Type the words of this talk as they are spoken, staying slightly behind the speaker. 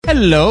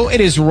Hello, it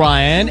is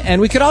Ryan,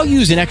 and we could all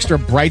use an extra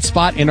bright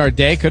spot in our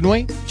day, couldn't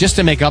we? Just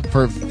to make up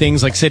for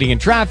things like sitting in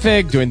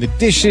traffic, doing the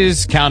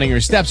dishes, counting your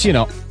steps, you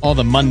know, all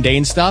the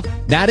mundane stuff.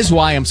 That is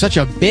why I'm such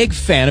a big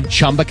fan of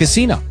Chumba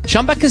Casino.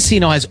 Chumba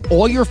Casino has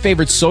all your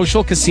favorite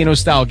social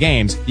casino-style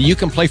games that you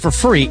can play for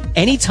free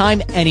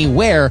anytime,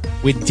 anywhere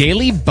with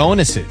daily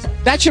bonuses.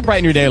 That should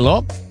brighten your day a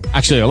little.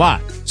 Actually, a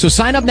lot. So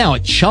sign up now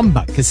at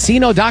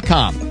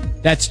ChumbaCasino.com.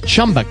 That's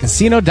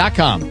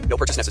ChumbaCasino.com. No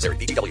purchase necessary.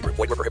 VGW Group.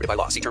 Void where prohibited by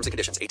law. See terms and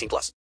conditions.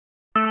 18+.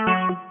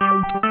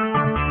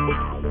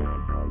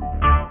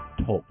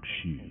 Talk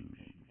shoes.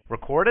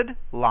 Recorded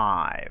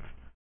live.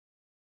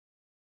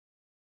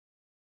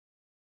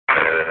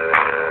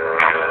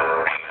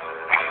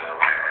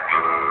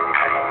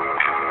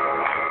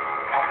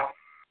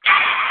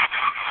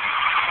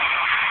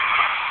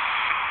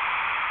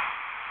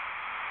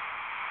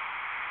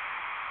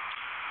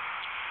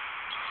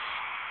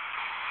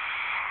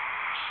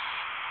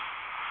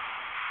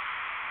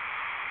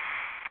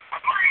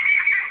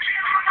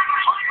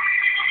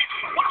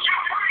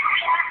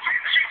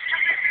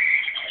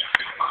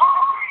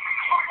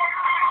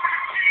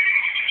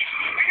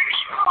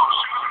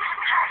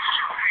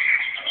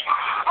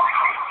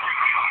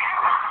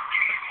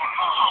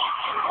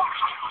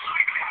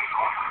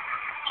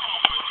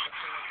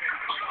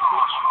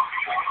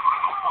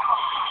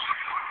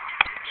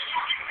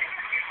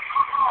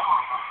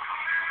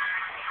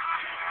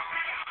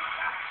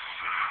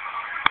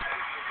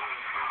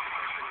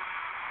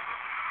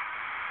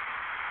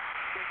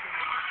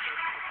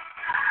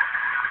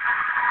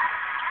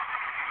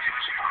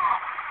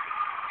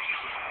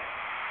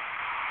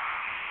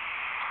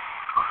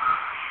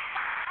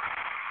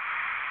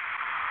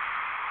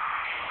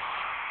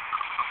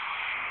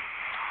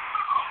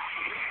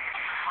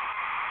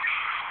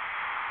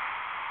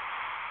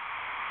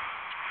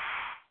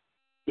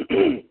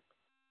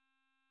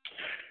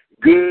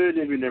 Good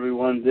evening,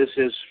 everyone. This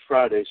is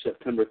Friday,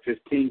 September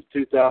 15th,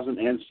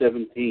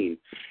 2017,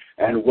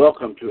 and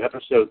welcome to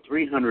episode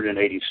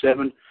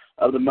 387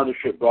 of the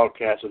Mothership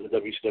broadcast of the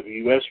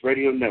WCWUS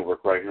radio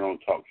network right here on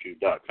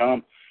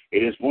TalkShoe.com.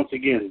 It is once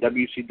again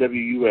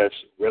WCWUS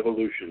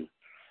Revolution.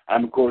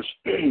 I'm, of course,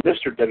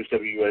 Mr.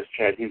 WCWUS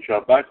Chad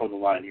Henshaw, back on the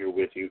line here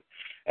with you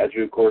as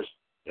we, of course,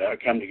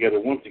 come together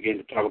once again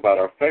to talk about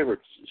our favorite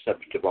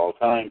subject of all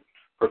time,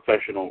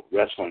 professional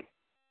wrestling.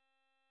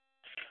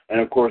 And,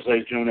 of course,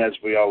 ladies and gentlemen, as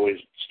we always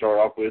start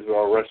off with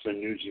our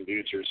wrestling news and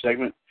views here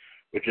segment,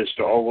 which is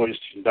always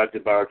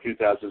conducted by our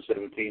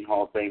 2017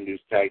 Hall of Fame News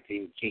Tag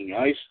Team King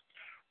Ice,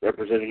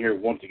 represented here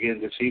once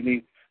again this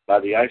evening by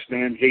the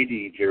Iceman,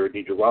 J.D. Jared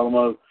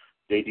DiGirolamo.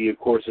 J.D., of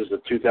course, is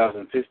the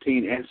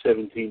 2015 and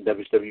 17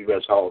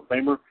 WCWUS Hall of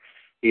Famer.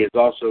 He is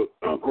also,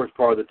 of course,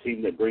 part of the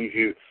team that brings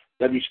you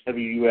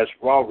WCWUS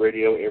Raw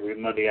Radio every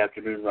Monday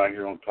afternoon right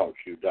here on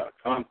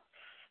TalkShoe.com.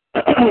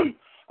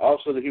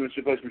 Also, the Human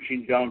Suplex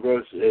Machine, John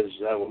Gross,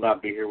 will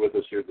not be here with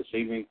us here this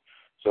evening,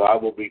 so I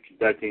will be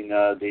conducting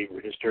the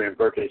history and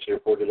birthdays here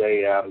for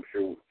today. I'm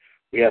sure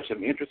we have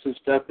some interesting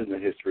stuff in the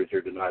histories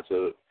here tonight,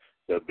 so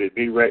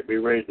be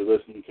ready to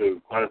listen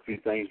to quite a few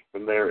things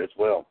from there as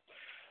well.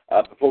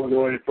 Before we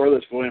go any further,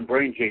 let's go ahead and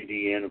bring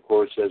JD in, of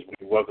course, as we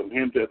welcome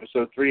him to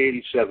episode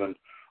 387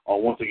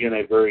 on, once again,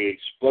 a very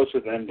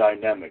explosive and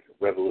dynamic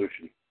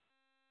revolution.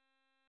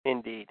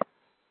 Indeed.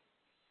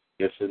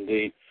 Yes,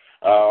 indeed.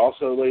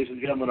 Also, ladies and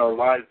gentlemen, our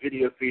live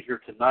video feed here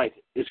tonight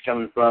is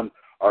coming from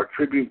our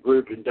tribute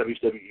group in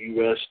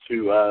WCWUS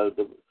to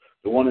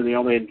the one and the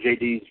only, and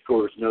JD, of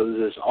course, knows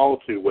this all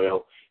too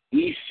well,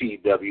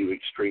 ECW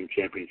Extreme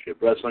Championship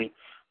Wrestling.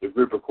 The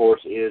group, of course,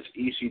 is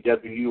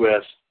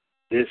ECWUS.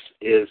 This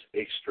is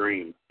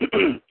Extreme.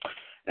 And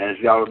as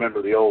y'all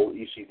remember, the old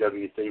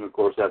ECW theme, of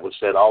course, that was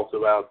said all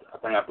throughout,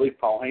 I believe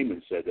Paul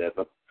Heyman said that,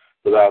 but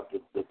throughout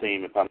the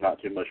theme, if I'm not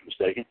too much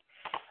mistaken.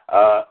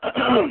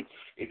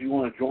 If you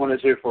want to join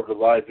us here for the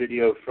live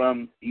video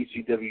from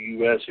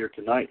ECWUS here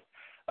tonight,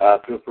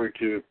 feel free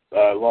to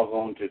log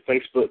on to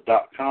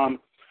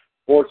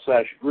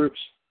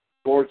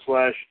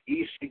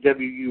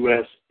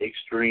facebook.com/groups/ECWUS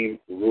Extreme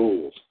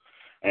Rules.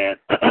 And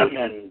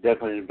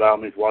definitely, by all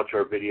means, watch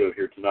our video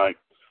here tonight.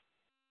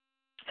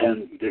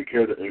 And,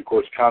 of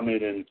course,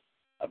 comment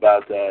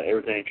about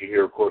everything that you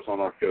hear, of course, on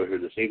our show here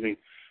this evening.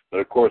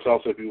 But, of course,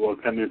 also, if you want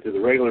to come in through the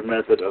regular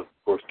method, of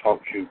course,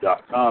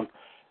 TalkShoe.com.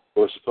 Of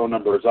course, the phone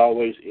number, as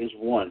always, is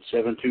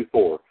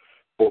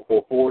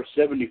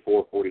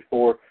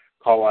 1-724-444-7444.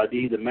 Call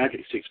ID, the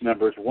magic 6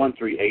 numbers,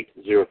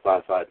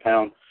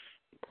 138055#.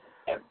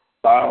 And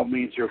by all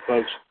means here,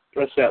 folks,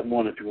 press that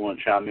 1 if you want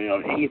to chime in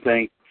on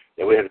anything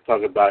that we have to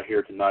talk about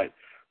here tonight,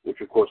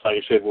 which, of course, like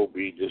I said, we'll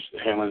be just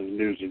handling the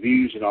news and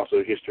views and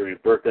also history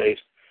and birthdays.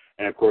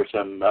 And, of course,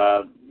 some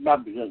a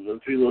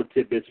few little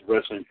tidbits of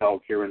wrestling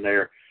talk here and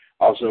there.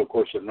 Also, of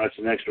course, some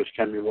wrestling extras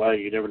coming your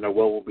way. You never know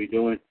what we'll be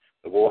doing.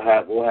 But we'll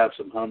have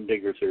some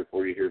humdingers here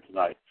for you here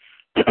tonight.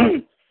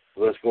 So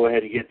let's go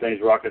ahead and get things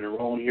rocking and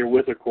rolling here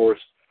with, of course,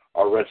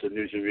 our wrestling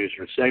news and views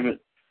segment.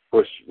 Of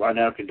course, right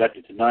now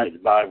conducted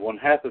tonight by one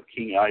half of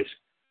King Ice,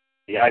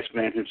 the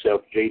Iceman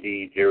himself,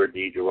 J.D. Jared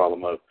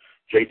DiGirolamo.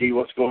 JD,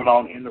 what's going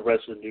on in the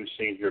rest of the news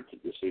scene here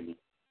this evening?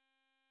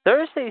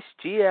 Thursday's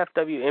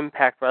GFW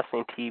Impact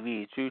Wrestling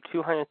TV drew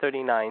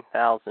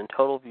 239,000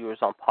 total viewers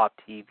on Pop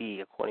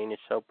TV, according to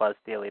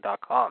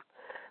ShowBuzzDaily.com.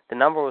 The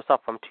number was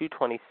up from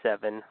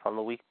 227 from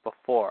the week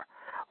before.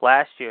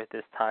 Last year at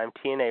this time,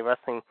 TNA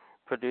Wrestling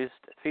produced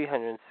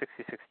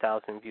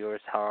 366,000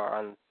 viewers, however,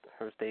 on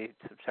Thursday,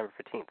 September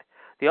 15th.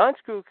 The audience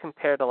grew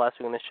compared to last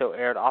week when the show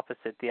aired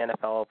opposite the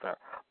NFL opener,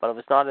 but it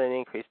was not an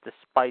increase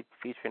despite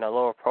featuring a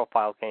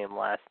lower-profile game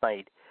last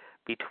night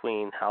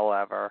between,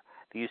 however,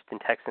 the Houston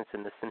Texans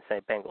and the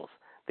Cincinnati Bengals,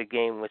 the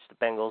game which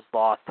the Bengals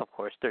lost, of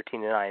course,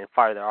 13-9 and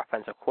fired their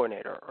offensive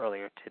coordinator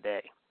earlier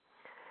today.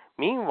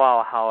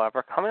 Meanwhile,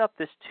 however, coming up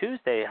this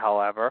Tuesday,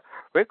 however,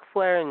 Ric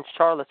Flair and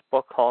Charlotte's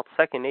book called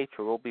Second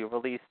Nature will be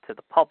released to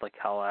the public,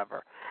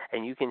 however,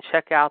 and you can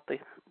check out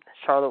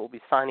Charlotte will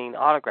be signing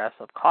autographs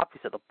of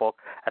copies of the book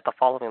at the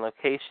following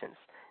locations.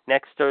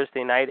 Next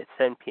Thursday night at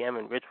 7 p.m.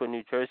 in Richwood,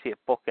 New Jersey at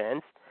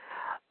Bookends,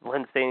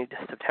 Wednesday,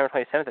 September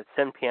 27th at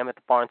 7 p.m. at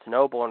the Barnes &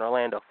 Noble in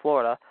Orlando,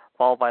 Florida,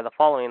 followed by the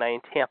following night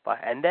in Tampa.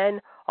 And then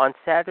on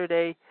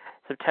Saturday,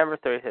 September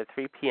 30th at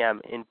 3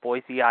 p.m. in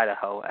Boise,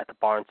 Idaho at the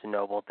Barnes &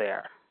 Noble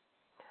there.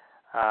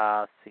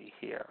 Let's see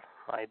here.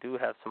 I do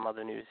have some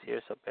other news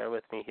here, so bear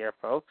with me here,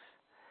 folks.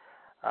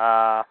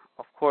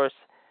 Of course,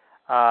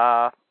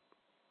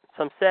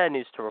 some sad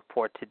news to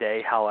report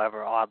today,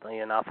 however, oddly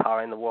enough,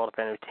 in the world of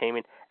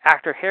entertainment.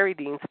 Actor Harry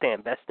Dean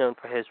Stanton, best known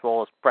for his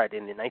role as Brett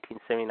in the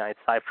 1979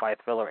 sci-fi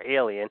thriller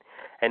Alien,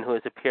 and who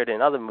has appeared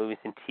in other movies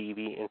and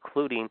TV,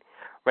 including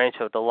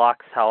Rancho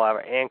Deluxe, however,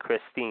 and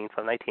Christine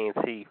from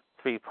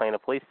 1983, playing a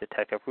police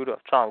detective,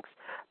 Rudolph Chunks,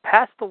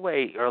 passed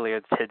away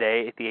earlier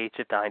today at the age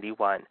of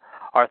 91.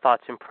 Our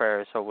thoughts and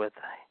prayers are with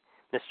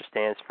Mr.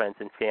 Stan's friends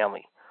and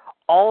family.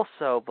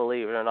 Also,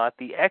 believe it or not,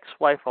 the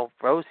ex-wife of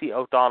Rosie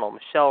O'Donnell,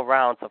 Michelle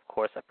Rounds, of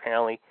course,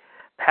 apparently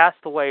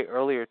passed away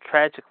earlier,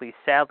 tragically,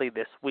 sadly,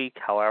 this week,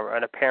 however,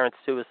 an apparent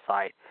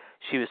suicide.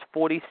 She was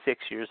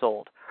 46 years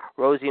old.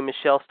 Rosie and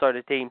Michelle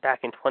started dating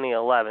back in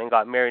 2011 and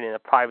got married in a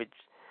private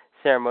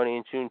ceremony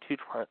in June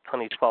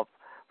 2012,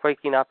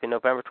 breaking up in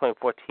November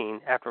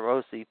 2014 after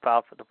Rosie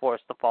filed for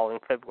divorce the following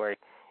February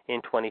in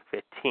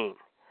 2015.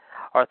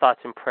 Our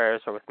thoughts and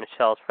prayers are with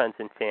Michelle's friends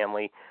and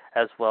family,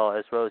 as well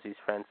as Rosie's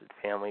friends and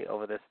family,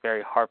 over this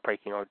very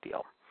heartbreaking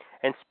ordeal.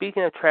 And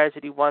speaking of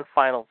tragedy, one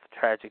final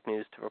tragic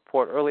news to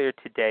report earlier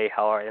today,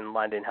 however, in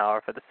London,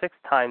 however, for the sixth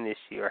time this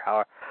year,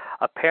 however,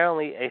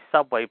 apparently a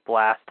subway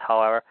blast,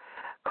 however,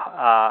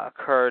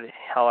 occurred,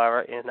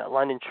 however, in a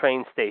London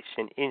train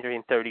station,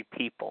 injuring 30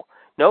 people.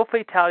 No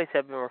fatalities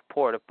have been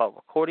reported, but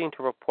according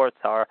to reports,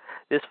 however,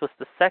 this was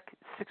the sixth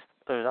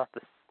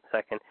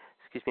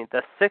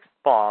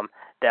bomb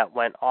that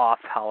went off,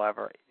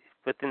 however,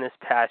 within this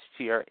past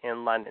year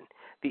in London.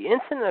 The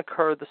incident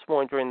occurred this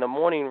morning during the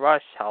morning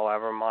rush,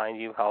 however, mind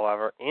you,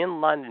 however,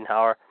 in London,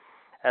 however,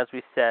 as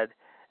we said,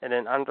 in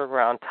an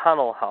underground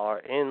tunnel, however,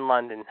 in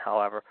London,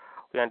 however,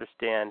 we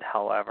understand,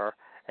 however,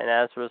 and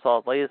as a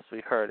result, latest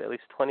we heard, at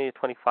least 20 to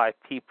 25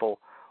 people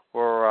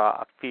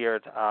were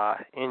feared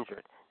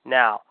injured.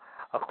 Now,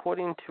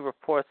 according to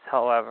reports,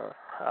 however,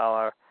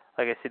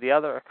 like I said, the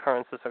other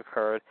occurrences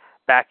occurred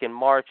back in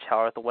March,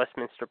 however, the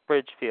Westminster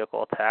Bridge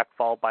vehicle attack,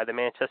 followed by the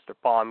Manchester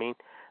bombing,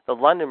 the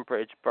London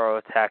Bridge borough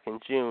attack in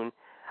June,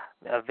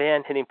 a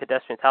van hitting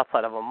pedestrians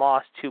outside of a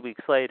mosque 2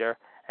 weeks later,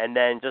 and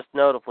then, just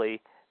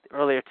notably,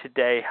 earlier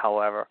today,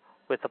 however,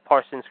 with the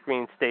Parsons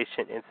Green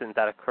Station incident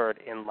that occurred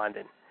in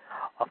London.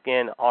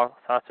 Again, our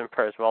thoughts and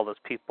prayers for all those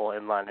people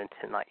in London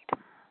tonight.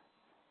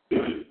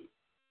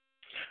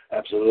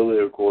 Absolutely,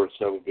 of course.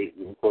 That would be,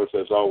 of course,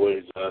 as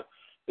always,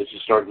 this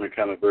is starting to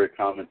become a very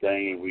common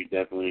thing, and we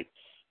definitely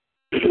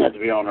have to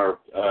be on our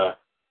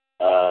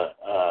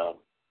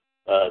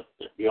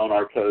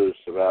toes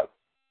about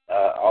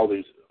all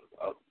these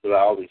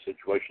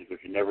situations,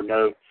 because you never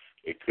know,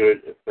 it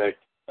could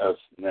affect us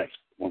next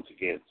once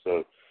again.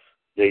 So,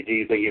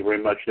 JD, thank you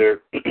very much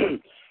there.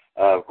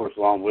 Of course,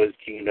 along with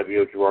King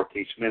W. Gerard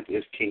T. Smith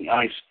is King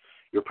Ice,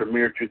 your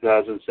premier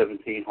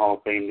 2017 Hall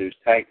of Fame News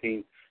Tag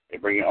Team. They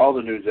bring you all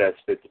the news that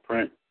fit to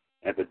print,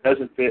 and if it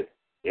doesn't fit,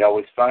 they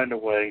always find a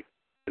way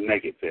to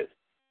make it fit.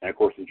 And, of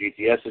course, in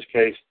GTS's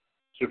case,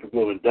 super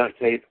glue and duct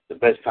tape, the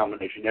best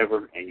combination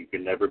ever, and you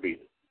can never beat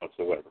it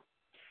whatsoever.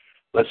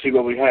 Let's see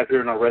what we have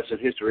here in our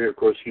wrestling history. Of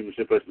course, Human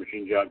Suplex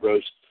Machine John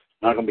Gross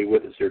not going to be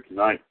with us here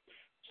tonight,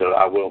 so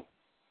I will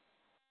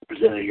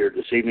present it here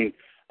this evening.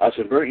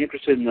 Some very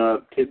interesting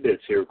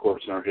tidbits here, of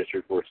course, in our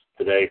history course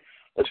today.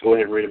 Let's go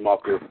ahead and read them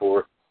off here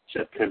for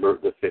September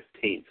the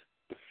 15th.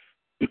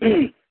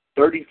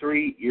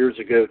 33 years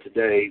ago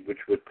today, which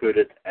would put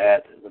it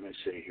at,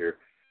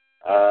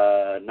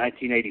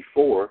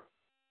 1984,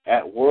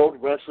 at World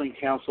Wrestling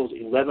Council's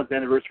 11th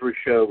anniversary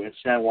show in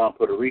San Juan,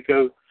 Puerto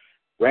Rico,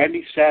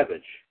 Randy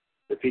Savage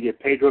defeated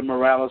Pedro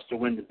Morales to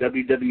win the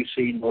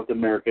WWC North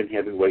American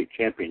Heavyweight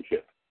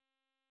Championship.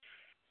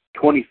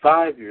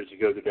 25 years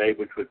ago today,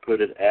 which would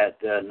put it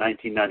at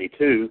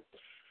 1992,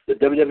 the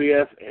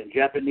WWF and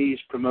Japanese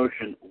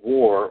promotion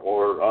War,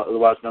 or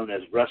otherwise known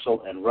as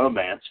Wrestle and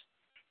Romance,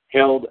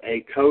 held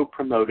a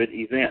co-promoted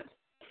event.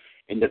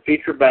 In the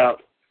feature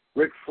bout,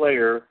 Ric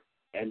Flair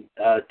and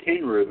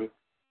Tenryu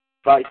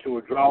fight to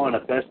a draw in a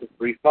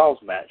best-of-3 falls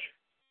match.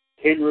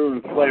 Tenryu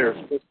and Flair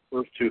split the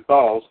first 2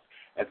 falls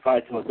and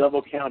fight to a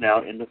double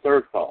countout in the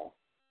 3rd fall.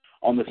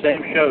 On the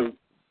same show,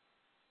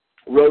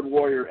 Road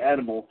Warrior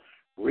Animal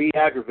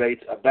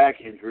re-aggravates a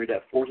back injury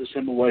that forces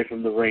him away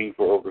from the ring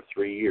for over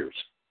 3 years.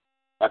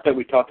 I think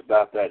we talked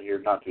about that here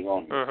not too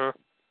long ago.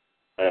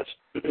 That's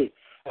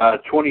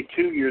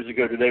 22 years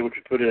ago today, which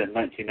would put it in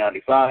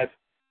 1995.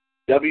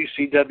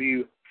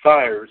 WCW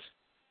fires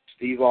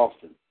Steve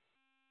Austin.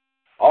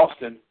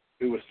 Austin,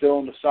 who was still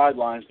on the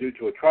sidelines due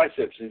to a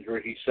triceps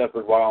injury he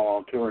suffered while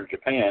on tour in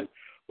Japan,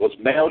 was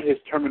mailed his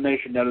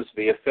termination notice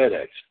via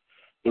FedEx.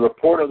 The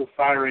report of the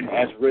firing,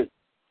 as written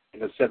in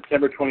the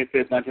September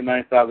 25th,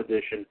 1995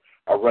 edition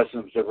of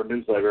Wrestling Observer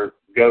Newsletter,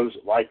 goes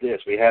like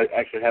this. We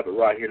actually have it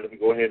right here. Let me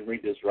go ahead and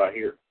read this right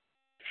here.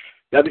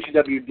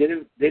 WCW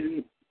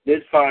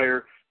did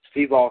fire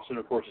Steve Austin.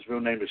 Of course, his real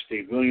name is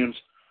Steve Williams,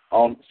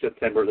 on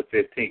September the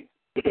 15th.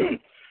 Of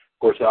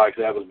course,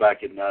 actually, that was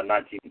back in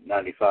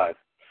 1995.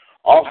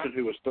 Austin,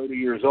 who was 30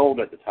 years old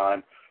at the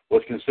time,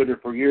 was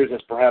considered for years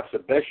as perhaps the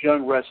best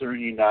young wrestler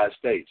in the United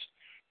States.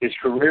 His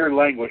career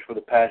languished for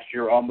the past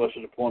year almost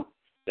to the point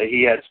that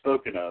he had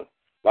spoken of,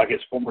 like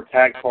his former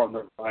tag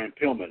partner, Brian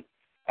Pillman,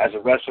 as a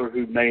wrestler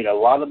who made a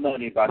lot of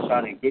money by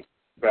signing good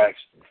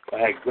contracts but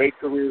had great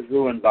careers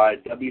ruined by a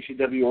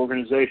WCW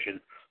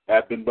organization that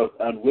have been both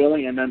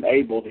unwilling and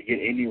unable to get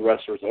any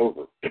wrestlers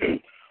over.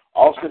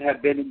 Austin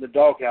had been in the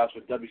doghouse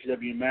with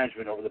WCW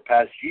management over the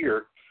past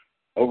year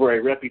over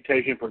a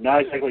reputation for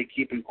not exactly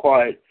keeping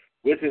quiet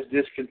with his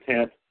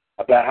discontent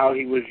about how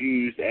he was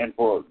used, and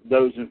for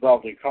those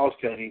involved in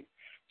cost-cutting,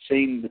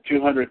 seeing the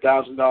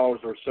 $200,000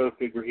 or so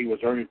figure he was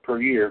earning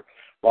per year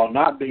while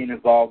not being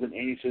involved in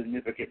any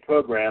significant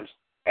programs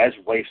as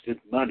wasted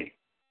money.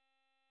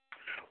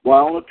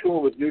 While on a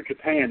tour with New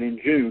Japan in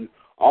June,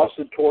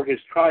 Austin tore his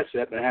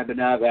tricep and had been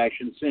out of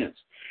action since,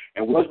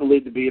 and was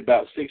believed to be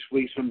about 6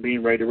 weeks from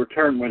being ready to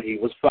return when he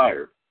was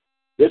fired.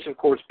 This, of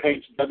course,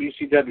 paints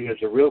WCW as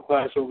a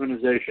real-class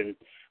organization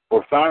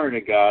for firing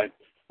a guy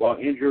while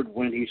injured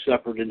when he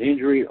suffered an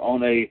injury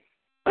on a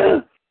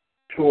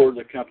tour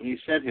the company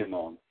sent him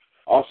on.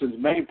 Austin's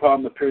main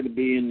problem appeared to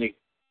be in the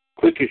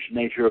cliquish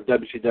nature of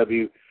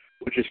WCW,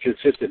 which is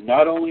consistent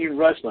not only in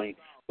wrestling,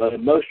 but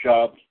in most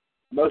jobs,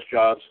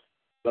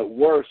 but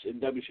worse in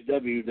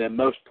WCW than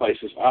most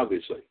places,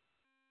 obviously.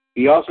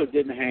 He also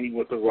didn't hang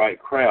with the right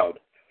crowd.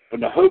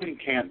 When the Hogan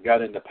camp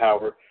got into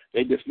power,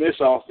 they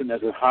dismissed Austin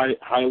as a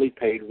highly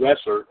paid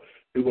wrestler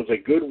who was a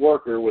good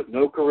worker with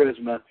no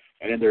charisma,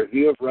 and in their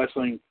view of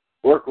wrestling,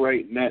 work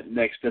rate meant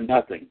next to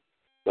nothing.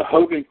 The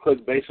Hogan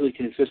clique basically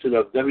consisted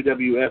of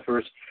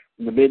WWFers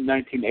in the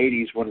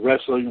mid-1980s when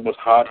wrestling was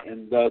hot,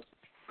 and thus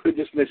could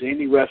dismiss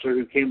any wrestler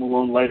who came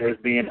along later as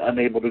being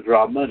unable to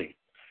draw money.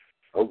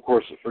 Of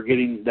course,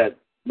 forgetting that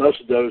most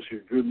of those who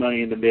drew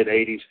money in the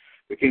mid-80s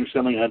became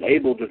suddenly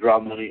unable to draw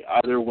money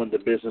either when the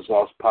business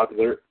lost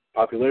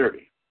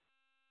popularity.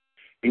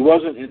 He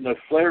wasn't in the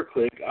Flair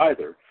clique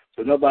either,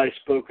 so nobody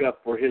spoke up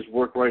for his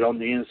work rate on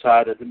the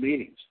inside at the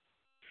meetings.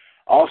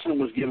 Austin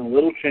was given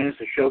little chance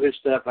to show his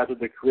stuff after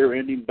the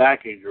career-ending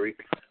back injury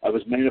of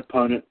his main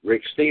opponent,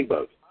 Rick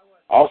Steamboat.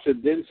 Austin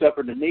then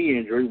suffered a knee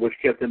injury, which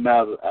kept him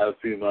out a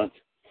few months,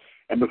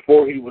 and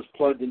before he was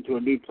plugged into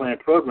a new planned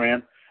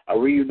program, a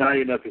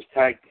reuniting of his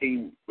tag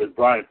team with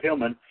Brian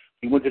Pillman,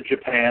 he went to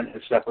Japan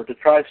and suffered a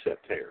tricep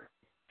tear.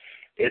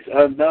 It's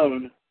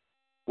unknown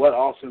what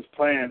Austin's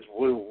plans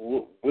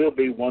will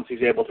be once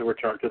he's able to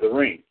return to the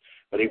ring,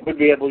 but he would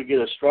be able to get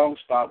a strong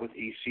spot with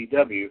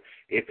ECW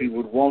if he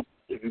would want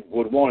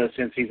it,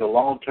 since he's a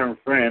long-term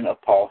friend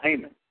of Paul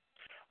Heyman.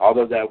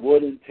 Although that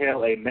would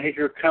entail a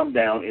major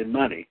come-down in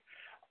money.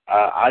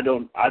 I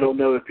don't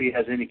know if he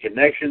has any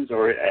connections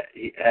or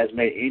he has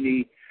made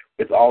any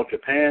with All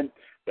Japan,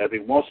 but if he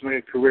wants to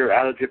make a career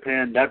out of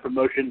Japan, that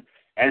promotion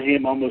and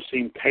him almost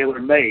seem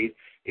tailor-made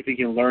if he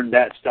can learn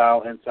that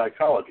style and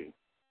psychology.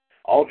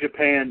 All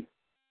Japan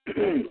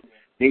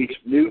needs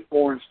new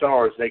foreign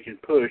stars they can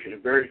push,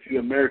 and very few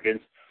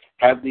Americans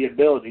have the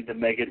ability to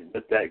make it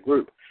with that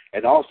group.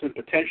 And Austin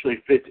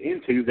potentially fits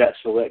into that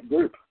select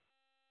group.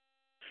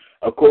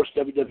 Of course,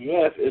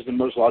 WWF is the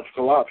most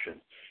logical option.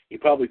 He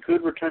probably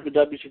could return to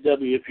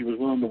WCW if he was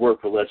willing to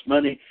work for less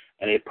money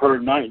and a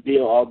per-night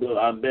deal, although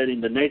I'm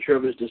betting the nature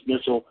of his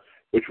dismissal,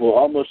 which will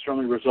almost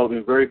certainly result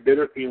in very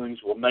bitter feelings,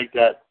 will make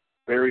that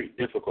very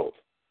difficult.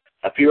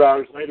 A few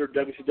hours later,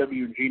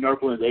 WCW and Gene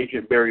Okerlund's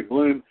agent, Barry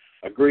Bloom,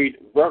 agreed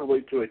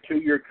verbally to a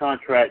 2-year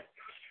contract,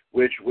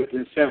 which, with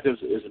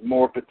incentives, is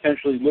more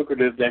potentially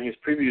lucrative than his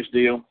previous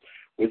deal,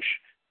 which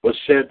was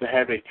said to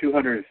have a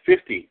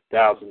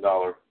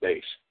 $250,000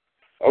 base.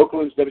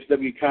 Okerlund's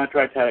WCW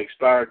contract had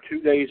expired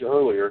 2 days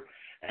earlier,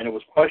 and it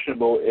was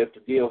questionable if the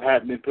deal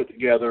hadn't been put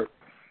together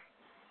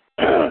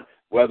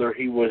whether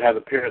he would have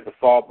appeared at the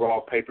Fall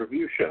Brawl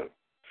pay-per-view show.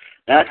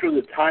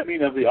 Naturally, the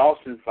timing of the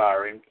Austin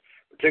firing,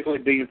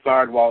 particularly being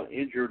fired while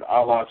injured a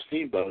la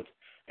Steamboat,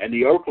 and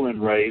the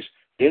Okerlund raise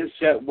didn't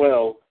set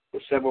well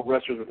with several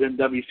wrestlers within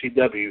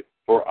WCW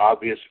for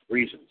obvious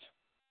reasons.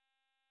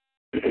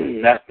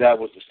 that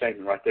was the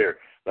statement right there.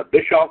 But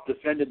Bischoff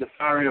defended the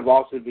firing of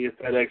Austin via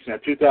FedEx in a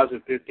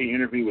 2015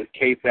 interview with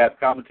KFAB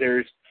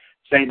commentaries,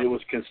 saying it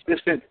was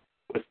consistent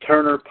with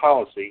Turner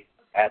policy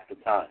at the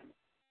time.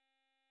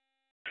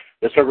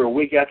 Just over a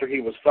week after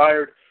he was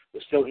fired,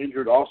 the still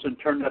injured Austin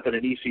turned up at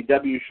an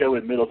ECW show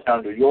in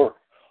Middletown, New York.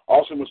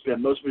 Austin would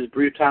spend most of his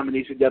brief time in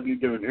ECW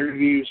doing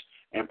interviews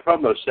and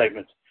promo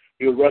segments.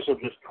 He would wrestle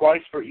just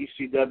twice for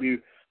ECW,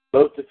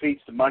 both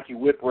defeats to Mikey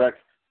Whipwreck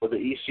for the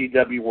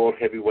ECW World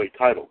Heavyweight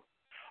title.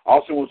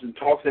 Austin was in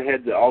talks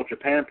ahead to All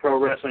Japan Pro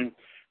Wrestling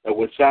that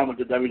would sign with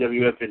the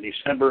WWF in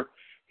December.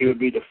 He would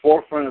be the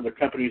forefront of the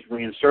company's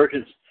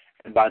resurgence,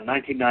 and by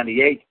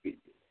 1998,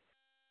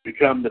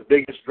 become the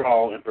biggest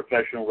draw in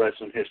professional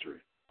wrestling history.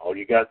 Oh,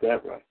 you got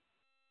that right.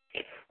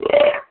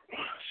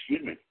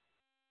 Excuse me.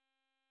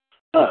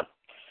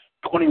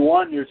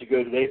 21 years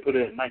ago today, put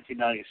it in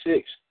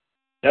 1996,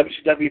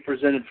 WCW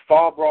presented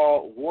Fall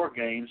Brawl War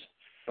Games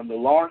from the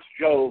Lawrence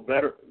Joe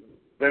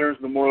Veterans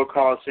Memorial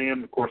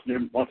Coliseum, of course,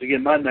 once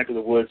again, my neck of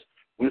the woods,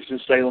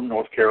 Winston-Salem,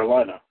 North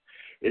Carolina.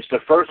 It's the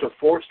first of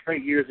 4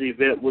 straight years the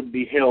event would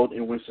be held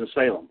in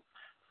Winston-Salem.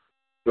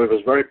 So it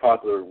was very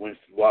popular in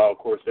Winston, while, of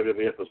course,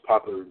 WWF was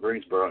popular in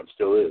Greensboro and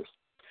still is.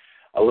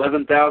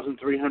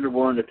 11,300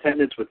 were in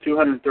attendance with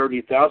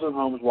 230,000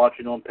 homes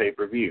watching on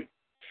pay-per-view.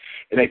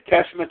 In a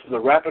testament to the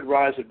rapid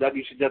rise of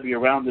WCW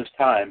around this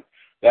time,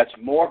 that's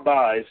more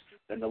buys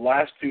than the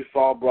last 2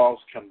 Fall Brawls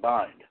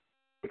combined,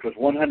 which was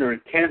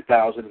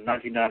 110,000 in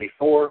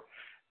 1994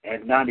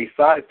 and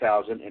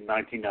 95,000 in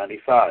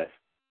 1995.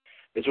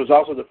 This was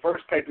also the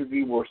first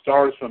pay-per-view where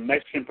stars from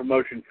Mexican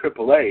promotion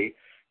AAA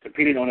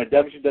competed on a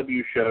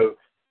WCW show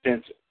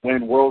since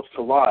When Worlds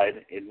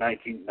Collide in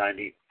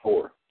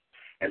 1994.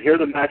 And here are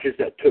the matches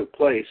that took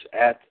place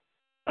at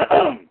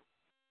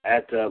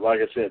like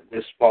I said,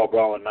 this Fall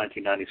Brawl in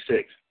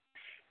 1996.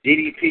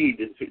 DDP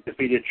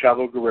defeated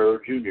Chavo Guerrero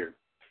Jr.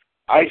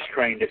 Ice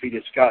Train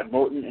defeated Scott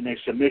Norton in a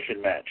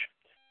submission match.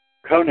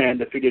 Conan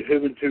defeated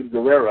Juventud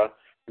Guerrera,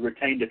 who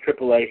retained the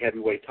AAA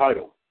heavyweight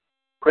title.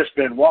 Chris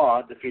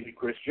Benoit defeated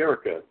Chris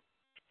Jericho.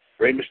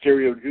 Rey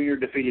Mysterio Jr.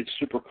 defeated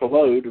Super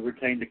Cologne, who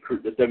retained the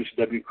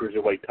WCW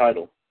Cruiserweight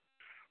title.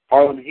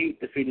 Harlem Heat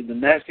defeated the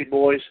Nasty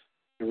Boys,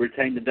 who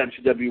retained the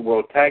WCW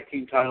World Tag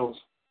Team titles.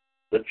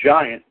 The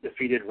Giant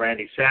defeated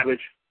Randy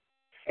Savage.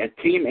 And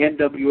Team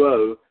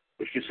NWO,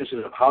 which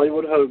consisted of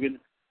Hollywood Hogan,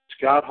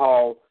 Scott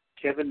Hall,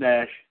 Kevin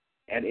Nash,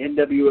 and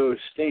NWO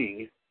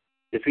Sting,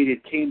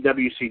 defeated Team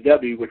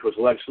WCW, which was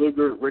Lex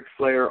Luger, Ric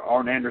Flair,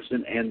 Arn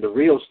Anderson, and the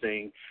Real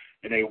Sting,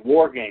 in a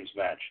War Games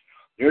match.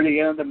 Near the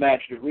end of the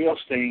match, the Real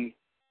Sting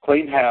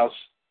cleaned house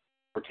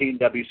for Team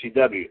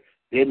WCW,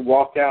 then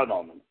walked out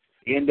on them.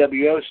 The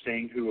NWO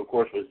Sting, who of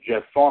course was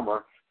Jeff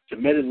Farmer,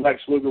 submitted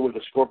Lex Luger with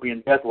a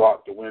Scorpion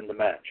Deathlock to win the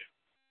match.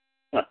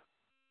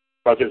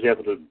 Probably was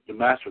able to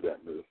master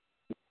that move.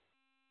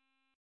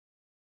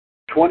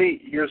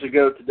 20 years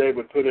ago today,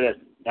 we put it at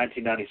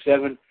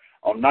 1997,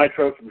 on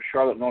Nitro from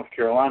Charlotte, North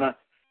Carolina,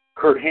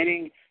 Kurt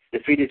Hennig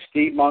defeated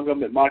Steve Mongo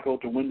McMichael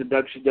to win the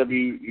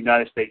WCW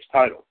United States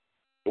title.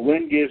 The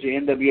win gives the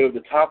NWO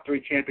the top 3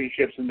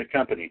 championships in the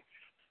company,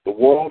 the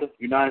World,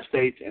 United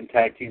States, and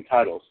Tag Team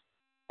titles.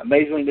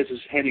 Amazingly, this is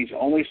Hennig's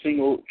only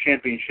single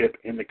championship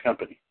in the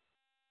company.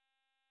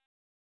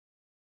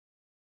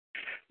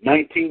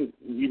 19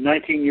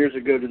 years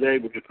ago today,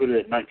 which would put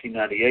it at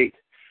 1998,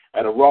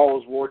 at a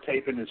Raw's War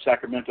taping in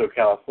Sacramento,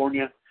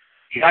 California,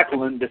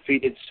 Jacqueline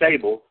defeated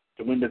Sable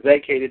to win the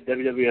vacated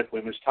WWF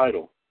Women's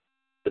title.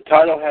 The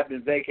title had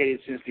been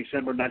vacated since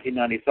December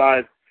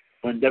 1995,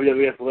 when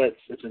WWF lets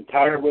its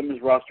entire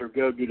women's roster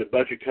go due to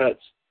budget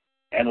cuts,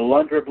 and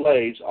Alundra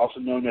Blaze,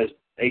 also known as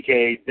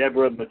a.k.a.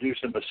 Deborah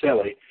Medusa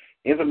Maselli,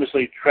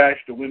 infamously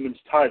trashed the women's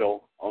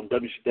title on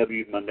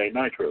WCW Monday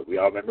Nitro. We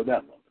all remember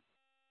that moment.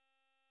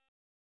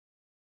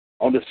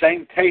 On the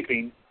same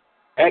taping,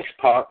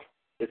 X-Pac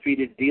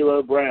defeated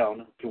D'Lo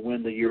Brown to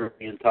win the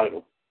European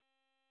title.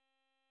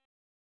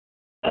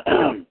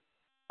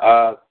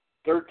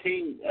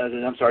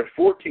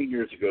 14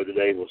 years ago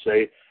today, we'll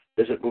say,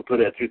 we'll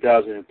put it at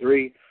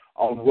 2003,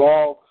 on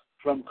Raw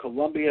from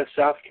Columbia,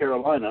 South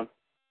Carolina,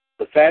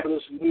 the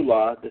Fabulous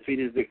Moolah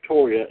defeated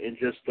Victoria in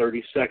just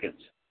 30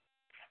 seconds.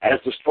 As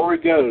the story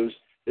goes,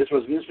 this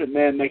was Vince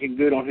McMahon making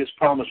good on his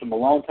promise from a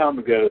long time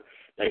ago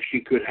that she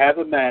could have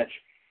a match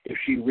if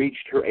she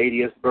reached her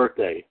 80th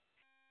birthday.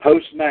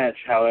 Post-match,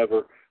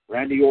 however,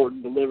 Randy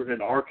Orton delivered an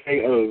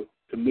RKO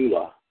to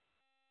Moolah.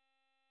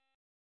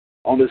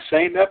 On the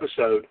same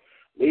episode,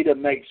 Lita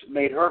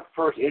made her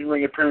first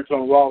in-ring appearance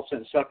on Raw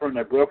since suffering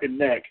a broken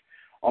neck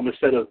on the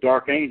set of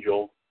Dark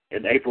Angel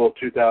in April of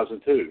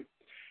 2002.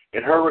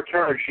 In her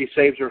return, she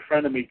saves her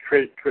frenemy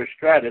Trish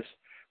Stratus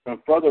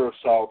from further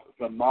assault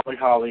from Molly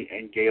Holly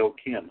and Gail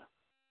Kim.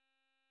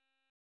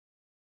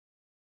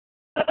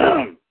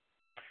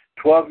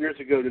 12 years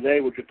ago today,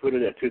 which would put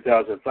it at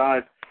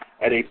 2005,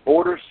 at a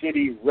Border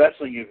City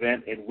wrestling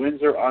event in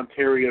Windsor,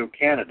 Ontario,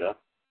 Canada,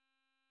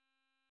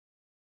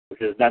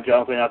 which is not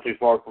too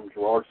far from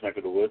Gerard's neck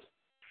of the woods,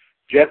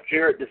 Jeff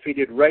Jarrett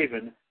defeated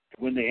Raven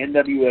to win the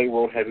NWA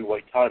World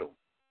Heavyweight title.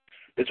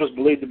 This was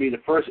believed to be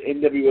the first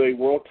NWA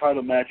World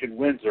title match in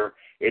Windsor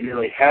in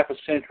nearly half a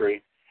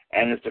century,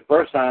 and it's the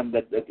first time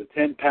that the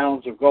 10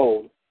 pounds of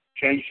gold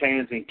changed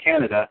hands in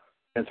Canada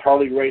since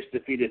Harley Race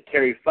defeated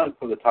Terry Funk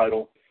for the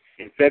title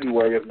in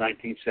February of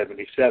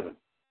 1977.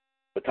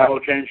 The title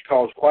change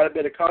caused quite a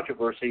bit of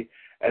controversy,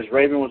 as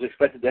Raven was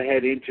expected to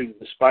head into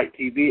the Spike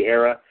TV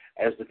era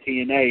as the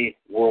TNA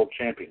World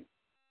Champion.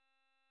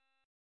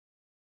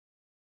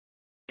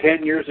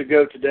 10 years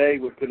ago today,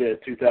 we put it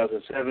at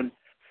 2007,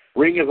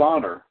 Ring of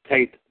Honor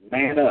taped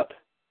Man Up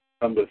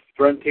from the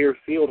Frontier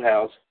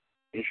Fieldhouse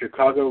in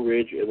Chicago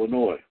Ridge,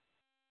 Illinois.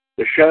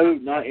 The show,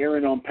 not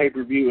airing on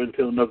pay-per-view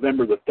until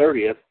November the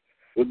 30th,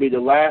 would be the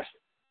last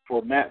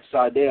for Matt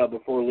Sydal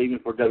before leaving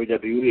for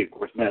WWE. Of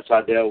course, Matt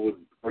Sydal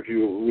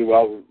we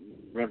all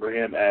remember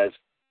him as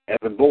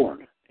Evan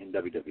Bourne in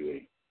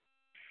WWE.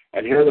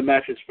 And here are the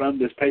matches from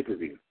this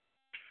pay-per-view.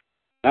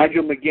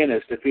 Nigel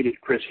McGuinness defeated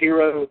Chris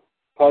Hero,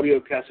 Claudio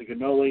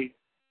Castagnoli,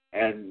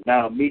 and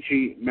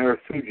Naomichi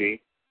Marufuji.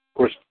 Of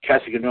course,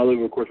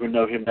 Castagnoli, of course, we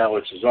know him now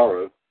as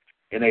Cesaro,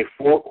 in a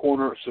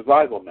four-corner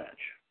survival match.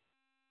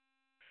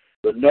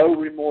 The No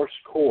Remorse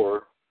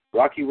Corps,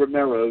 Rocky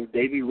Romero,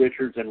 Davey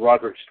Richards, and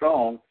Roderick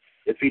Strong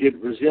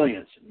defeated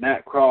Resilience,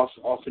 Matt Cross,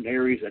 Austin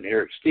Aries, and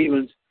Eric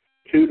Stevens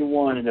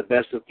 2-1 in the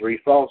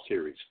best-of-3 fall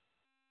series.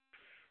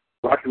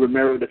 Rocky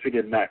Romero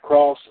defeated Matt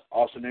Cross,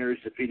 Austin Aries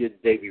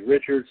defeated Davey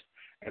Richards,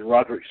 and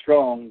Roderick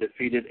Strong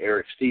defeated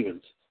Eric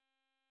Stevens.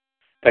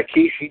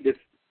 Takeshi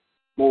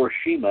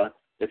Morishima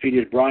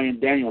defeated Bryan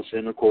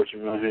Danielson, of course,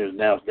 you know who is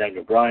now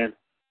Daniel Bryan,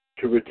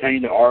 to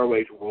retain the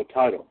ROH World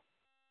title.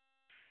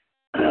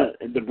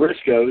 The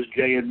Briscoes,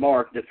 Jay and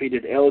Mark,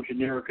 defeated El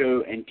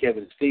Generico and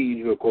Kevin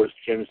Steen, who, of course,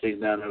 Kevin Steen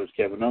now knows as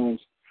Kevin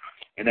Owens,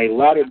 in a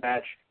ladder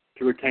match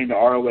to retain the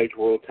ROH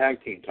World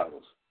Tag Team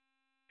titles.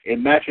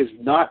 In matches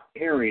not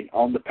airing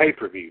on the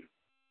pay-per-view,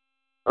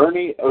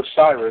 Ernie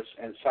Osiris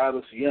and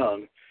Silas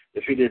Young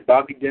defeated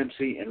Bobby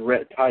Dempsey and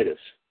Rhett Titus.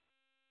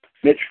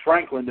 Mitch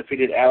Franklin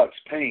defeated Alex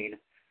Payne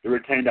to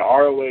retain the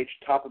ROH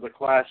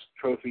Top-of-the-Class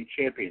Trophy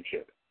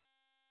Championship.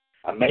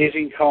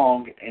 Amazing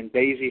Kong and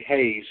Daisy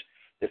Hayes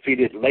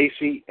defeated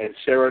Lacey and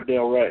Sarah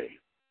Del Rey.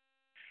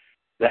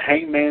 The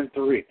Hangman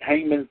 3,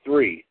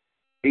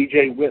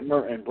 BJ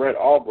Whitmer and Brett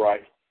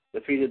Albright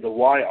defeated the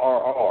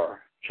YRR,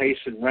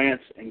 Chasen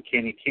Rance and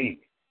Kenny King.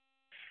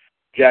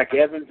 Jack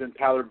Evans and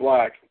Tyler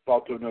Black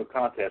fought to a no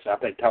contest. I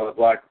think Tyler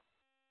Black,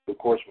 of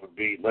course, would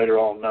be later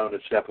on known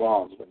as Seth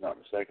Rollins, if I'm not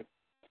mistaken.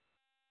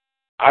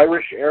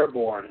 Irish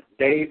Airborne,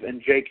 Dave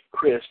and Jake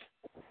Christ,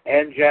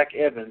 and Jack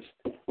Evans,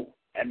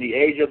 and the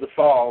Age of the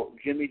Fall,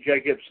 Jimmy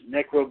Jacobs,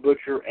 Necro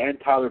Butcher, and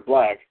Tyler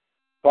Black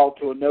fought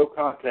to a no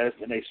contest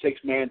in a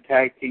six-man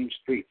tag team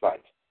street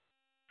fight.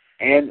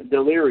 And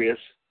Delirious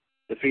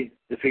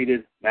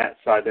defeated Matt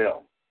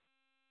Sydal.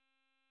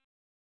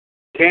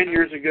 10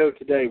 years ago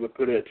today, we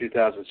put it at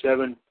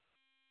 2007,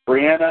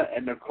 Brianna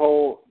and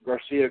Nicole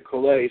Garcia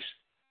Coles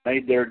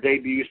made their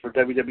debuts for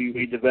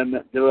WWE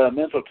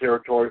Developmental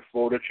Territory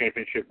Florida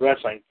Championship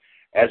Wrestling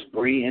as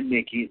Bree and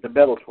Nikki, the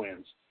Bella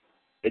Twins.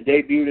 They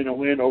debuted in a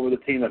win over the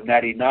team of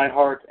Natty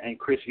Neidhart and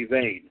Chrissy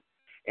Vane.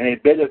 In a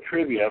bit of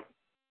trivia,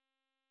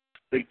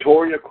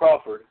 Victoria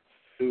Crawford,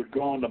 who had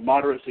gone to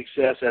moderate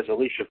success as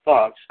Alicia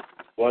Fox,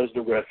 was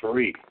the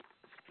referee.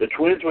 The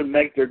Twins would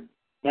make their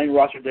main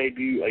roster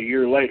debut a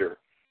year later.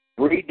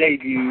 Bree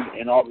debuted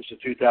in August of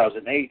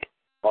 2008,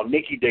 while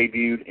Nikki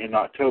debuted in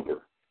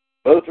October.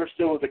 Both are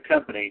still with the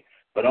company,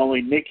 but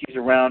only Nikki's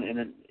around in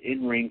an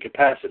in-ring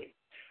capacity.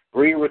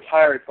 Bree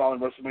retired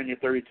following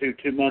WrestleMania 32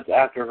 2 months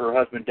after her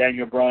husband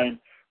Daniel Bryan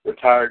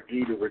retired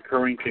due to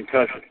recurring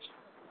concussions.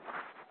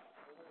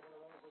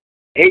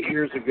 8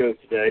 years ago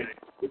today,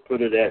 we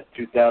put it at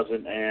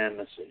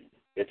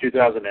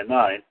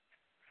 2009,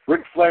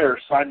 Ric Flair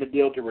signed a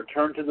deal to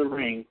return to the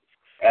ring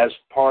as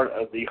part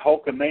of the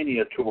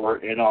Hulkamania tour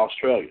in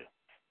Australia.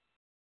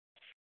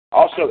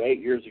 Also 8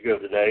 years ago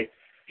today,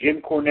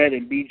 Jim Cornette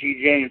and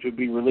B.G. James would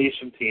be released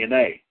from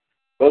TNA.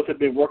 Both had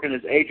been working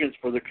as agents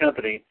for the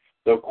company,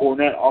 though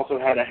Cornette also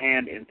had a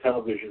hand in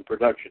television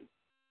production.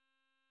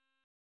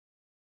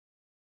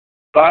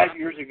 5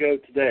 years ago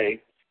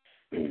today,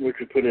 which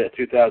we put it at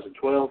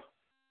 2012,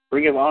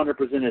 Ring of Honor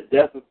presented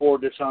Death Before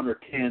Dishonor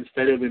 10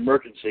 State of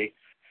Emergency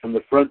from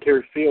the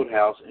Frontier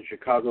Fieldhouse in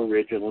Chicago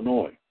Ridge,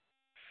 Illinois.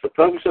 The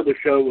focus of the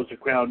show was to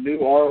crown new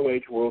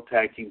ROH World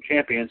Tag Team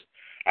Champions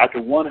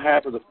after one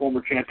half of the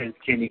former champions,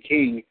 Kenny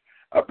King,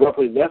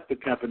 abruptly left the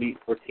company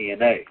for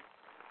TNA.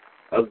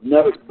 Of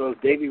note,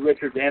 both Davey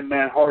Richards and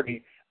Matt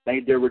Hardy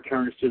made their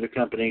returns to the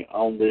company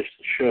on this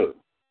show.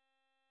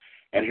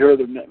 And here are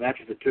the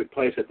matches that took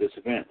place at this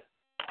event.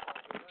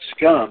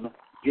 Scum,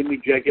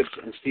 Jimmy Jacobs,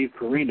 and Steve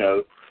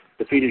Corino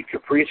defeated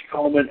Caprice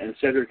Coleman and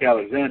Cedric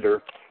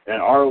Alexander in an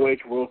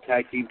ROH World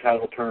Tag Team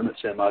Title Tournament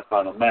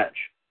semifinal match.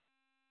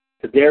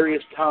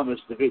 Tadarius Thomas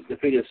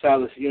defeated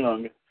Silas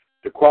Young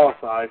to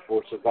qualify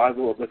for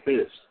Survival of the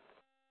Fittest.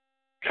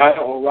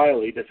 Kyle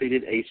O'Reilly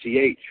defeated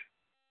ACH.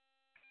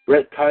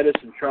 Rhett Titus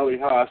and Charlie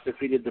Haas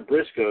defeated the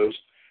Briscoes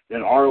in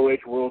an ROH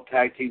World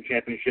Tag Team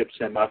Championship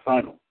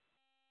semifinal.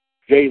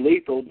 Jay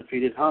Lethal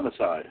defeated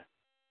Homicide.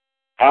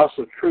 House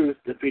of Truth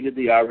defeated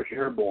the Irish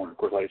Airborne. Of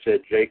course, like I said,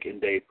 Jake and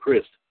Dave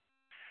Christ.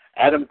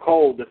 Adam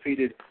Cole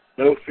defeated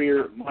No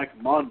Fear Mike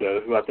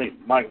Mondo, who I think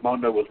Mike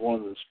Mondo was one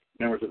of the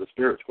members of the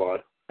Spirit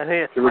Squad. I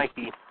think it's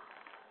Mikey.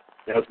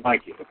 That was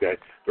Mikey, okay.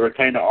 To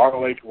retain the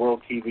ROH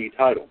World TV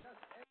title.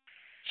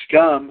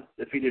 Scum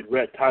defeated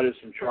Rhett Titus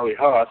and Charlie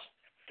Haas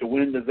to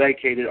win the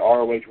vacated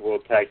ROH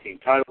World Tag Team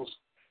titles.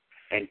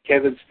 And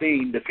Kevin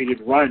Steen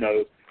defeated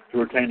Rhino to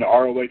retain the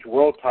ROH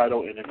World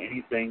title in an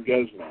Anything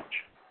Goes match.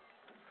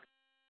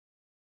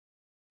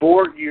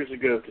 4 years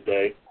ago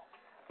today,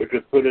 which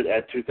would put it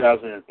at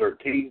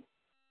 2013,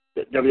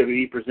 that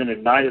WWE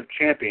presented Night of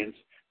Champions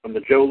from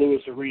the Joe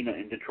Louis Arena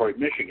in Detroit,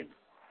 Michigan.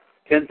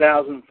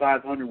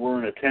 10,500 were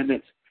in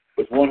attendance,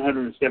 with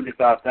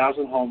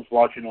 175,000 homes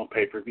watching on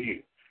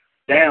pay-per-view,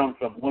 down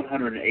from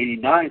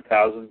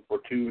 189,000 for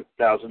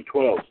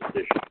 2012's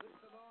edition.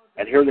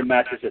 And here are the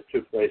matches that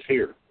took place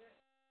here.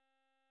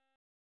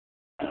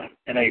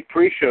 In a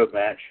pre-show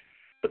match,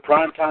 the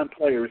Primetime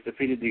Players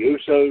defeated the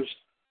Usos,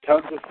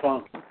 Tons of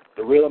Funk,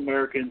 the Real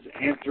Americans,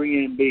 and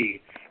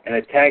 3MB in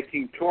a tag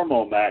team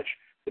turmoil match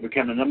to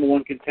become the number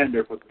one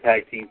contender for the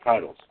tag team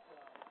titles,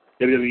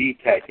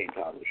 WWE tag team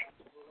titles.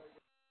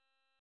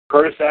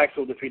 Curtis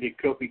Axel defeated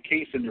Kofi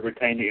Kingston to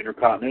retain the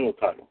Intercontinental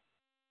title.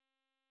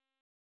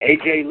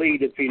 AJ Lee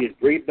defeated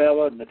Brie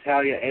Bella,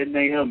 Natalya, and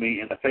Naomi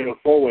in a fatal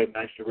four-way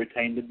match to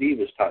retain the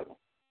Divas title.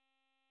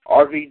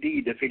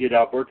 RVD defeated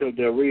Alberto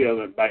Del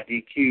Rio by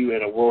DQ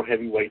in a World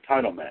Heavyweight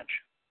title match.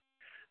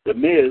 The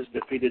Miz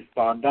defeated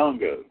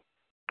Fandango.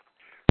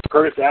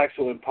 Curtis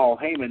Axel and Paul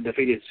Heyman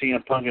defeated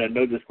CM Punk in a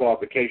no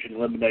disqualification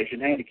elimination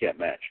handicap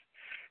match.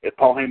 If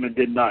Paul Heyman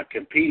did not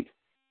compete,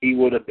 he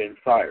would have been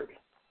fired.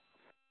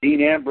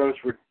 Dean Ambrose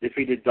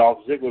defeated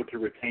Dolph Ziggler to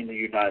retain the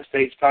United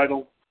States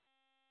title.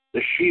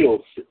 The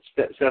Shield,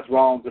 Seth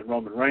Rollins and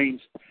Roman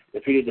Reigns,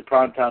 defeated the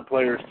Primetime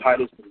Players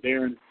Titus and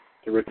Darren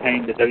to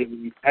retain the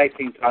WWE Tag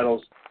Team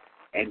titles.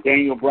 And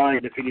Daniel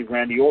Bryan defeated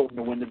Randy Orton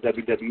to win the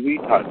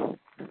WWE title.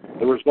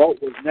 The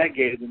result was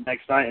negated the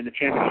next night in the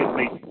championship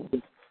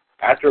match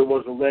after it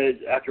was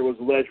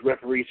alleged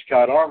referee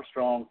Scott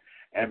Armstrong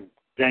and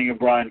Daniel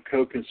Bryan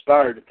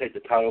co-conspired to take the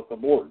title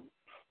from Orton.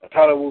 The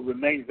title will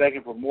remain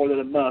vacant for more than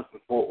a month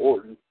before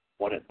Orton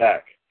won it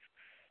back.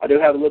 I do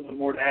have a little bit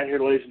more to add here,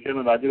 ladies and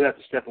gentlemen, but I do have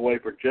to step away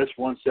for just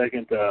 1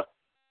 second.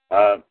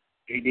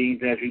 GD,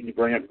 if you can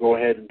bring up, go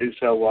ahead and do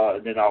so,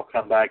 and then I'll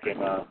come back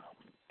and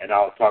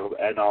I'll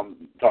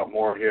talk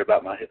more here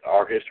about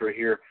our history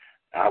here.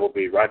 I will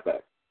be right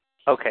back.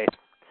 Okay.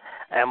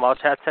 And while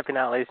Chad's stepping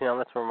out, ladies and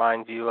gentlemen, let's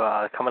remind you,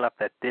 coming up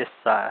at this,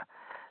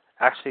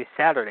 actually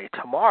Saturday,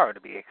 tomorrow to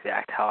be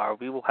exact, however,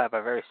 we will have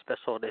a very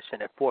special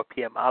edition at 4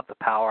 p.m. of the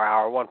Power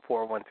Hour,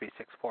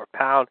 141364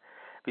 £.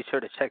 Be sure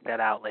to check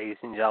that out, ladies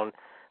and gentlemen.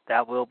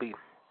 That will be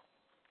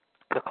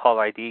the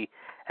caller ID,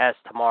 as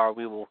tomorrow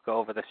we will go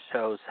over the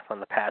shows from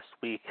the past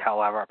week,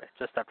 however,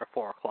 just after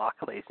 4 o'clock,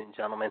 ladies and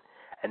gentlemen,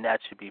 and that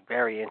should be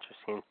very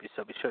interesting,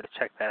 so be sure to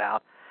check that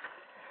out,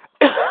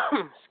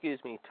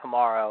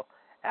 tomorrow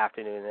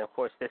afternoon. And, of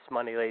course, this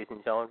Monday, ladies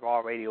and gentlemen, Raw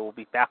Radio will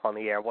be back on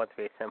the air,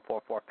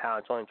 138-744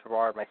 £. Join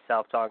Gerard,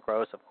 myself, John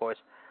Gross, of course,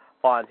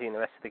 Fonzie, and the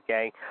rest of the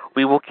gang.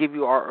 We will give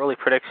you our early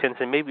predictions,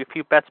 and maybe a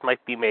few bets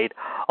might be made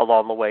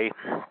along the way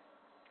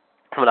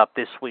coming up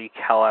this week,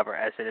 however,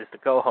 as it is the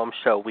go-home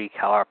show week,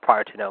 however,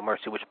 prior to No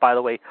Mercy, which, by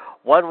the way,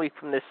 1 week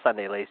from this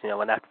Sunday, ladies and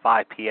gentlemen, at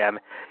 5 p.m.,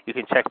 you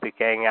can check the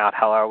gang out,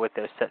 however, with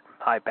their set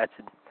high bets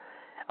and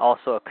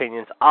also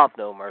opinions of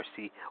No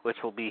Mercy, which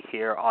will be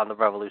here on the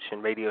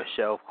Revolution Radio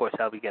Show. Of course,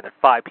 that'll be again at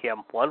 5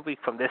 p.m., 1 week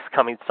from this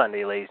coming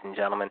Sunday, ladies and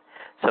gentlemen,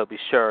 so be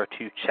sure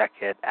to check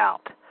it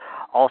out.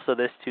 Also,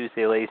 this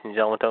Tuesday, ladies and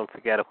gentlemen, don't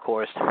forget, of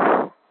course,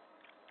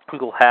 we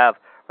will have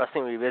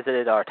Wrestling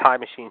Revisited, our Time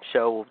Machine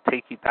show. Will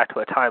take you back to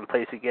a time and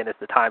place again as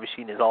the Time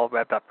Machine is all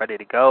wrapped up, ready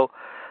to go.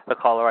 The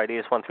caller ID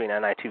is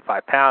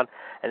 139-925 £.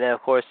 And then,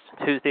 of course,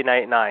 Tuesday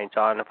night at 9,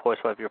 John, of course,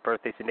 will have your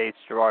birthdays and dates.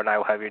 Gerard and I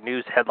will have your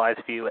news, headlines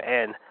for you,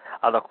 and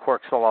other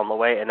quirks along the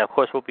way. And, of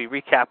course, we'll be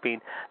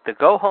recapping the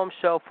go-home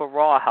show for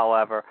Raw,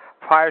 however,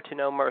 prior to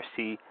No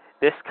Mercy,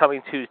 this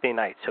coming Tuesday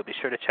night. So be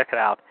sure to check it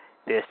out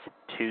this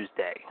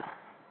Tuesday.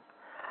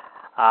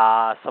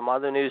 Some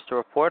other news to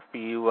report for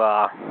you.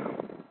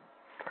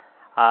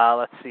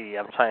 Let's see.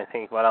 I'm trying to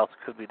think what else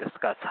could we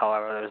discuss.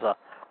 However, there's of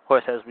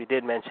course, as we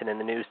did mention in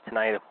the news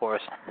tonight, of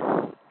course,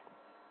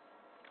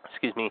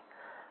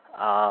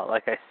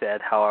 like I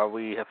said, however,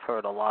 we have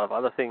heard a lot of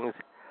other things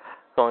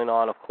going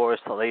on, of course,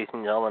 ladies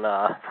and gentlemen,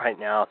 right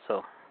now.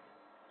 So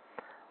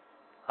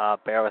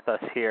bear with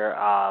us here,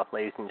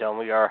 ladies and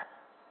gentlemen. We are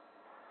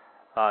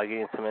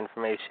getting some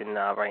information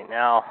right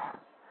now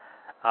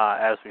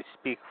as we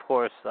speak, of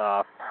course.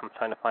 I'm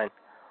trying to find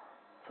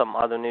some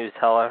other news,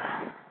 however.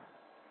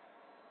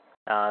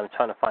 I'm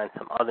trying to find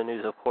some other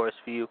news, of course,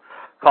 for you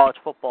college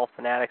football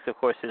fanatics. Of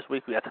course, this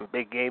week we got some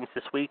big games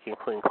this week,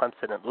 including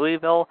Clemson and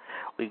Louisville.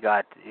 We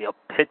got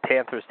Pitt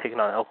Panthers taking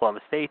on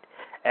Oklahoma State,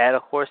 and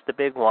of course the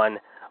big one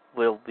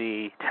will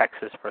be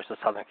Texas versus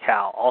Southern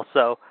Cal.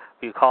 Also,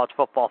 for you college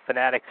football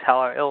fanatics,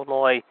 however,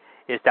 Illinois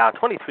is down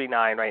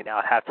 23-9 right now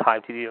at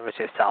halftime to the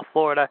University of South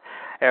Florida.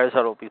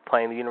 Arizona will be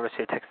playing the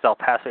University of Texas El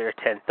Paso here at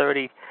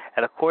 10:30.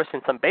 And, of course,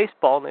 in some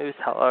baseball news,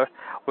 however,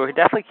 we're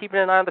definitely keeping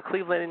an eye on the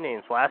Cleveland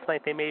Indians. Last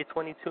night they made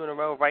 22 in a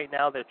row. Right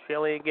now they're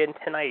trailing again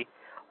tonight,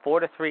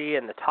 4-3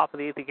 in the top of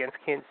the 8th against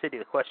Kansas City.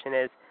 The question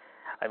is,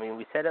 I mean,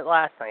 we said it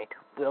last night,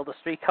 will the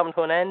streak come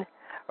to an end,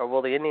 or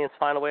will the Indians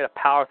find a way to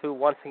power through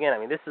once again? I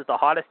mean, this is the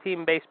hottest team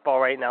in baseball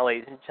right now,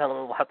 ladies and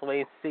gentlemen. We'll have to wait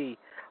and see.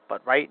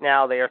 But right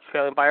now they are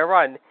trailing by a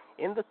run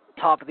in the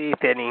top of the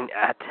 8th inning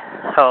at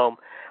home,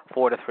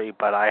 4-3.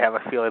 But I have a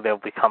feeling they'll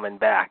be coming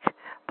back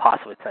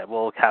possibly tonight.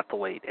 We'll have to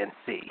wait and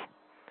see.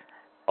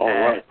 All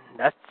right.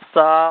 That's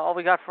all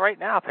we got for right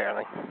now,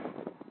 apparently.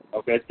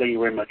 Okay, thank you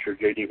very much,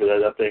 JD, for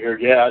that update here.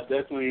 Yeah, I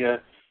definitely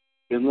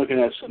been looking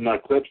at some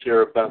clips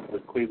here about the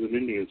Cleveland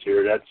Indians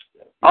here.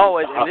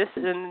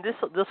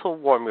 This will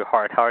warm your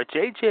heart, Howard.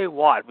 J.J.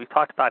 Watt, we've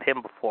talked about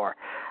him before,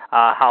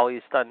 how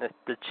he's done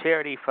the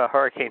charity for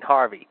Hurricane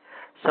Harvey.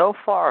 So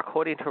far,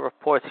 according to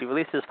reports, he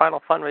released his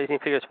final fundraising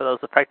figures for those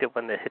affected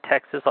when it hit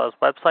Texas on his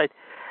website.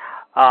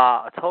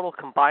 A total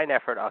combined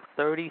effort of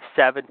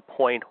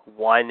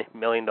 $37.1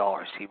 million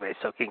he raised.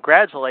 So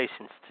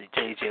congratulations to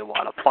J.J.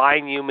 Watt, a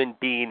fine human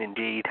being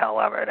indeed,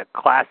 however, and a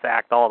class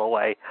act all the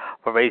way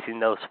for raising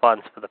those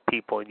funds for the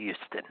people in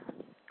Houston.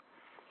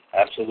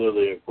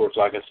 Absolutely. Of course,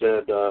 like I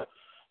said, a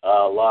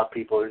lot of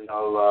people,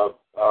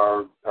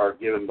 are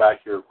giving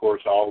back here, of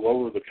course, all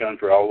over the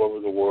country, all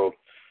over the world,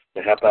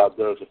 to help out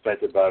those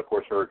affected by, of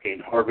course, Hurricane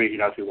Harvey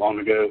not too long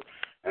ago,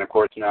 and, of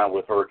course, now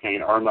with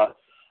Hurricane Irma,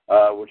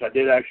 which I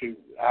did have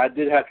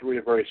to read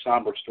a very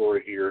somber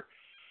story here.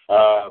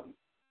 I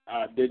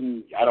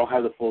don't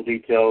have the full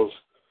details,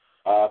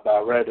 but I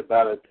read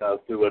about it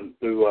through one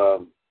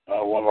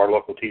of our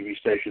local TV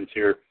stations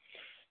here.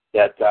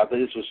 That I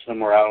think this was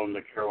somewhere out on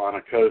the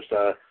Carolina coast.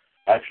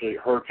 Actually,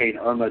 Hurricane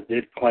Irma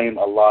did claim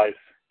a life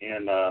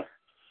in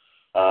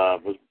I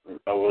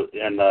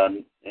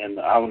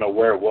don't know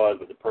where it was,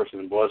 but the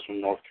person was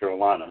from North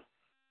Carolina.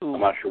 Ooh.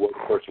 I'm not sure what the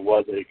person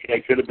was. It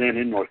could have been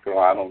in North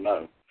Carolina. I don't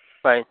know.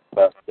 Right.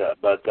 But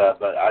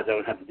I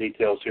don't have the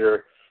details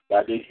here. But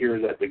I did hear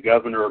that the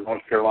governor of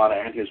North Carolina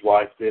and his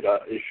wife did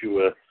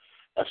issue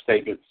a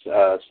statement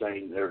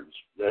saying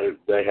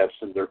they have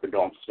sent their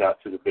condolences out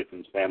to the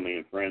victim's family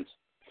and friends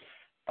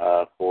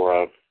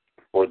for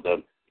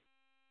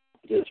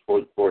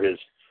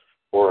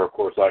of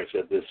course, like I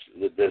said, this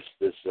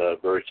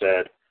very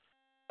sad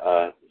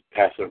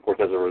passing, of course,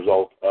 as a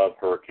result of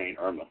Hurricane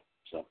Irma.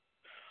 So,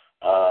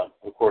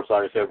 of course,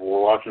 like I said,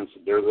 we're watching.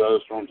 There's other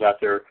storms out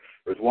there.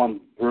 There's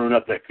one brewing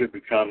up that could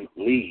become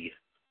Lee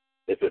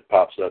if it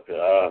pops up.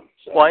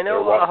 Well, I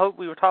know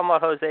we were talking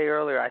about Jose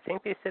earlier. I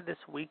think they said this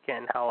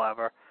weekend,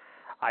 however,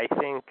 I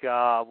think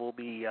will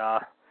be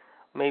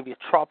maybe a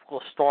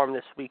tropical storm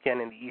this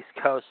weekend in the East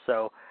Coast.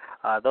 So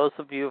those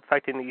of you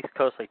affected in the East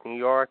Coast, like New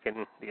York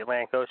and the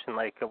Atlantic Ocean,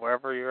 like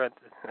wherever you're up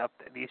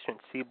the Eastern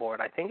Seaboard,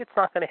 I think it's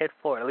not going to hit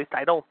Florida. At least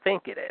I don't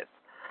think it is.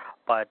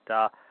 But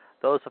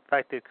those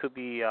affected could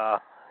be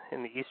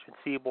in the Eastern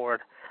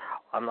Seaboard.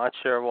 I'm not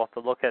sure. We'll have to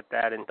look at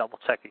that and double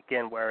check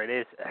again where it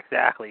is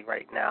exactly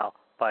right now.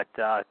 But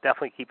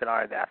definitely keep an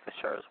eye on that for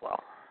sure as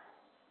well.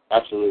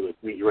 Absolutely.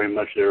 Thank you very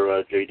much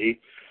there,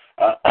 J.D.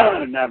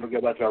 Now we'll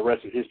go back to our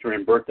rest of history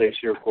and birthdays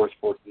here, of course,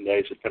 14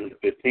 days, September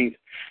the 15th,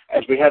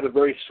 as we have a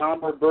very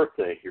somber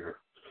birthday here.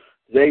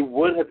 Today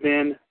would have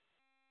been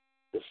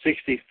the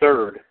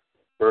 63rd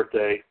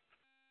birthday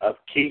of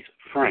Keith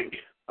Frank,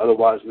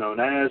 otherwise known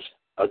as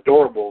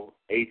Adorable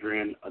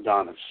Adrian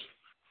Adonis.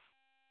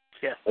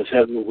 Yes.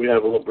 We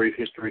have a little brief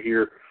history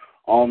here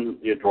on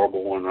the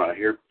Adorable one right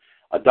here.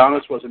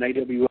 Adonis was an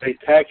AWA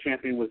Tag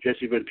Champion with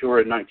Jesse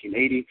Ventura in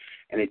 1980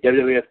 and a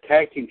WWF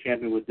Tag Team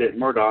Champion with Dick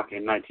Murdoch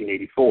in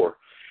 1984.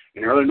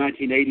 In the early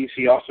 1980s,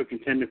 he also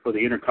contended for the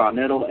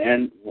Intercontinental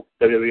and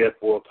WWF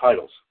World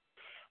titles.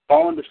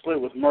 Following the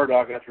split with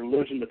Murdoch after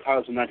losing the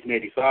titles in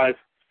 1985,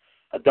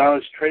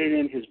 Adonis traded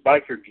in his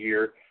biker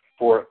gear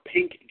for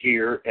pink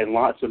gear and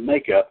lots of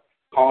makeup,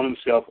 calling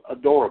himself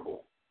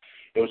Adorable.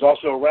 It was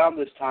also around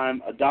this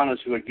time Adonis,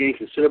 who had gained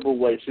considerable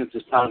weight since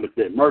his time with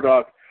Dick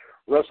Murdoch,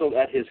 wrestled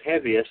at his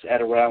heaviest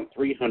at around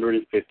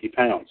 350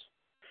 pounds.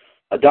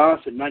 Adonis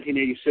in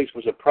 1986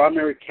 was a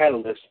primary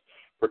catalyst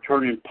for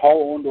turning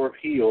Paul Orndorff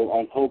heel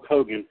on Hulk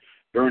Hogan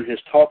during his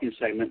talking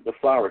segment, The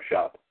Flower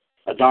Shop.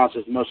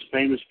 Adonis' most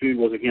famous feud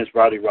was against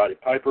Roddy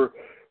Piper,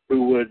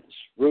 who would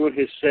ruin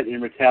his set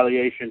in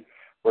retaliation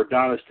for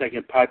Adonis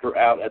taking Piper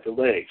out at the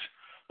legs.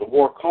 The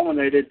war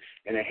culminated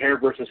in a hair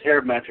versus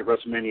hair match at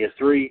WrestleMania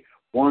 3,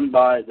 won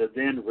by the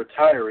then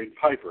retiring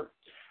Piper.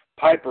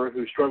 Piper,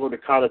 who struggled to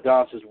cut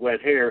Adonis'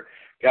 wet hair,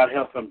 got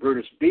help from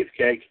Brutus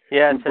Beefcake.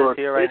 Yeah, it says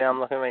here right now, I'm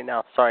looking right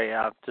now. Sorry,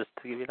 just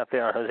to give you an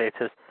update on Jose, it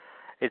says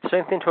It's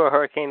strengthened to a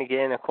hurricane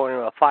again, according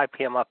to a 5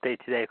 p.m.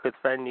 update today. It could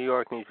threaten New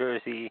York, New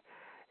Jersey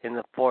in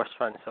the force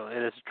front, so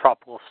it is a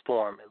tropical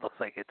storm. It looks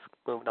like it's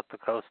moving up the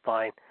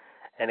coastline,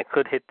 and it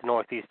could hit the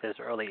Northeast as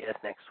early as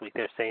next week.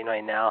 They're saying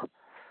right now.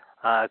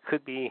 It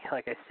could be,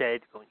 like I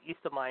said, going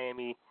east of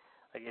Miami,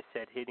 like I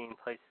said, hitting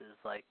places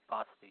like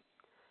possibly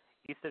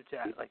east of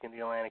like in the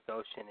Atlantic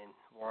Ocean and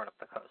roaring up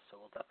the coast. So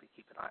we'll definitely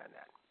keep an eye on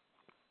that.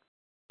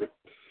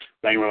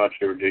 Thank you very much,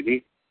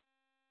 JD.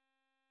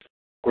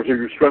 Of course, if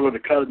you're struggling to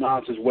cut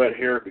nonsense wet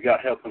hair, we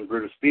got help from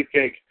Brutus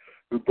Beefcake,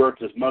 who birthed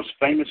his most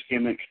famous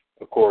gimmick,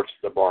 of course,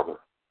 the barber.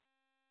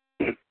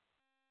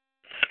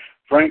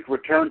 Frank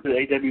returned to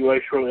the AWA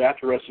shortly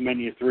after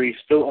WrestleMania 3,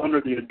 still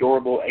under the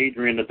adorable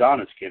Adrian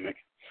Adonis gimmick,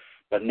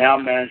 but now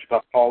managed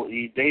by Paul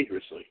E.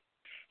 Dangerously.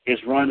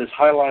 His run is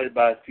highlighted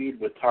by a feud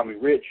with Tommy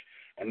Rich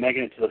and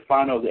making it to the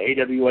final of the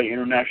AWA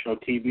International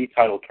TV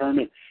title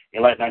tournament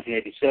in late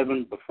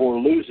 1987 before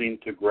losing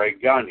to Greg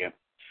Gagne.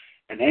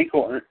 An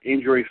ankle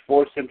injury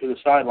forced him to the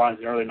sidelines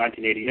in early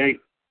 1988,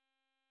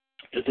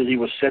 just as he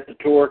was set to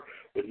tour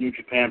with New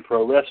Japan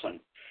Pro Wrestling.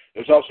 It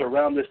was also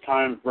around this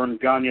time Vern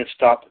Gagne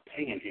stopped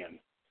paying him.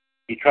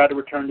 He tried to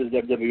return to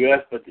the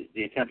WWF, but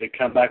the attempted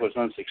comeback was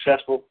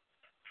unsuccessful.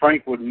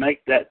 Frank would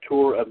make that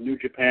tour of New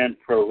Japan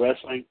Pro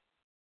Wrestling.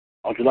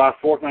 On July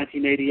 4,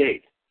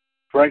 1988,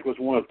 Frank was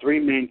one of 3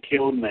 men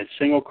killed in a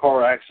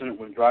single-car accident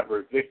when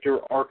driver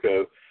Victor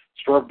Arco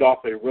swerved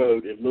off a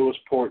road in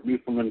Lewisport,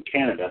 Newfoundland,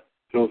 Canada,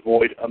 to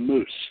avoid a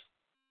moose.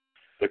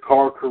 The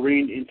car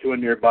careened into a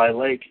nearby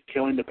lake,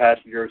 killing the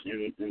passengers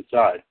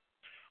inside.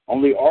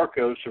 Only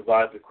Arco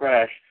survived the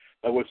crash,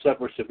 but would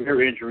suffer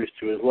severe injuries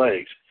to his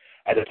legs.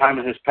 At the time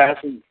of his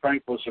passing,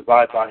 Frank was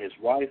survived by his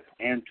wife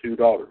and 2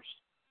 daughters.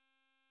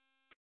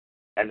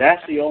 And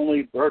that's the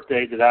only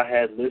birthday that I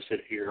had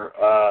listed here.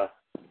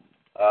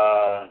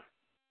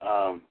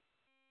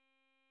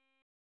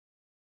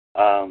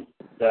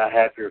 That I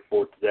have here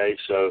for today.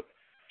 So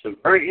some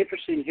very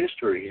interesting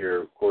history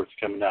here, of course,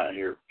 coming out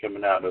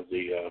of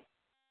the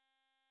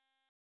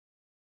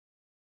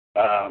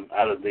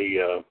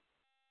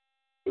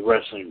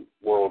wrestling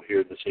world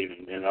here this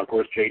evening. And of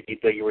course, JD,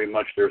 thank you very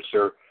much there,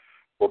 sir,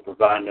 for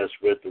providing us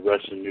with the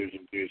wrestling news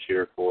and views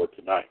here for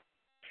tonight.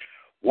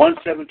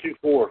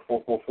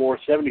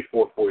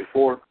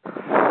 1-724-444-7444.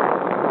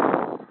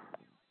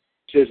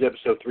 This is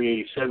episode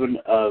 387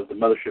 of the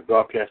Mothership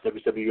Broadcast,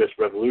 WCWUS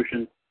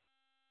Revolution.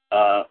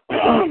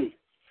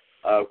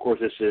 Of course,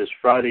 this is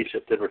Friday,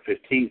 September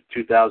 15th,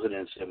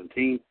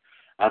 2017.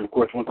 I'm, of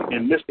course, once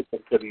again, Mr.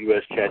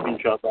 WCWUS Chad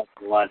Hinshaw back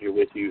on the line here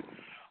with you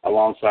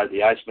alongside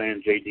the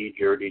Iceman, JD,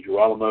 Jared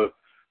DiGirolamo. Of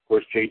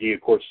course, JD,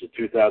 of course, is a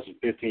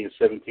 2015 and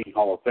 17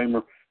 Hall of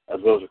Famer,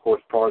 as well as, of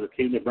course, part of the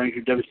team that brings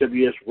you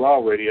WCWUS Raw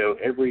Radio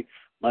every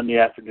Monday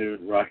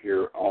afternoon right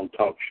here on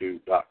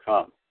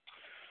TalkShoe.com.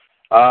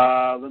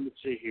 Let me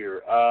see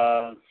here.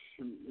 Let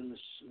me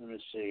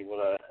see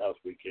what else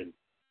we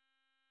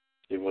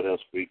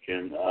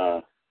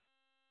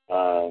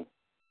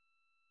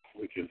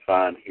can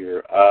find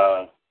here.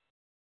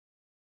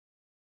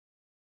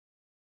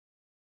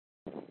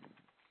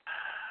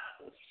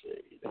 Let's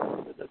see.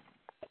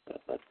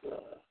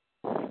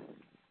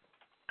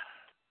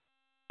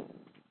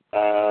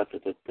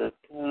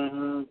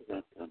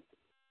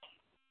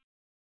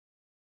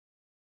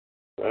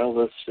 Well,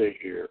 let's see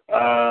here.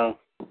 Well,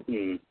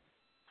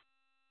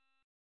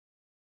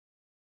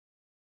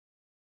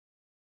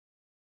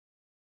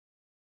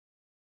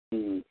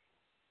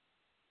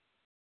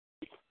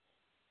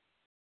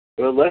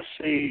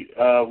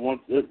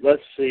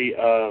 let's see.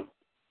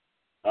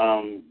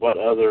 What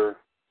other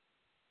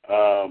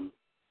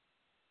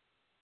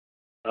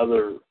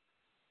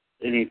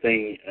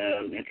anything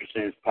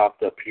interesting has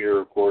popped up here.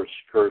 Of course,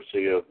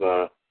 courtesy of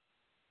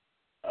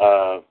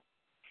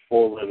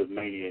 411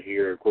 Mania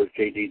here. Of course,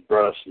 JD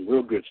brought us some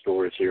real good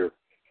stories here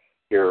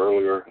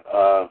earlier.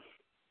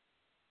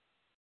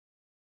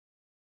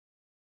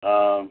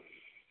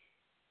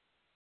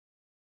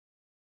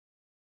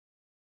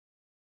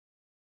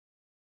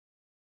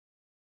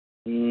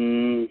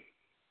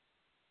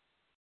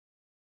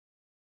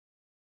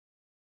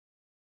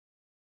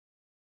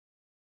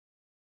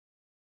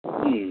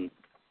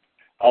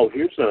 Oh,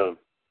 here's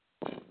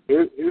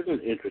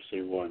an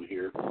interesting one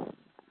here.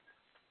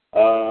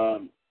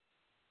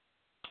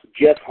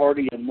 Jeff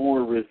Hardy and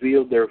Moore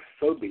revealed their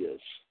phobias.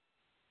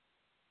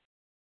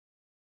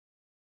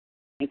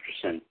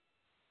 Interesting.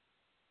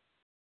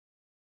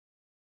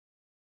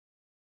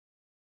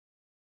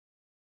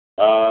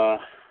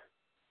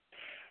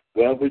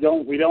 Well, we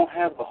don't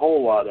have a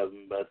whole lot of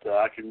them, but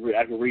I can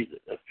read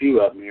a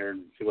few of them here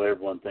and see what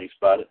everyone thinks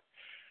about it.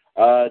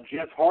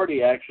 Jeff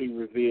Hardy actually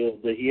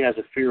revealed that he has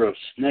a fear of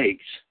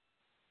snakes.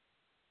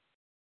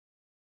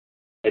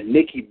 And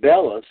Nikki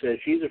Bella says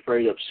she's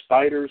afraid of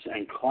spiders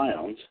and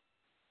clowns.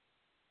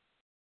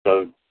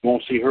 So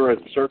won't see her at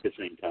the circus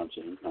anytime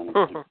soon.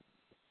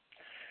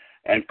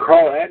 And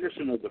Carl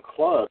Anderson of the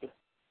Club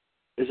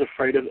is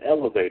afraid of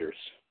elevators.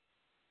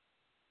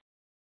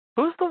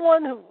 Who's the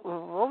one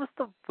what was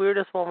the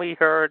weirdest one we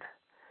heard?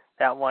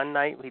 That one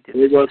night we did.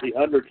 It was The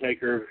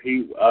Undertaker.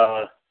 He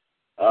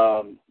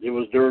it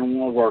was during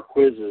one of our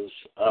quizzes.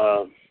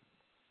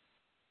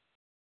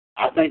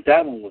 I think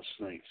that one was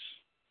Snakes.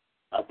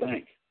 I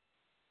think.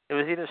 It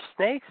was either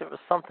Snakes or it was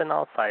something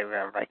else I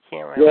remember. I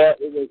can't remember. Yeah,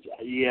 it was.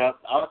 Yeah,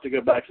 I'll have to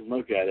go back and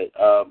look at it.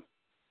 As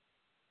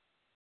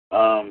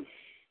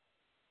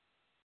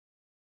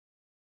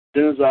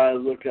soon as I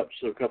look up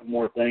a couple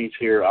more things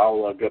here,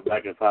 I'll go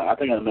back and find. I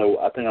think I know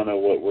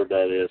what word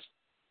that is.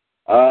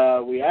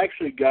 We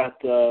actually got.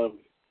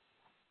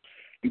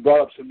 You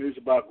brought up some news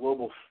about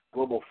Global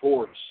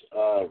Force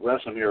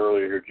wrestling here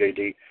earlier,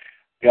 JD.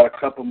 Got a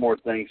couple more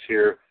things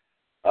here.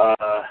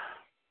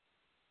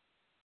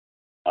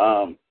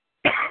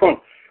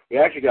 We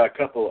actually got a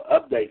couple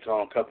of updates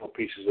on a couple of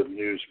pieces of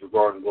news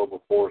regarding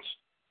Global Force.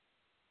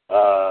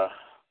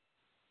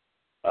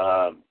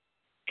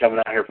 Coming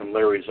out here from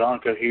Larry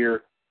Zonka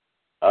here.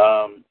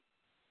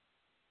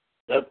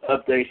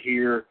 Update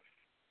here.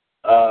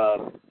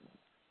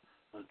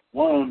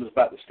 One of them is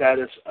about the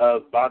status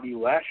of Bobby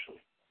Lashley.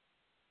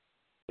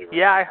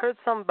 Yeah, I heard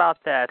something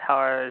about that.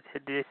 How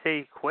did they say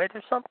he quit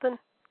or something?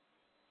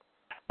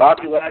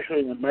 Bobby Lashley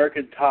and the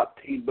American Top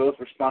Team both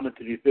responded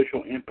to the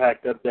official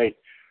Impact update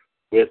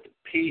with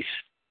peace.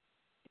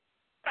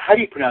 How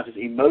do you pronounce it?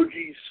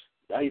 Emojis?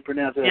 How do you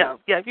pronounce it? Yeah,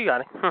 you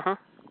got it.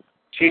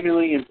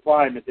 Seemingly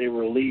implying that they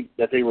were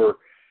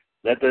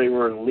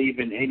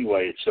leaving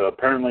anyway. So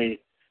apparently,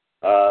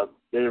 they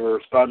were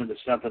responding to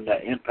something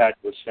that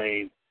Impact was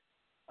saying.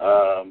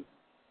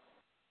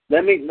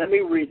 Let me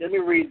read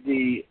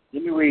the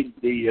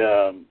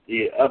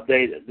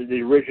update,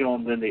 the original,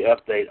 and then the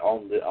update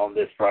on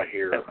this right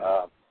here,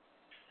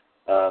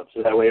 so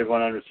that way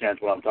everyone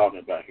understands what I'm talking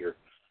about here.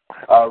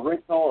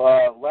 Original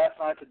last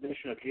night's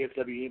edition of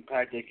GFW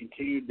Impact, they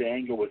continued the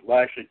angle with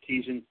Lashley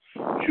choosing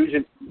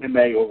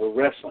MMA over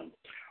wrestling.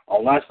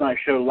 On last night's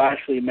show,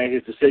 Lashley made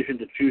his decision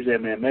to choose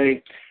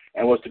MMA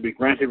and was to be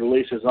granted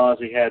release as long as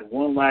he had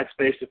one last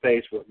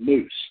face-to-face with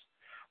Moose.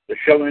 The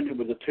show ended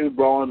with the two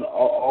brawling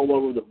all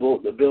over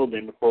the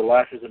building before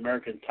Lashley's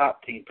American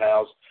Top Team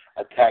pals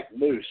attacked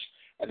Moose,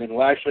 and then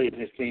Lashley and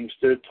his team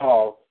stood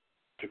tall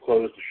to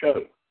close the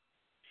show.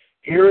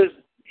 Here is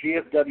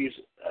GFW's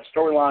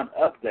storyline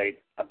update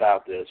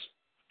about this.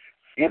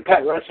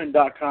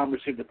 ImpactWrestling.com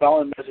received the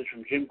following message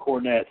from Jim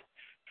Cornette.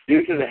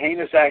 Due to the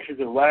heinous actions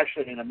of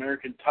Lashley and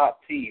American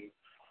Top Team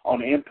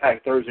on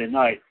Impact Thursday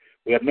night,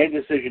 we have made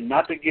the decision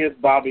not to give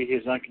Bobby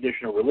his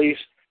unconditional release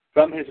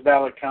from his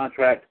valid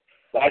contract.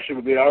 Lashley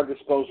will be at our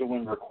disposal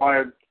when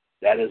required.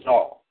 That is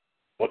all.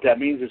 What that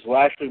means is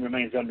Lashley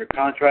remains under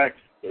contract,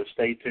 so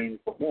stay tuned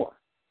for more.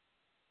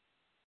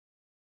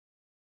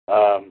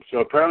 So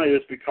apparently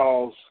it's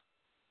because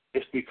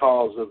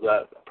of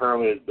that.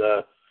 Apparently,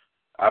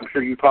 I'm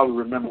sure you probably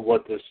remember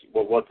what this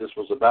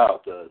was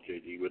about,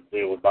 JD, with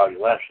deal with Bobby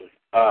Lashley.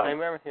 I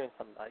remember hearing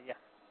something about it, yeah.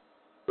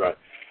 Right.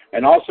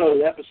 And also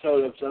the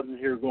episode of something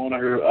here going on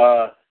here,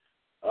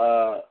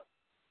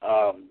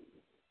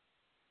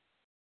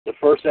 the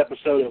first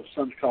episode of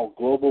something called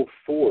Global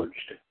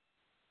Forged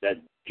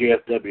that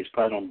GFW is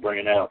planning on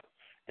bringing out.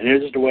 And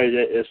here's the way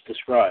that it's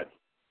described.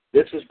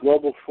 This is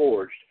Global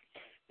Forged.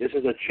 This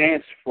is a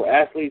chance for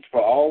athletes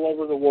from all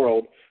over the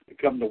world to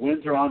come to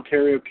Windsor,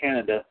 Ontario,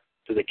 Canada,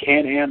 to the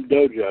Can-Am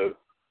Dojo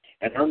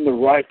and earn the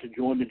right to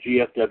join the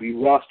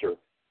GFW roster.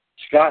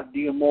 Scott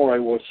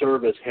D'Amore will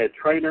serve as head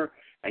trainer,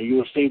 and you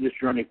will see this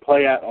journey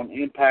play out on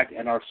Impact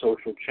and our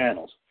social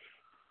channels.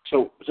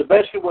 So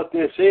basically what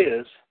this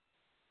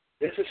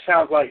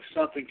sounds like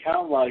something kind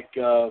of like,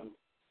 I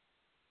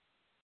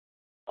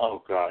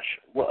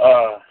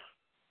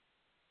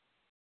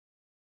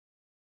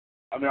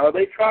mean, are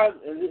they trying?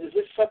 Is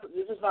this something?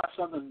 This is not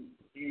something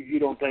you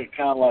don't think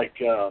kind of like,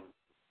 I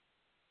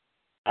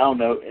don't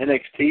know,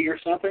 NXT or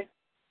something?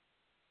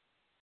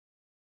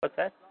 What's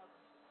that?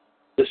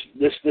 This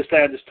thing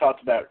I just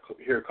talked about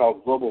here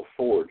called Global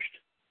Forged.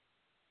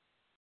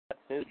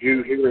 That's news. Did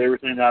you hear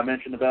everything that I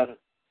mentioned about it?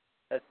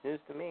 That's news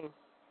to me.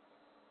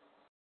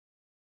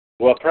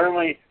 Well,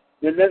 apparently,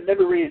 let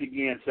me read it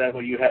again, so that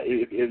way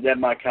if that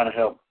might kind of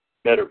help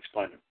better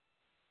explain it.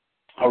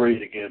 I'll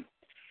read it again.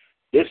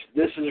 This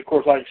is, of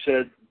course, like I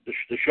said,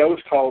 the show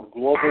is called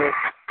Global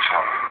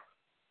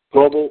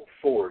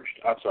Forged.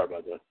 I'm sorry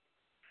about that.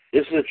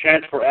 This is a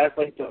chance for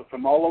athletes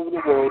from all over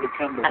the world to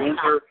come to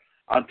Windsor,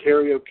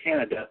 Ontario,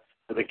 Canada,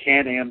 to the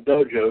Can-Am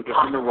Dojo to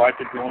earn the right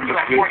to join the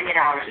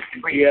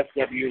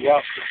GFW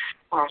roster.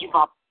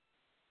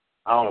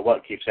 I don't know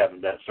what keeps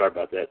happening to that. Sorry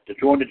about that. To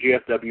join the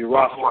GFW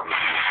roster.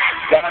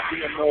 Scott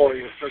D'Amore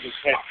will serve as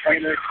head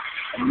trainer,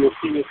 and you'll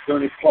see this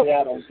journey play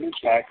out on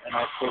Impact and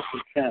our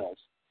social channels.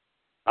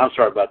 I'm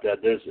sorry about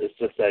that. It's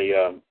just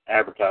a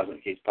advertisement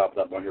that keeps popping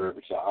up on here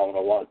every so I don't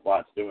know why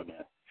it's doing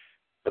that.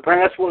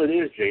 Apparently that's what it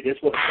is, Jay.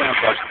 That's what it sounds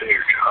like to me.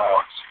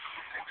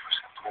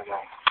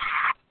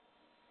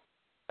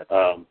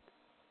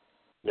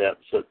 Yeah,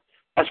 so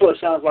that's what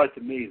it sounds like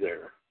to me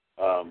there.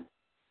 I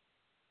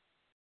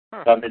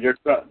mean, they're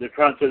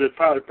trying to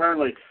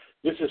apparently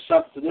this is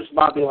something. This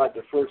might be like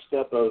the first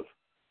step of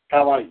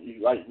kind of like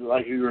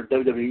you're in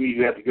WWE,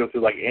 you have to go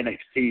through like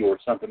NXT or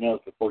something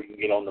else before you can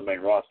get on the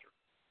main roster.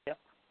 Yep.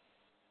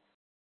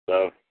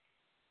 So,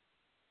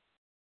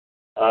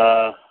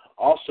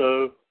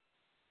 also,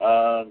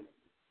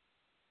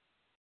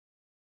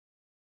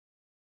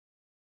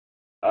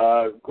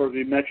 of course,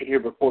 we mentioned here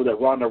before that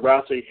Ronda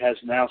Rousey has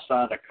now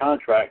signed a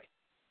contract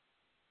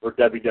for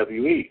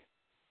WWE.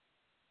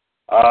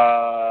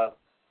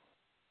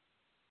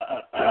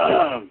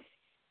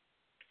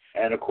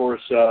 And of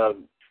course,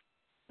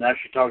 now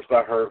she talks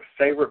about her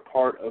favorite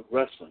part of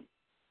wrestling.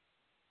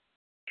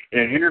 In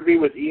an interview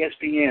with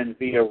ESPN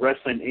via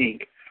Wrestling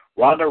Inc.,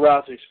 Ronda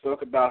Rousey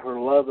spoke about her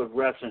love of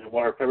wrestling and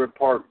what her favorite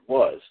part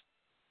was.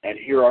 And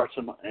here are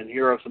some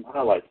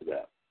highlights of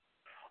that.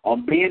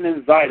 On being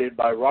invited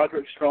by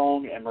Roderick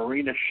Strong and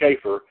Marina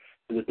Shafir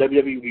to the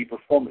WWE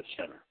Performance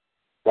Center,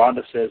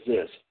 Ronda says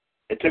this: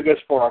 "It took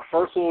us for our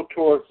first little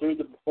tour through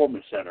the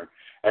Performance Center.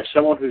 As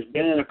someone who's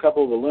been in a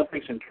couple of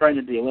Olympics and trained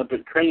at the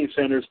Olympic training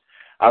centers,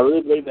 I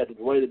really believe that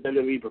the way the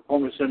WWE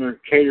Performance Center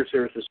caters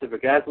their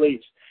specific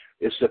athletes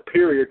is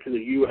superior to the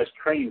U.S.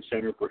 Training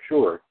Center for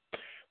sure.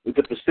 With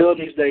the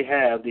facilities they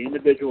have, the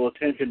individual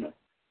attention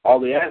all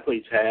the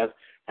athletes have,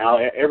 how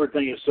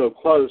everything is so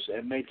close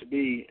and made to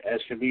be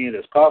as convenient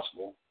as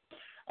possible,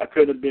 I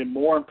couldn't have been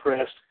more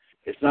impressed.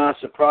 It's not a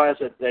surprise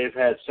that they've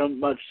had so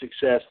much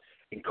success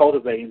in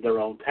cultivating their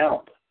own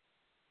talent."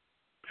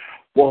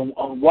 Well,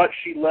 on what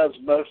she loves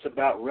most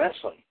about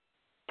wrestling.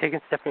 Taking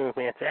Stephanie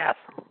McMahon's ass.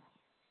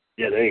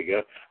 Yeah, there you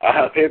go.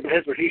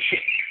 Here's what he said.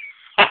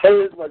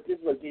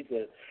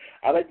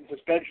 "I think the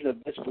suspension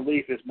of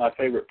disbelief is my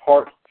favorite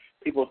part.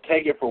 People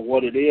take it for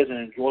what it is and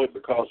enjoy it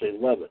because they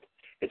love it.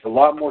 It's a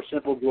lot more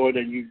simple joy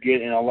than you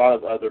get in a lot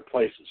of other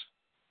places."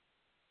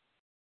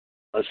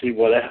 Let's see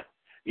what that.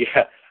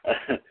 Yeah.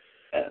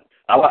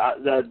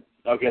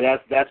 Okay,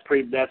 that's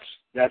pretty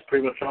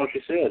much all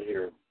she said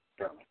here.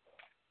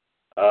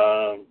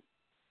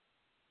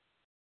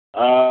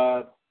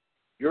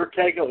 Your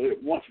take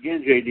once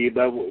again, JD,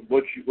 about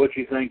what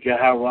you think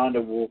how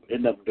Ronda will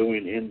end up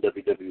doing in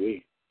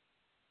WWE.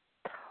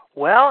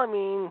 Well, I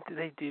mean,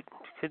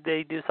 could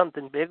they do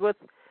something big with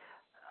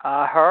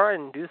her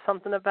and do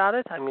something about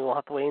it? I mean, we'll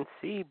have to wait and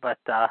see, but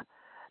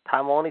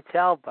time will only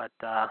tell, but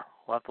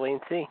we'll have to wait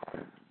and see.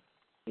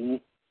 Mm-hmm.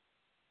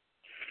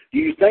 Do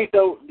you think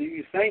they'll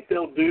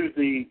do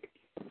the,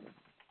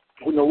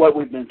 what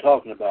we've been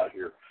talking about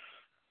here?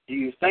 Do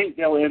you think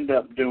they'll end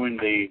up doing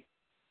the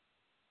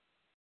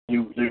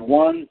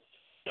one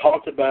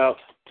talked about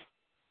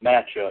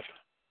matchup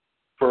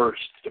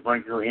first to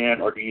bring her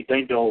in, or do you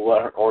think they'll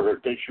let her, or do you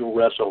think she'll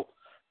wrestle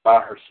by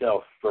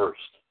herself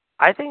first?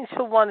 I think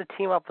she'll want to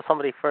team up with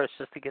somebody first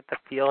just to get the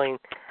feeling,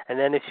 and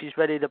then if she's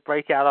ready to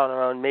break out on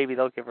her own, maybe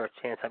they'll give her a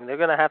chance. I mean, they're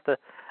going to have to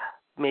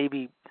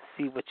maybe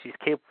see what she's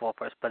capable of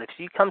first, but if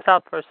she comes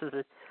out first with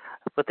a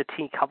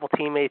couple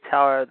teammates,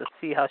 let's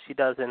see how she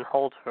does and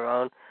holds her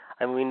own.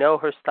 I mean, we know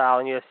her style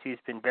in UFC has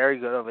been very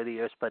good over the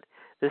years, but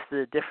this is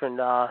a different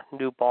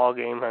new ball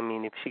game. I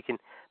mean, if she can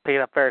pick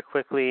it up very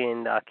quickly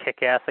and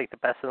kick ass like the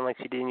best of them like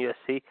she did in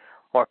UFC,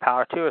 more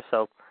power to her.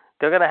 So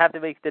they're going to have to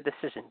make the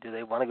decision. Do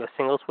they want to go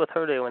singles with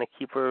her? Do they want to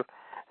keep her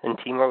and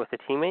team her with a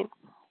teammate?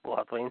 We'll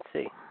have to wait and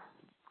see.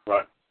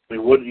 Right. I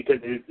mean, what do you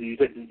think? Do you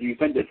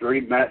think the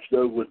dream match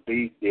though would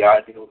be the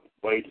ideal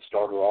way to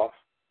start her off?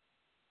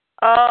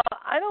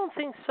 I don't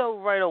think so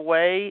right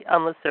away,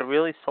 unless they're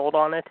really sold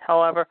on it.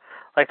 However,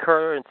 like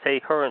her and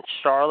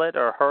Charlotte,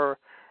 or her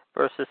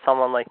versus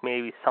someone like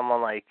Becky,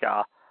 someone like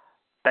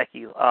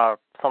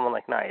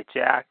Nia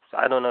Jax.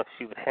 I don't know if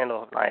she would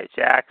handle Nia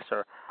Jax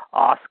or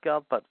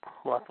Asuka, but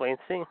we'll have to wait and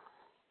see.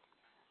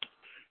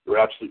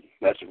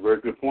 That's a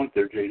very good point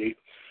there, JD.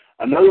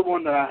 Another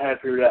one that I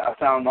have here that I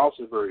found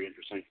also very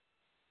interesting.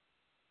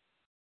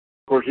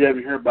 Of course, you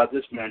haven't heard about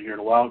this man here in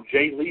a while.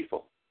 Jay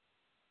Lethal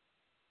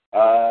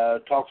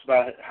talks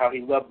about how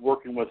he loved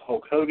working with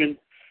Hulk Hogan,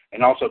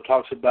 and also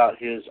talks about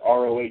his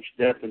ROH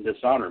Death and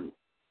Dishonor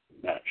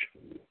match.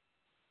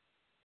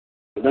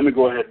 But let me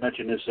go ahead and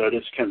mention this.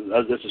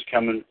 This is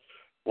coming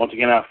once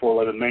again out of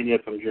 411 Mania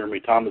from Jeremy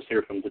Thomas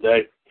here from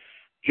today.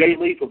 Jay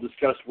Lethal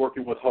discussed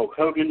working with Hulk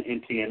Hogan in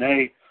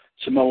TNA,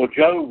 Samoa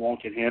Joe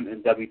wanting him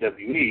in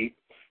WWE,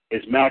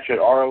 his match at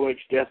ROH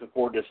Death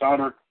Before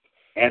Dishonor,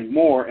 and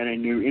more in a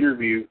new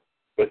interview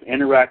with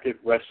Interactive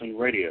Wrestling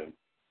Radio.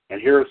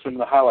 And here are some of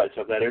the highlights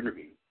of that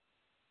interview.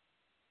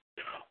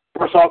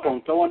 First off,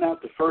 on throwing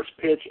out the first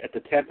pitch at the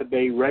Tampa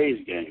Bay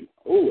Rays game.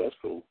 Oh, that's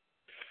cool.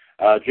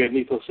 Jay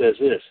Lethal says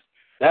this: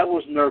 "That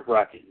was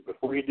nerve-wracking.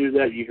 Before you do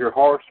that, you hear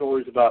horror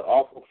stories about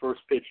awful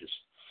first pitches.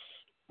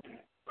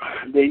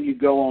 Then you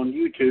go on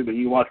YouTube and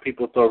you watch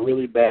people throw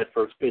really bad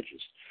first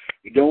pitches.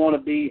 You don't want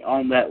to be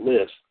on that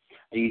list.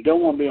 And you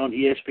don't want to be on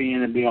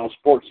ESPN and be on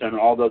SportsCenter,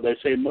 although they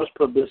say most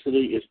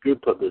publicity is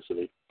good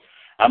publicity.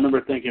 I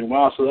remember thinking,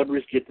 wow,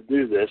 celebrities get to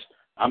do this.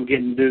 I'm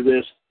getting to do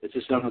this. It's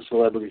just something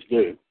celebrities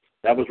do.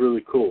 That was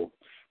really cool.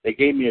 They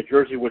gave me a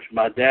jersey which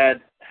my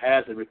dad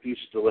has and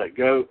refuses to let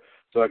go,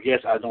 so I guess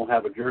I don't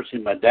have a jersey.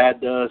 My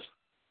dad does.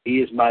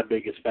 He is my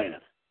biggest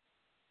fan."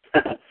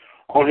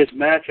 on his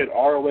match at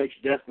ROH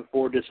Death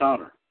Before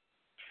Dishonor.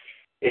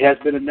 It has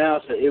been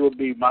announced that it will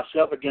be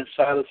myself against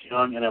Silas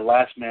Young in a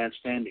last man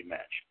standing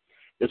match.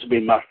 This will be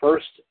my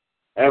first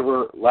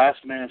ever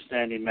last man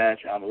standing match.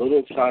 I'm a little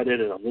excited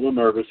and a little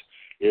nervous.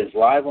 It is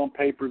live on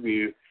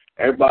pay-per-view.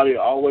 Everybody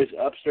always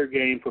ups their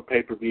game for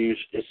pay-per-views.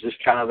 It's just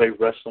kind of a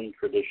wrestling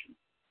tradition.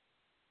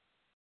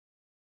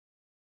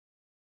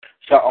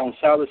 So on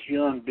Silas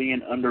Young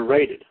being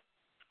underrated,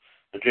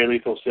 Jay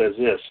Lethal says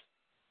this,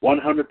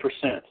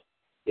 100%.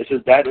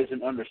 That is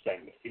an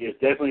understatement. He is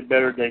definitely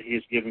better than he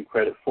is given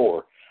credit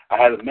for. I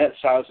haven't met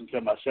Silas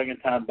until my second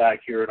time back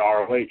here in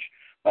ROH.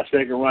 My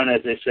second run,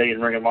 as they say, in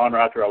Ring of Honor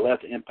after I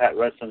left Impact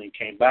Wrestling and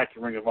came back to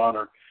Ring of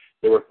Honor,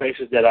 there were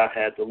faces that I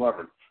had to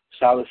learn.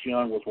 Silas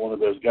Young was one of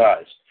those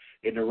guys.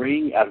 In the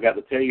ring, I've got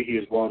to tell you, he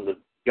is one of the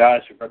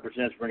guys who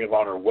represents Ring of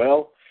Honor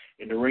well.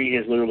 In the ring, he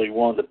is literally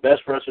one of the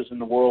best wrestlers in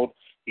the world.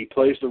 He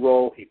plays the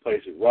role. He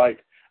plays it right.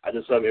 I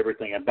just love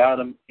everything about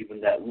him, even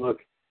that look.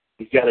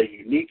 He's got a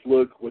unique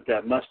look with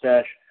that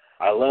mustache.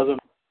 I love him.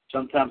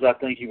 Sometimes I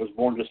think he was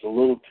born just a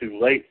little too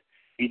late.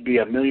 He'd be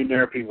a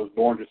millionaire if he was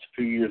born just a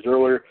few years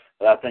earlier,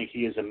 but I think he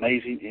is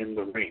amazing in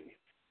the ring.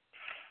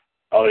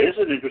 Oh, it is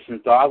an interesting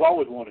thought. I've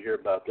always wanted to hear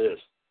about this.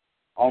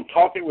 On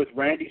talking with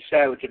Randy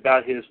Savage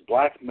about his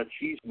Black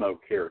Machismo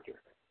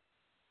character,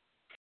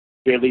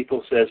 Jay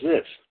Lethal says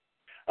this.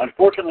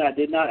 Unfortunately, I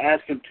did not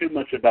ask him too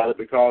much about it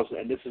because,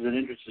 and this is an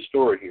interesting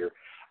story here,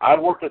 I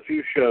worked a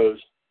few shows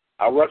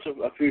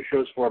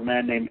for a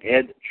man named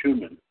Ed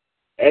Schumann.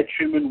 Ed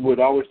Schumann would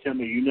always tell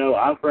me,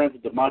 I'm friends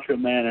with the Macho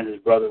Man and his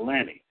brother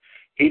Lanny.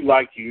 He'd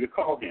like you to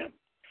call him.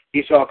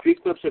 He saw a few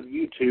clips of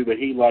YouTube and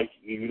he'd like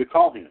you to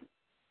call him.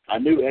 I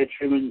knew Ed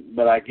Schumann,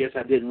 but I guess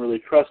I didn't really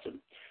trust him.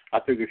 I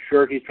figured,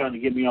 sure, he's trying to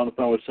get me on the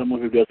phone with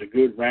someone who does a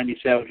good Randy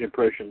Savage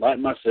impression like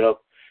myself,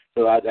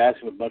 so I'd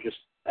ask him a bunch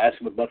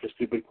of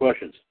stupid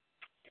questions.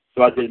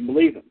 So I didn't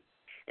believe him.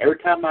 Every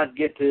time I'd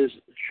get to his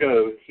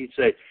show, he'd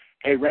say,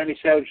 hey, Randy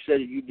Savage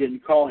said you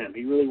didn't call him.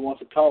 He really wants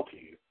to talk to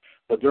you.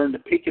 But during the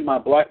peak of my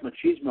Black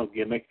Machismo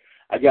gimmick,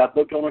 I got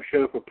booked on a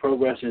show for Pro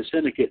Wrestling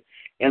Syndicate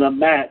in a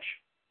match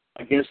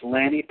against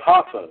Lanny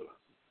Poffo.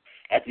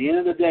 At the end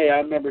of the day, I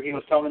remember he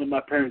was talking to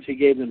my parents. He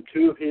gave them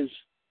two of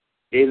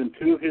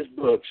his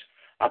books.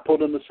 I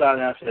pulled him aside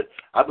and I said,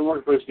 I've been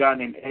working for this guy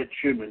named Ed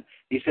Schumann.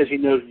 He says he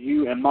knows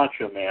you and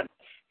Macho Man.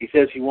 He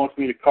says he wants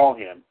me to call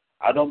him.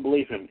 I don't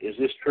believe him. Is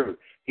this true?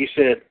 He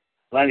said,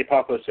 Lanny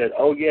Poffo said,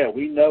 oh, yeah,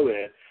 we know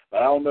Ed,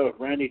 but I don't know if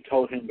Randy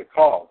told him to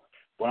call.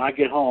 When I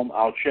get home,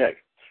 I'll check.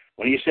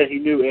 When he said he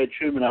knew Ed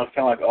Schumann, I was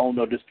kind of like, oh,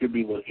 no, this could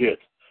be legit.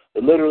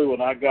 But literally,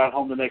 when I got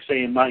home the next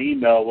day, in my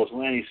email was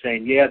Lanny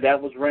saying, yeah,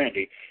 that was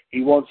Randy.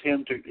 He wants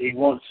him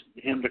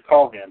to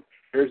call him.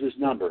 Here's his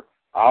number.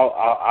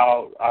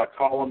 I'll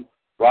call him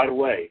right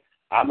away.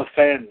 I'm a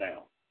fan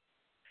now.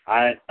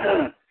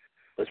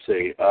 Let's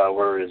see,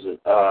 where is it?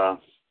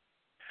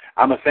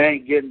 I'm a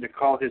fan getting to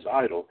call his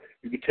idol.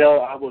 You could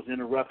tell I was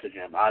interrupting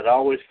him. I'd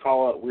always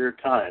call at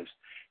weird times.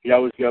 He'd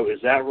always go, is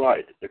that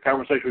right? The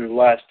conversation would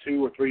last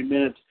 2 or 3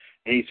 minutes,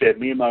 and he said,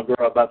 me and my girl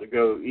are about to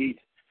go eat.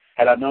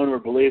 Had I known or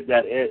believed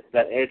that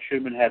Ed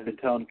Schumann had been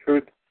telling the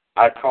truth,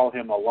 I'd call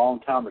him a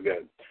long time ago.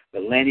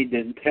 But Lanny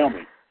didn't tell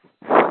me.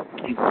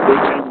 He's a big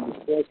fan of the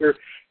soccer.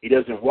 He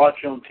doesn't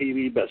watch on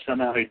TV, but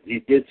somehow he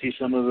did see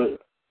some of it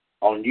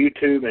on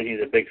YouTube, and he's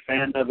a big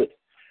fan of it.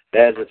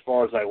 That's as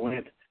far as I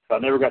went. So I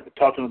never got to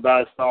talk to him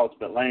about his thoughts,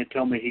 but Lanny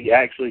told me he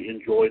actually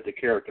enjoyed the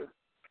character.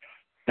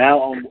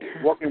 Now I'm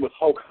working with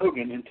Hulk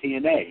Hogan in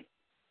TNA,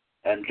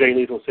 and Jay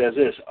Lethal says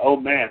this, oh,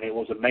 man, it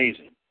was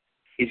amazing.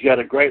 He's got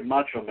a great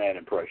Macho Man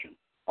impression,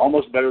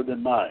 almost better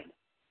than mine.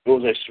 It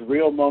was a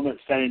surreal moment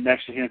standing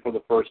next to him for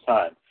the first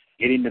time,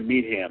 getting to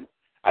meet him.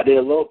 I did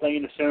a little thing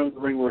in the center of the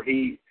ring where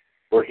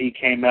he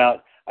came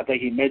out. I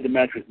think he made the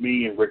match with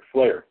me and Ric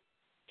Flair.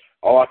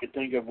 All I could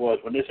think of was,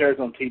 when this airs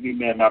on TV,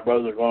 man, my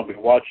brothers are going to be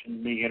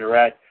watching me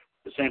interact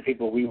with the same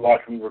people we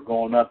watched when we were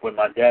growing up when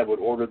my dad would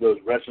order those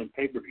wrestling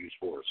pay-per-views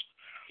for us.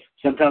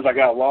 Sometimes I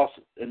got lost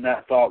in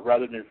that thought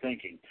rather than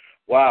thinking,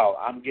 wow,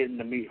 I'm getting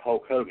to meet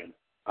Hulk Hogan.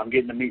 I'm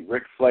getting to meet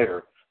Ric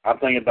Flair. I'm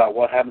thinking about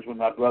what happens when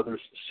my brothers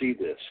see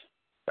this.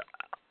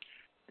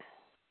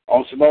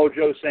 On Samoa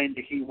Joe saying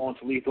that he wants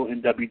Lethal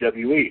in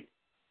WWE.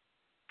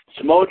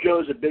 Samoa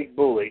Joe is a big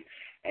bully,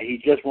 and he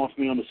just wants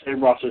me on the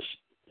same roster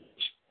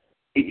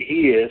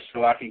he is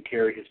so I can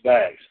carry his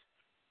bags.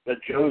 But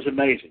Joe's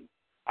amazing.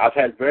 I've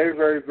had very,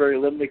 very, very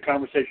limited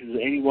conversations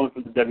with anyone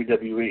from the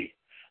WWE,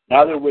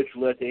 neither of which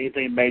led to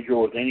anything major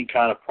or with any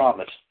kind of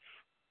promise.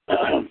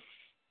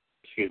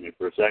 Excuse me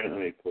for a second.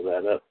 Let me pull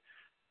that up.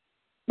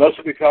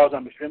 Mostly because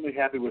I'm extremely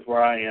happy with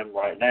where I am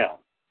right now.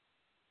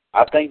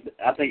 I think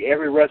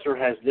every wrestler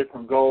has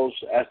different goals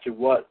as to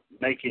what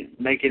making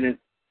it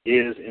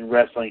is in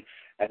wrestling,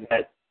 and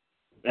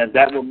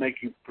that will make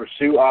you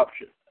pursue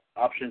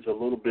options a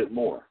little bit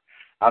more.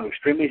 I'm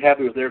extremely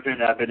happy with everything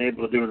I've been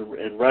able to do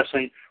in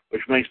wrestling,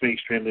 which makes me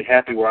extremely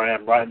happy where I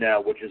am right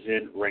now, which is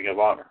in Ring of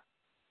Honor.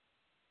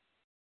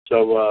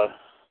 So,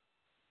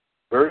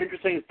 very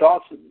interesting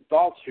thoughts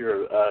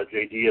here,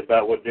 JD,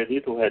 about what Jay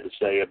Lethal had to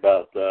say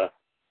about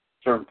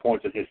certain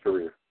points in his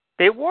career.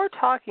 They were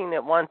talking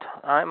at one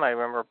time, I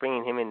remember,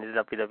 bringing him into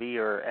WWE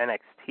or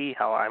NXT.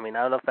 I don't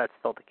know if that's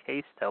still the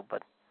case, though,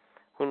 but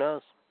who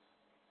knows?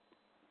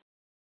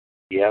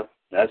 Yeah,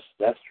 that's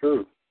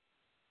true.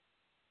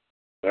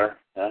 There,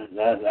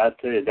 I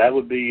tell you, that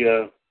would be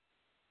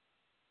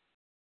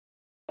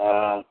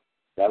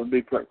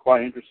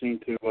quite interesting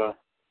to.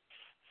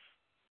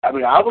 I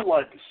mean, I would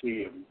like to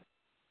see him,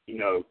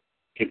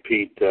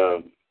 compete.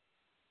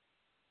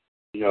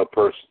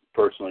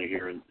 Personally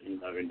here in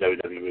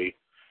WWE.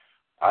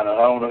 I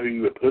don't know who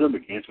you would put him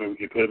against. Maybe we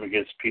could put him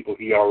against people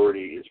he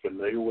already is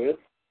familiar with,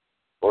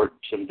 or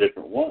some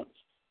different ones.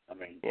 I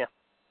mean, yeah.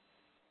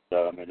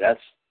 So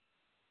that's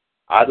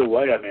either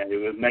way. I mean, it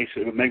would make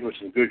for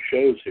some good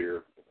shows here,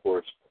 of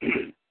course.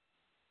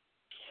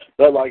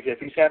 But like, if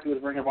he's happy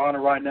with Ring of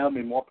Honor right now, I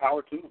mean, more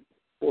power to him,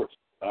 of course.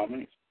 By all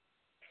means.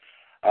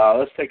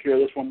 Let's take care of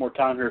this one more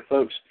time here,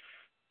 folks.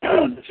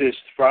 This is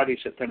Friday,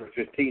 September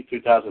 15th,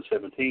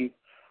 2017.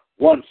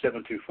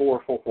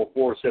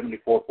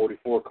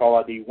 1-724-444-7444. Call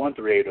ID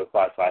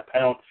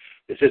 138055#.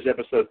 This is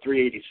episode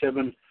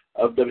 387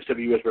 of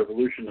WCWUS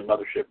Revolution, the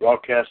Mothership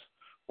Broadcast.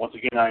 Once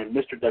again, I am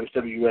Mr.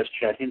 WCWUS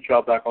Chad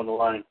Henshaw back on the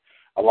line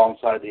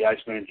alongside the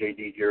Iceman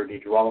J.D. Jared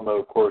DiGirolamo,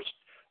 of course,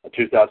 a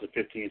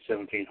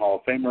 2015-17 Hall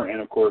of Famer, and,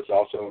 of course,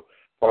 also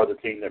part of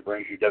the team that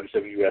brings you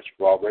WCWUS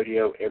Raw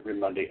Radio every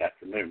Monday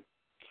afternoon.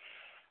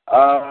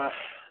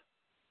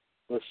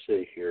 Let's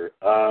see here.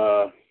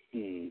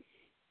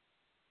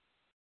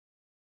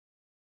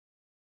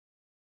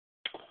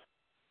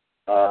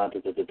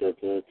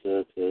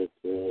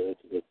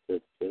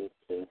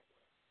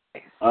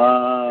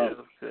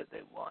 Good,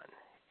 they won.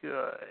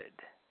 Good.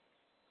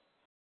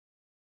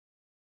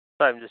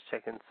 So I'm just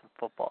checking some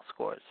football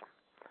scores.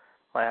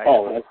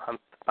 I'll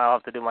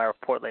have to do my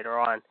report later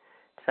on.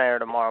 Tonight or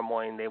tomorrow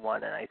morning they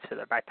won tonight, so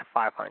they're back to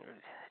 500,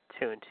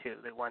 2-2.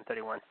 They won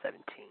 31-17.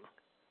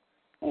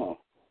 Oh.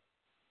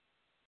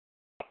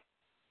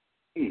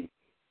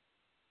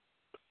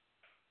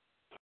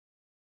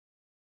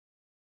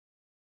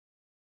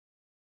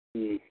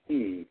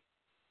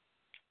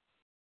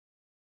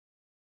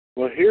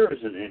 Well, here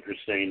is an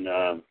interesting.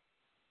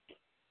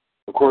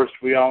 Of course,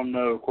 we all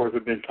know. Of course,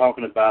 we've been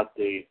talking about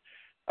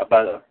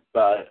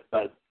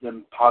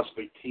them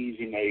possibly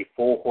teasing a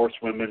 4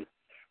 horsewomen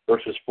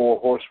versus 4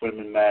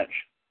 horsewomen match.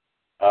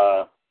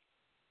 Of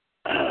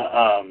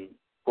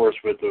course,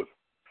 with the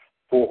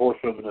 4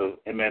 horsewomen of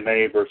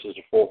MMA versus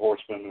the 4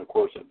 horsewomen, of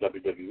course, of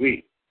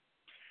WWE.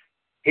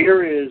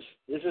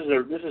 This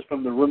is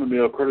from the rumor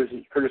mill,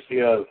 courtesy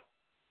of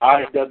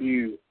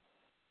IW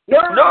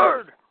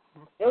Nerd.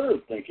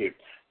 Thank you.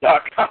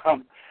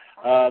 .com.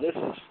 This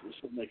is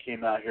something that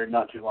came out here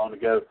not too long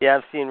ago. Yeah,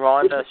 I've seen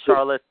Ronda,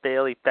 Charlotte,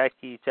 Bayley,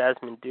 Becky,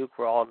 Jasmine Duke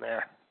were all in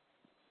there.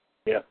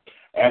 Yeah,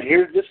 and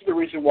this is the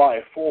reason why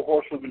a 4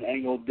 horsewomen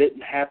angle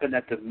didn't happen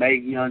at the Mae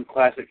Young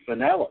Classic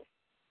finale.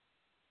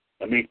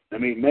 Let me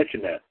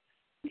mention that.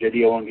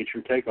 JD, I want to get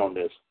your take on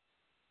this.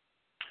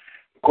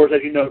 Of course,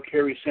 as you know,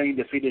 Kairi Sane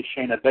defeated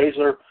Shayna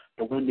Baszler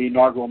to win the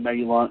inaugural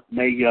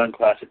Mae Young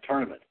Classic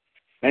tournament.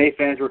 Many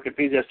fans were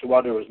confused as to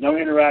why there was no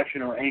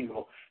interaction or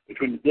angle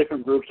between the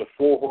different groups of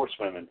 4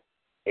 horsewomen.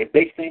 A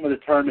big theme of the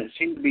tournament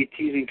seemed to be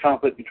teasing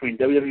conflict between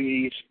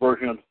WWE's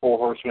version of the 4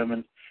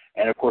 horsewomen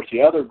and, of course,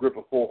 the other group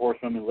of 4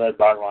 horsewomen led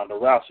by Ronda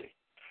Rousey.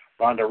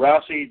 Ronda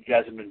Rousey,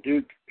 Jasmine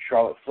Duke,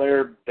 Charlotte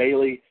Flair,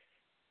 Bayley,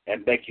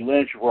 and Becky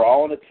Lynch were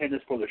all in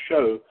attendance for the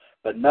show,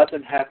 but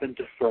nothing happened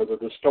to further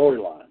the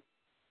storyline.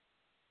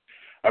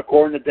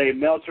 According to Dave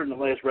Meltzer in the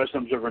latest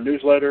Wrestling Observer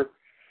newsletter,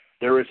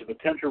 there is a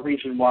potential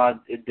reason why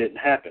it didn't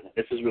happen.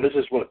 This is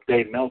what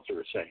Dave Meltzer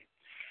is saying.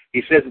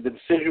 He says that the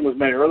decision was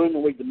made early in the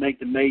week to make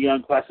the Mae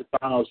Young Classic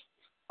Finals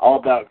all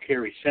about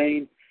Kairi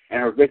Sane and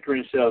her victory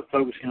instead of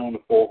focusing on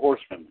the 4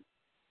 horsewomen.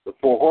 The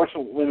 4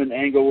 horsewomen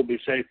angle will be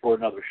saved for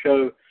another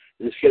show.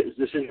 This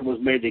decision was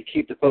made to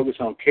keep the focus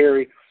on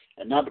Kairi,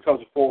 and not because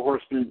the 4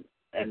 horsewomen,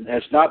 and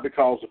it's not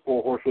because the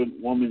 4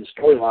 horsewomen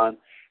storyline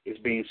is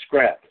being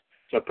scrapped.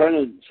 So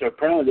apparently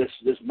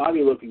this might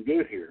be looking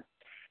good here.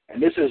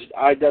 And this is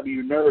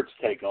IW Nerd's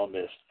take on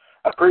this.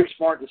 A pretty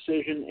smart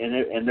decision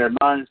in their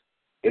minds.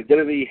 If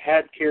WWE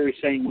had Kairi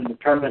Sane win the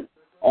tournament,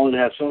 only to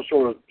have some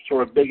sort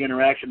of big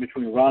interaction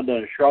between Ronda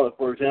and Charlotte,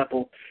 for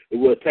example, it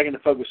would have taken the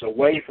focus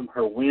away from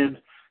her win.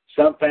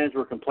 Some fans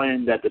were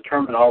complaining that the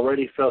tournament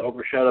already felt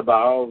overshadowed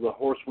by all of the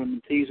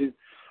horsewomen teasing,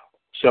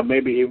 so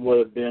maybe it would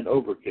have been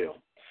overkill.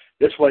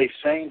 This way,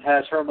 Sane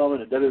has her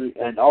moment,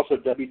 and also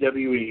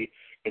WWE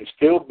can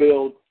still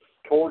build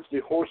towards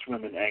the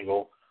horsewomen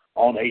angle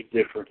on a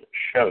different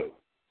show.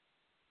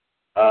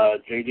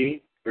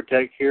 JD, your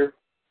take here?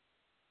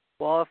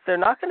 Well, if they're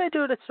not going to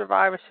do it at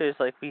Survivor Series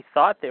like we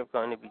thought they were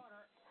going to be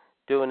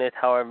doing it,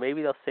 however,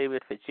 maybe they'll save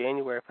it for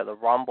January for the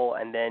Rumble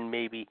and then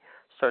maybe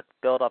start to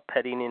build up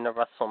heading into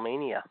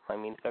WrestleMania. I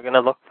mean, they're going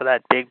to look for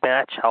that big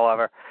match,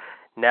 however,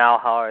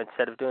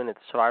 instead of doing it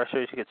at Survivor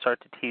Series, you could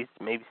start to tease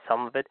maybe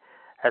some of it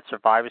at at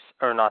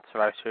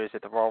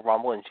the Royal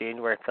Rumble in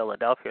January in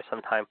Philadelphia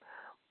sometime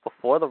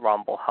before the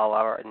Rumble,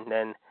 however, and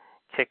then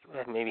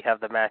maybe have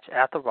the match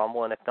at the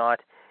Rumble, and if not,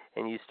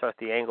 and you start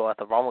the angle at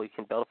the Rumble, you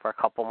can build it for a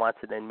couple months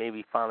and then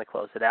maybe finally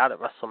close it out at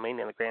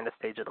WrestleMania, the grandest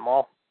stage of them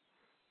all.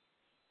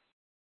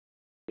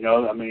 You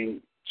know, I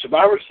mean,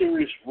 Survivor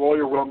Series,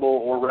 Royal Rumble,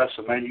 or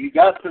WrestleMania, you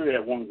got to put it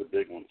at one of the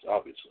big ones,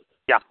 obviously.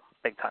 Yeah,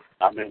 big time.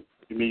 I mean,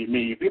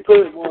 if you put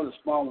it at one of the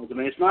small ones, I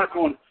mean, it's not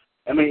going.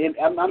 I mean,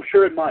 I'm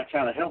sure it might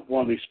kind of help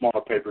one of these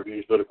smaller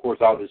pay-per-views, but of course,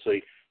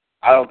 obviously,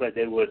 I don't think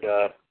they would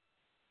go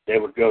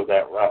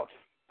that route,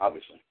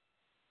 obviously.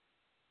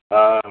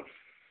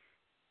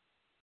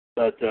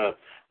 But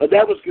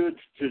that was good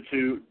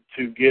to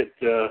get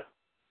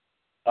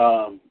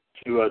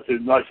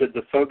like I said,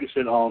 to focus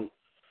it on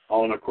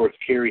of course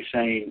Kairi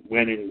Sane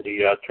winning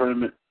the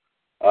tournament.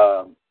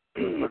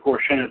 Of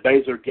course, Shayna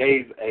Baszler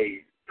gave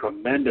a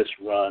tremendous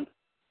run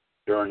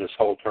during this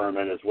whole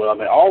tournament as well. I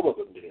mean, all of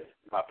them did, in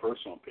my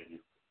personal opinion.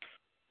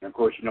 And of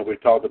course, you know, we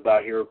talked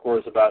about here, of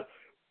course, about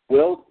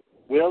will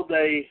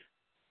they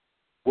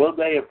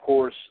of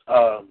course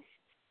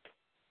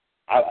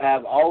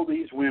have all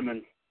these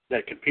women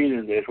that compete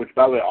in this, which,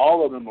 by the way,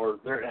 all of them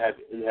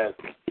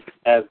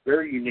have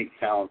very unique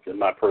talents, in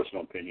my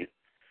personal opinion.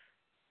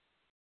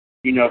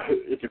 You know,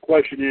 if the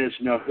question is,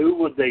 you know, who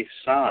would they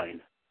sign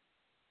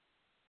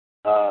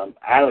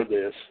out of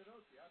this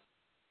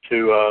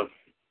to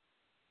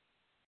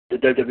the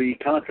WWE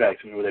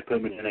contracts? I mean, would they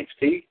put them in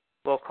NXT?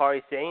 Well,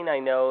 Kairi Sane, I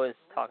know, is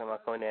talking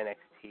about going to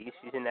NXT.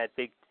 She's in that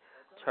big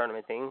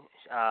tournament thing.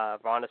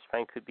 Ronda's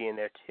friend could be in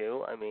there,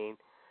 too. I mean,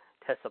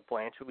 Tessa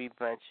Blanchard we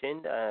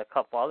mentioned, a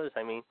couple others.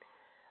 I mean,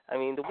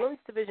 the women's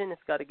division has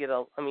got to get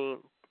a. I mean,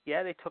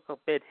 yeah, they took a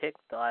big hit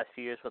the last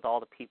few years with all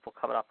the people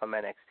coming up from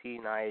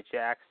NXT: Nia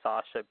Jax,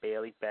 Sasha,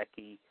 Bayley,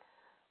 Becky,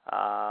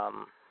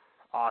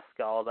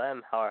 Asuka, all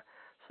them.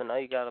 So now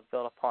you got to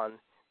build upon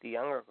the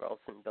younger girls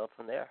and build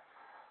from there.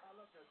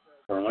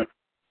 All right.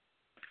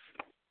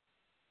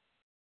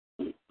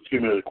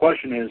 Excuse me. The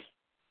question is,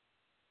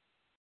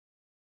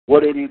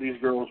 would any of these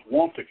girls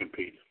want to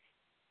compete?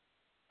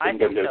 I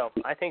think so.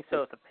 I think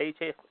so. If the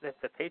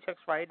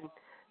paycheck's right, and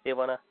they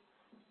want to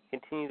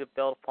continue to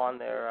build upon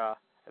their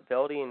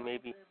ability and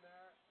maybe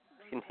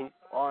continue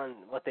on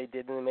what they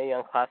did in the Mae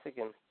Young Classic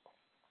and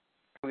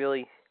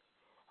really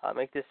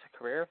make this a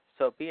career,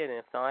 so be it. And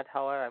if not,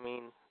 however, I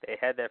mean, they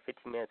had their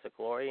 15 minutes of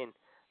glory and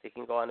they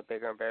can go on to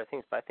bigger and better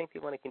things. But I think they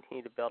want to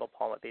continue to build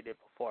upon what they did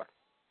before.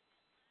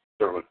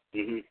 Certainly.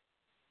 Mm-hmm.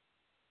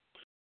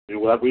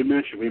 And what we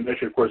mentioned,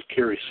 of course,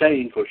 Kairi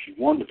Sane, because she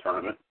won the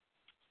tournament.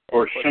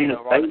 Or Shayna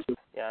Baszler.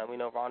 Yeah, we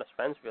know Ronda's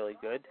friend's really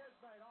good.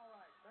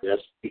 Yes,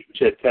 you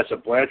said Tessa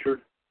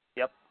Blanchard.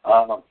 Yep. There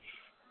are a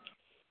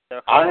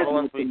couple other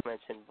ones we've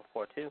mentioned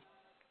before, too.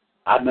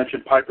 I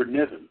mentioned Piper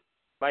Niven.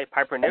 Right,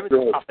 Piper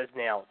Niven's tough as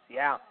nails.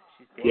 Yeah,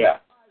 she's dangerous. Yeah,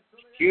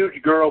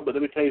 huge girl, but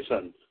let me tell you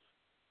something.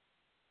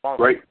 Spunk.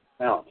 Great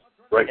talent.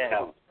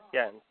 Talent.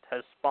 Yeah, and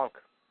has spunk.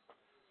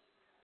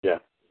 Yeah.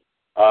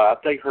 I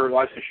think her,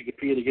 like I said, she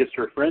competed against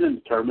her friend in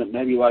the tournament.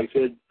 Maybe, like I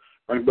said,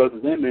 bring both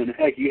of them in.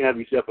 Heck, you have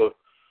yourself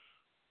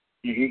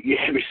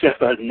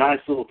a nice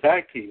little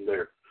tag team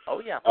there.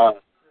 Oh, yeah.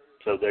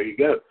 So there you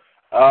go.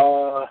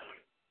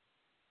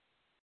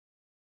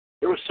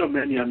 There were so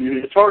many. I mean,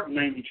 it's hard to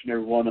name each and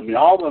every one. I mean,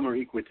 all of them are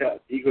equally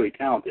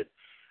talented.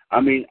 I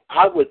mean,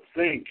 I would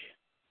think,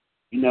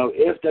 you know,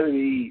 if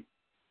WWE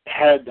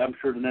had, I'm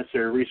sure, the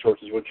necessary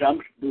resources, which I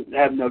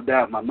have no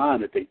doubt in my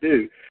mind that they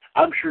do,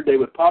 I'm sure they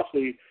would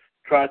possibly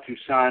try to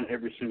sign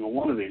every single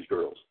one of these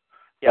girls.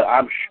 Yeah. But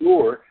I'm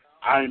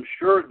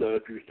sure, though,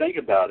 if you think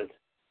about it,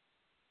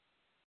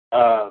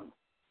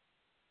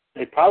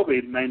 they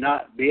probably may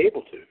not be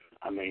able to.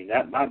 I mean,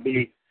 that might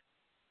be,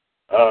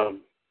 I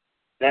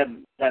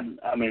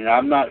mean,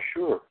 I'm not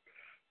sure.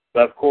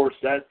 But, of course,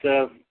 that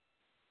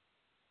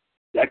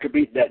could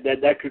be,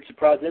 that could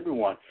surprise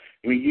everyone.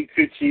 I mean, you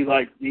could see,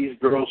 like, these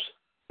girls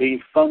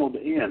being funneled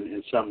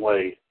in some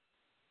way,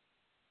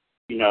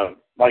 you know,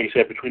 like you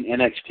said, between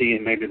NXT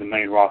and maybe the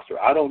main roster.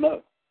 I don't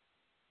know.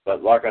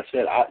 But like I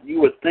said, you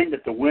would think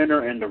that the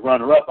winner and the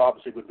runner-up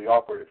obviously would be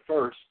offered at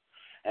first,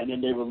 and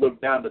then they would look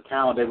down the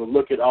talent. They would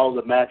look at all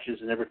the matches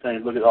and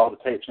everything, look at all the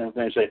tapes and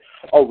everything, and say,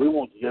 "Oh, we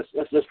want to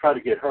let's try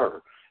to get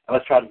her.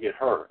 Let's try to get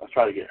her. Let's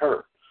try to get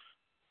her."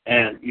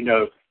 And you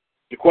know,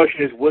 the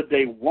question is, would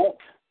they want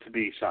to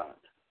be signed?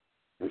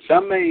 And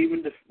some may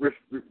even,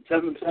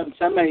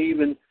 some may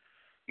even,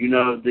 you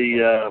know,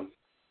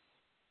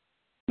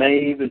 may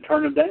even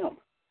turn them down.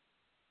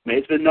 I mean,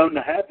 it's been known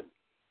to happen.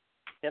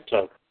 Yep.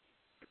 So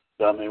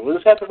I mean, we'll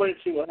just have to wait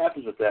and see what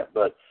happens with that.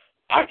 But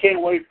I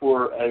can't wait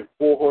for a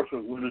four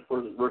horsewomen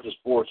women versus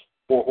four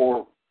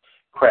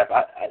crap.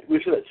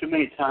 We've said that too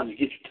many times to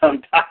get your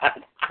tongue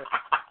tied.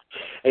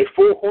 A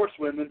four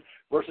horsewomen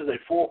versus a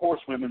four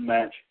horsewomen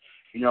match.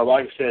 You know,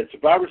 like I said,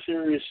 Survivor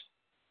Series,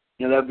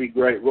 you know, that'd be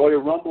great.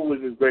 Royal Rumble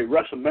would be great.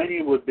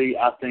 WrestleMania would be,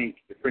 I think,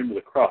 the cream of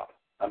the crop.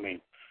 I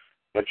mean,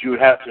 but you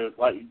would have to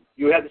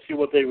see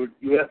what they would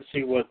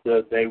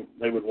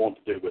want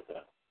to do with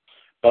that.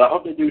 But I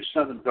hope they do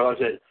something because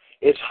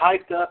it's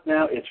hyped up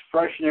now. It's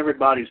fresh in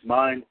everybody's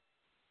mind.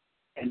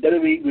 And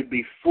WWE would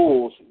be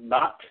fools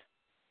not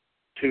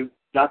to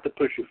not to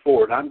push it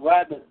forward. I'm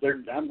glad they're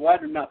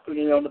not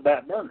putting it on the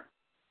back burner.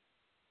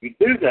 You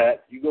do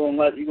that, you're gonna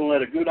let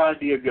a good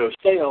idea go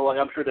stale. Like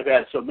I'm sure they've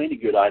had so many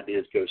good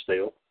ideas go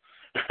stale.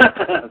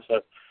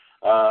 So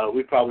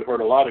we've probably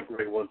heard a lot of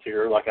great ones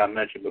here, like I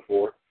mentioned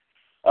before.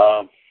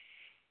 We'll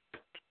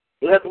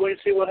have to wait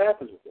and see what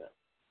happens with that.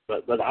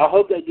 But I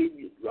hope they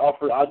do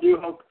offer. I do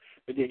hope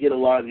that they get a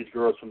lot of these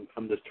girls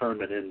from this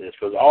tournament in this,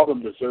 because all of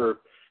them deserve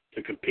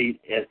to compete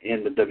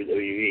in the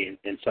WWE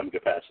in some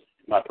capacity,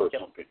 in my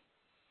personal opinion.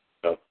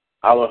 So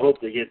I will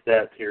hope to get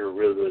that here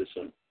really, really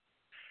soon.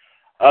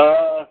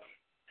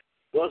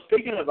 Well,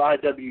 speaking of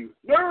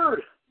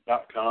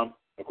IWNerd.com,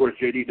 of course,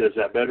 JD does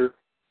that better.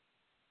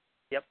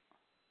 Yep.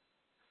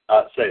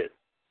 Say it.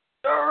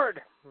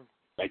 Nerd.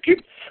 Thank you.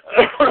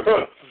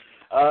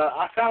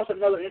 I found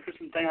another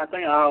interesting thing. I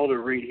think I ought to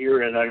read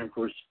here, and of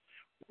course,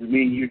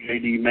 me and you,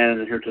 JD, man,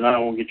 in here tonight, I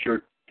want to get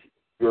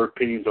your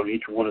opinions on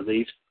each one of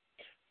these.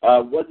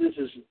 What this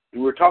is,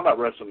 we're talking about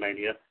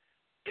WrestleMania.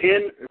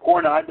 10,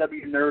 according to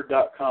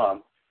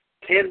IWNerd.com,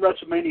 10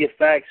 WrestleMania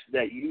facts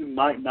that you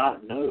might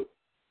not know.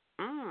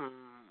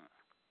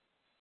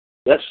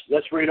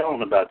 Let's read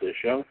on about this,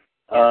 shall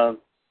we?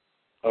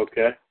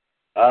 Okay.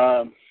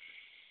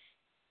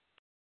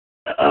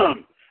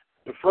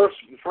 The first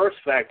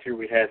fact here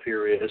we have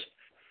here is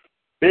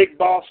Big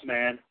Boss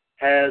Man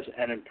has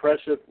an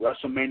impressive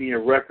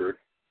WrestleMania record.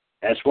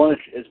 As one,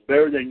 it's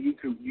better than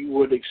you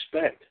would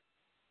expect.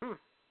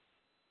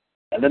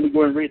 And let me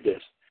go and read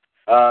this.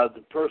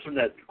 The person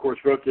that, of course,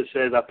 wrote this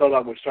says, I thought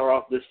I would start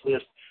off this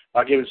list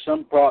by giving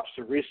some props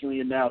to recently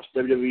announced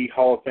WWE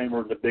Hall of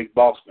Famer, the Big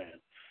Boss Man.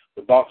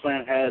 The Boss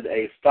Man had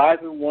a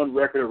 5-1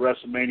 record at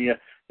WrestleMania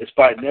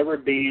despite never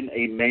being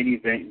a main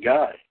event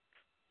guy.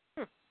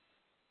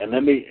 And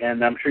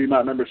I'm sure you might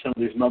remember some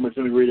of these moments.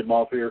 Let me read them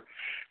off here.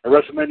 At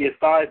WrestleMania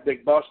 5,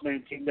 Big Boss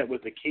Man teamed up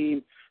with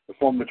Akeem to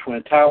form the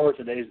Twin Towers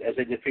as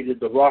they defeated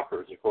the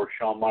Rockers, of course,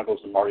 Shawn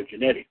Michaels and Marty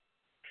Jannetty.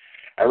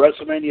 At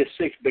WrestleMania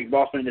 6, Big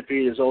Boss Man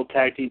defeated his old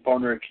tag team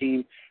partner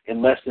Akeem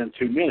in less than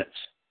 2 minutes.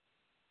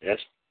 Yes.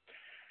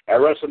 At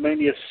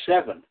WrestleMania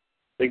 7,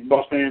 Big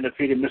Boss Man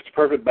defeated Mr.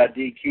 Perfect by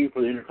DQ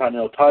for the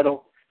Intercontinental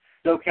title.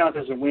 Still counts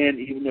as a win,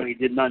 even though he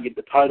did not get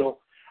the title.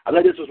 I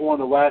think this was one of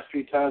the last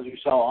few times we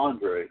saw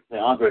Andre.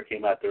 Andre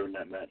came out there in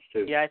that match,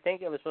 too. Yeah, I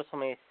think it was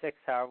WrestleMania 6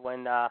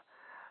 when the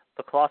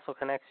Colossal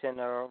Connection,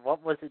 or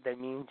what was it that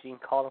Mean Gene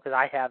called him? Because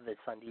I have this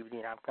on DVD,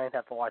 and I'm going to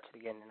have to watch it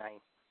again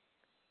tonight.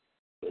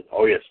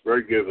 Oh, yes,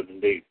 very good one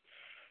indeed.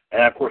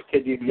 And, of course,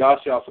 Ted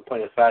DiBiase also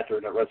played a factor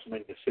in that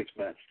WrestleMania 6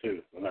 match,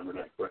 too. Remember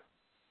that, correct?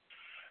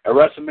 At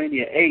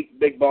WrestleMania 8,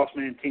 Big Boss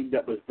Man teamed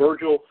up with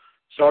Virgil,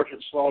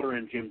 Sergeant Slaughter,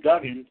 and Jim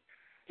Duggan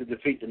to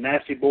defeat the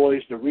Nasty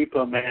Boys, the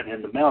Repo Man,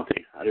 and the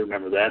Mountie. I do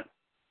remember that.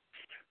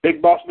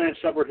 Big Boss Man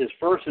suffered his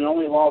first and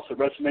only loss at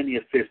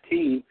WrestleMania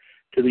 15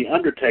 to The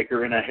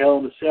Undertaker in a Hell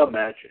in a Cell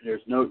match, and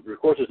there's no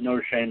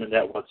shame in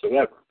that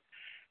whatsoever.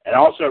 And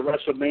also at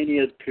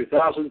WrestleMania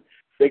 2000,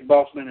 Big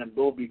Boss Man and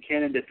Bull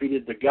Buchanan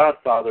defeated The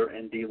Godfather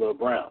and D'Lo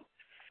Brown.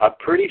 A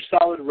pretty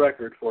solid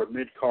record for a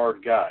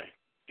mid-card guy.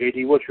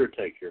 JD, what's your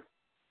take here?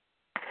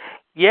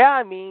 Yeah,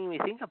 I mean, when you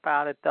think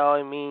about it, though,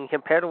 I mean,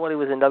 compared to what he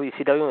was in WCW,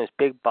 it was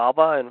Big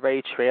Bubba and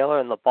Ray Traylor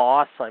and The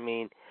Boss, I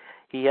mean,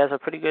 he has a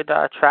pretty good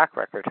track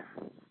record.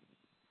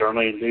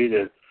 Certainly, indeed.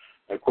 And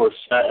of course,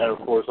 like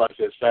I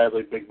said,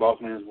 sadly, Big Boss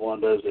Man is one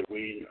of those that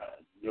we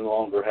no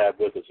longer have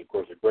with us. Of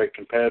course, a great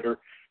competitor,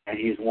 and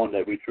he's one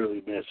that we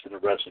truly miss in the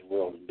wrestling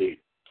world, indeed.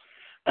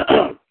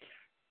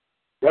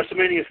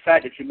 WrestleMania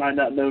fact that you might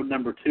not know,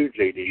 number 2,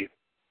 JD.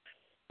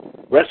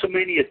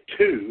 WrestleMania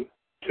 2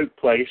 took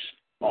place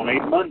on a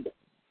Monday.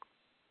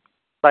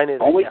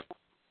 Only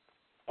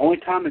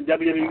time in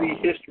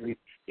WWE history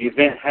the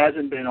event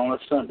hasn't been on a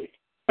Sunday.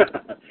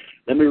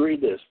 Let me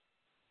read this.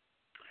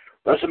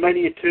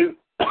 WrestleMania 2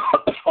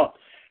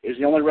 is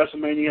the only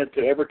WrestleMania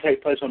to ever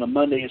take place on a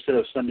Monday instead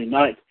of Sunday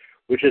night,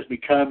 which has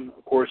become,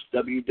 of course,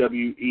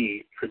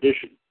 WWE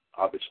tradition,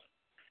 obviously.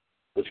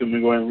 Let's go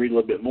ahead and read a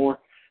little bit more.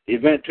 The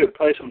event took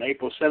place on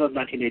April 7,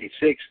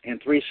 1986 in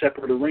 3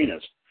 separate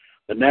arenas.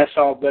 The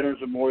Nassau Veterans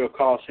Memorial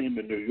Coliseum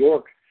in New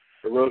York,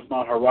 the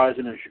Rosemont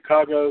Horizon in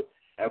Chicago,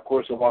 and, of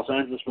course, the Los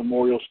Angeles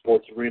Memorial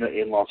Sports Arena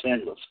in Los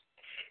Angeles.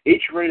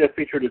 Each arena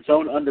featured its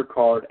own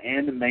undercard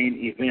and the main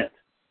event.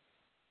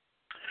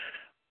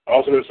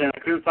 Also, they're saying I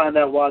couldn't find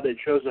out why they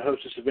chose to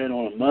host this event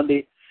on a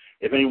Monday.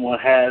 If anyone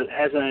has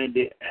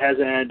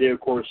an idea, of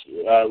course,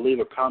 leave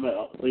a comment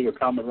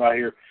right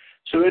here.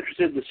 So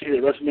interested to see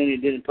that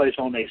WrestleMania didn't place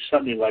on a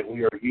Sunday like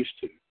we are used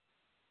to.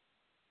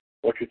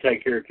 What's your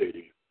take here,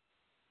 JD?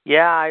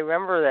 Yeah, I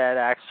remember that,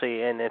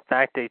 actually, and in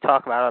fact, they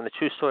talk about it on the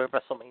True Story of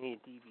WrestleMania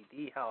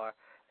DVD, however.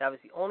 That was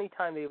the only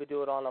time they would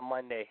do it on a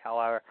Monday,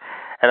 however.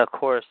 And, of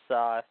course,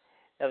 that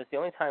was the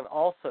only time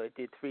also it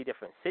did 3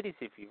 different cities,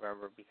 if you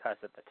remember, because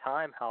at the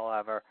time,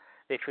 however,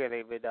 they figured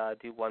they would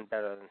do one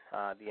better than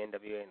the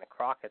NWA and the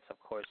Crockett's, of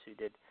course, who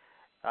did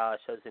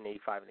shows in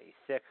 85 and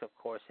 86, of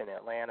course, in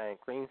Atlanta and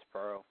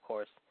Greensboro, of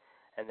course.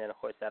 And then, of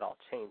course, that all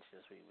changed,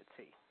 as we would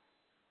see.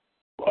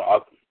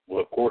 Well,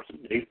 of course,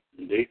 indeed.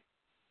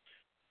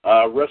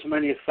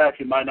 WrestleMania fact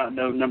you might not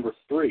know, number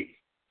 3.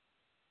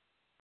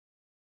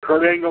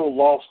 Kurt Angle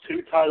lost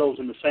 2 titles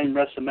in the same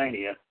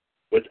WrestleMania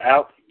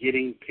without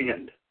getting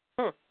pinned.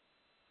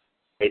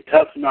 A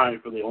tough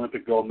night for the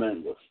Olympic gold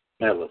medalist.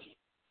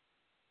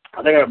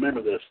 I think I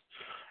remember this.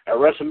 At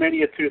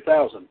WrestleMania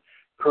 2000,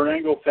 Kurt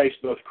Angle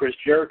faced both Chris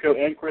Jericho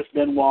and Chris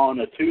Benoit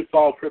in a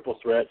 2-fall triple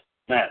threat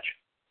match.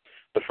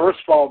 The first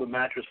fall of the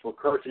match was for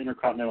Kurt's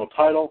Intercontinental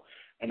title,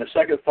 and the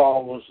second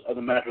fall of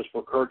the match was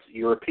for Kurt's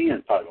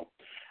European title.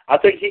 I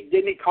think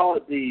didn't he call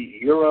it the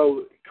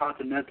Euro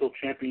Continental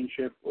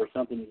Championship or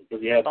something?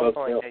 Because he had both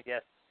belts.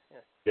 Yes.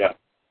 Yeah.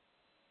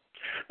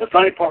 The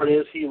funny part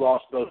is he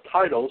lost both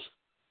titles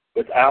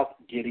without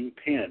getting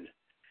pinned.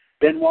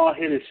 Benoit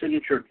hit his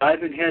signature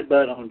diving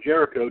headbutt on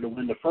Jericho to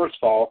win the first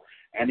fall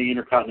and the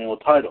Intercontinental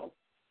title.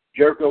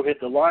 Jericho hit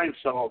the Lion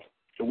Salt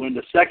to win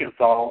the second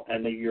fall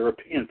and the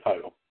European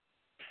title.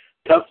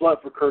 Tough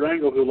luck for Kurt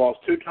Angle, who lost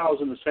 2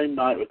 titles in the same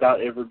night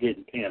without ever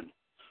getting pinned.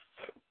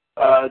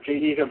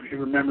 JD, you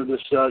remember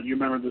this? You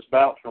remember this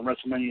bout from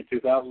WrestleMania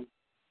 2000?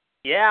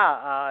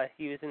 Yeah,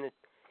 he lost.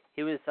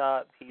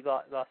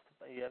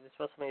 Yeah, it was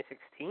WrestleMania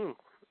 16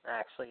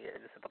 actually.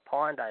 It was at the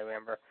Pond. I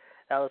remember.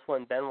 That was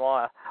when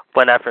Benoit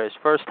went after his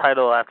first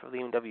title after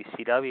leaving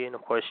WCW, and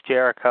of course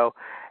Jericho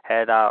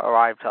had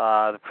arrived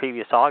the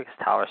previous August,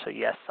 however. So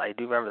yes, I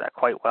do remember that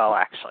quite well,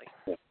 actually.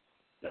 Yeah.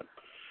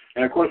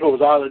 And of course, what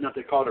was odd enough,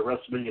 they called it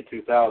WrestleMania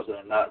 2000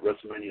 and not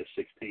WrestleMania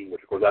 16,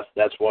 which of course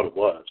that's what it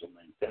was. I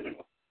mean,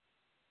 anyway.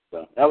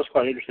 So that was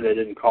quite interesting. They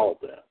didn't call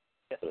it that.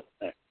 Yes.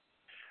 But,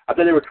 I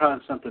think they were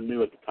trying something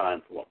new at the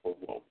time, for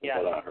what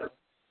I heard.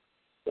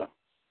 So.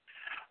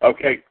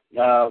 Okay,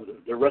 the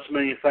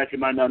WrestleMania fact you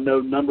might not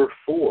know, number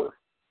 4.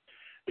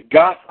 The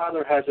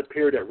Godfather has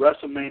appeared at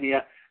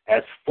WrestleMania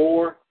as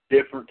 4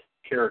 different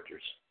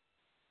characters.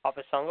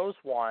 Papa Shango's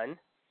 1.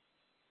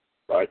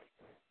 Right.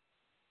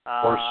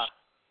 Kama.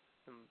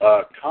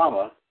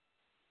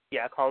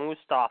 Yeah, Kama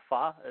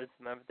Mustafa is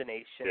a member of the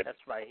nation. Yeah.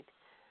 That's right.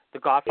 The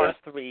Godfather's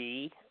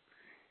 3.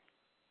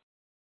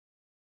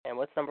 And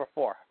what's number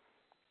 4?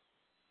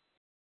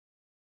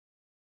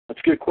 That's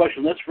a good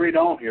question. Let's read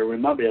on here. We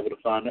might be able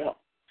to find out.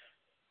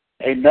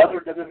 Another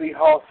WWE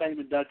Hall of Fame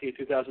inductee in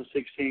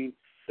 2016,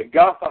 The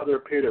Godfather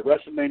appeared at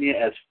WrestleMania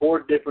as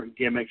 4 different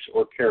gimmicks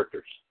or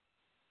characters.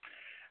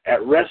 At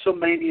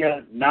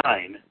WrestleMania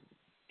 9,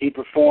 he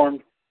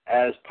performed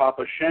as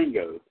Papa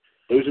Shango,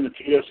 losing to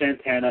Tito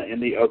Santana in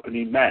the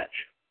opening match.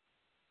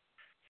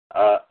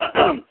 Now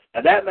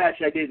that match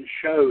I didn't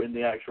show in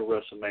the actual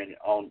WrestleMania.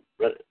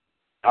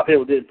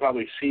 People didn't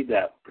probably see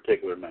that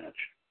particular match.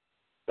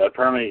 But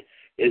apparently,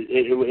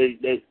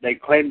 they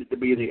claimed it to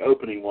be the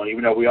opening one,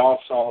 even though we all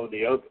saw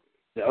the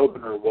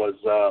opener was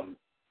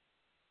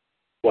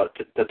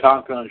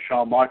Tatanka and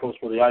Shawn Michaels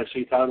for the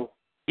IC title.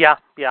 Yeah.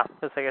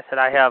 Because like I said,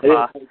 I have.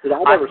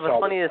 What's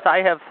funny is I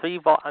have 3.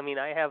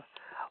 I have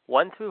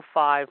 1 through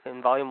 5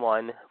 in Volume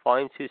 1,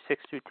 Volume 2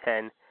 6 through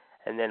 10,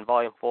 and then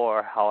Volume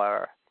 4,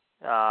 however,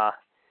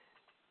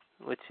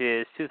 which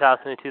is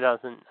 2000 and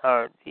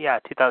 2004.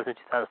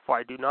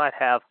 I do not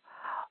have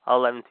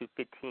 11 through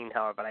 15,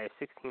 however, but I have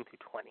 16 through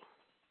 20.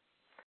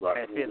 Right. I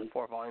have 3 of the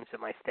 4 volumes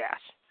in my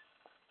stash.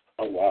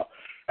 Oh, wow.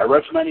 At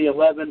WrestleMania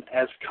 11,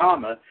 as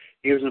Kama,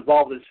 he was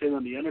involved in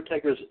stealing The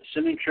Undertaker's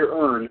signature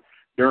urn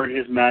during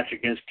his match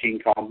against King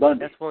Kong Bundy.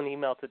 That's when he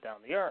melted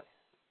down the urn.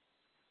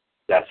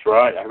 That's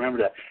right. I remember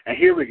that. And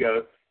here we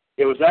go.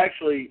 It was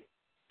actually,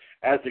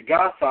 as the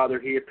Godfather,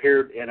 he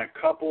appeared in a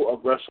couple of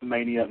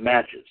WrestleMania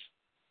matches.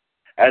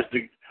 I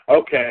see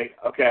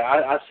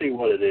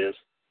what it is.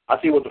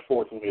 I see what the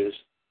 4th one is.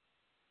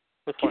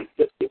 Which one?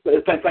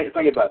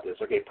 Think about this.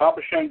 Okay,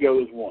 Papa Shango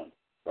is 1,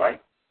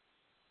 right?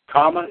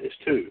 Kama is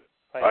 2,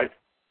 right?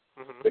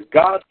 Mm-hmm. The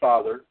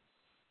Godfather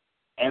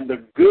and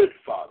the Good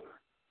Father.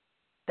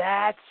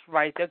 That's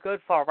right, the Good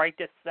Father, right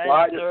to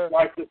censor.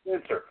 Right to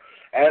censor.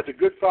 As the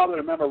Good Father,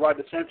 remember, right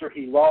to censor,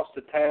 he lost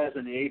to Taz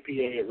in the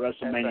APA at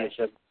WrestleMania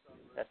 7.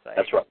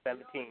 That's right.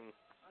 17.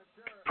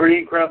 Pretty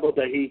incredible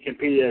that he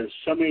competed as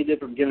so many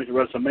different gimmicks at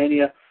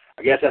WrestleMania.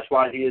 I guess that's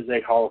why he is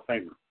a Hall of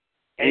Famer.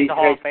 And he's a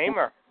Hall of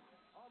Famer.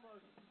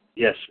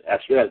 Yes,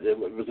 that's right. It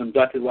was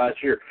inducted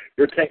last year.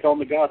 Your take on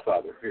the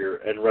Godfather here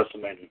at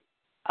WrestleMania?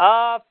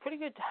 Pretty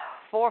good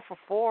 4 for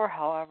 4,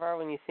 however,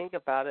 when you think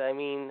about it. I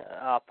mean,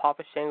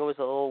 Papa Shango was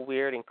a little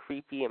weird and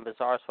creepy and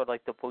bizarre, sort of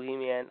like the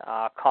Bohemian.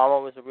 Kama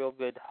was a real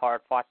good,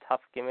 hard-fought,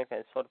 tough gimmick,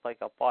 and sort of like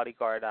a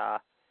bodyguard,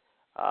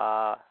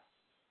 hard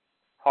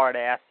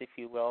ass, if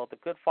you will. The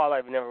Good Father,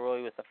 I never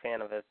really was a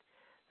fan of it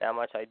that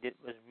much. I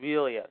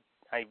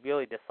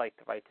really disliked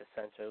the right to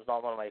censor. It was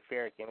not one of my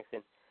favorite gimmicks.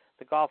 And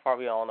the Godfather,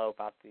 we all know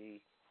about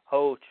the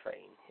Ho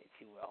train, if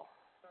you will.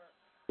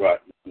 Right.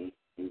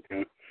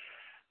 Okay.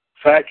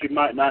 Fact you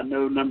might not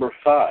know, number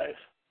 5,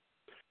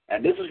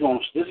 and this is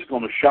going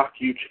to shock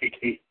you,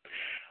 JT.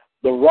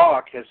 The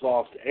Rock has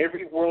lost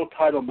every world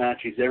title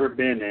match he's ever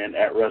been in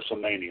at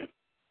WrestleMania.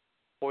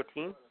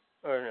 14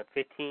 or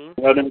 15?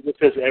 Well, no, this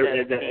is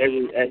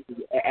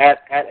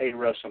at a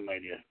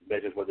WrestleMania.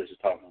 That is what this is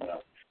talking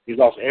about. He's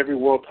lost every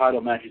world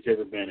title match he's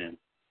ever been in.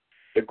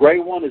 The gray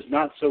one is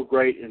not so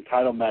great in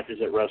title matches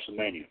at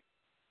WrestleMania.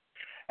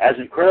 As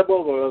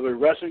incredible of a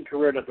wrestling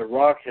career that The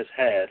Rock has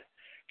had,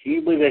 can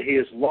you believe that he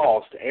has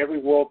lost every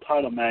world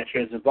title match he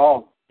has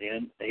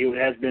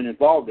been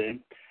involved in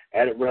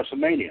at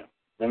WrestleMania?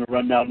 Let me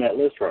run down that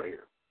list right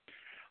here.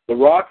 The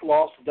Rock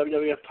lost the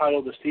WWF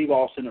title to Steve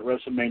Austin at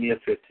WrestleMania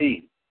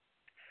 15.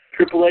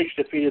 Triple H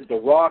defeated The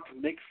Rock,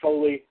 Mick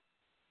Foley,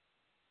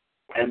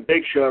 and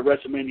Big Show at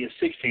WrestleMania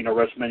 16 or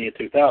WrestleMania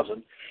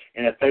 2000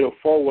 in a fatal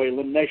four-way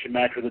elimination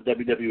match for the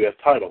WWF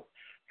title.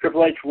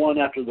 Triple H won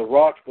after The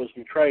Rock was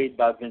betrayed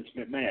by Vince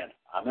McMahon.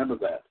 I remember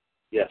that.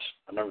 Yes,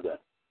 I remember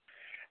that.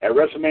 At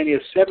WrestleMania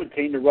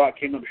 17, The Rock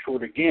came up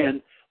short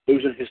again,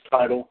 losing his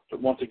title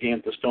once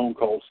again to Stone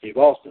Cold Steve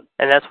Austin.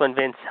 And that's when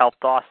Vince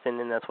helped Austin,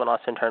 and that's when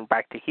Austin turned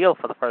back to heel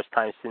for the first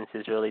time since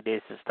his early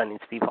days of stunning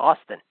Steve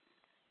Austin.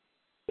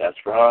 That's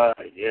right,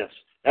 yes.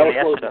 That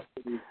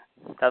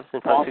was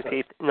in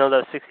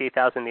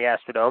 68,000 in the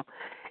Astrodome.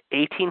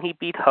 18, he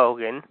beat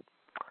Hogan.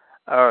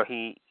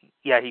 He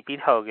beat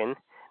Hogan.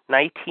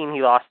 19,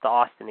 he lost to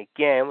Austin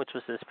again, which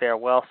was his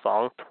farewell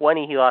song.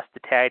 20, he lost the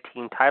tag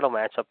team title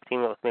match up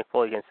teaming with Mick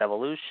Foley against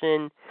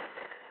Evolution.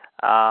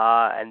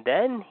 And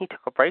then he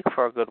took a break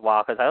for a good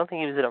while because I don't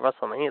think he was in at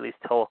WrestleMania at least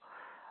till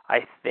I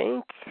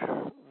think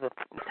the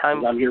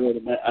time. I'm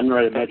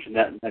ready to mention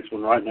that next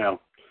one right now.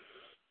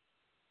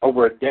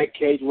 Over a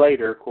decade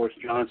later, of course,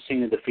 John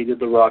Cena defeated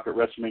The Rock at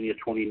WrestleMania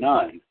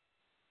 29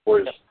 for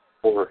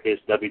his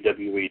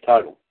WWE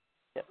title.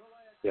 Yep.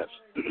 Yes.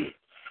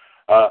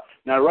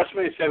 Now,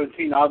 WrestleMania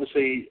 17,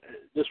 obviously,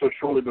 this was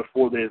shortly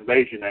before the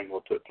Invasion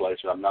angle took place,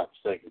 if I'm not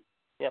mistaken.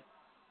 Yep.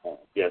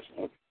 Yes.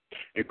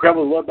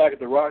 Incredible to look back at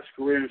The Rock's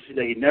career and see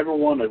that he never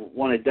won a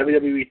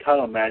WWE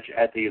title match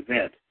at the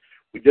event.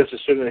 We just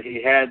assumed that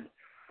he had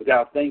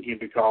without thinking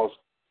because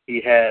he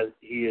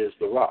is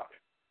The Rock.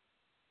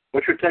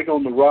 What's your take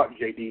on The Rock,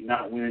 JD,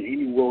 not winning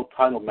any world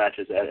title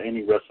matches at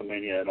any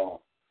WrestleMania at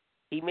all?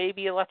 He may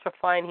be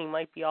electrifying, he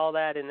might be all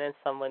that, and then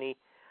somebody.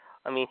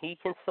 I mean, he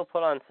can still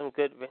put on some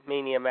good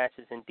Mania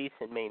matches and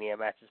decent Mania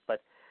matches,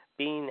 but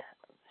being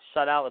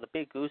shut out with a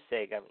big goose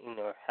egg, I mean,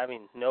 or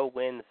having no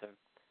wins of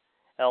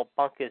El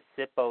Bunkus,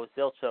 Zippo,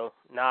 Zilcho,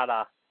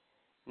 Nada,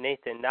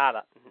 Nathan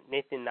Nada,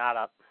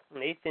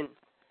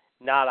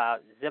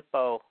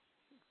 Zippo,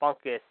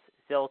 Bunkus,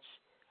 Zilch,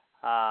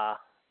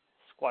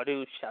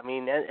 Squadouche. I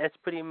mean, that's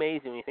pretty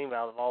amazing when you think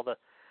about all the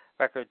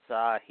records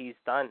he's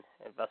done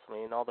at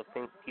WrestleMania and all the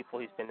people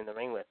he's been in the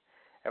ring with.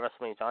 At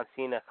WrestleMania, John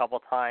Cena a couple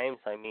times.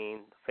 I mean,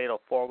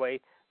 Fatal 4-Way,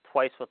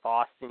 twice with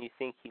Austin. You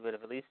think he would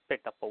have at least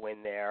picked up a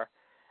win there.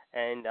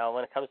 And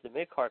when it comes to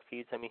mid-card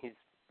feuds, I mean, he's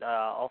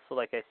also,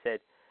 like I said,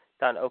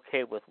 done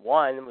okay with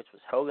one, which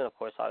was Hogan, of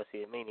course,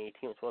 obviously at Mania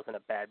 18, which wasn't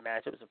a bad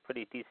match. It was a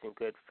pretty decent,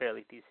 good,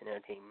 fairly decent,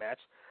 entertaining match.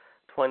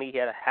 20, he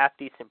had a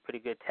half-decent, pretty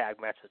good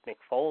tag match with Mick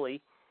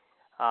Foley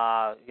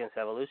against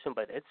Evolution,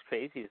 but it's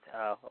crazy.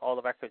 All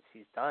the records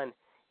he's done,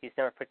 he's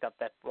never picked up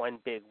that one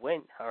big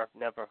win, or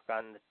never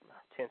gotten the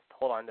chance to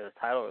hold on to the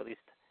title, or at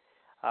least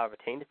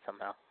retained it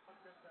somehow.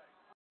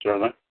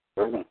 Certainly.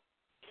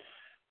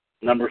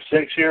 Number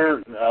 6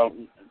 here,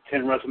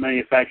 10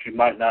 WrestleMania facts you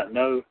might not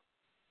know.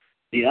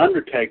 The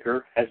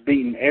Undertaker has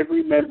beaten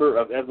every member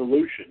of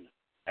Evolution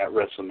at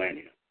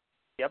WrestleMania.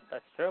 Yep,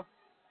 that's true.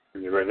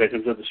 The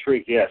victims of the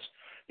streak, yes.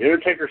 The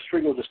Undertaker's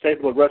streak was a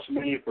staple of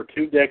WrestleMania for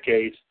 2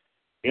 decades.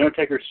 The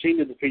Undertaker seemed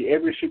to defeat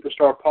every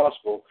superstar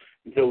possible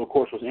until, of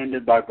course, was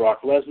ended by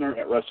Brock Lesnar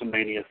at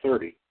WrestleMania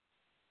 30.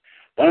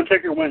 The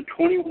Undertaker went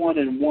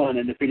 21-1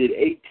 and defeated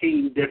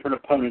 18 different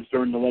opponents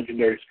during the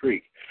legendary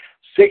streak.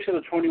 6 of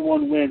the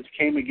 21 wins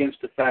came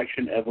against the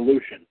faction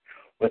Evolution,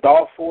 with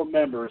all 4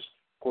 members,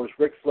 of course,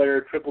 Ric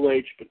Flair, Triple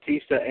H,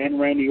 Batista, and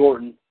Randy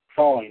Orton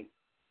falling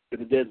to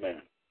the dead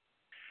man.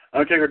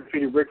 Undertaker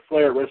defeated Ric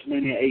Flair at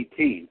WrestleMania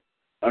 18.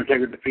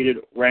 Undertaker defeated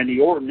Randy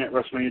Orton at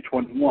WrestleMania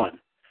 21.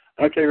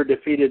 Undertaker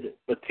defeated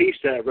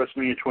Batista at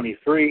WrestleMania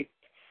 23.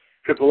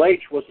 Triple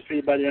H was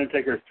defeated by The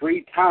Undertaker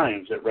 3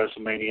 times at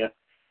WrestleMania,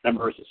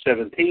 numbers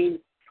 17,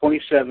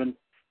 27,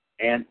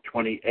 and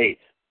 28.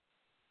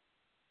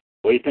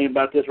 What do you think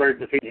about this record?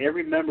 Defeating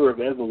every member of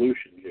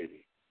Evolution, JD.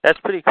 That's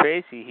pretty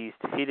crazy. He's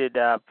defeated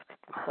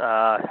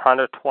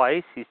Hunter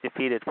twice. He's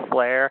defeated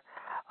Flair.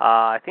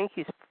 I think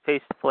he's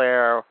faced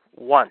Flair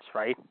once,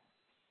 right?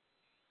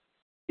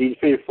 He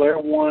defeated Flair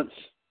once.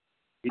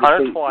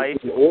 Hunter twice.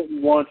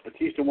 Orton once,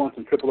 Batista once,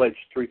 and Triple H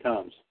 3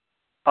 times.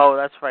 Oh,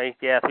 that's right.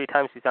 Yeah, 3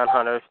 times he's done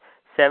Hunter.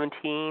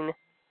 17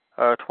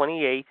 or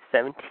 28,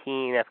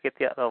 17. I forget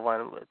the other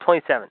one.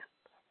 27,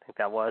 I think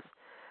that was.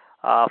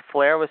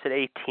 Flair was at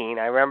 18.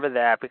 I remember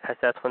that because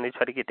that's when they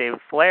tried to get David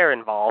Flair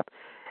involved.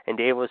 And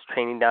Dave was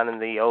training down in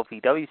the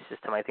OVW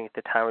system. I think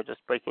at the time we're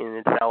just breaking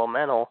into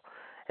developmental,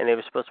 and they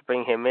were supposed to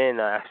bring him in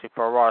actually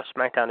for a Raw or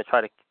SmackDown to try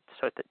to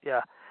start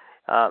the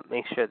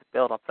make sure to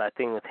build up that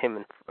thing with him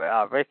and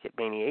Rick at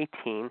Mania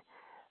 18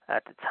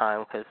 at the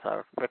time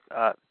because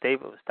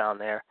David was down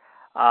there.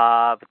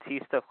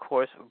 Batista, of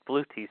course,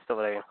 Blue Tista,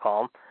 whatever you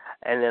call him,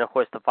 and then of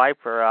course the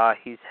Viper.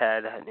 He's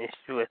had an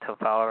issue with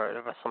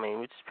WrestleMania,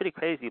 which is pretty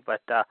crazy,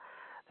 but.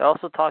 They're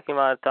also talking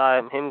about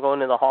him going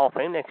to the Hall of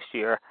Fame next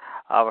year,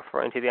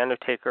 referring to The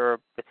Undertaker,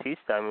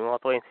 Batista. I mean, we'll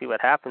have to wait and see what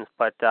happens.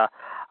 But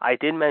I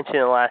did mention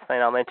it last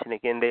night. I'll mention it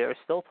again. They are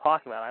still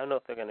talking about it. I don't know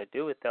if they're going to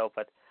do it, though,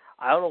 but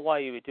I don't know why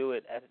you would do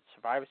it at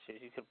Survivor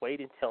Series. You could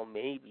wait until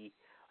maybe,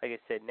 like I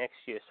said, next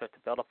year, start to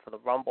build up for the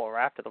Rumble or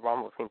after the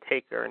Rumble between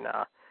Taker and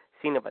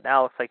Cena. But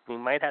now it looks like we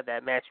might have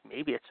that match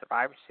maybe at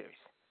Survivor Series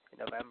in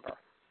November.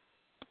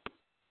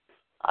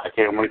 I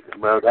can't wait.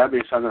 Well, that'd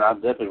be something I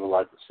definitely would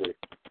like to see.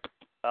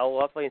 Well,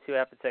 we'll have to wait and see what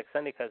happens next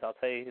Sunday, because I'll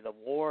tell you, the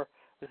war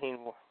between,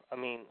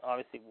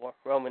 obviously,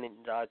 Roman and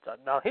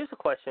now, here's a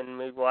question.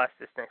 Maybe we'll ask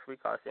this next week,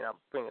 honestly, and I'll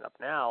bring it up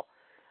now.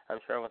 I'm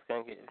sure everyone's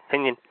going to get an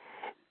opinion.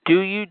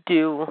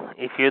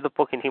 If you're the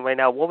booking team right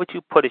now, what would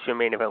you put as your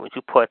main event? Would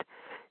you put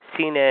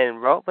Cena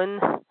and Roman,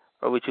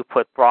 or would you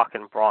put Brock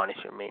and Braun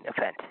as your main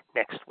event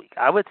next week?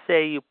 I would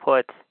say you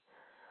put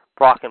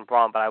Brock and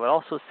Braun, but I would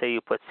also say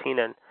you put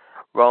Cena and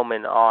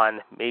Roman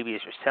on maybe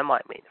as your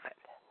semi-main event.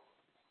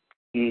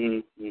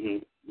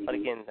 But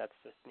again, that's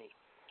just me.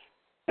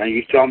 And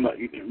you talking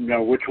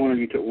about which one are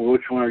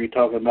you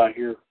talking about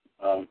here?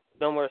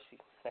 No Mercy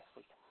next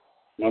week.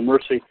 No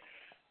Mercy.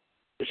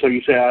 So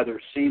you say either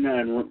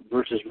Cena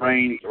versus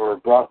Reigns or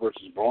Brock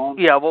versus Braun?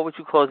 Yeah. What would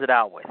you close it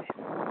out with?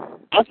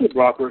 I said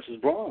Brock versus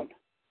Braun.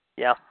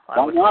 Yeah.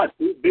 Why not?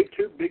 Two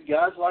big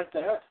guys like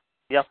that.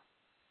 Yeah.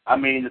 I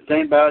mean, the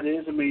thing about it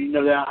is,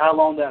 how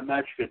long that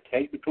match could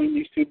take between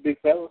these two big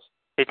fellas?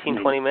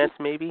 15, 20 minutes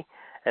maybe,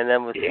 and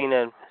then with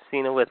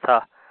Cena with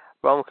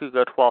Roman could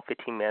go 12,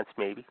 15 minutes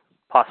maybe,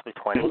 possibly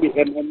 20.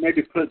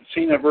 Maybe put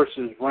Cena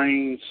versus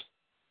Reigns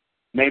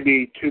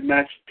maybe two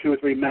or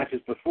three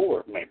matches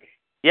before, maybe.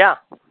 Yeah.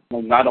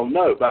 Well, I don't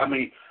know, but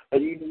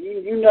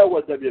you know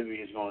what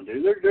WWE is going to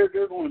do.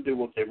 They're going to do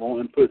what they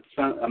want and put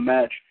a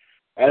match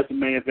as the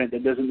main event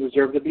that doesn't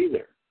deserve to be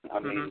there.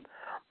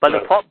 But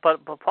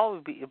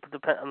probably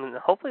depend.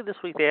 Hopefully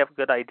this week they have a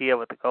good idea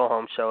with the go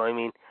home show.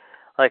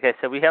 Like I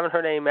said, we haven't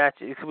heard any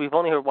matches. We've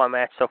only heard one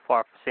match so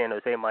far for San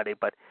Jose Monday,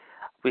 but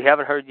we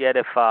haven't heard yet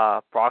if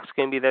Brock's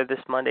going to be there this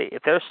Monday.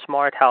 If they're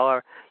smart,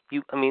 however,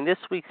 this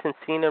week since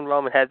Cena and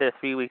Roman had their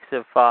 3 weeks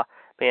of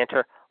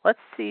banter, let's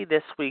see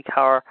this week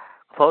how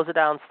close it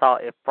down style.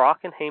 If Brock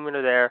and Heyman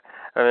are there,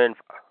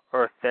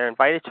 or if they're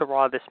invited to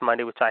Raw this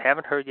Monday, which I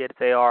haven't heard yet if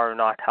they are or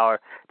not, however,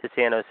 to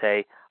San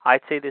Jose,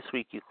 I'd say this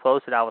week you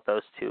close it out with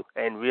those two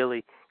and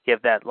really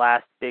give that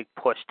last big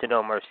push to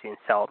No Mercy and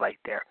sell it right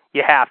there.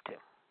 You have to.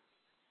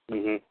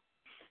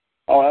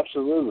 Oh,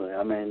 absolutely.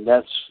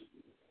 That's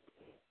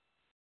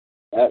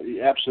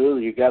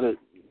absolutely. You got to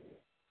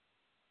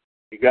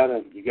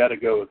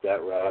go with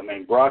that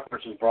route. Brock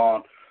versus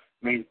Braun.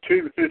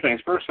 Two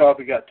things. First off,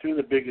 we got two of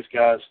the biggest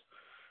guys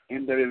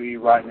in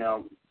WWE right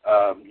now,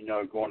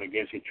 going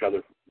against each other.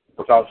 Of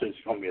course, obviously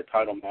it's going to be a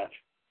title match,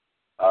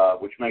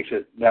 which makes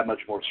it that much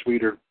more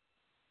sweeter.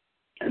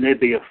 And they'd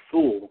be a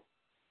fool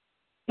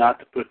not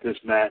to put this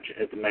match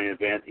at the main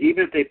event.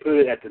 Even if they put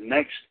it at the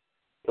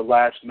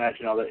last match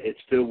and all that, it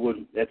still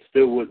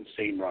wouldn't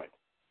seem right.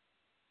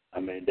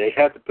 They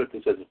have to put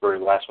this as the very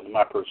last one, in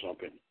my personal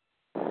opinion.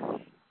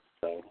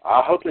 So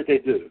I hope that they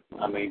do.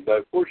 But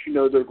of course,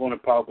 they're going to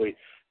probably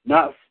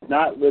not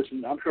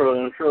listen. I'm sure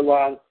a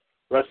lot of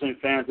wrestling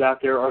fans out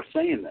there are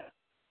saying that.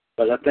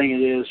 But the thing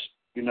is,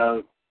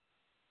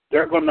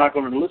 they're not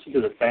going to listen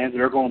to the fans.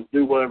 They're going to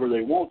do whatever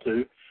they want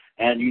to,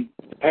 and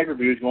the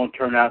pay-per-view is going to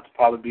turn out to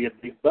probably be a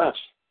big bust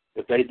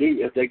if they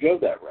go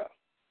that route.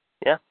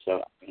 Yeah.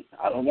 So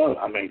I don't know.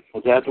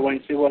 We'll have to wait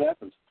and see what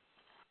happens.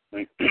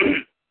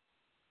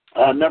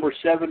 Number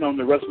 7 on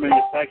the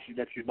WrestleMania fact sheet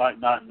that you might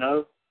not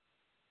know.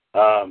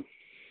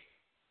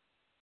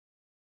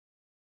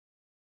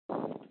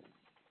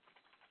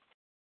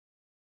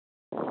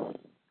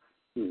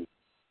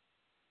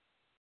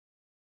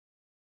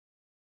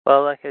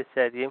 Well, like I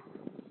said,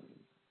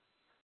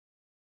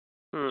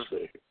 Let's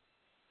see.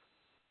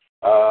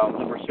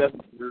 Number 7,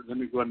 let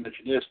me go ahead and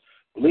mention this.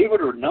 Believe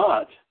it or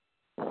not,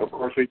 of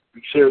course, we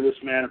consider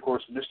this man, of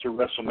course, Mr.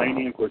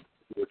 WrestleMania, of course,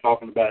 we're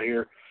talking about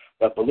here.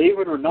 But believe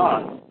it or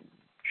not,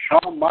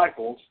 Shawn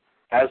Michaels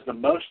has the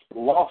most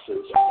losses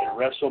in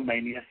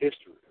WrestleMania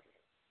history.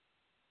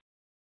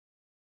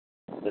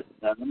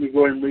 Now, let me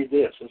go ahead and read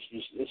this.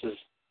 This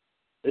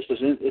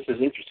is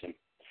interesting.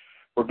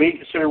 For being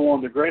considered one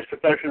of the greatest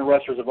professional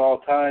wrestlers of all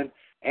time,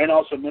 and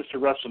also Mr.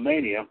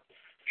 WrestleMania,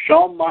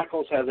 Shawn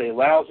Michaels has a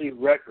lousy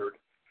record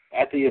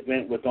at the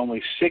event with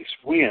only 6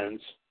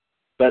 wins,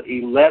 but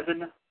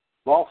 11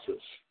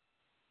 losses.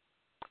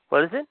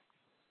 What is it?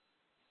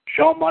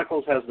 Shawn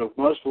Michaels has the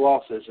most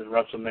losses in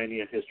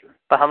WrestleMania history.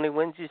 But how many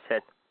wins you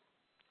said?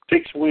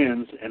 6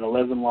 wins and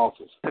 11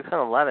 losses. 6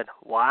 and 11.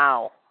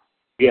 Wow.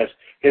 Yes,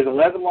 his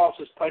 11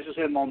 losses places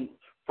him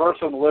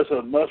first on the list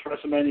of most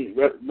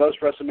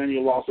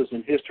WrestleMania losses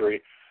in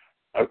history.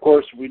 Of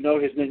course, we know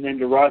his nickname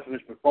derived from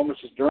his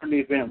performances during the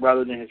event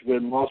rather than his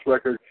win-loss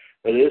record,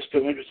 but it is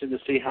still interesting to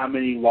see how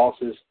many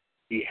losses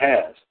he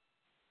has.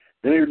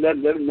 Let me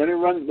run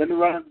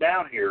it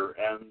down here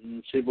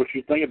and see what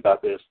you think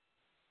about this.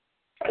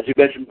 As you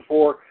mentioned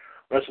before,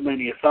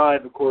 WrestleMania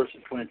 5, of course,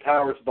 the Twin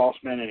Towers,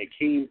 Bossman and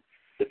Akeem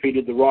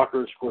defeated the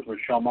Rockers. Of course, when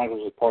Shawn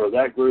Michaels was part of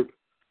that group.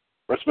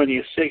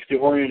 WrestleMania 6, the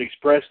Orient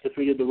Express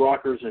defeated the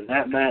Rockers in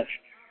that match.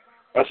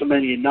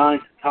 WrestleMania 9,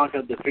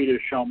 Tonka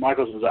defeated Shawn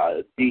Michaels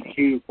as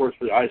DQ, of course,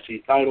 for the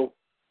IC title.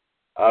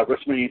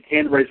 WrestleMania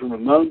 10, Razor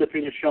Ramon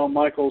defeated Shawn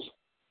Michaels.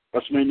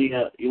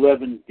 WrestleMania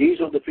 11,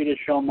 Diesel defeated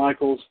Shawn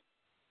Michaels.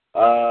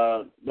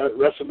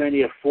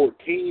 WrestleMania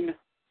 14,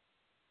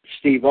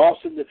 Steve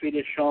Austin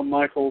defeated Shawn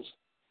Michaels.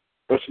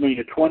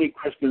 WrestleMania 20,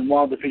 Chris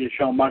Benoit defeated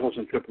Shawn Michaels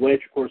and Triple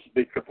H. Of course, a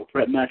big triple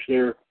threat match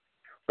there.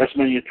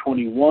 WrestleMania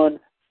 21,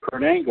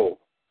 Kurt Angle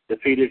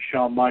defeated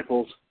Shawn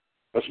Michaels.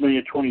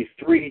 WrestleMania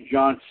 23,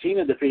 John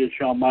Cena defeated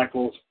Shawn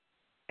Michaels.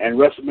 And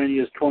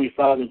WrestleManias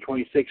 25 and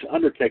 26,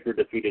 Undertaker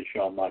defeated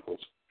Shawn Michaels.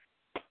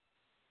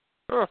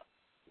 Huh.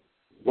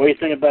 What do you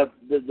think about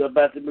the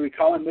we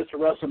call him Mr.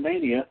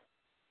 WrestleMania,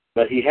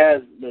 but he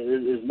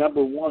is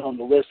number one on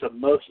the list of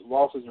most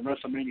losses in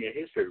WrestleMania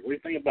history. What do you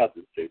think about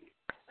this, dude?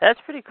 That's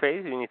pretty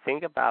crazy when you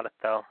think about it,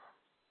 though.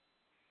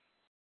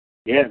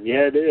 Yeah,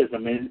 it is. I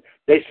mean,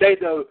 they say,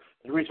 though,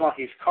 the reason why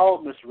he's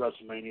called Mr.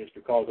 WrestleMania is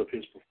because of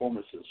his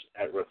performances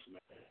at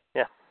WrestleMania.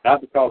 Yeah.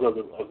 Not because of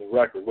the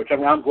record, which, I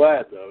mean, I'm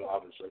glad, though,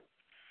 obviously.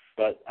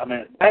 But, I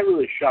mean, that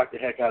really shocked the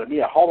heck out of me.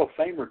 A Hall of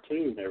Famer,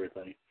 too, and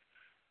everything.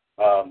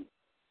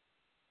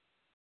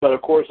 But,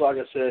 of course, like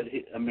I said,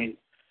 I mean,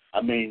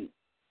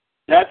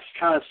 that's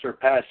kind of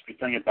surpassed, if you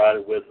think about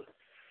it, with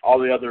all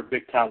the other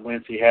big-time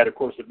wins he had. Of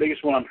course, the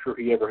biggest one I'm sure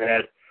he ever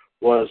had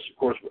was, of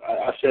course,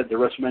 I said the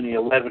WrestleMania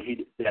 11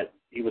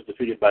 he was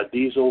defeated by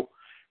Diesel,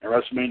 and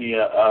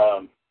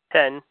WrestleMania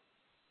 10.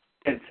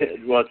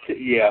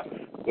 Yeah.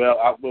 Well,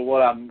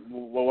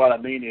 what I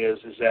mean is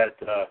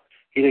that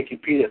he didn't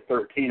compete at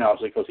 13,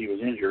 obviously, because he was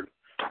injured.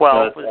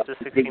 12 was the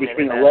 16-minute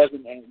match.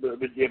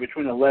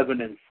 Between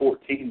 11 and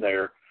 14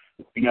 there,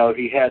 you know,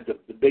 he had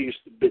the biggest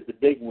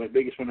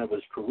one of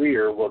his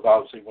career was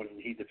obviously when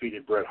he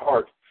defeated Bret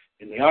Hart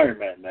in the Iron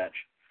Man match.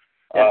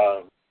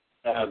 Yeah.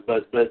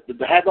 But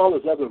to have all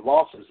those other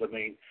losses, I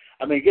mean,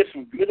 get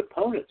some good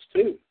opponents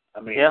too.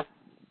 I mean, yeah.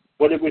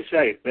 What did we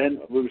say?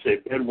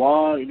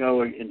 Benoit, you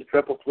know, in the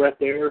triple threat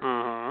there.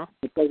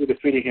 Mm-hmm. We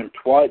defeated him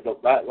twice. The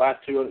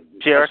last two.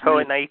 Jericho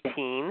at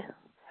 19,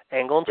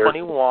 Angle in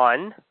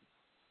 21.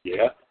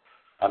 Yeah,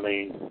 I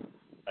mean,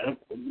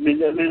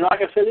 like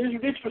I said,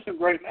 these were some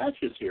great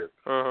matches here,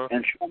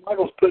 and Shawn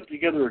Michaels put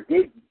together a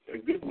good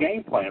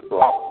game plan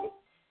for all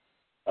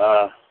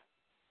of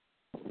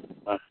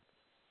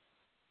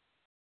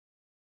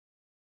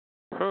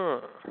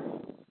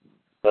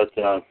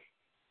it.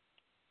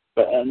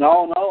 But in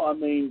all in all, I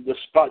mean,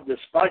 despite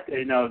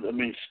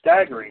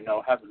staggering,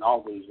 having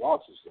all these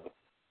losses,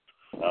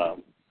 though.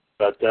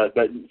 But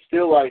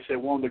still, like I said,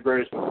 one of the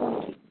greatest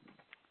performances,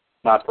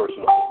 my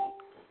personal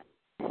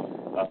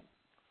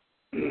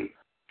opinion.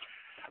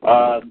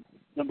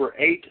 Number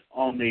 8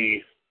 on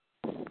the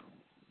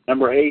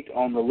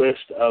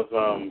list of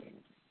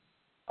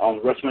on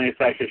WrestleMania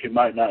facts that you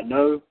might not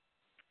know.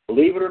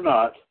 Believe it or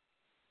not,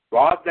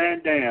 Rob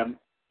Van Dam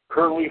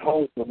currently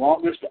holds the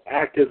longest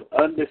active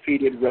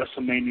undefeated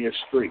WrestleMania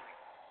streak.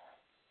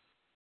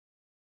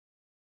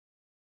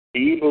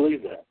 Can you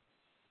believe that?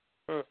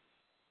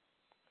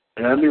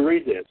 And let me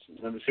read this.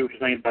 Let me see what you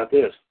think about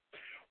this.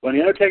 When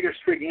the Undertaker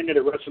streak ended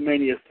at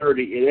WrestleMania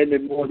 30, it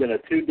ended more than a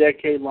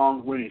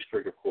 2-decade-long winning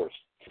streak, of course.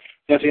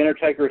 Since the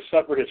Undertaker has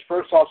suffered his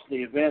first loss in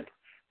the event,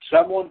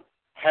 someone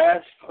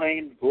has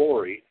claimed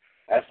glory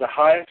as the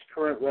highest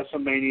current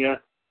WrestleMania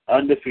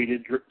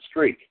undefeated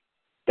streak.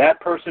 That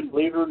person,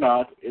 believe it or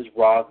not, is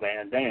Rob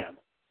Van Dam,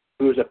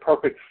 who is a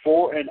perfect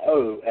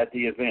 4-0 at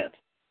the event.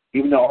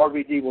 Even though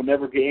RVD will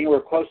never get anywhere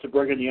close to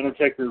breaking the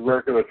Undertaker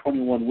record of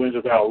 21 wins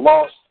without a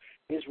loss,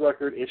 his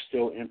record is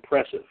still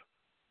impressive.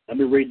 Let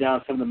me read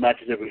down some of the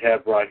matches that we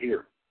have right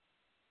here.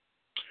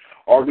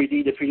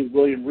 RVD defeated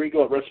William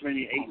Regal at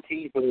WrestleMania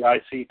 18 for the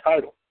IC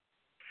title.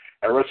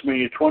 At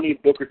WrestleMania 20,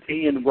 Booker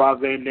T and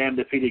Rob Van Dam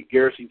defeated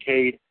Garrison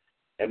Cade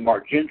and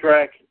Mark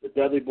Jindrak, the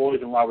Dudley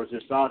Boys, and La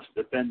Resistance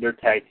to defend their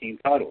tag team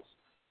titles.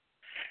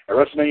 At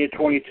WrestleMania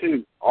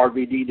 22,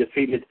 RVD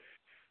defeated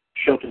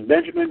Shelton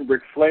Benjamin,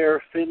 Ric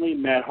Flair, Finlay,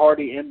 Matt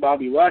Hardy, and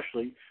Bobby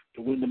Lashley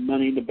to win the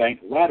Money in the Bank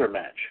ladder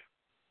match.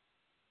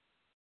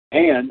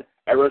 And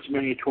at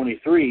WrestleMania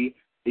 23,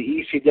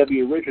 the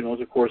ECW originals,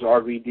 of course,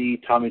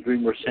 RVD, Tommy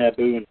Dreamer,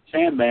 Sabu, and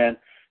Sandman,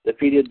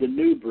 defeated the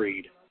New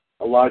Breed,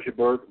 Elijah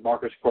Burke,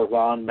 Marcus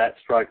Corvan, Matt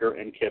Stryker,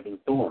 and Kevin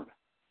Thorne.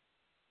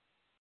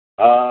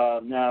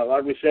 Now,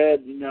 like we said,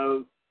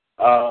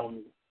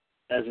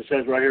 as it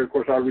says right here, of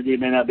course, RVD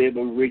may not be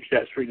able to reach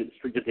that streak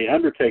that the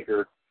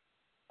Undertaker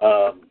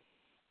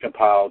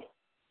compiled,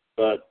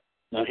 but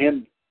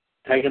him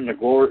taking the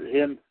glory,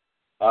 him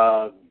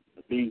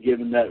being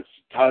given that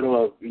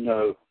title of,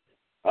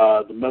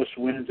 the most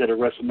wins at a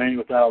WrestleMania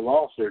without a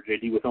loss there,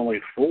 JD, with only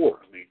 4.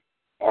 I mean,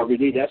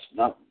 RVD, that's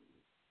not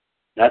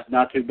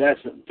too bad.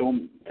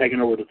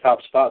 Taking over the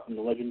top spot from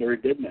the legendary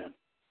Deadman.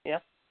 Yeah.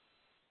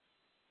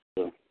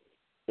 So,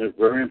 they're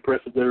very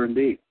impressive there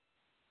indeed.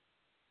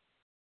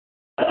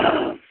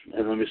 And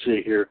let me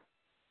see here.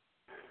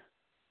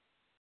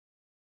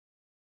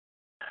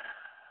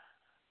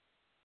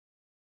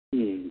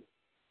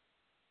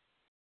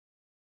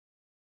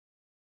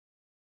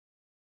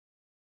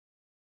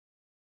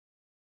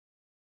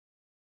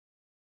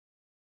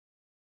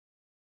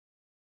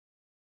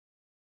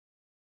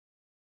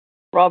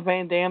 Rob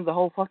Van Dam, the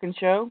whole fucking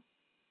show?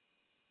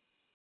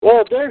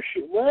 Well,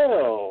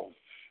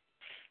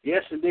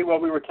 yes, indeed,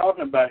 what we were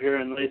talking about here,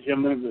 and ladies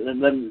and gentlemen,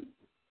 and then,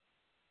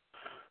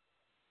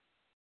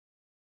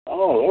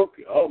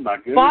 okay. Oh my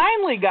goodness!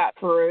 Finally got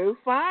through.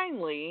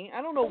 Finally,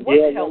 I don't know what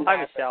the hell Hi,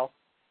 happened. Michelle.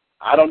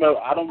 I don't know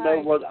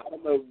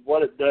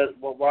what it does.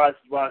 Why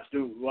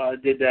I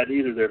did that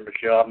either, there,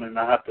 Michelle. I mean,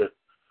 I have to.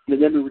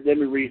 Let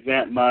me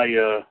revamp my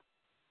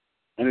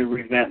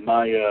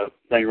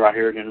thing right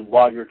here. And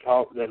while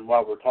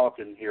we're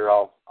talking here,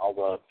 I'll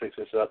fix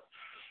this up.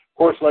 Of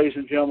course, ladies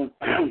and gentlemen,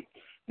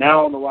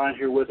 now on the line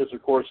here with us,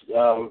 of course,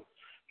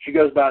 she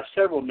goes by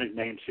several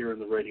nicknames here in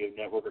the radio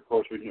network. Of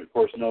course, we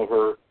know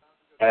her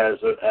as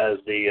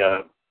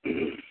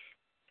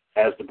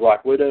the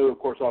Black Widow. Of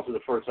course, also the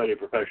First Lady of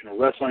Professional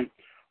Wrestling.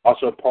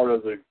 Also part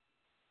of the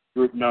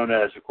group known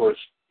as, of course,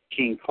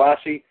 King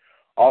Classy.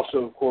 Also,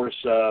 of course,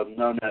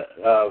 known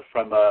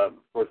from of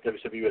course,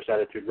 WCWUS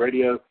Attitude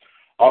Radio.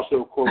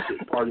 Also, of course, is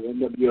part of the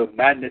NWO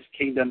Madness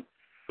Kingdom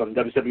from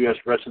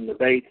WCWUS Wrestling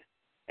Debate,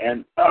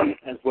 and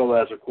as well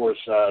as, of course,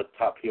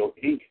 Top Heel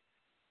Inc.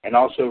 And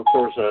also, of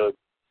course,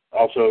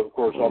 also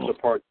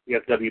part of the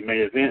FW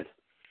Main Event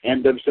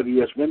and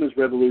WCWUS Women's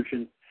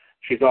Revolution.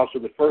 She's also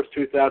the first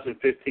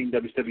 2015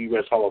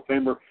 WCWUS Hall of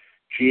Famer.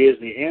 She is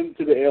the M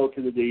to the L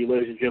to the D,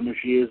 ladies and gentlemen.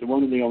 She is the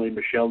one and the only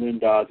Michelle Lynn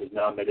Dodds is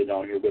now made it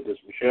on here with us.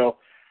 Michelle,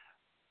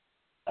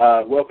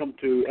 welcome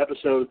to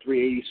episode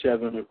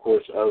 387, of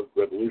course, of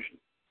Revolution.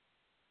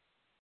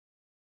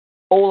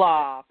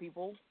 Hola,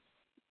 people.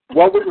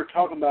 What we were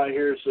talking about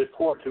here is,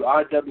 according to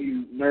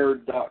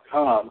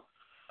IWNerd.com,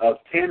 of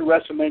 10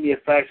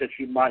 WrestleMania facts that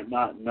you might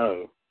not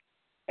know.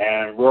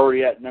 And we're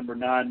already at number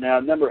 9 now.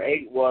 Number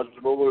 8 was,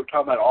 what we were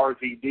talking about,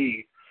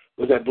 RVD,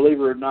 was that, believe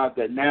it or not,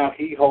 that now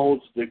he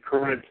holds the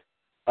current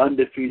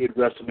undefeated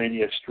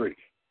WrestleMania streak.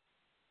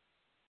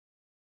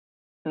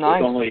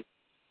 Nice. With only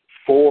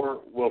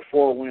 4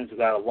 wins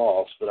without a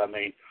loss. But, I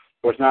mean,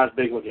 of course, not as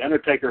big as what The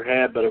Undertaker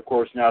had, but, of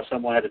course, now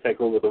someone had to take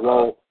over the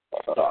role.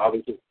 So,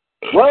 obviously,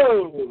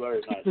 whoa,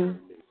 very nice.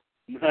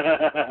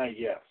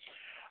 Yeah.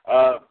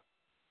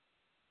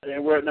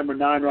 And we're at number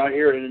 9 right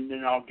here, and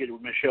then I'll get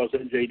Michelle's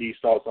and JD's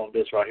thoughts on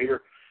this right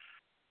here.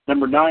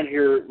 Number 9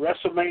 here,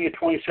 WrestleMania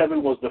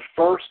 27 was the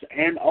first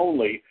and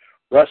only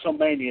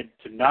WrestleMania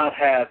to not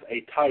have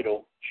a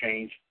title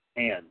change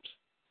hands.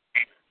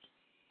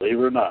 Believe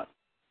it or not.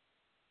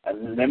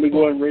 And let me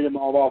go ahead and read them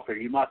all off here.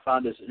 You might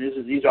find this. And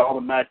these are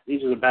the matches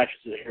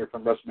here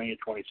from WrestleMania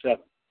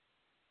 27.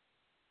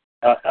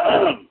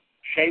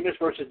 Sheamus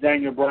versus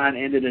Daniel Bryan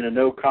ended in a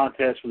no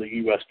contest for the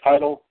U.S.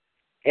 title.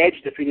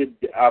 Edge defeated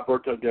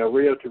Alberto Del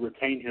Rio to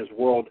retain his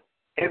World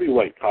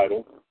Heavyweight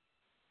title.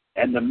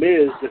 And The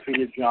Miz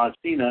defeated John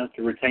Cena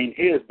to retain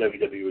his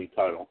WWE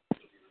title.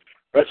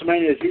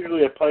 WrestleMania is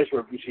usually a place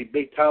where we see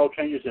big title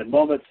changes and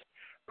moments.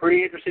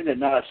 Pretty interesting that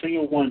not a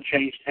single one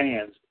changed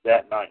hands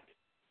that night.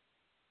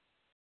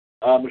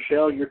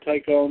 Michelle, your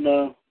take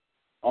on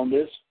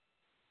this?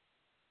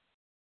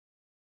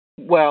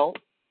 Well,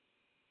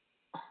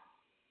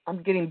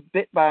 I'm getting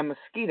bit by a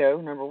mosquito,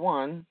 number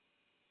 1.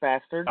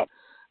 Bastard.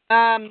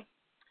 Oh.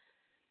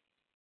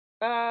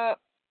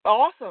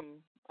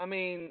 Awesome. I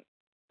mean,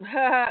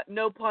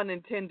 no pun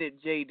intended,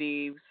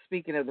 JD,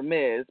 speaking of The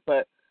Miz,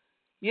 but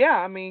yeah,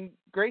 I mean,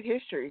 great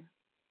history.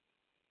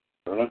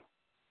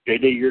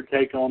 JD, your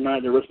take on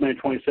that? The WrestleMania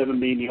 27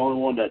 being the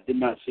only one that did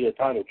not see a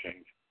title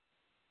change.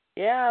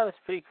 Yeah, it was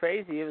pretty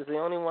crazy. It was the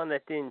only one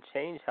that didn't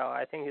change. How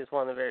I think it was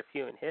one of the very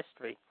few in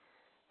history.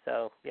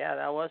 So yeah,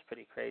 that was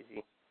pretty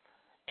crazy.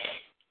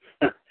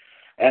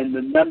 And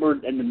number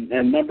 10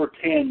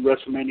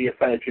 WrestleMania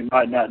fact you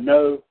might not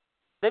know.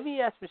 Let me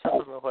ask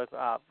Michelle real quick,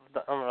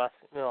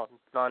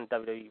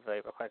 non-WWE related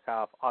real quick.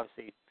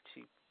 Obviously,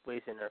 she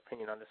weighs in her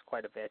opinion on this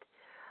quite a bit.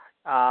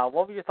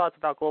 What were your thoughts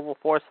about Global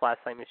Force last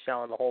night,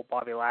 Michelle, and the whole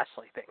Bobby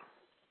Lashley thing?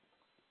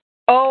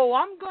 Oh,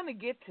 I'm going to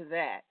get to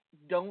that.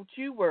 Don't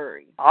you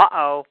worry.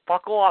 Uh-oh.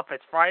 Buckle up.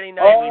 It's Friday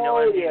night. We know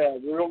what I mean. Yeah.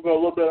 We're going to go a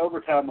little bit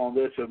overtime on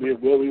this, so we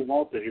really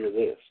want to hear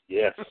this.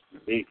 Yes,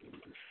 indeed.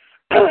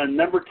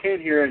 Number 10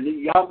 here, and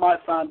y'all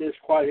might find this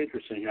quite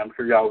interesting. I'm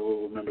sure y'all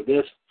will remember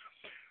this.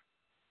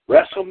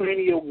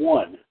 WrestleMania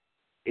 1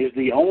 is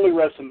the only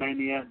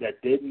WrestleMania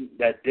that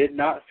did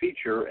not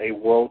feature a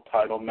world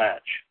title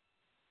match.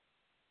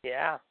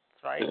 Yeah, that's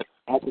right.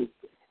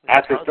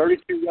 After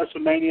 32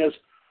 WrestleManias,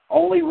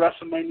 only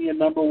WrestleMania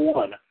number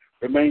 1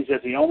 remains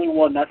as the only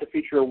one not to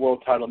feature a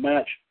world title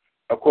match.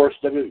 Of course,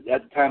 at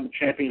the time, the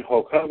champion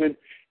Hulk Hogan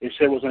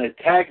instead was in a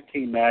tag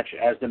team match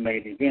as the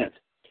main event.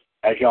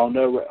 As y'all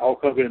know,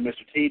 Hulk Hogan and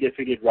Mr. T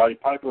defeated Roddy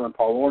Piper and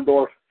Paul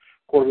Orndorff,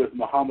 of course, with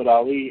Muhammad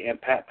Ali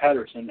and Pat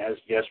Patterson as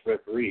guest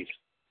referees.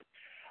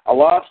 A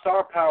lot of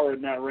star power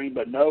in that ring,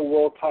 but no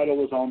world title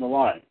was on the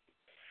line.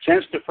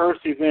 Since the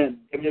first event,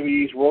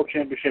 WWE's World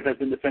Championship has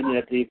been defended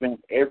at the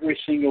event every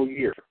single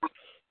year.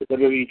 The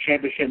WWE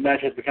Championship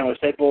match has become a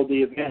staple of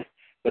the event,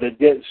 but it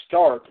didn't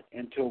start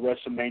until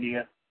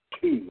WrestleMania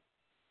 2.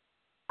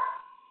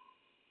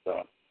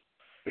 So,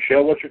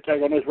 Michelle, what's your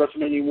take on this?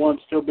 WrestleMania 1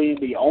 still being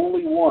the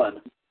only one,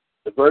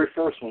 the very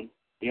first one,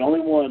 the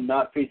only one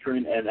not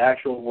featuring an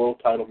actual world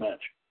title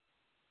match.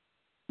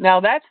 Now,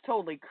 that's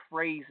totally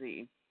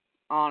crazy,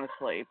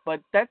 honestly,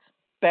 but that's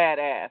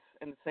badass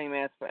in the same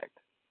aspect.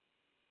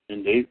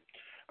 Indeed.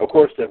 Of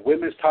course, the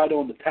women's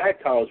title and the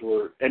tag titles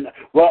were, and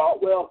well,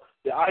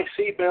 the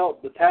IC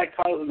belt, the tag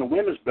titles, and the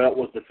women's belt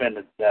was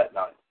defended that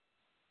night,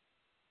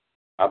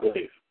 I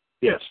believe.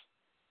 Yes.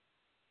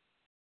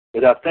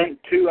 But I think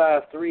 2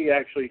 out of 3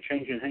 actually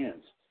changing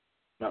hands.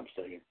 Not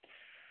mistaken.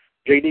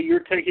 JD,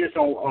 you're taking us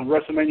on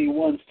WrestleMania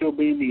 1 still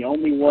being the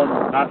only one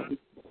not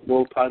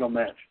world title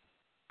match.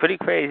 Pretty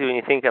crazy when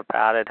you think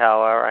about it,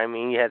 however. I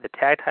mean, you had the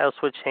tag title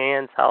switch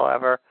hands,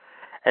 however,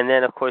 and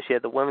then, of course, you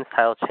had the women's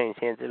title change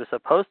hands. It was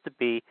supposed to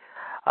be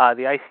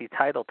the IC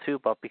title, too,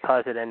 but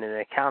because it ended in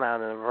a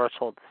count-out and a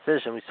reversal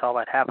decision, we saw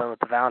what happened with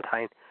the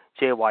Valentine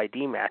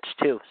JYD match,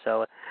 too.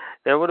 So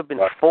there would have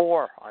been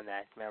 4 on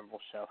that memorable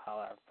show,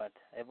 however. But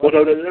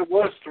there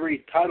was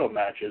 3 title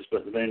matches,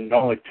 but then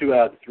only 2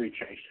 out of the 3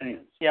 changed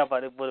hands. Yeah,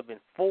 but it would have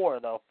been 4,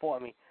 though.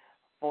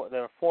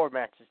 There were 4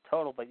 matches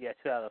total, but, yeah,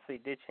 2 out of the 3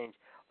 did change.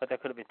 But there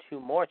could have been 2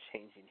 more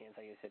changing hands,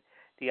 like I said.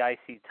 The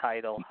IC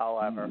title,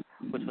 however,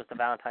 which was the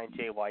Valentine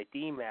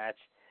JYD match,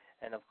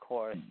 and, of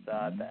course,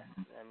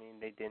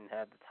 they didn't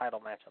have the title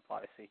matchup,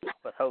 obviously,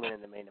 with Hogan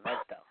in the main event,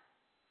 though.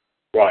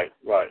 Right.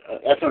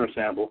 That's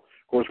understandable.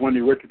 Of course,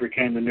 Wendy Richter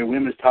became the new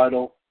women's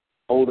title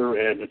holder,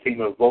 and the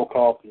team of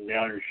Volkov and the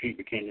Iron Sheik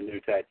became the new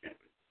tag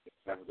champions.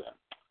 Remember that?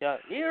 Yeah,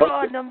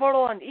 Iran number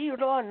one.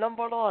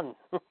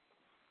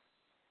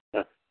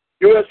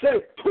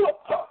 USA, pull.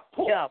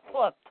 Yeah,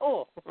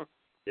 pull.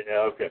 Yeah,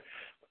 okay.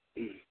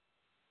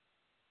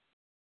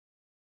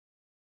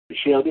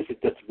 Michelle, this is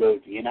Dutch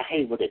Rosie, and I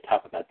hate when they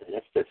talk about that.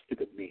 That's that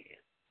stupid man.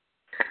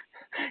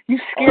 You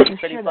scared the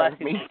shit out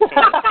of me.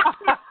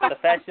 The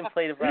fashion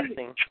plate of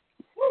wrestling.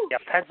 Yeah,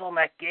 pencil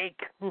my cake.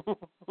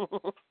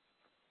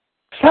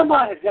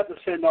 Somebody has got to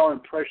send our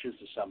impressions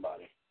to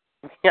somebody.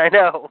 Yeah, I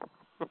know.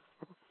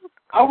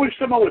 I wish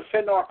someone would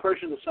send our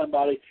impressions to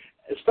somebody,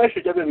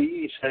 especially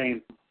WWE,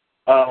 saying,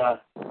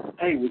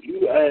 "Hey, would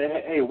you?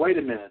 Hey, wait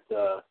a minute.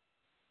 Now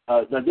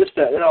this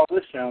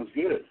sounds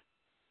good."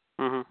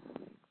 Mm-hmm.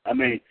 I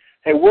mean,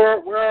 hey,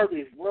 where are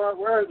these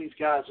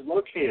guys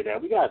located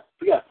at? We got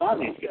to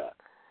find these guys.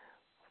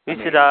 We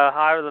should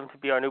hire them to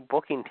be our new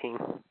booking team.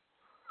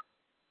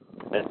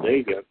 There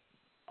you go.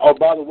 Oh,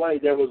 by the way,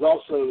 there was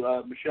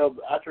also, Michelle,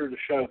 after the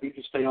show, if you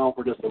could stay on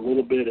for just a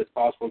little bit if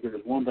possible, because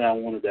there's one thing I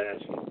wanted to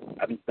ask you.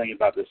 I've been thinking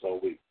about this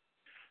all week.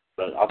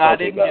 But I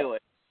didn't do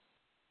it.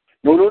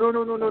 No.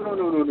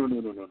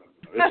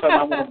 It's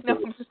something I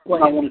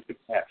wanted to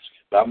ask,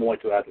 but I'm going to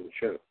wait till after the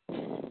show.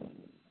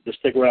 Just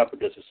stick around for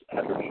just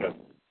after the show.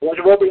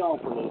 We'll be on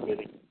for a little bit.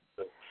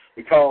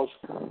 Because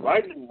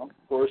right now, of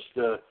course,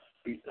 all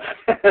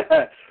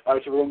right,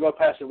 so we're going to go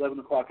past the 11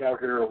 o'clock hour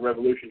here of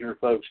Revolution here,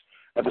 folks.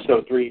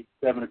 Episode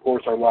 387, of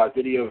course, our live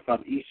video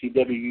from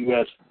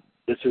ECWUS.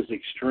 This is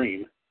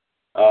Extreme.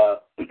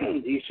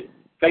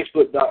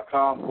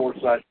 Facebook.com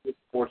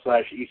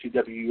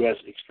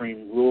 /ECWUS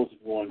Extreme Rules. If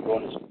you want to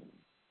join us,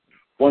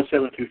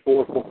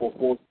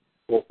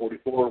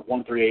 1724-444-444,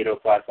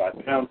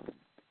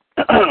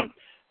 1380555.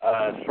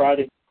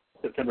 Friday,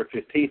 September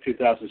 15th,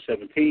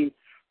 2017. Of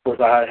course,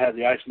 I had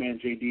the Iceman,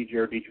 J.D.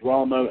 Jared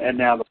DiGirolamo, and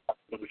now the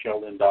Michelle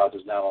Lynn Dodds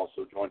has now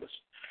also joined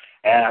us.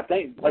 And I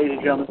think, ladies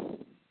and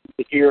gentlemen,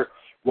 to hear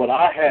what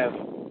I have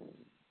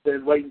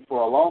been waiting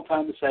for a long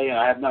time to say, and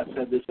I have not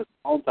said this in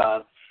a long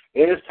time,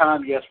 it is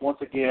time, yes,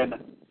 once again,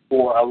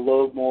 for a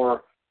little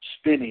more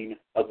spinning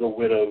of the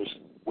Widow's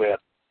Web.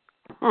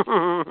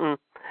 I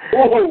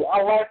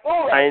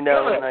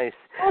know, nice.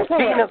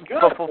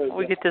 Before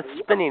we get to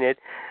spinning it,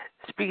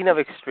 speaking of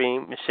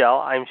Extreme, Michelle,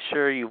 I'm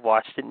sure you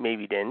watched it,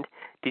 maybe didn't.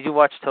 Did you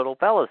watch Total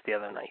Bellas the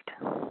other night?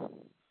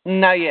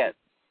 Not yet.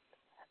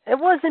 It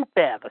wasn't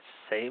bad, let's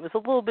say. It was a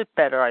little bit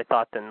better, I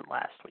thought, than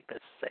last week,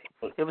 let's say.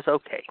 It was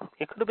okay.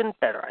 It could have been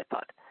better, I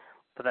thought.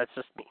 But that's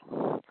just me.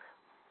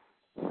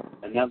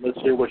 And now let's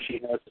hear what she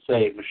has to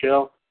say.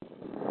 Michelle?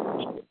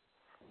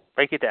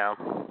 Break it down.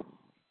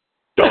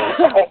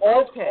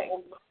 Okay.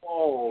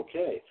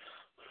 Okay.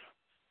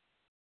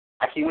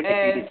 As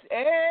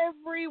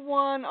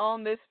everyone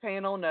on this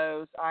panel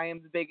knows, I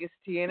am the biggest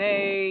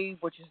TNA,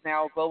 which is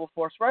now Global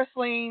Force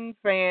Wrestling,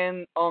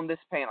 fan on this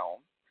panel.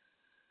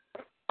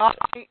 I'm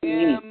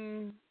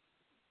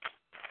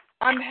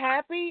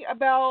happy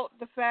about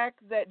the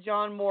fact that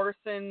John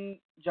Morrison,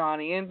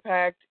 Johnny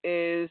Impact,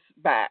 is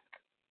back.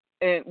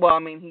 And, well, I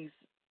mean,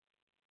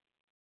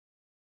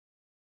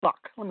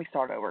 let me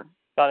start over.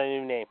 Got a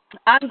new name.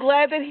 I'm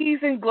glad that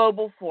he's in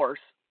Global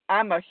Force.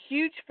 I'm a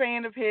huge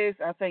fan of his.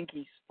 I think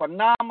he's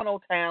phenomenal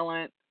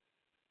talent.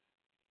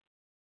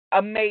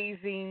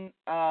 Amazing.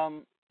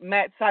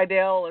 Matt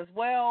Sydal as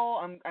well.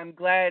 I'm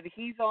glad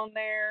he's on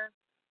there.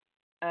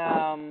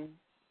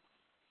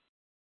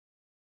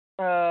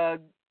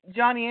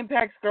 Johnny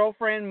Impact's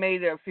girlfriend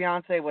made a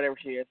fiance, whatever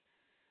she is,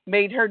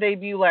 made her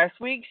debut last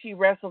week. She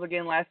wrestled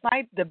again last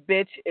night. The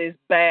bitch is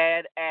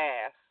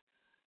badass.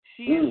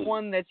 She is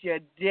one that you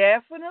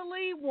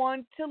definitely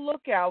want to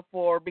look out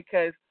for,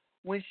 because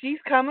when she's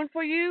coming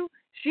for you,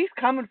 she's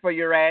coming for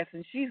your ass,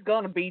 and she's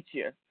gonna beat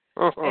you.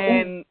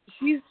 And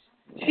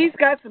she's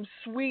got some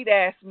sweet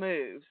ass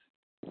moves.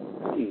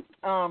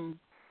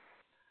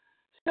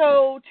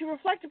 So to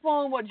reflect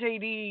upon what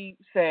JD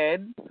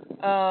said,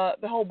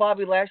 the whole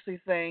Bobby Lashley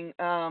thing.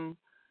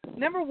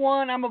 Number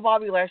one, I'm a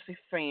Bobby Lashley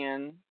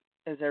fan,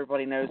 as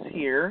everybody knows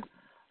here.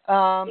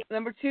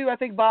 Number two, I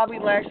think Bobby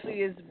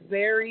Lashley is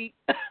very,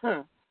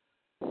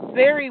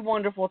 very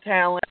wonderful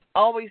talent.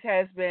 Always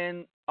has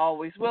been,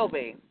 always will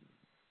be.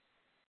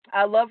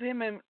 I love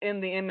him in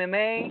the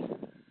MMA.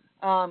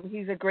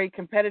 He's a great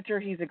competitor.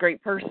 He's a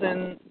great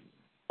person,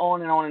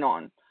 on and on and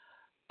on.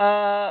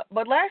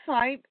 But last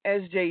night,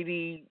 as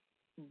JD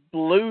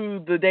blew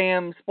the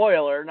damn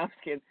spoiler, no, I'm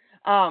just kidding,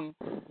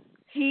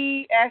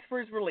 he asked for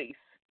his release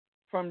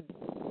from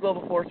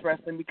Global Force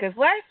Wrestling, because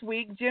last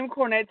week Jim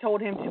Cornette told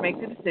him to make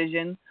the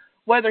decision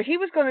whether he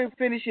was going to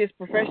finish his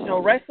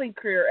professional wrestling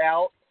career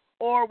out,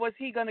 or was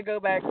he going to go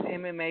back to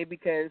MMA,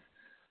 because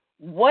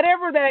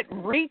whatever that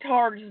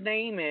retard's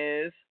name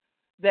is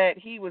that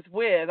he was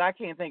with, I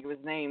can't think of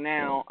his name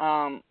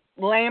now.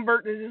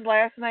 Lambert is his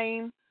last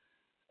name.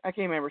 I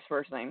can't remember his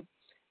first name.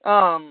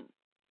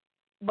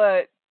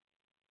 But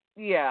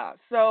yeah,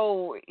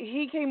 so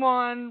he came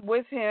on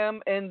with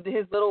him and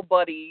his little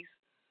buddies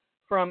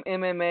from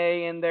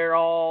MMA, and they're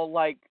all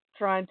like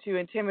trying to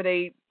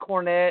intimidate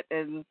Cornette,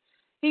 and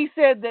he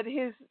said that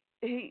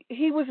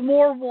he was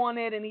more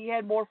wanted and he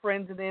had more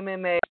friends in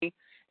MMA,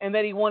 and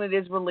that he wanted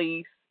his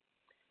release.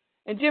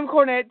 And Jim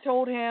Cornette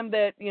told him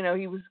that, you know,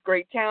 he was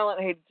great talent,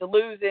 hated to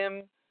lose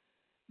him,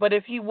 but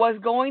if he was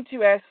going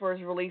to ask for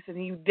his release, and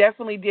he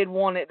definitely did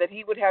want it, that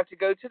he would have to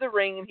go to the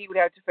ring and he would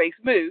have to face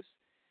Moose,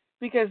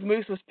 because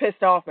Moose was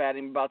pissed off at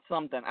him about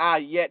something. I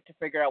yet to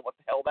figure out what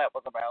the hell that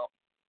was about.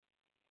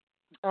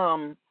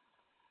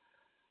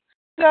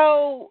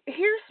 So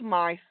here's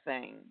my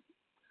thing.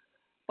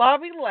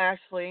 Bobby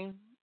Lashley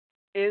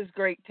is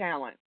great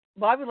talent.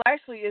 Bobby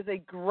Lashley is a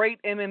great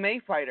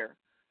MMA fighter.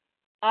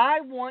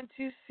 I want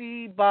to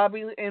see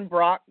Bobby and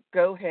Brock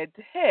go head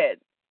to head.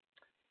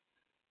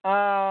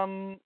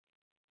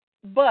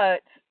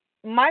 But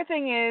my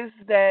thing is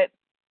that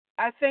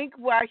I think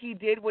why he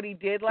did what he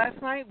did last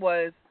night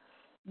was,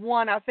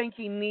 one, I think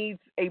he needs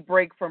a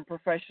break from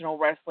professional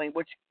wrestling,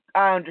 which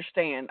I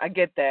understand. I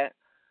get that.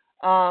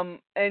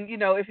 And, you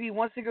know, if he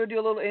wants to go do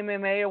a little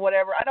MMA or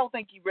whatever, I don't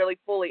think he really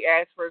fully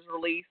asked for his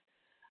release.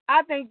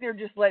 I think they're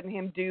just letting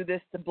him do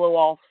this to blow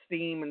off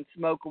steam and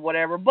smoke or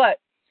whatever. But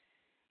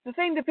the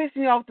thing that pissed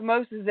me off the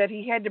most is that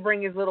he had to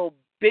bring his little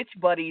bitch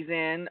buddies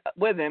in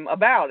with him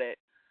about it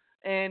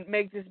and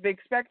make this big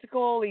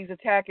spectacle. He's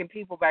attacking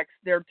people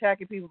they're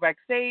attacking people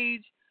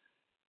backstage,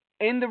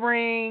 in the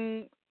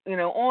ring, you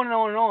know, on and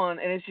on and on.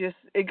 And it's just,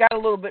 it got a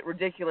little bit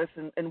ridiculous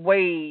and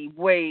way,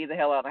 way the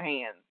hell out of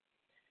hand.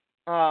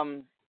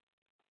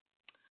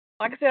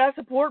 Like I said, I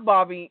support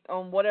Bobby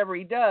on whatever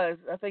he does.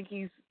 I think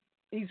he's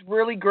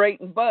really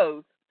great in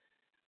both.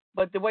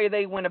 But the way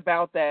they went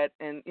about that,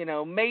 and, you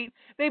know,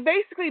 they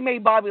basically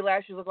made Bobby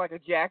Lashley look like a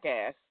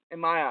jackass in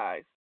my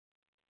eyes,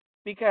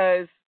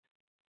 because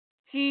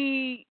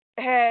he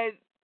had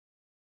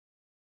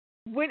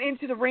went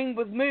into the ring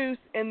with Moose,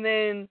 and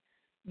then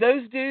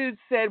those dudes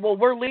said, well,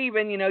 we're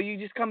leaving, you know, you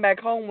just come back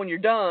home when you're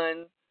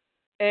done.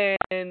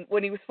 And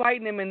when he was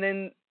fighting him, and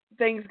then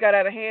things got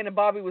out of hand and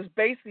Bobby was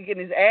basically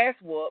getting his ass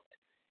whooped,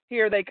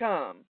 here they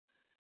come.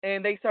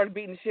 And they started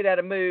beating the shit out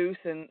of Moose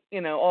and,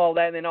 you know, all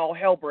that, and then all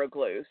hell broke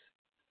loose.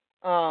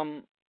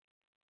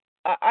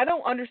 I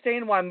don't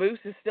understand why Moose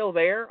is still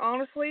there,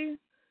 honestly,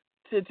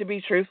 to be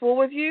truthful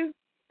with you.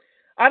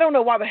 I don't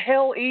know why the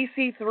hell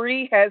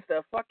EC3 has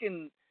the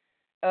fucking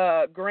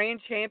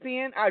grand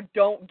champion. I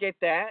don't get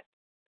that.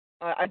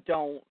 I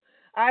don't.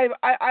 I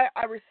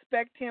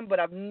respect him, but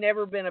I've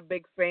never been a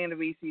big fan of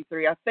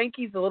EC3. I think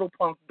he's a little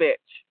punk bitch.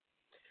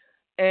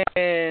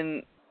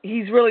 And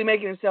he's really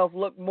making himself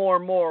look more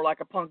and more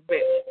like a punk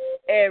bitch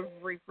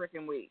every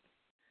freaking week.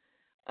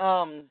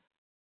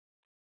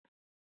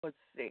 Let's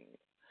see.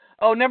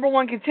 Oh, number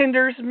one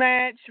contenders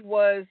match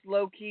was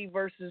Low Key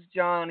versus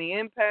Johnny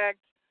Impact,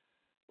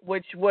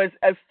 which was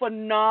a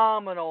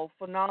phenomenal,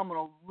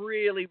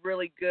 really,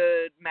 really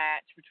good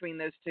match between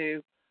those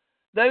two.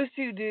 Those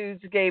two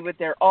dudes gave it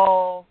their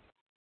all.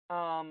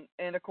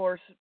 And, of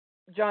course,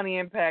 Johnny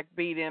Impact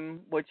beat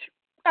him, which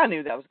I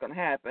knew that was going to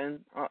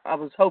happen. I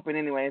was hoping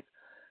anyways.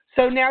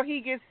 So now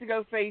he gets to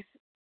go face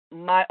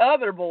my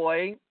other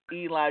boy,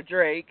 Eli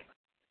Drake,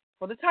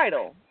 for the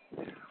title.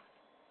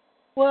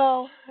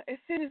 Well, as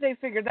soon as they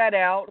figured that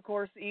out, of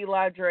course,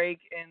 Eli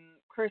Drake and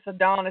Chris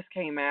Adonis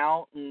came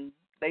out, and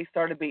they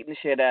started beating the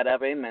shit out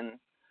of him. And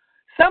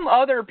some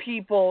other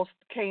people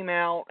came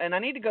out, and I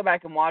need to go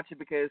back and watch it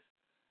because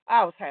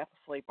I was half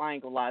asleep. I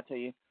ain't going to lie to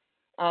you.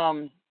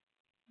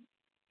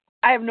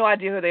 I have no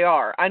idea who they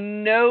are. I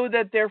know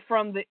that they're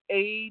from the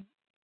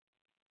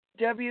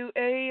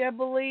HWA, I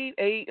believe,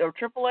 or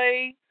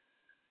AAA.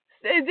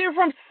 They're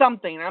from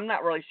something. I'm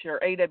not really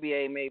sure.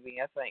 AWA, maybe,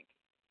 I think.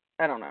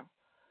 I don't know.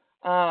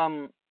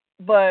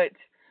 But,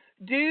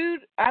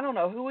 dude, I don't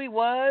know who he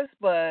was,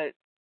 but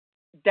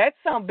that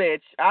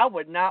sumbitch, I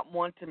would not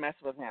want to mess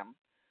with him.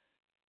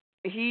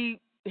 He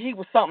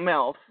was something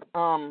else.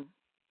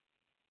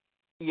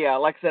 Yeah,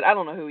 like I said, I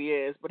don't know who he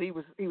is, but he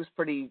was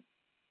pretty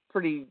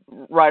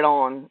right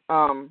on.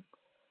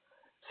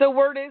 So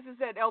word is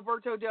that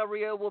Alberto Del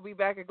Rio will be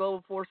back at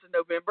Global Force in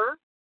November.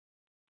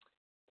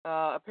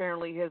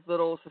 Apparently his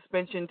little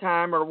suspension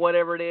time or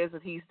whatever it is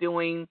that he's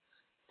doing,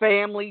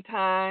 family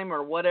time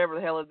or whatever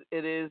the hell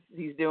it is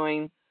he's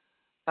doing,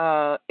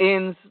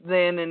 ends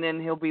then, and then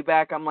he'll be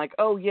back. I'm like,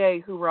 oh, yay,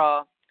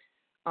 hoorah.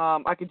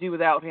 I could do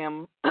without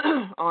him,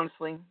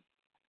 honestly.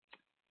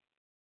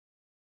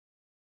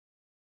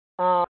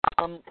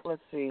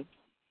 Let's see.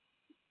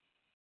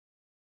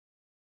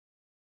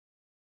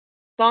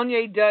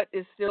 Sonya Dutt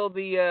is still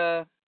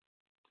the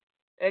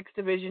X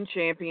Division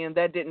champion.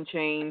 That didn't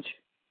change.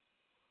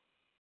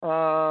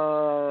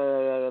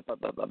 Blah, blah,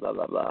 blah, blah,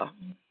 blah, blah.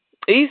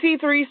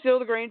 EC3 is still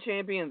the grand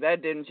champion.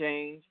 That didn't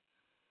change.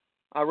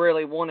 I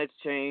really want it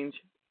to change.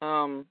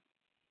 I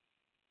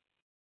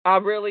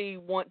really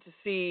want to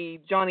see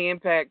Johnny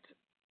Impact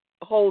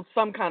hold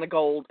some kind of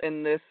gold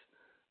in this.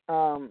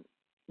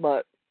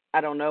 But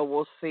I don't know.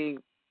 We'll see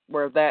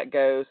where that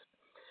goes.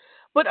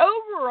 But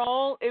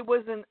overall, it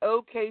was an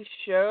okay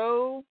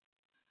show.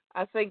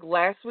 I think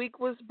last week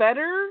was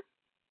better.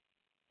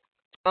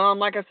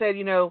 Like I said,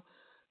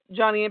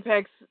 Johnny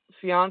Impact's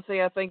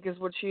fiance, I think is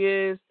what she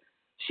is.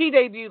 She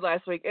debuted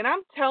last week. And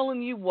I'm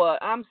telling you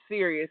what, I'm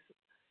serious.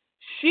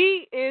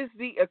 She is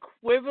the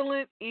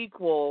equivalent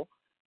equal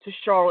to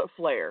Charlotte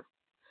Flair.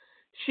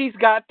 She's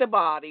got the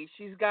body.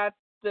 She's got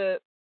the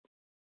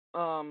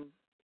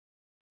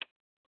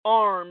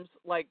arms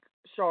like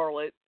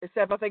Charlotte,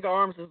 except I think her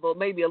arms is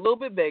maybe a little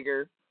bit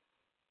bigger.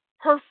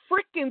 Her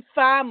freaking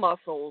thigh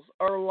muscles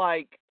are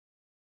like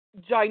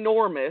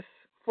ginormous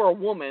for a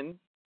woman,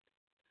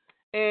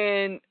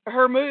 and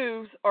her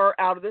moves are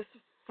out of this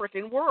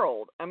freaking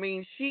world. I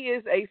mean, she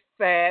is a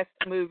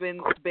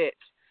fast-moving bitch.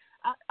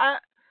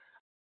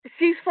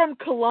 She's from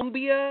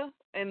Colombia,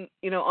 and,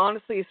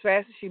 honestly, as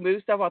fast as she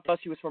moves stuff, I thought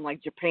she was from,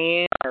 like,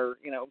 Japan or,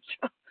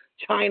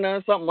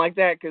 China, something like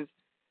that, because,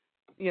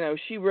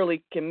 she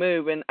really can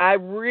move. And I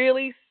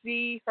really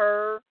see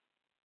her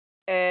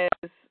as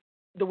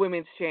the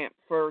women's champ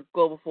for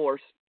Global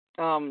Force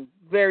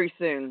very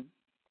soon.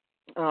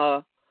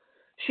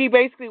 She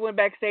basically went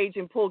backstage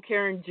and pulled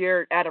Karen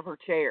Jarrett out of her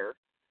chair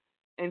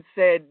and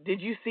said,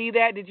 "Did you see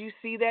that? Did you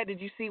see that?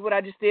 Did you see what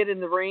I just did in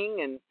the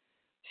ring?" And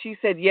she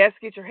said, "Yes,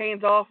 get your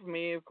hands off of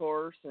me, of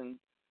course." And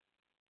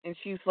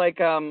she's like,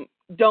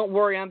 "Don't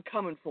worry, I'm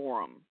coming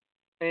for him."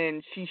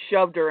 And she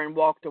shoved her and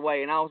walked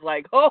away. And I was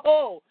like,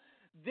 oh,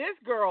 this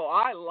girl,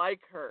 I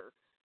like her.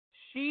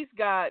 She's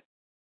got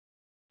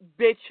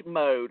bitch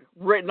mode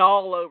written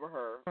all over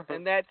her.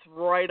 And that's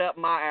right up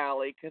my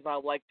alley because I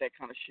like that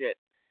kind of shit.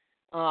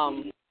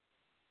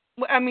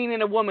 I mean,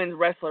 in a woman's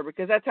wrestler,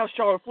 because that's how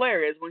Charlotte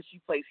Flair is when she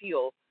plays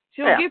heel.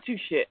 She don't give two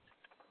shit.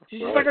 She's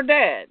just like her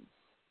dad.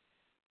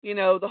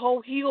 The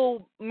whole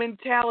heel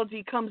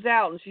mentality comes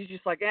out, and she's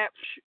just like,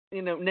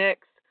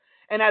 next.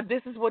 And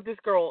this is what this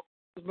girl's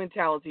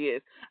mentality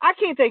is. I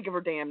can't think of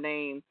her damn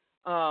name.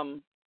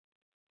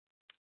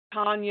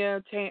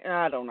 Tanya,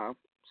 I don't know.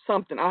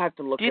 Something. I have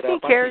to look it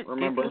up. I can't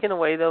remember. Do you think in a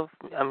way, though,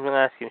 I'm going to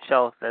ask you,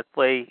 Michelle, that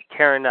way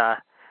Karen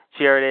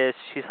Jarrett is,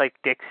 she's like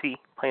Dixie,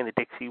 playing the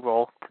Dixie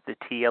role to the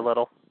T a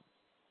little?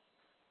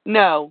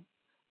 No.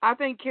 I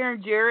think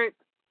Karen Jarrett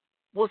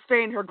will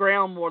stand her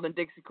ground more than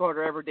Dixie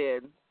Carter ever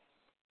did.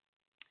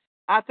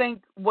 I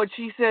think what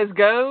she says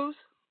goes,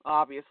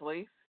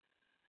 obviously,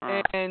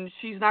 and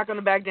she's not going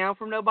to back down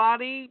from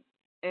nobody,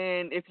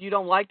 and if you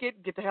don't like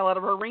it, get the hell out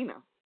of her arena.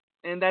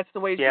 And that's the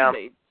way it should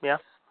be. Yeah.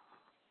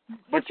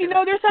 But,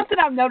 there's something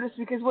I've noticed,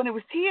 because when it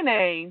was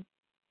TNA,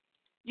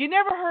 you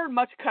never heard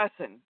much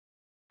cussing.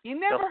 You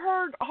never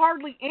heard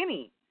hardly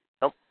any.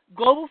 Nope.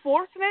 Global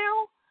Force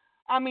now,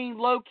 I mean,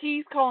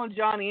 low-key's calling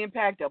Johnny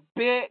Impact a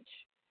bitch,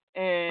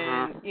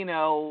 and,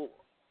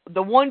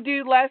 the one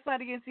dude last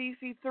night against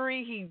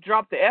EC3, he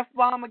dropped the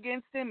F-bomb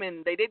against him,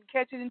 and they didn't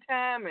catch it in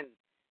time, and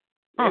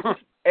it was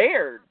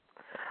aired.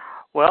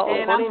 Well,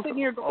 and I'm sitting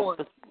here going,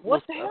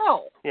 what the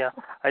hell? Yeah,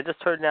 I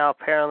just heard now,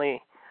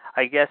 apparently,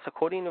 I guess,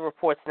 according to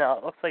reports now,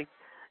 it looks like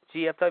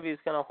GFW is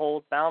going to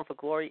hold Bound for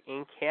Glory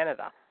in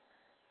Canada.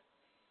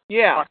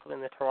 Yeah. Possibly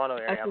in the Toronto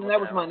area. Actually, that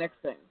was my next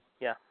thing.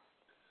 Yeah.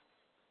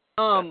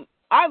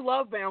 I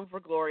love Bound for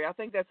Glory. I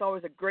think that's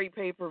always a great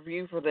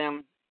pay-per-view for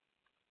them.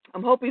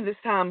 I'm hoping this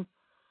time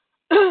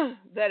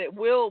that it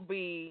will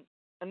be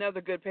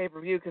another good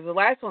pay-per-view, because the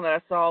last one that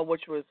I saw,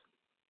 which was,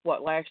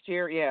 last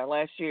year? Yeah,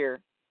 last year.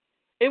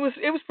 It was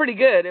pretty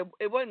good. It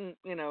wasn't,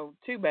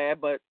 too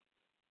bad, but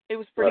it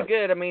was pretty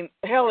good. I mean,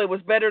 hell, it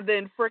was better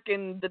than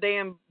frickin' the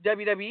damn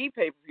WWE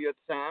pay-per-view at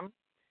the time.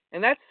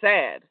 And that's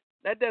sad.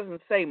 That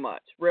doesn't say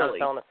much, really.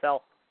 Not selling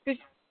itself.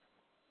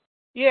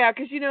 Yeah,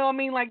 because, I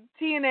mean, like,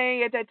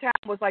 TNA at that time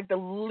was like the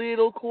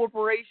little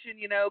corporation,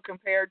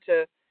 compared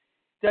to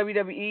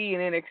WWE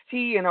and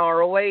NXT and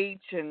ROH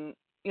and,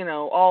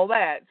 all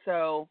that.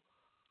 So,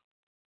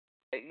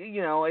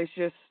 it's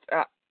just,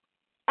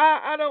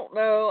 I don't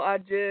know. I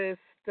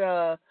just,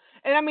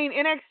 and I mean,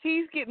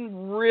 NXT's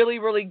getting really,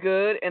 really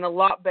good and a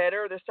lot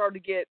better. They're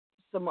starting to get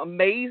some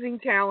amazing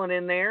talent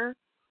in there,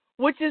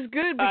 which is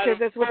good because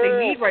that's what they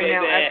need right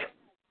now.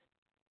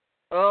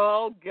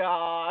 Oh,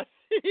 gosh.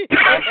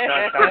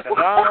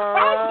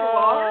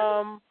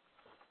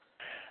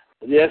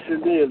 Yes,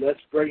 indeed. Let's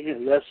bring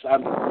him. Let's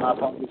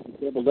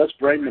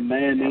bring the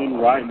man in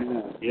right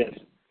now. Yes.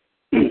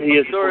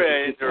 Sorry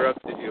I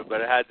interrupted you,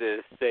 but I had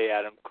to say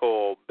Adam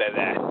Cole, baby.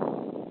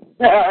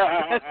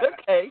 That's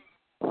okay.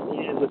 He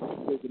is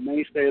the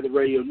mainstay of the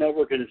radio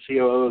network and the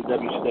COO of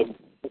WCWUS.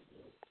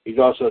 He's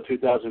also a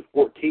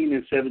 2014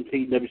 and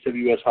 17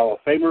 WCWUS Hall of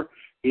Famer.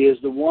 He is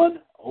the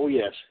one. Oh,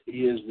 yes.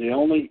 He is the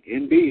only,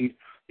 indeed.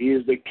 He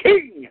is the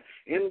king,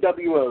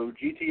 NWO,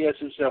 GTS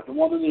himself, the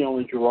one and the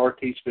only Gerard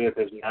T. Smith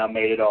has now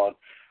made it on.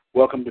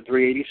 Welcome to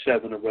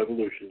 387 of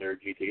Revolution there,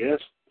 GTS.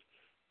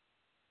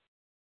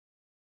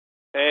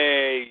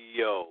 Hey,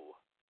 yo.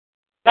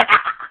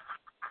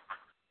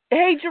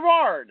 Hey,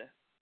 Gerard.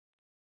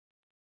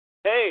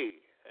 Hey,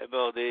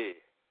 MLD.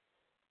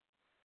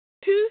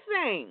 Two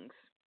things.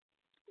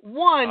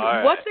 One,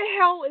 right. What the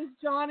hell is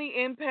Johnny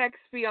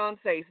Impact's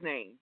fiance's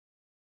name?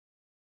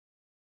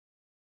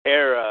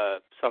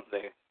 Hair,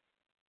 something.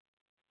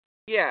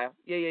 Yeah.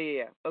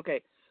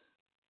 Okay.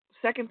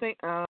 Second thing,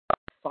 I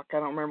don't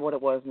remember what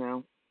it was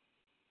now.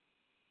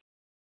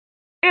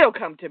 It'll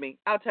come to me.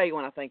 I'll tell you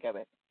when I think of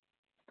it.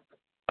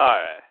 All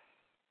right.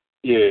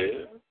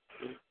 Yeah.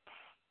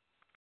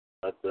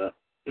 But,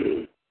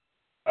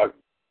 a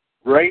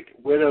great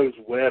widow's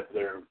web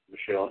there,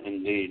 Michelle,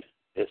 indeed.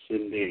 Yes,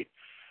 indeed.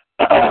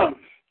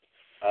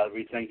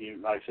 We thank you,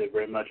 like I said,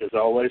 very much as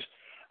always.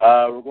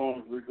 We're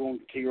going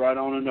to key right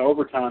on into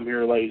overtime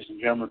here, ladies and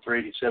gentlemen.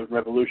 387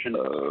 Revolution.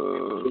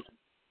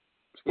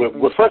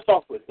 Well, first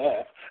off with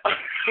that,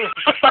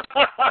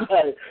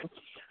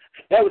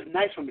 that was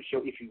nice from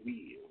Michelle, if you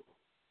will.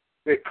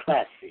 Very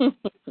classy.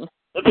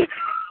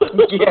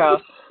 Yeah,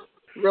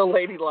 real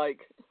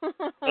ladylike.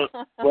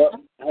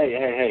 Well,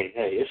 hey!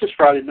 It's just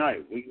Friday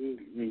night. We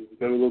can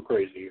go a little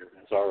crazy here.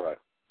 That's all right.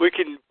 We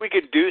can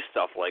do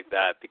stuff like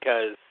that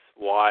because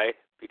why?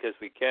 Because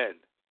we can.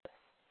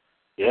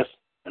 Yes,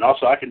 and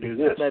also I can do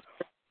this.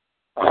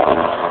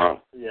 Yeah,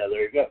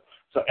 there you go.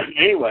 So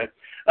anyway,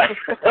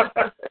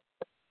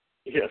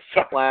 yes.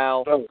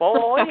 Wow. Well,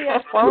 why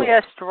don't we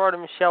ask Gerard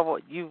and Michelle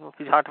what you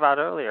talked about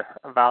earlier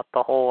about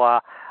the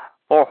whole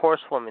four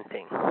horsewoman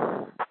thing?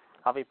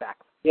 I'll be back.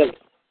 Yeah.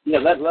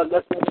 Let's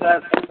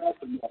ask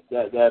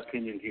that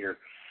opinion here.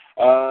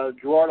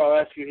 Gerard, I'll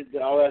ask you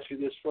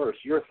this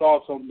first. Your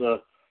thoughts on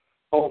the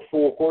whole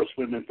four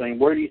horsewomen thing?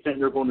 Where do you think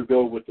they're going to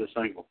go with this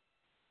angle?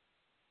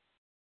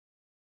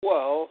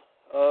 Well,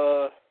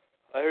 I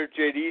heard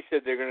JD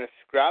said they're going to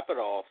scrap it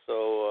all,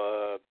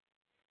 so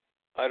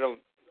I don't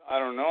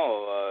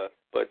know,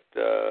 but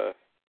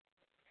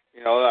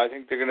I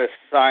think they're going to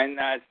sign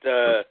that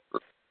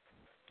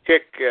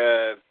chick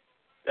that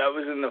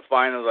was in the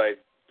finals. I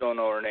don't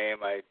know her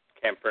name. I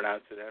can't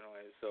pronounce it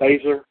anyway. So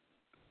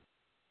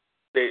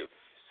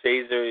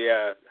Caesar,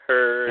 yeah,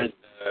 her. And,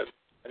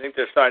 I think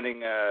they're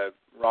signing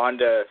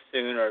Rhonda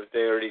soon, or if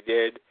they already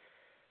did.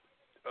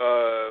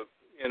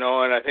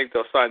 And I think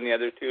they'll sign the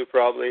other two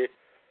probably.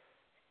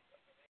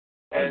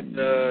 And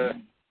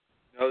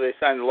they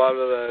signed a lot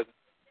of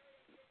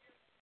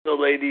the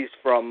ladies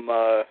from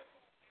the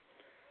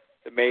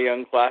Mae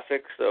Young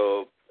Classic.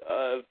 So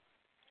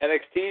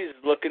NXT is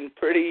looking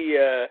pretty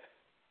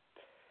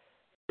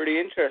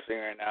interesting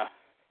right now.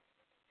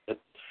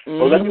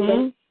 Well, let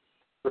me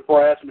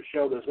before I ask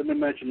Michelle this, let me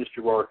mention this,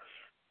 Gerard.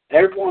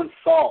 Everyone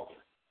thought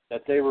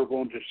that they were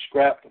going to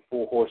scrap the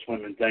four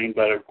horsewomen thing,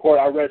 but of course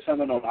I read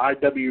something on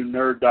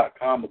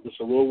IWNerd.com just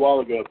a little while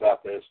ago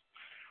about this.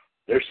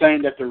 They're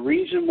saying that the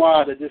reason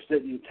why that this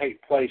didn't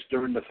take place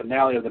during the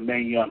finale of the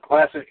Mae Young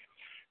Classic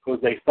was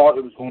they thought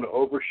it was going to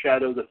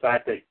overshadow the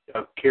fact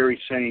of Kairi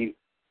Sane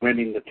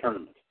winning the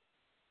tournament.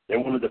 They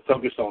wanted to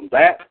focus on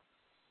that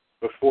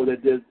before they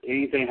did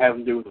anything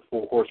having to do with the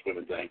four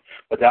horsewomen thing.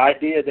 But the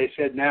idea they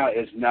said now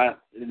is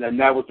not, and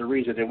that was the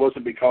reason. It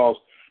wasn't because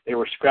they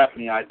were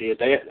scrapping the idea.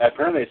 They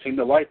apparently seemed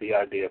to like the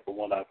idea, from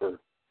what I've heard.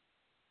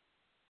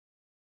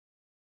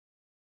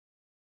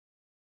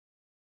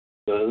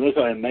 So it looks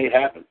like it may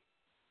happen.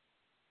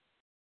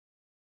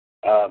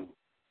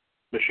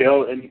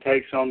 Michelle, any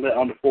takes on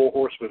the four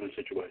horsewomen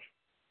situation?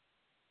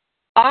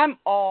 I'm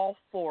all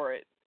for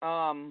it.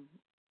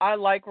 I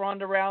like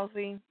Ronda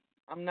Rousey.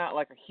 I'm not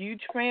like a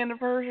huge fan of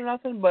hers or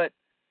nothing, but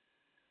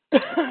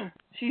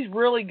she's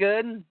really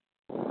good.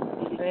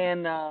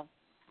 And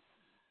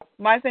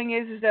my thing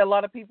is that a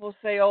lot of people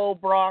say, "Oh,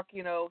 Brock,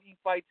 he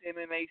fights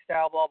MMA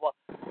style, blah blah."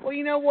 Well,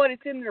 you know what?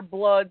 It's in their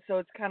blood, so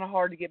it's kind of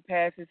hard to get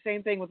past it.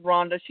 Same thing with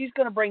Ronda. She's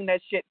gonna bring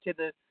that shit to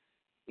the,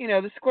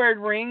 the squared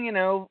ring.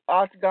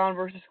 Octagon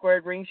versus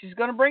squared ring. She's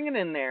gonna bring it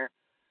in there.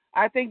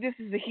 I think this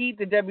is the heat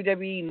the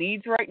WWE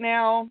needs right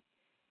now.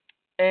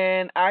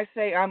 And I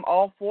say I'm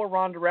all for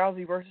Ronda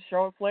Rousey versus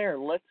Charlotte Flair.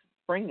 Let's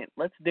bring it.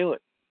 Let's do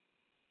it.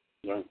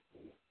 Yeah.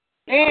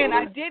 And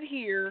I did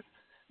hear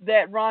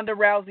that Ronda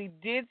Rousey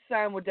did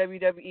sign with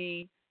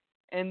WWE,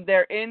 and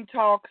they're in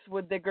talks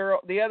with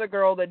the other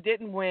girl that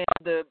didn't win,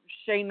 the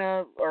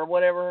Shayna or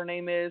whatever her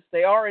name is.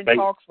 They are in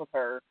talks with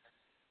her,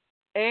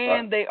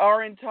 and they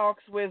are in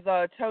talks with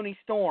Toni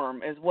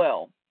Storm as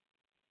well.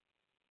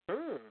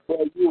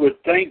 Well, you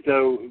would think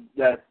though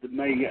that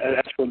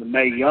that's from the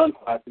Mae Young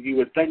Classic. You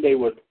would think they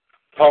would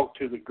talk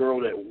to the girl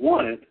that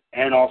won it,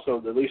 and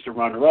also at least the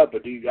runner-up.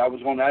 But I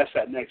was going to ask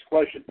that next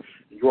question.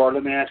 Gerard,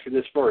 let me ask you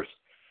this first.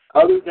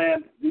 Other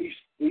than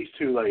these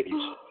two ladies,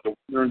 the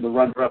winner and the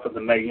runner-up of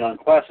the Mae Young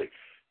Classic,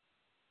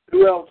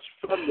 who else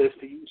from this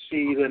do you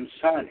see them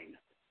signing?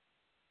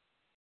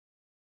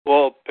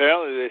 Well,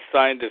 apparently they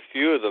signed a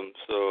few of them,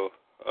 so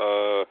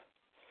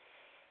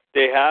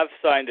they have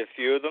signed a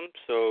few of them,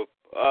 so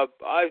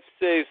I'd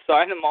say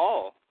sign them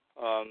all.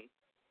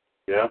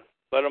 Yeah.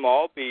 Let them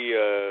all be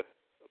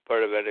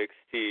part of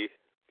NXT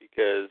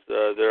because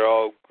they're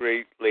all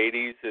great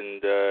ladies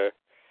and they're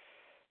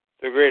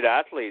great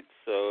athletes,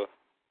 so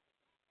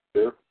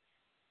sure.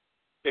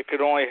 It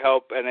could only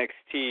help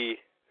NXT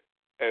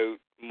out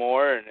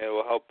more, and it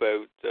will help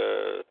out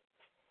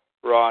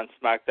Raw and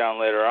SmackDown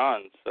later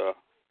on, so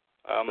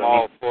I'm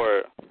all for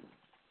it.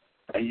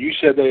 And you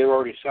said they had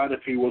already signed a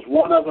few. Was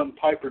one of them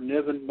Piper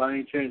Niven, by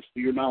any chance,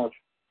 to your knowledge?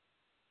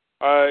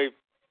 I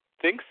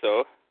think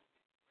so.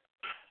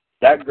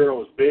 That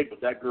girl is big,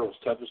 but that girl is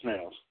tough as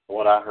nails, from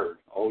what I heard.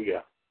 Oh,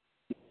 yeah.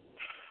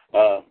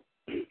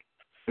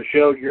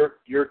 Michelle,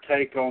 your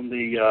take on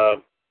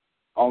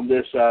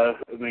this? I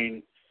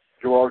mean,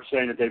 Gerard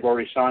saying that they've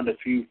already signed a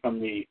few from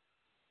the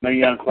Mae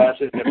Young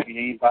Classic.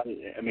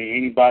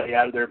 Anybody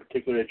out of there in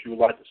particular that you would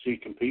like to see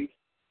compete?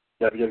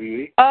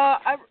 WWE?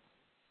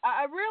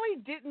 I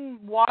really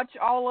didn't watch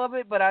all of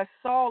it, but I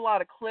saw a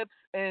lot of clips,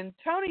 and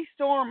Toni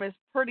Storm is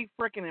pretty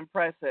freaking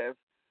impressive.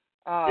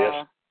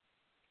 Yes.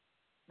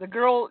 The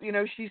girl,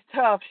 she's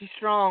tough, she's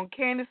strong.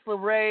 Candice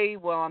LeRae,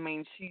 well, I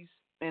mean, she's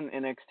in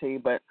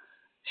NXT, but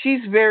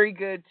she's very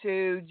good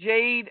too.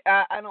 Jade,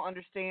 I don't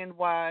understand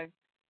why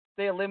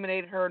they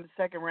eliminated her in the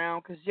second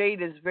round, because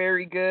Jade is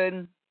very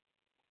good.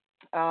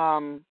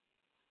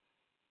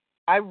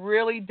 I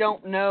really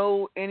don't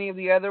know any of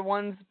the other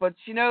ones, but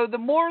the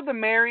more the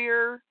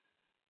merrier.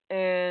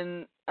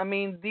 And I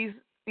mean, these,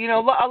 a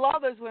lot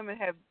of those women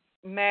have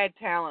mad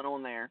talent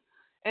on there,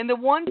 and the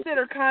ones that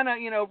are kind of,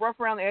 rough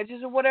around the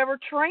edges or whatever,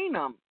 train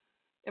them.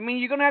 I mean,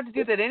 you're gonna have to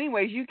do that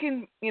anyways. You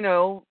can,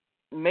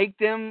 make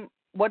them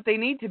what they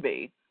need to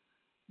be.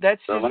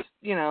 That's just,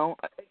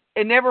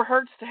 it never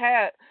hurts to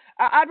have.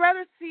 I'd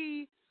rather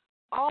see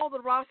all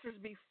the rosters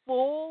be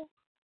full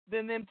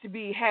than them to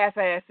be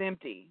half-ass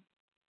empty.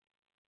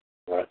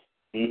 Right.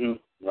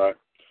 Right.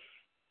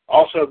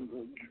 Also,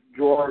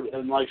 Gerard,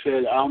 and like I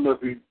said, I don't know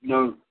if you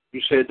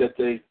said that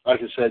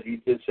you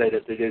did say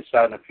that they did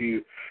sign a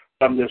few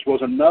from this.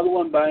 Was another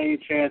one by any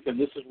chance, and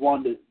this is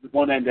one that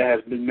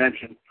has been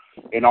mentioned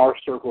in our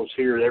circles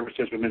here ever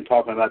since we've been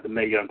talking about the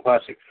Mae Young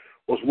Classic.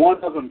 Was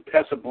one of them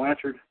Tessa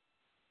Blanchard?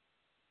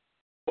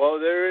 Well,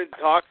 they're in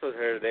talks with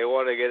her. They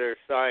want to get her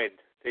signed.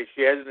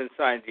 She hasn't been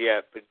signed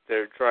yet, but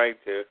they're trying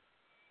to.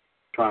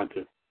 I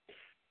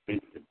mean,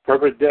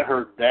 perfect.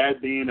 Her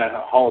dad being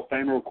a Hall of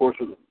Famer, of course,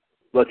 with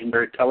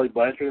legendary Tully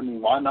Blanchard. I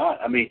mean, why not?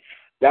 I mean,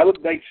 that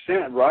would make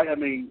sense, right? I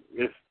mean,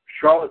 if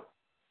Charlotte's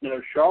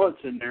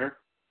in there,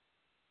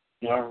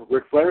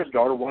 Ric Flair's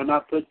daughter, why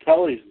not put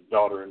Tully's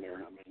daughter in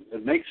there? I mean,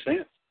 it makes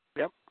sense.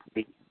 Yep. I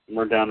mean,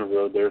 we're down the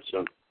road there,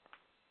 so.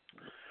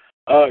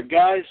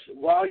 Guys,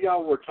 while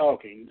y'all were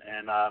talking,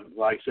 and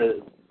like I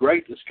said,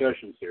 great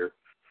discussions here,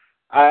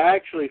 I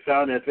actually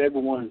found that if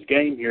everyone's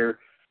game here,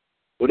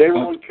 would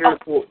everyone care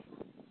for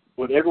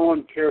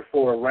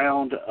a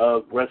round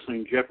of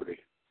Wrestling Jeopardy?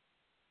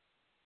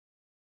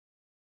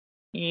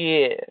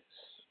 Yes.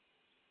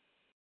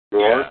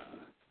 Sure.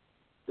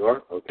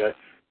 Okay.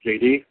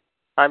 JD?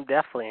 I'm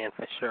definitely in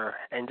for sure.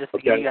 And just to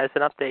give you guys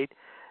an update,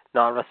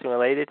 non-wrestling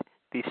related,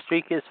 the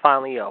streak is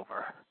finally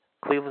over.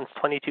 Cleveland's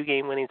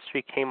 22-game winning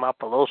streak came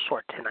up a little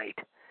short tonight,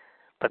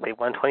 but they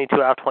won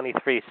 22 out of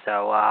 23,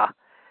 so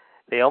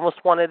they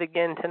almost won it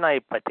again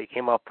tonight, but they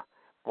came up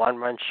one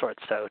run short,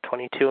 so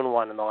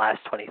 22-1 in the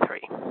last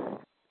 23.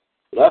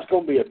 That's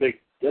going to be a big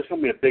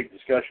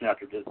discussion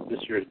after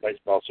this year's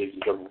baseball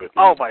season's over with.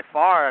 Oh, by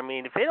far. I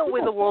mean, if they don't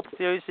win the World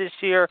Series this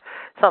year,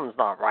 something's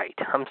not right.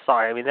 I'm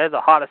sorry. I mean, they're the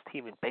hottest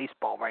team in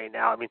baseball right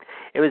now. I mean,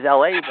 it was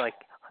LA like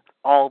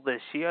all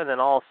this year, and then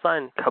all of a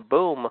sudden,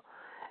 kaboom.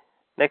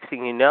 Next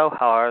thing you know,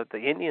 how the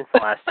Indians the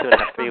last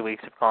 2.5, 3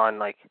 weeks have gone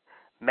like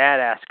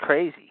mad-ass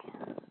crazy.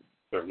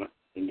 Certainly.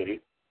 Indeed.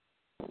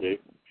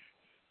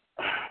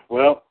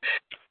 Well,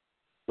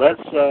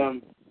 let's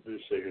see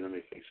here. Let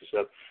me fix this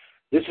up.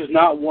 This is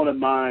not one of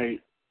my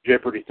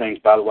Jeopardy things,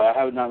 by the way. I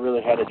have not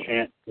really had a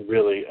chance to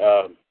really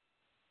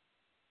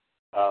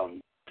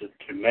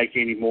to make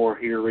any more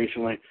here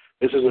recently.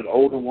 This is an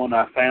older one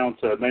I found,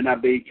 so it may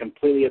not be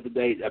completely up to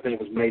date. I think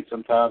it was made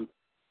sometime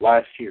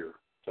last year.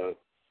 So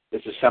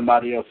this is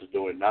somebody else's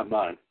doing, not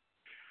mine.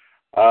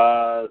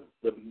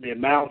 The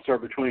amounts are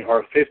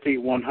 50,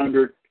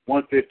 100,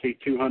 150,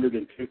 200,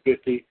 and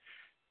 250.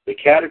 The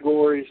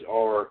categories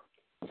are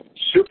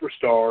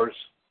superstars,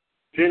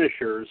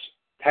 finishers,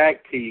 tag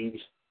teams,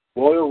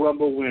 Royal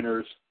Rumble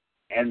winners,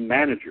 and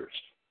managers.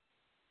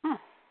 Ooh,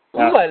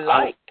 I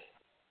like.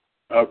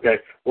 Okay.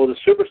 Well, the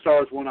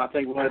superstars one, I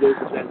think what it is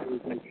that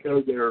they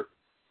show their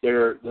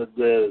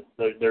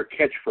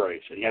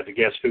catchphrase, and you have to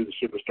guess who the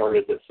superstar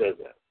is that says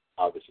that.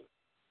 Obviously.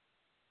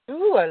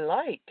 Ooh, I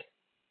like.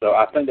 So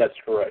I think that's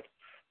correct.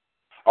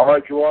 All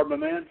right, Gerard, my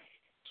man,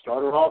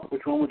 start her off.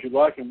 Which one would you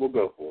like, and we'll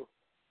go for it.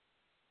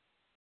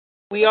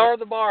 We are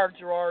the bar,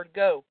 Gerard.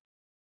 Go.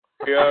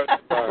 We are the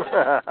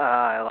bar.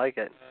 I like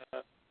it.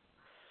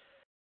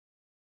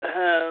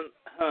 There's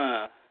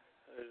a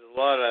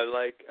lot I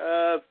like.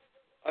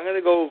 I'm going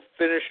to go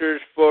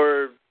finishers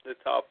for the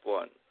top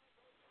one.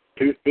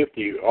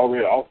 250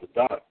 already off the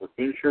dot for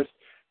finishers.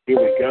 Here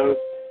we go.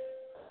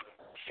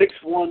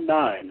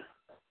 619.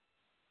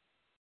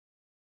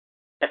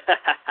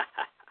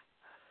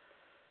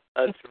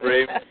 That's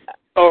Rey.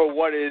 Oh,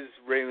 what is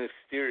Rey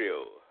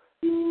Mysterio?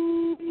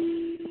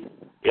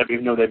 Yep,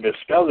 even though they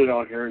misspelled it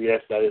on here,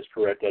 yes, that is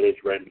correct. That is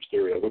Rey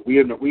Mysterio.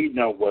 We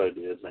know what it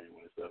is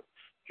anyway. So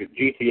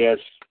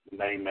GTS,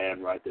 main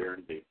man right there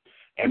indeed.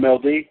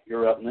 MLD,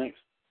 you're up next.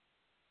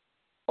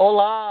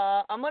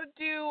 Hola. I'm going to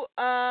do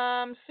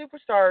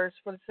superstars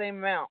for the same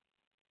amount.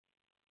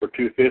 For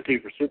 250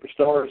 for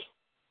superstars?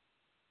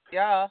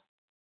 Yeah.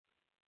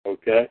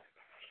 Okay.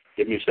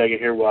 Give me a second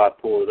here while I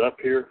pull it up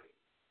here.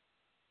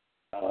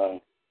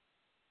 Sorry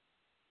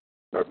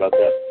about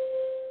that.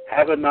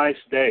 Have a nice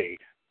day.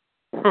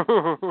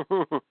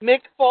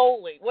 Mick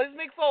Foley. What is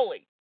Mick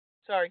Foley?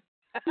 Sorry.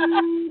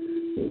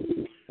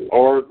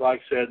 Or, like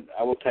I said,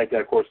 I will take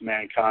that, of course,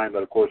 Mankind,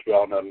 but, of course, we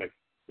all know Mick.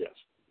 Yes.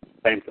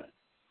 Same thing.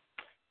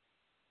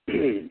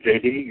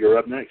 JD, you're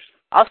up next.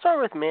 I'll start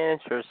with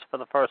managers for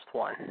the first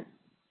one.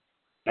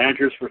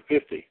 Managers for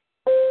 50.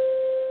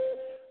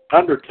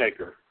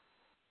 Undertaker.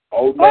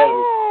 Oh, no.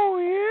 Oh,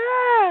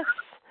 yes!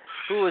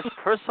 Who is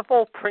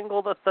Percival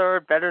Pringle III,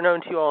 better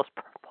known to you all as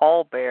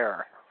Paul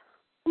Bear.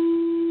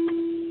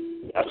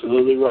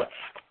 Absolutely right.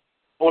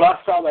 When I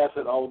saw that, I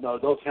said, oh, no,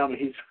 don't tell me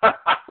he's...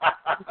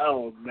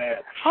 oh,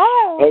 man.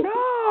 Oh,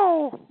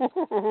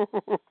 no!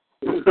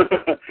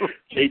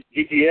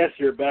 GTS,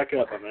 you're back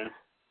up, my man.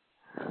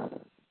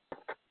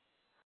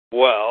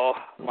 Well,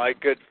 my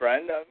good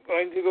friend, I'm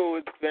going to go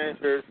with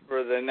finishers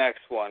for the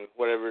next one,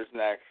 whatever's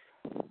next.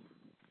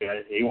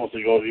 Yeah, he wants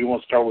to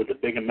start with the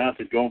big amount.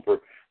 He's going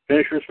for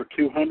finishers for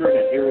 200,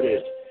 and here it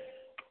is.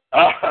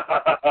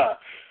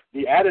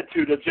 The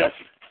attitude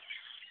adjustment.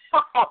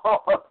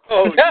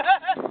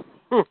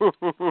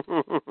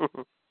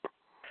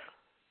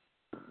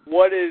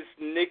 What is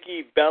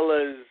Nikki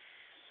Bella's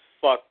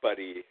fuck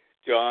buddy,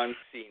 John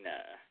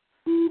Cena?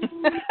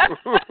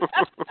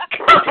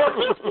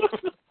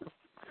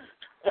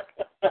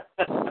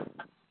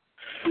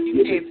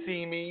 You can't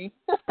see me.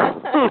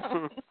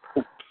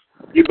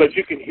 But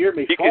you can hear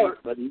me fart,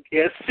 but you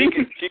can't see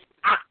me.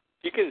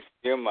 You can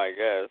see him, I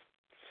guess.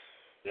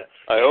 Yeah.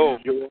 I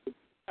hope.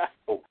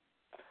 Oh,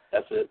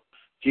 that's it.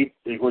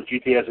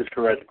 GTS is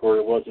correct. Of course,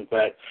 it was, in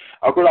fact.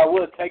 Of course, I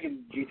would have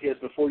taken GTS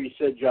before you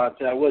said John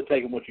Cena. I would have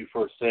taken what you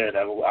first said.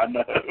 I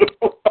know.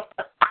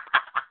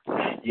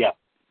 Yeah.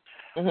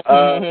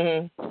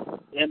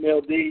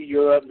 MLD,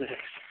 you're up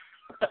next.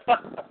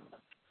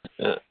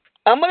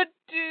 I'm going to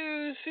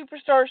do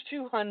Superstars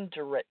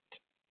 200.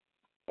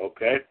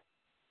 Okay.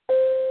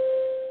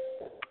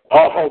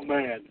 Oh,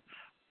 man.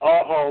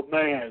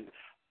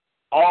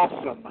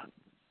 Awesome.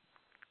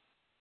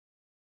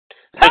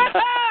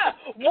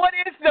 What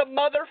is the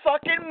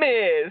motherfucking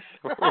Miz?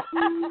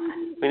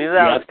 We knew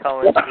that was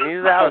coming.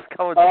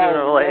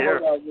 Sooner or later.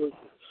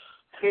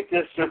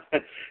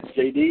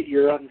 JD,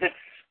 you're up next.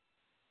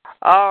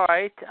 All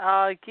right.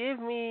 Give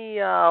me,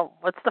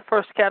 what's the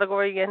first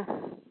category again?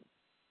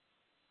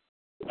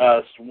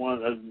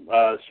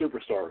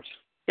 Superstars.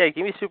 Yeah,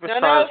 give me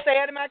superstars. No, stay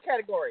out of my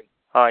category.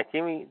 All right,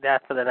 give me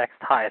that for the next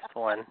highest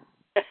one.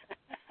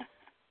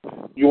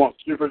 You want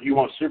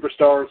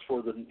superstars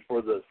for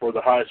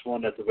the highest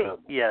one that's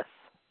available. Yes.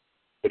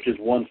 Which is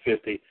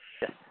 150.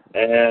 Yes.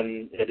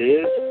 And it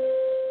is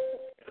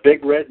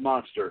Big Red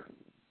Monster.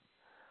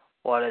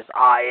 What is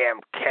I Am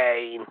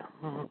Kane?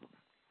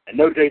 And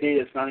no, JD,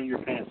 it's not in your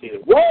pants either.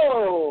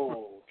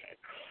 Whoa!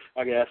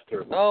 Okay, that's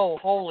terrible. Oh,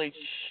 holy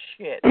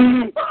shit.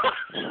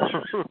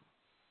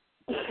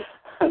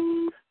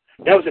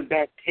 That was a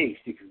bad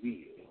taste, if you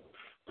will.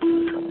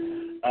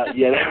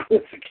 Yeah, that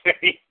was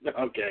okay.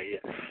 Okay,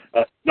 yeah.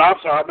 No, I'm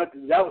sorry.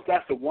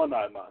 That's the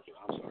one-eyed monster.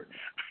 I'm sorry.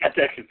 I got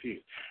that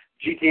confused.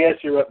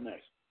 GTS, you're up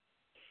next.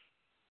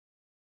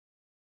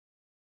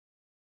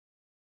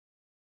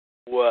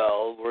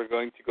 Well, we're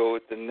going to go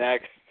with the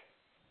next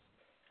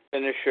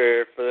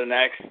finisher for the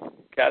next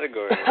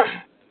category.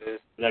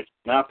 Next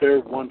out there,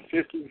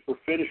 150 for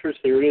finishers.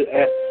 Here it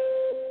is.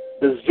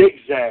 The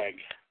Zigzag.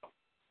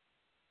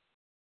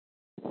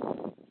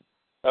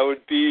 That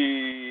would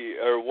be,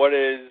 or what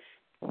is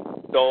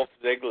Dolph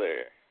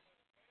Ziggler?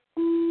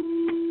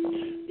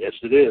 Yes,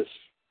 it is.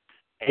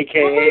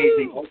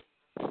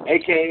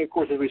 AKA, of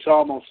course, as we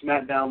saw him on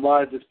SmackDown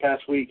Live this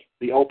past week,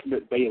 the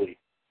Ultimate Bailey.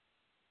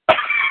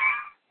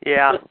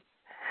 Yeah.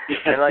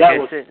 And like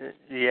I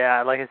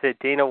said,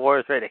 Dana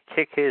Ward's ready to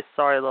kick his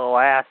sorry little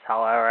ass,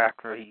 however,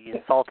 after he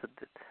insulted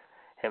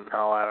him,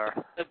 however.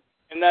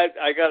 And that,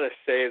 I gotta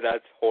say,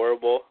 that's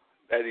horrible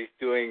that he's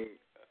doing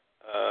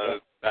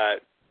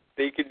that.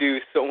 They could do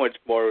so much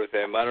more with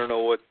him. I don't know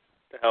what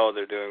the hell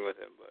they're doing with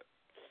him, but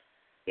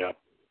yeah,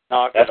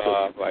 knock it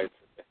off.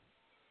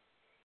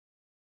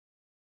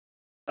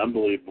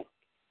 Unbelievable.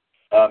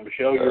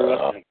 Michelle, you're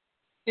up.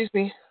 Excuse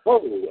me.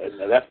 Oh,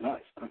 that's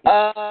nice.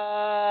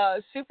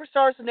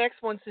 Superstars, the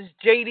next one says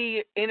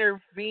JD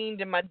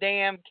intervened in my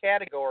damn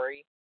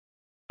category.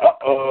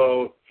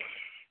 Uh-oh.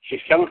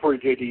 She's coming for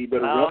you, JD. You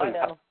better run. I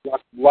know.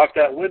 Lock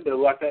that window,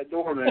 lock that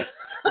door, man.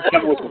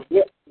 Coming with the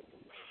whip.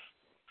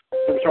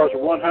 Superstars are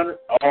 100.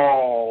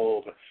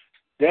 Oh,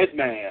 Dead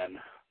Man.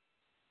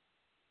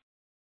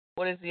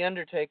 What is The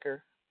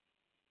Undertaker?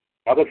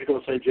 I thought you were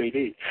going to say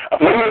JD.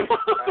 Right.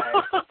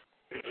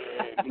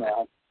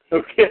 No.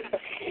 Okay.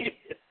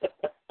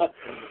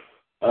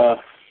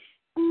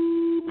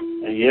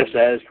 And yes,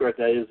 that is correct.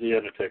 That is The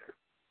Undertaker.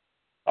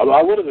 Although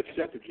I would have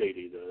accepted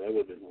JD, though. That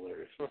would have been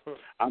hilarious.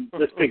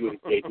 Let's pick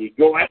with JD.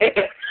 Go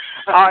ahead.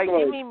 All right,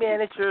 give me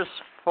managers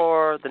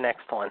for the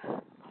next one.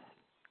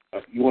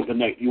 You want the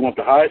next? You want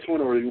the highest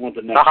one, or you want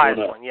the next The highest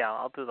one? one, yeah.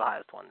 I'll do the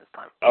highest one this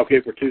time. Okay,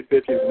 for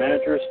 250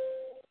 managers,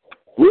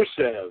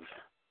 Rusev.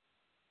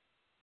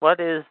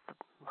 What is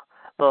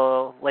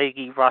the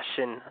leggy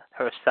Russian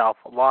herself,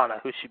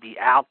 Lana, who should be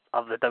out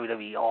of the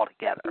WWE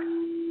altogether?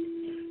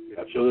 You're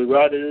absolutely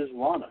right. It is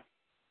Lana.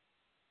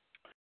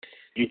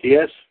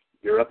 GTS,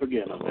 you're up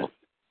again on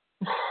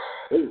this.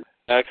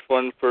 Next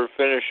one for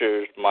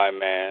finishers, my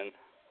man.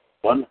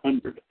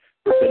 100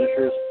 for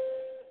finishers.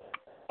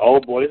 Oh,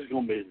 boy, this is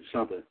going to be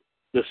something.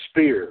 The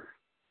Spear.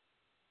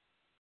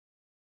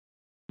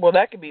 Well,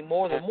 that could be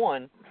more than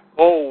one.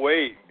 Oh,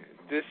 wait.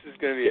 This is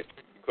going to be a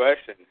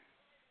question.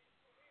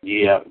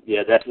 Yeah,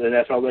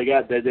 that's all they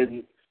got. They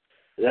didn't.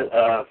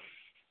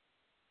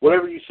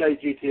 Whatever you say,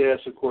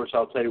 GTS, of course,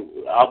 I'll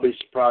be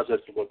surprised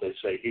as to what they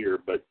say here.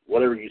 But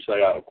whatever you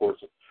say, of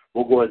course,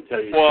 we'll go ahead and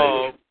tell you.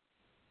 Well,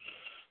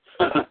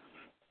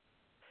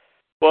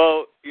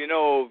 well, you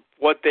know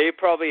what they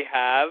probably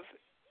have.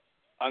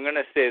 I'm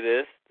gonna say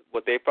this: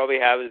 what they probably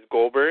have is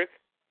Goldberg,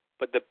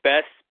 but the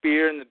best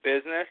spear in the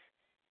business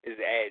is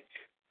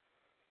Edge.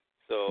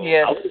 So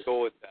yes. I would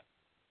go with that.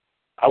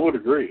 I would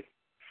agree.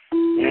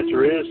 The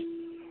answer is,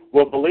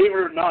 well, believe it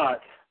or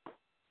not,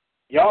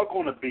 y'all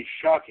going to be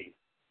shocking.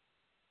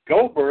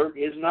 Goldberg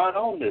is not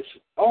on this.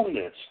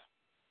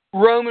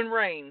 Roman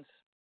Reigns.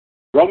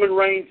 Roman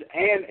Reigns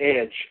and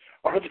Edge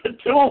are the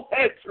dual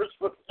answers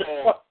for this.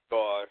 Oh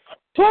gosh.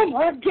 Oh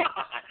my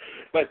God!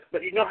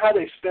 But you know how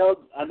they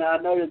spelled? And I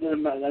know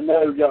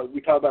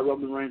we talk about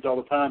Roman Reigns all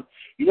the time.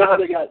 You know how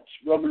they got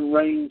Roman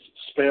Reigns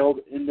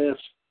spelled in this?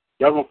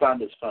 Y'all gonna find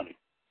this funny.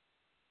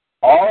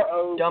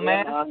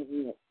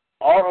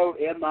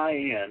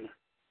 R-O-M-I-N,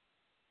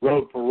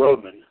 road for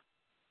Roman,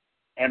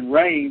 and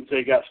Reigns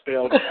they got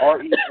spelled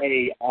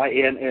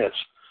R-E-A-I-N-S.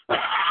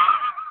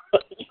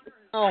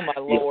 Oh my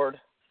Lord.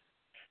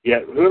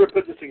 Yeah, whoever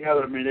put this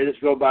together, I mean, they just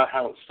go by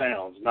how it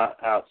sounds, not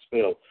how it's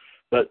spelled.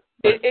 But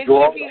it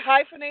should be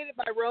hyphenated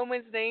by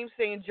Roman's name,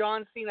 saying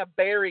John Cena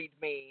buried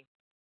me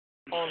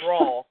on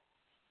Raw.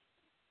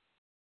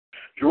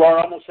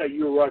 Gerard, I'm gonna say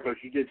you were right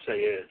because you did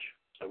say Edge.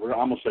 So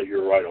I'm gonna say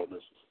you're right on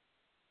this.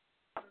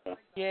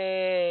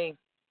 Yay!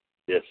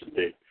 Yes,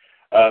 indeed.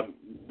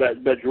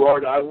 But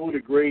Gerard, I would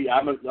agree.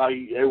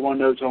 Everyone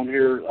knows on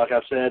here, like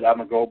I said, I'm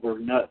a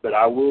Goldberg nut, but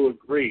I will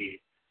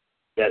agree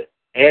that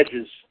Edge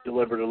has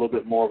delivered a little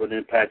bit more of an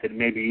impact than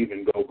maybe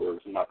even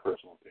Goldberg's, in my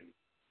personal opinion.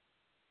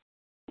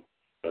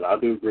 But I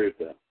do agree with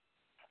that.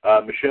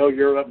 Michelle,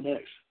 you're up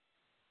next.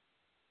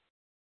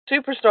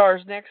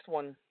 Superstars, next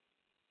one.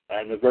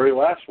 And the very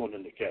last one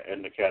in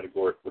the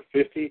category for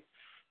 50.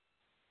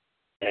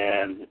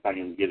 And if I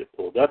can get it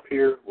pulled up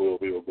here,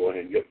 we will go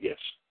ahead and get yes.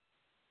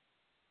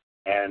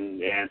 And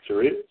the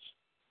answer is,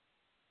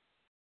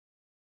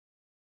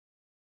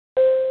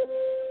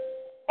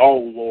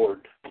 oh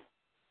Lord,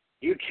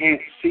 you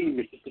can't see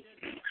me.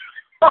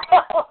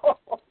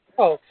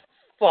 Oh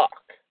fuck!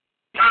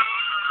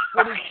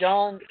 What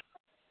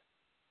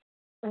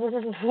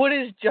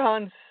is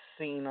John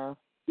Cena?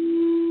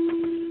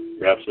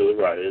 You're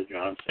absolutely right. It is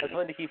John Cena. That's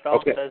what he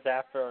felt says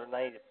after a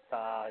night.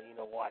 You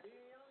know what?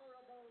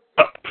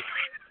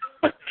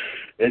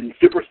 And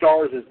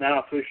Superstars has now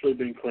officially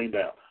been cleaned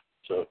out.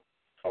 So,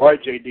 all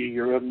right, JD,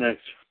 you're up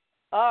next.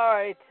 All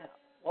right.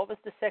 What was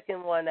the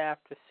second one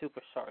after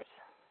Superstars?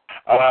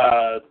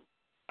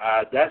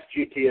 That's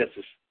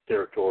GTS's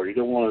territory. You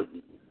don't want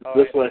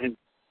to let him.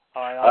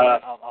 All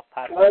right, I'll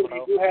pass it over.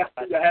 You do have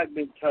to haven't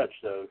been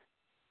touched, though.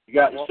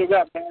 You still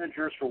got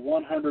managers for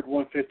 100,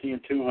 150,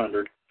 and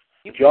 200.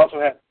 But you also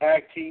have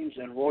tag teams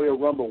and Royal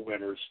Rumble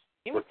winners.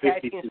 Give for me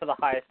tag 50 teams for the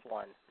highest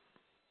one.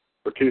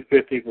 For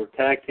 $250 for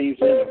tag teams,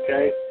 then,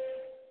 okay?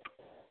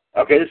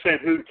 Okay, this is saying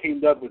who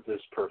teamed up with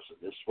this person.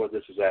 This is what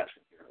this is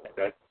asking here,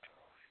 okay?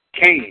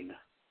 Kane.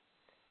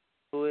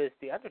 Who is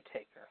The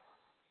Undertaker?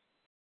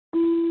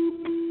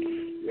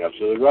 You're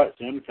absolutely right. It's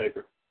The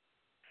Undertaker.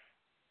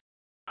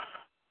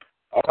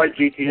 All right,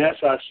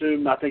 GTS, I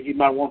think you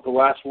might want the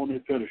last one in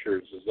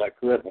finishers. Is that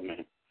correct, my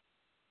man?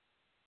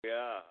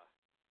 Yeah.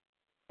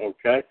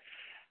 Okay.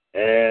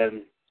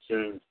 And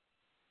soon.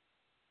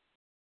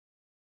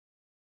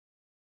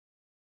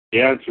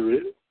 The answer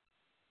is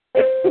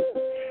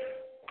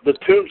the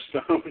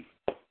Tombstone.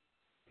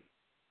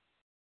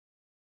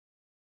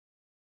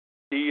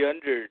 The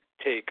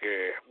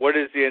Undertaker. What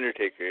is The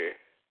Undertaker?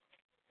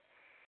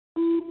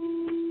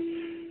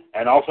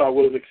 And also I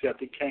would have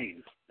accepted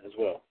Kane as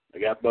well. I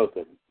got both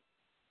of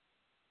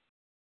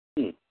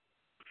them.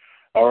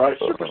 All right,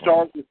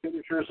 superstars and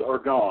finishers are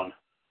gone.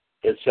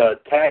 It's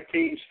tag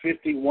teams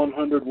 50,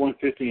 100,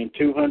 150, and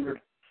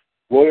 200.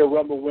 Royal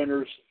Rumble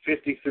winners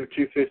 50 through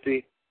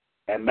 250.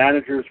 And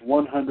managers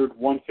 100,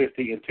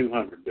 150, and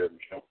 200 there,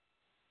 Michelle.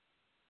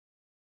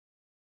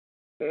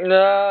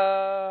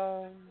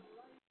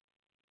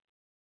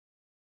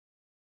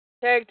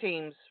 Tag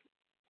teams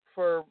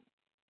for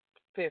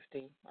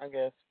 50, I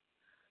guess.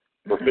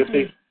 For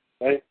 50?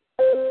 Okay.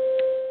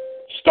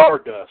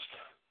 Stardust.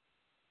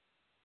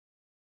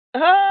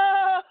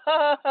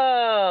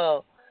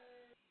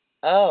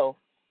 Oh.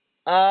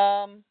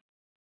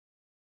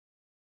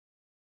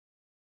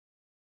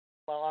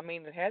 Well, I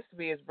mean, it has to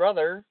be his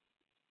brother.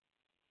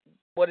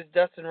 What is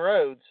Dustin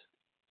Rhodes?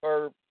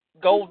 Or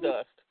Gold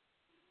Dust?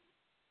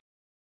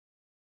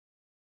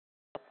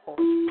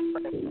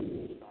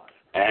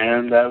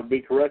 And that would be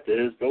correct. It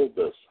is Gold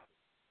Dust.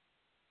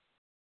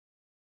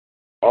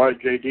 All right,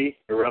 JD,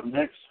 you're up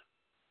next.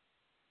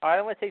 All right,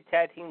 I'm going to take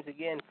tag teams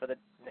again for the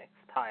next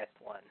highest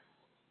one.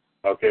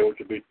 Okay, which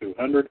would be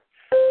 200.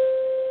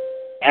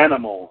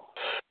 Animal.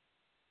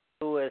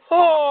 Who is?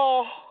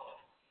 Oh.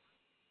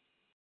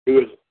 Who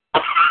is?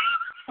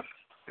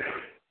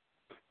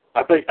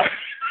 I think.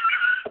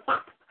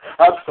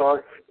 I'm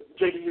sorry,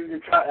 JD. You're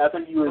trying. I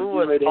think you were. Who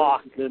was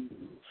Hawk?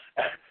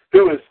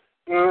 Who is?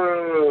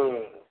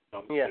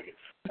 Yeah.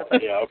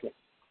 Yeah. Okay.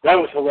 That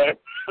was hilarious.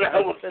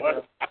 That was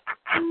funny.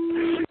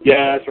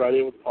 Yeah, that's right.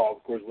 It was Hawk,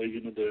 of course,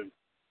 Legion of Doom.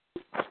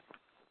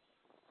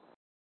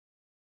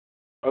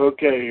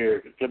 Okay,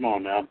 here. Come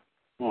on now.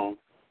 Come on.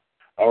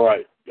 All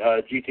right.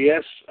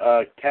 GTS,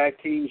 tag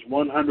teams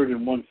 100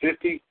 and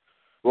 150.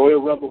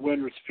 Royal Rumble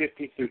winners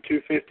 50 through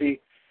 250.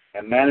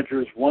 And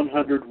managers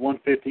 100,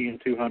 150,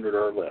 and 200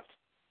 are left.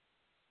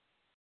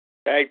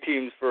 Tag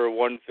teams for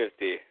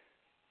 150.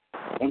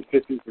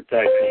 150 for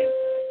tag teams.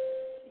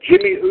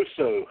 Jimmy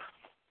Uso.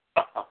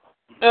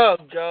 Oh,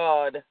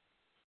 God.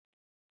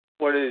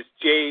 What is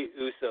Jey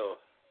Uso?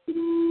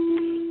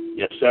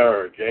 Yes,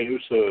 sir. Jey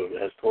Uso.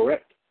 That's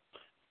correct.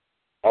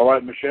 All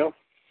right, Michelle.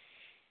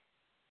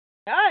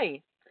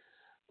 Hi.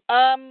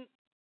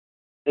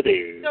 It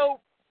is. So,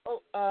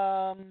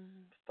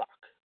 fuck.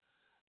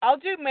 I'll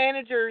do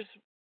managers,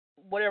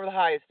 whatever the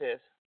highest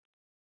is.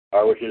 All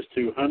right, which is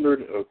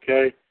 200.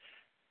 Okay.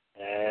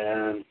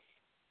 And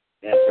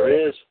the answer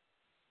is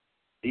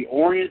the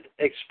Orient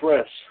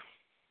Express.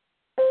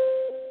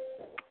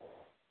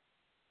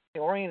 The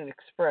Orient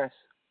Express.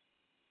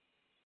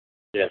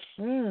 Yes.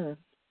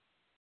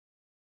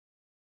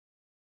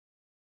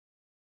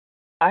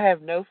 I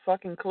have no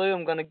fucking clue.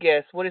 I'm going to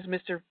guess. What is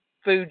Mr.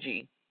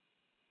 Fuji?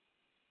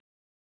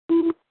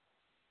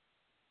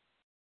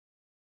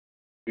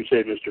 You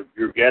say,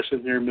 you're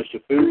guessing here, Mr.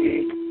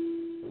 Fuji.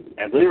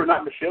 And believe it or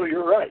not, Michelle,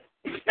 you're right.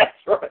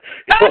 That's right.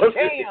 God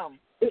damn!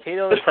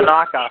 Hito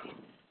Tanaka.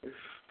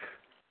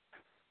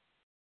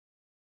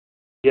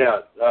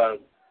 Yeah,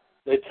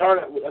 they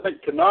started. I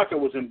think Tanaka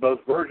was in both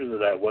versions of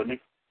that, wasn't he?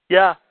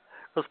 Yeah,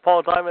 because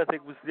Paul Diamond, I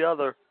think, was the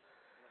other.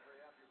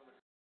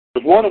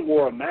 Because one of them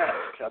wore a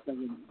mask. I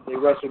think they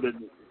wrestled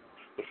in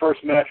the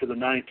first match of the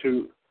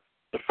 92.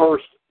 The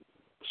first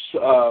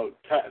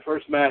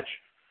match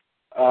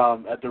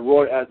at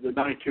the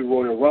 92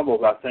 Royal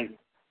Rumble, I think,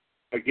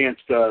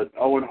 against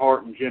Owen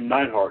Hart and Jim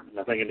Neidhart,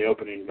 I think in the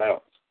opening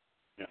bouts.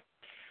 Yeah.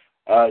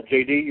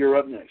 JD, you're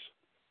up next.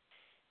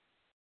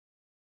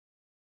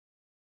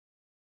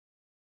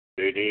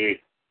 JD.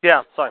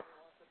 Yeah, sorry.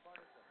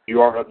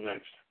 You are up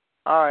next.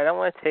 All right, I'm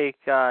going to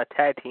take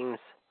tag teams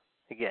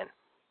again.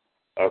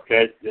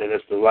 Okay,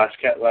 that's the last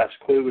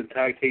clue in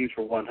tag teams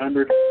for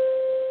 100.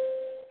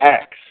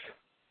 Axe.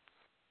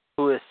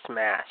 Who is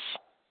Smash?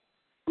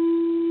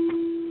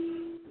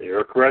 They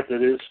are correct.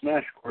 It is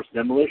Smash, of course,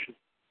 Demolition.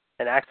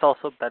 And Axe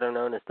also better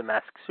known as the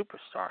Masked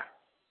Superstar.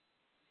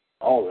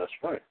 Oh, that's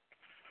right.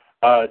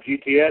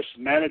 GTS,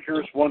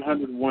 managers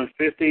 100 and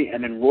 150,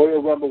 and then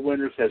Royal Rumble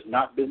winners has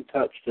not been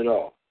touched at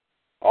all.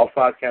 All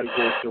 5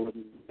 categories still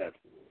in that.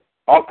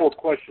 All 4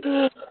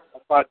 questions,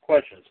 all 5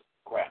 questions,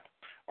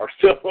 are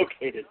still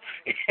located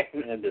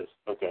in this.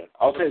 Okay.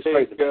 I'll say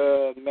take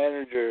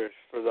managers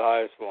for the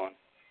highest one.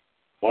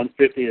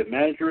 150 at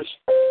managers.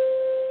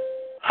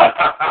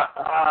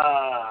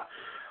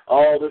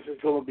 Oh, this is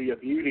going to be a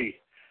beauty.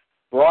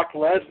 Brock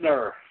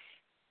Lesnar.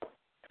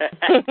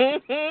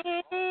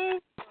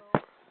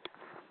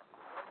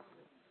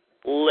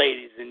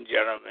 Ladies and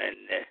gentlemen,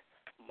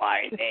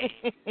 my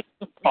name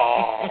is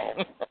Paul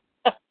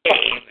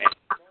Heyman.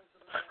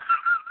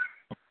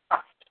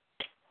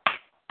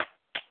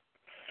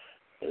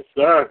 Yes,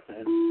 sir.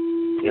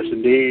 And yes,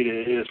 indeed,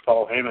 it is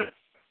Paul Heyman.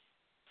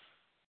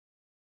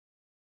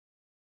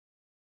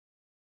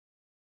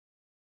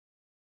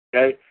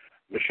 Okay.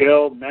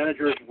 Michelle,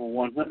 managers for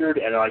 100,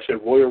 and I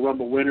said Royal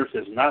Rumble winners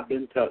has not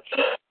been touched.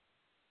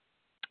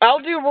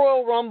 I'll do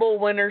Royal Rumble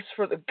winners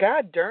for the.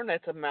 God darn,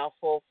 that's a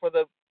mouthful for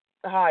the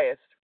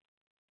highest.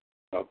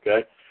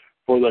 Okay.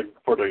 For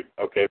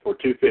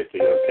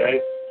 250.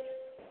 Okay.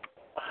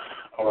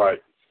 All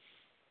right.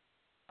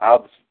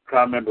 I'll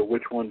try to remember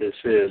which one this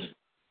is.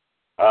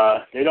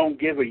 They don't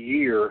give a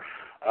year.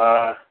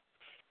 I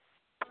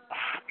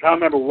can't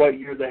remember what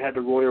year they had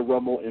the Royal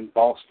Rumble in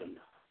Boston.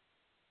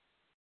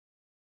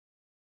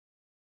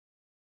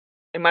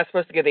 Am I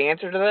supposed to get the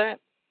answer to that?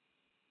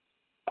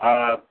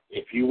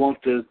 If you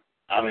want to,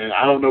 I mean,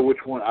 I don't know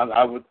which one.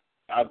 I would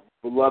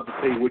love to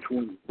see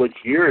which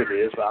year it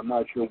is, but I'm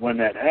not sure when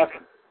that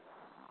happened.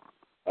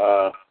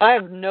 I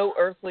have no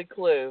earthly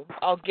clue.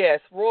 I'll guess.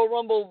 Royal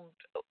Rumble.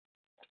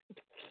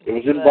 It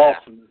was in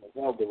Boston. I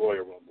love the Royal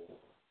Rumble.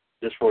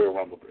 This Royal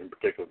Rumble in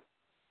particular.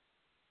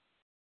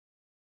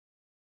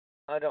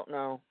 I don't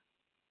know.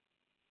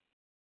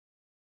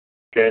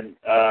 Okay.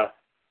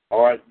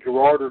 All right,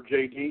 Gerard or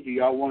JD, do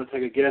y'all want to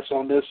take a guess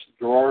on this,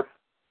 Gerard?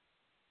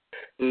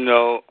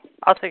 No.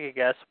 I'll take a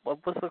guess.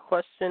 What was the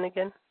question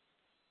again?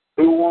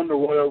 Who won the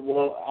Royal?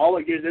 Well, all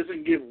it gives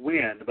doesn't give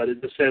win, but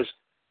it just says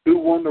who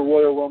won the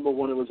Royal Rumble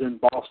when it was in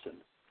Boston.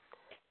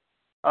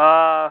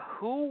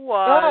 Who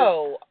was?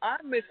 Oh, I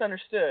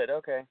misunderstood.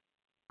 Okay.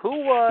 Who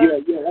was?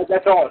 Yeah,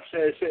 that's all it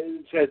says.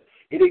 It said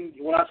it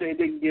didn't. When I say it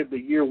didn't give the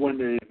year when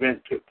the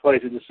event took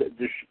place, it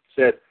just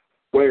said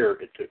where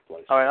it took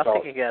place. All right, I'll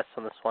take a guess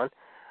on this one.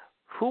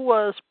 Who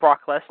was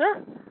Brock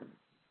Lesnar?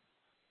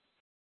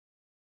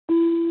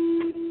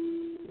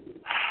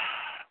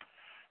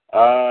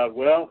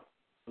 Well,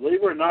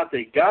 believe it or not,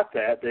 they got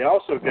that. They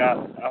also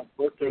got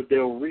Alberto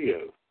Del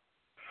Rio.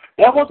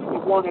 That wasn't the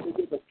one that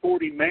did the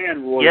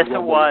 40-man Royal Yes,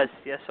 Rumble. it was.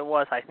 Yes, it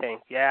was. I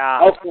think. Yeah.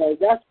 Okay,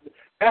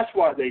 that's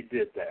why they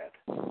did that.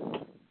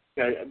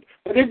 Okay,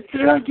 but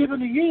they're not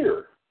giving a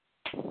year.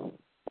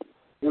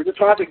 We're just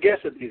trying to guess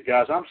at these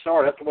guys. I'm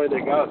sorry, that's the way they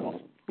got them.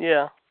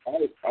 Yeah. All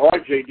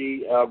right,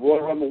 JD.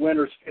 Royal Rumble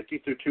winners 50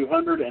 through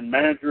 200, and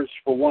managers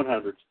for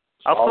 100.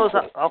 I'll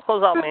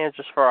close out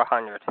managers for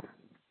 100.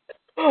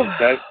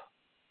 Okay.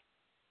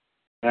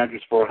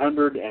 Managers for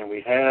 100, and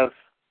we have.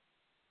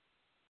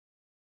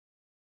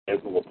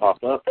 It will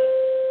pop up.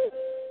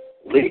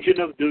 Legion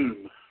of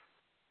Doom.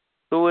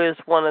 Who is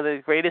one of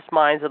the greatest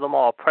minds of them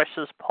all?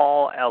 Precious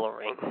Paul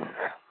Ellering.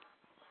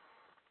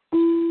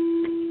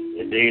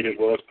 Indeed, it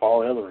was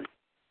Paul Ellering.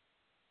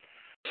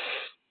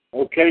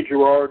 Okay,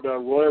 Gerard,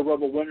 Royal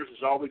Rumble winners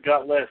is all we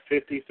got left,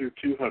 50 through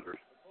 200.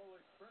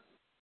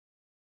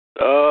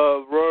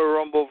 Royal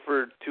Rumble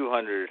for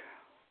 200.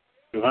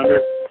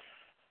 200?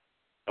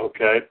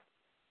 Okay.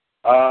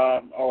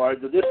 All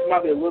right, this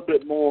might be a little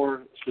bit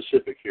more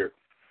specific here.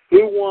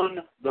 Who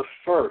won the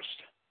first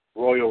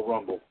Royal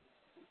Rumble?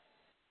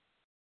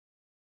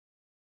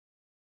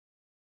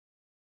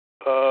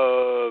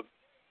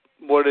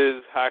 What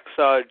is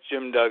Hacksaw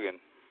Jim Duggan?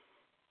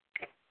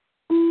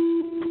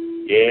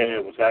 Yeah,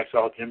 it was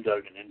Hacksaw Jim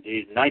Duggan,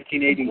 indeed.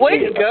 1988. Way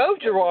to go,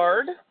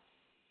 Gerard.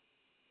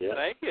 Yeah.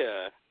 Thank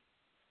you.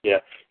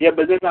 Yeah,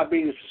 but they're not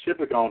being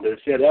specific on this.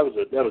 Yeah, that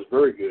was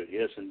very good.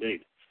 Yes,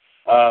 indeed.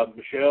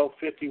 Michelle,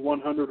 50,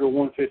 100, or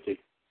 150?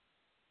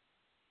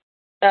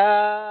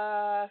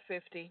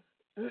 50.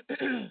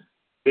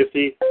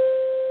 50.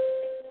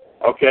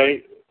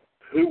 Okay.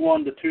 Who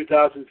won the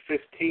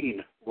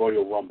 2015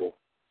 Royal Rumble?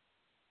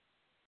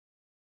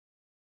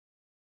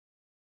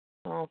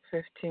 Oh,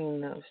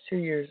 15. That was 2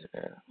 years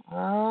ago.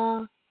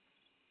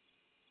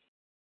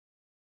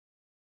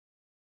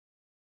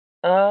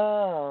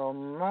 Oh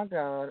my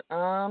God.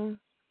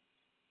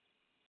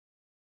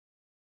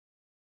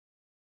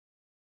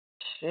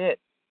 Shit.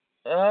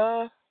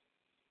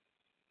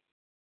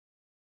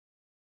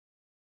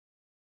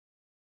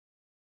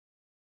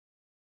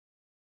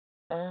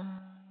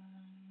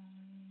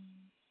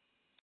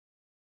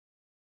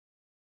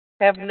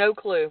 Have no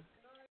clue.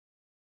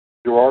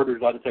 Gerard, would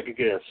you like to take a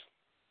guess?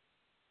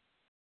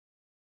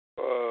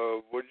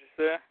 What'd you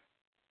say?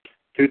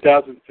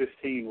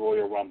 2015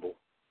 Royal Rumble.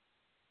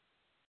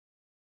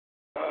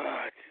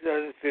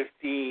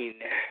 2015.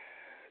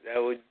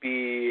 That would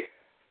be.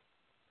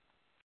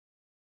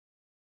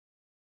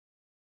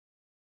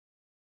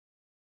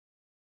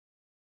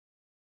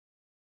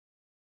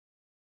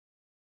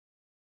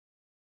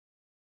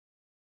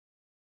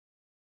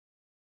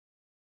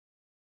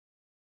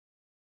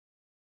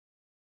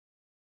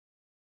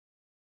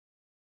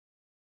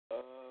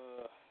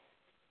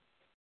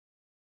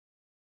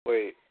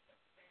 Wait.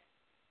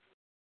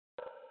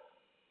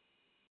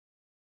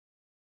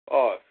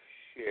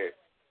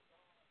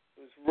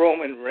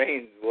 Roman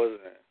Reigns,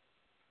 wasn't it?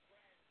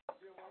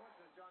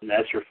 And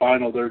that's your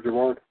final there,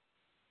 Gerard?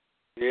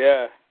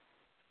 Yeah.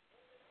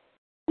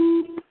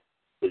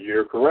 But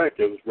you're correct.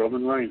 It was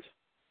Roman Reigns.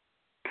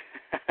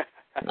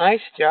 Nice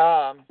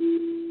job.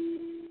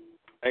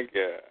 Thank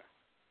you.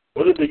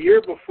 Was it the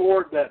year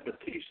before that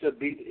Batista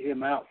beat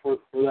him out for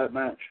that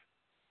match?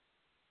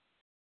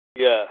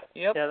 Yeah.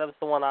 Yep. Yeah, that was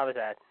the one I was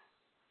at.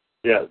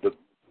 Yeah,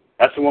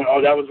 that's the one.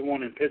 Oh, that was the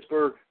one in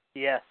Pittsburgh?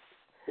 Yes.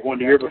 The one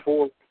the year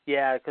before?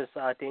 Yeah, because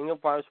Daniel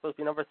Bryan was supposed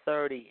to be number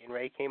 30, and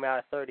Ray came out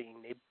at 30,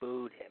 and they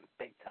booed him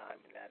big time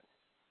in that.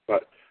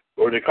 Right.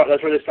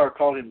 That's where they started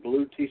calling him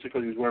Blue Tista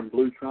because he was wearing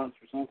blue trunks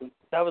or something?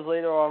 That was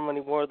later on when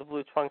he wore the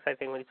blue trunks, I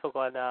think, when he took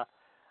on the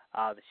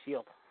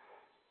Shield.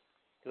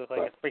 He looked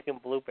like a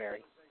freaking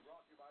blueberry.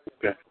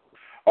 Okay.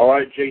 All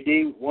right,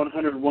 JD,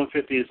 100 and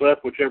 150 is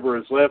left. Whichever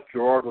is left,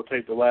 Gerard will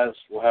take the last.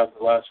 We'll have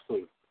the last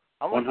clue.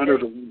 I want to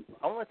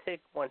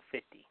take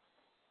 150.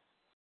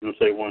 You'll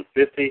say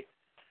 150.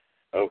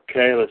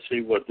 Okay, let's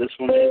see what this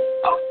one is.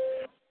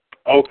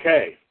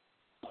 Okay.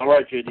 All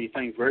right, JD,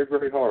 think very,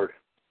 very hard.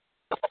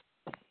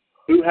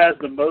 Who has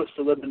the most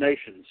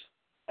eliminations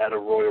at a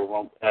Royal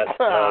Rumble?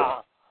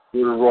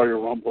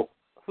 Royal Rumble.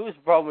 Who's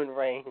Roman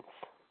Reigns?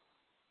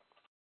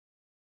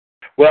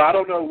 Well, I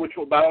don't know which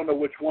one. But I don't know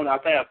which one. I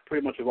think that's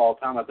pretty much of all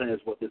time. I think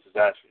that's what this is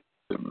asking.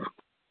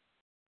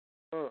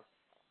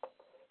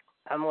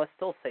 I'm gonna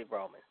still say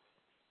Roman.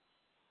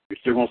 You're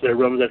still gonna say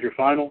Roman? Is that your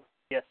final?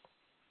 Yes.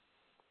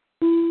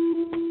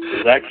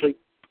 It's actually.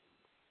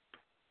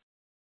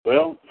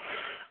 Well,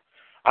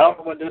 I don't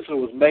know when this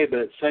one was made, but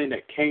it's saying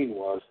that Kane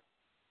was.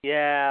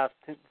 Yeah,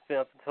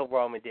 until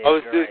Roman did. I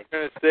was You're just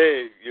going to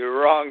say, you're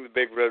wrong, the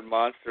Big Red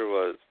Monster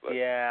was. But.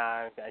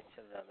 Yeah, I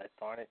should have done that,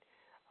 darn it.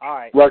 All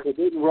right. Right, but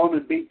didn't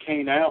Roman beat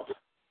Kane out?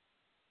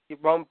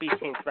 Roman beat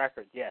Kane's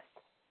record, yes.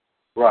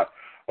 Right.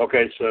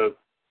 Okay, so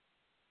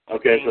I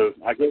guess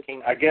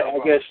I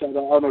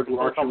don't know,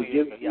 Gerard, shall we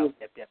give it to him?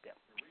 Yep.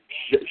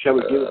 Shall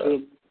we give it to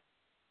him?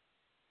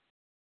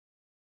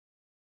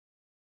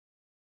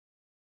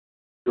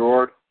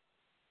 Gerard?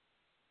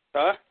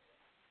 Huh?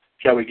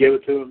 Shall we give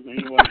it to him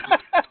anyway?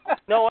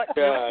 No, what?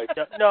 Yeah.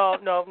 No.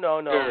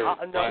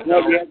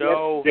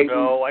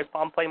 Sure.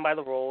 I'm playing by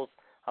the rules.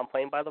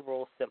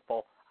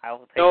 Simple. I will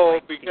take. No,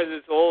 because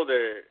it's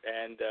older,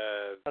 and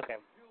okay.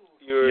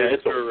 You're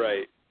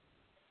right.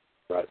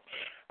 Right.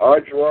 All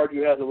right, Gerard,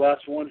 you have the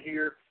last one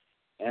here,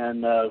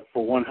 and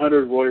for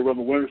 100 Royal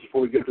Rumble winners before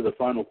we get to the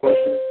final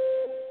question.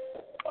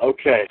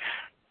 Okay.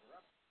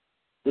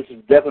 This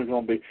is definitely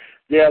going to be.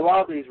 Yeah, a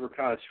lot of these were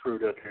kind of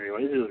screwed up here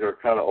anyway. These are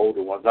kind of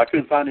older ones. I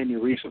couldn't find any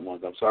recent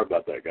ones. I'm sorry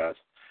about that, guys.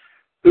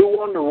 Who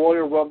won the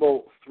Royal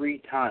Rumble 3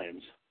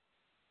 times?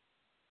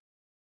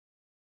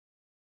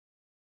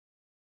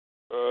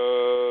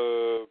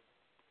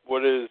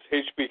 What is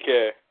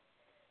HBK?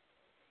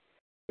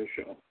 Good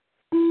show.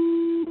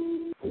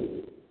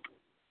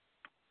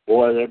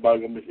 Boy,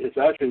 everybody gonna be. It's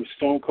actually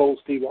Stone Cold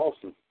Steve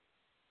Austin.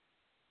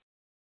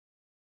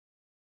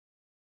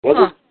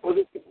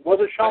 Was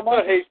it Shawn I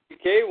thought Michaels?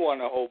 HBK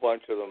won a whole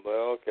bunch of them, but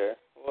okay.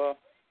 Well,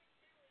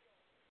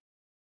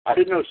 I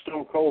didn't know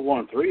Stone Cold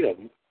won 3 of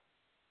them.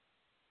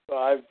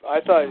 well I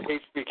thought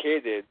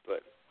HBK did,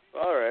 but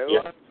all right.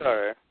 Well, that's all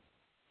right.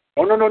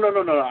 Oh no!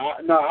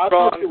 I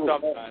thought it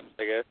was sometimes,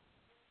 I guess.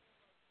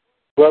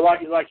 Well,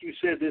 like you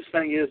said, this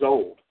thing is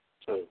old.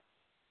 So,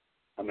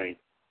 I mean,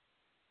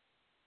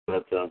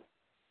 but That's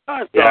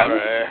yeah, all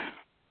right.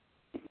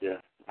 Yeah,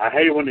 I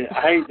hate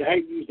to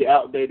use the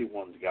outdated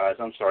ones, guys.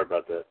 I'm sorry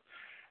about that.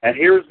 And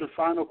here's the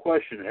final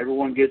question.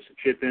 Everyone gets to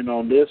chip in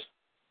on this,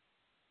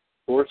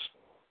 of course,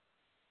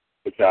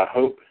 which I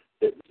hope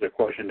is a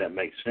question that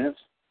makes sense.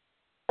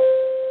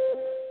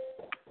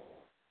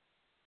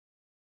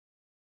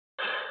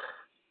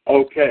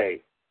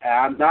 Okay,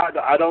 I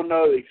don't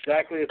know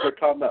exactly if they're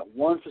talking about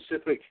one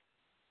specific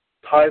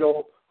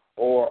title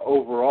or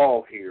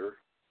overall here,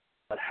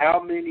 but how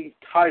many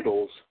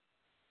titles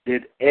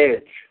did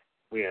Edge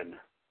win?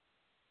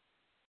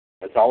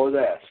 That's all it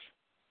asks.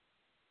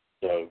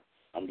 So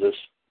I'm just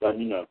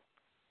letting you know.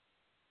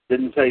 It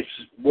didn't say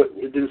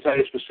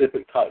a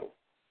specific title.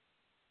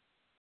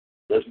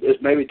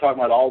 It's maybe talking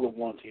about all the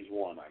ones he's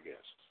won, I guess.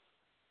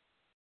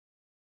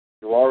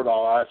 Gerard,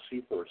 I'll ask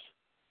you first.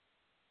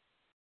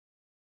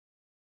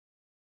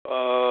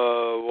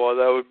 Well,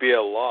 that would be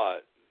a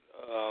lot.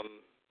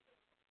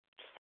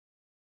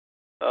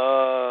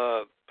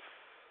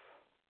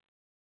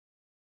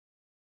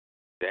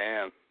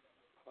 Damn.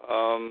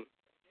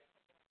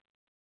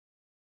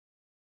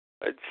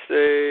 I'd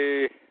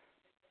say.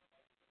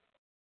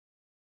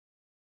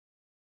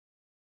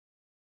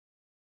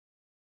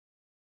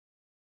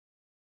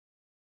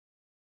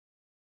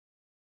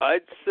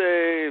 I'd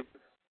say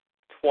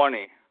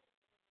 20.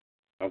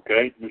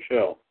 Okay,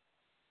 Michelle.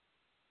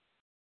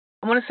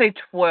 I'm going to say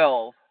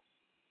 12.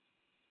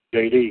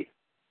 JD.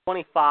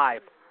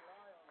 25.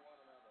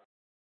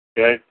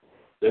 Okay. Is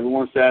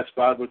everyone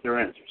satisfied with their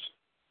answers?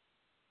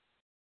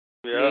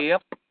 Yeah.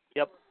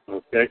 Yep.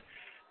 Okay.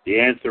 The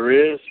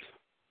answer is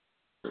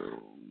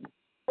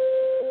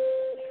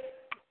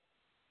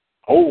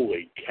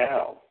Holy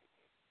cow.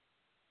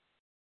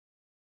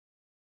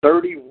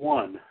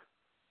 31.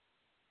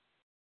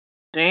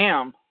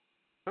 Damn.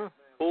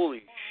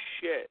 Holy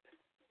shit.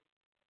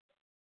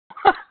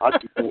 I'd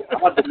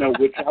like to know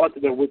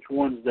which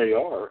ones they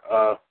are.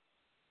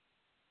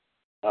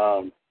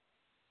 Well,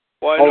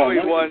 I know he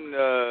won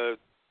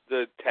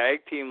the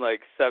tag team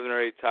like 7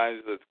 or 8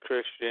 times with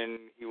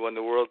Christian. He won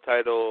the world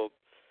title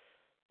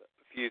a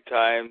few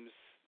times,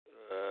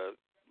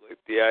 like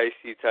the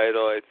IC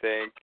title, I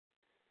think.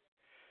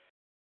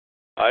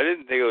 I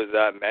didn't think it was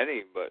that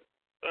many, but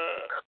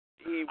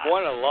he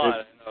won a lot.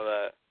 I know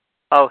that.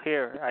 Oh,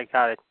 here, I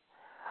got it.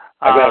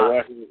 I got it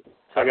right here.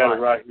 I got it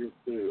right here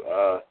too.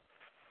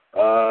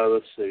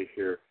 Let's see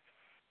here.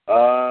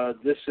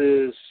 This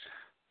is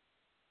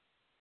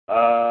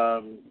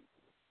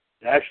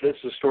actually this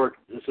is historic.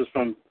 This is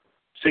from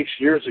 6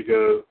 years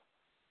ago.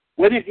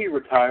 When did he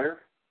retire?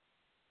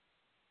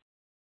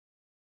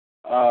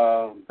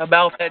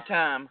 About that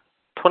time.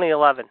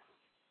 2011.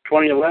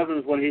 2011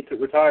 is when he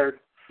retired.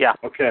 Yeah.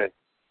 Okay.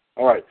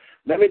 All right.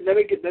 Let me.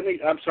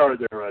 I'm sorry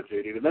there,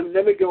 JD. But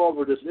let me go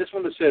over this. This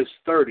one that says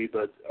 30,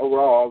 but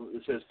overall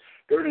it says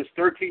during his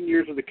 13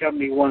 years with the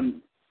company, he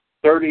won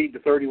 30 to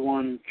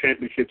 31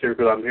 championships here.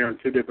 Because I'm hearing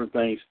two different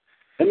things.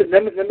 Let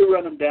me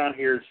run them down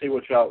here and see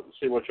what y'all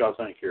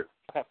think here.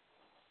 Okay.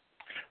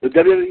 The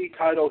WWE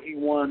title he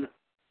won,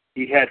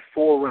 he had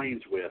 4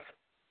 reigns with.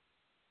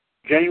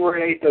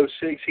 January 8th,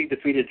 06, he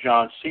defeated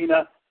John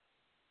Cena.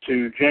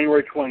 To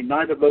January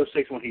 29th of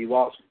 06, when he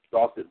lost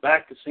it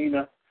back to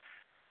Cena.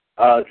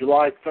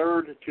 July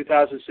 3rd,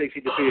 2006, he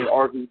defeated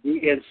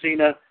RVD and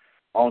Cena.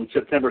 On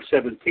September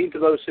 17th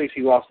of 06,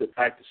 he lost it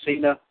back to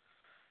Cena.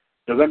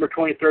 November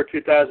 23rd,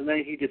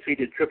 2008, he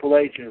defeated Triple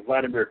H and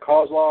Vladimir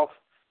Kozlov.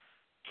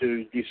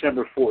 To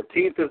December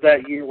 14th of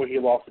that year, when he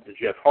lost it to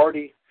Jeff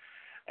Hardy.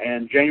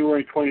 And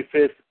January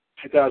 25th,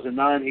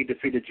 2009, he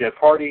defeated Jeff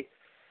Hardy.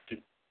 To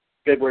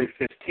February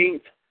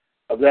 15th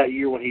of that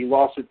year, when he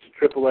lost it to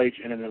Triple H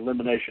in an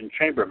Elimination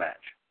Chamber match.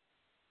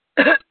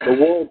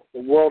 The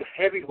world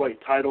heavyweight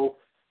title,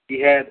 he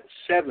had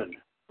 7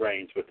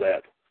 reigns with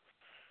that.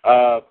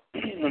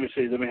 Let me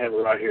see. Let me have it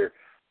right here.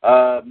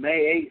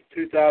 May 8th,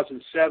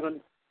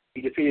 2007,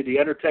 he defeated The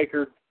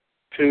Undertaker.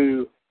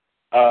 To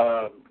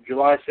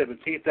July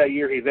 17th that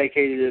year, he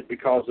vacated it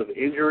because of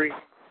injury.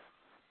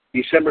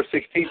 December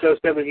 16th,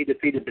 07, he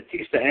defeated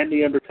Batista and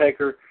The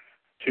Undertaker.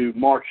 To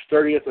March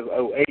 30th of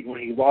 08, when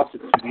he lost it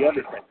to The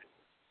Undertaker.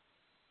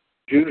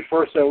 June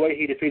 1st, 08,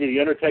 he defeated The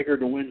Undertaker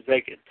to win his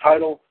vacant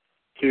title.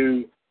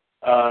 To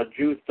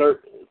June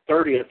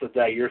 30th of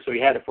that year, so he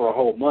had it for a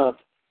whole month,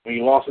 when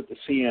he lost it to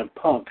CM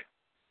Punk.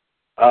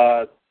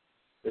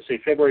 Let's see,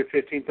 February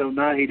 15th,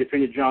 09, he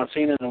defeated John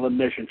Cena in an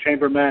Elimination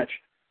Chamber match.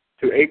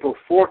 To April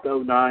 4th,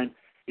 09,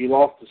 he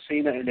lost to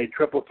Cena in a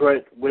triple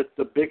threat with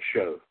The Big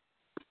Show.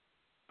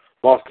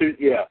 Lost 2,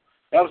 yeah.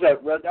 That was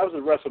at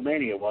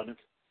WrestleMania, wasn't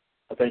it?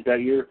 I think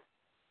that year.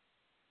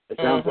 It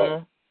sounds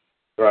like.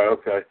 Right,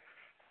 okay.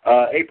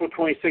 April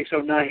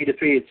 26th, 09, he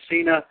defeated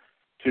Cena.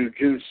 To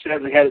June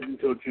 7th, he had it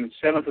until June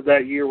 7th of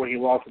that year when he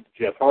lost it to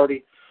Jeff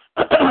Hardy.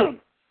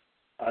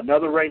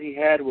 Another reign he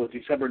had was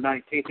December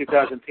 19th,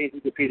 2010. He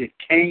defeated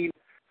Kane,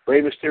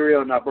 Rey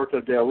Mysterio, and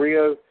Alberto Del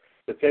Rio.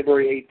 To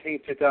February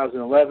 18th,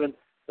 2011,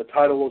 the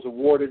title was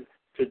awarded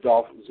to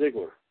Dolph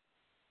Ziggler.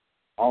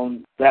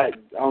 On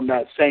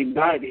that same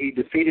night, he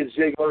defeated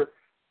Ziggler.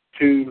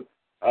 To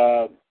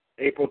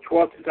April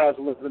 12th,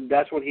 2011.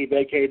 That's when he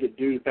vacated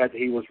due to the fact that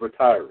he was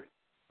retiring.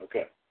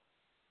 Okay.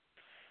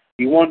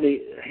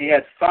 He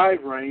had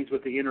 5 reigns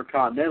with the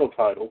Intercontinental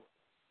title.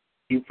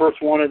 He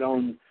first won it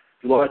on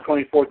July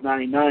 24th,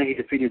 99. He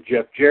defeated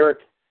Jeff Jarrett.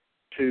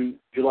 To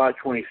July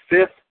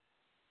 25th,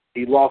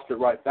 he lost it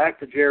right back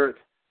to Jarrett.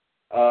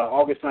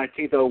 August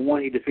 19th,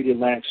 01, he defeated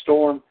Lance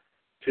Storm.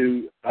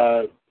 To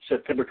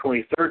September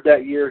 23rd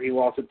that year, he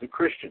lost it to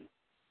Christian.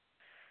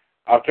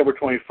 October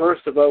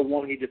 21st of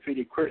 01, he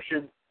defeated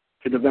Christian.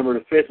 To November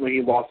the 5th, when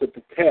he lost it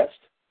to Test.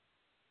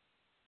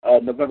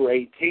 November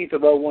 18th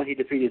of 01, he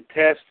defeated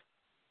Test.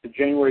 To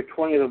January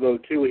 20th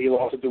of 02, when he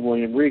lost it to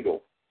William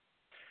Regal.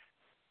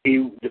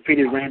 He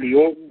defeated Randy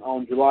Orton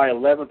on July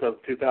 11th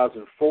of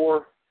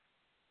 2004.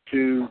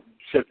 To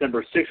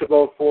September 6th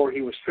of 04,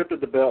 he was stripped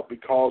of the belt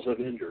because of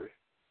injury.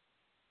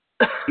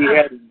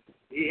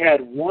 He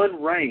had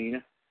 1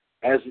 reign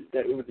as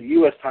that was the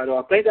U.S. title.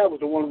 I think that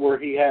was the one where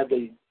he had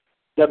the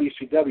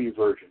WCW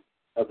version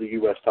of the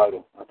U.S.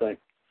 title, I think.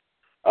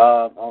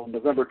 On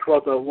November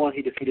 12th of 01,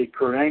 he defeated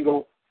Kurt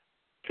Angle.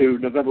 To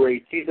November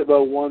 18th of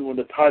 01, when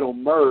the title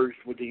merged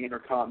with the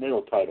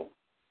Intercontinental title.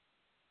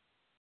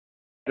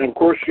 And of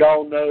course,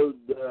 y'all know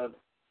the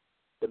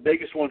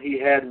biggest one he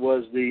had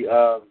was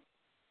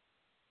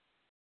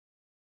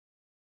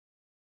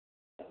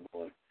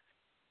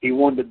he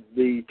won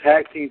the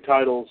tag team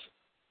titles,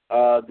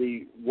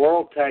 the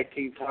World Tag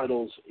Team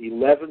titles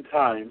 11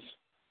 times.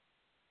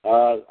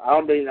 I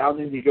don't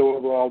need to go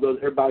over all those.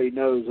 Everybody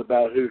knows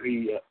about who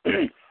he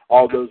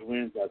all those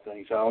wins, I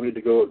think. So I don't need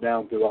to go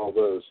down through all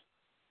those.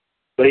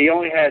 But he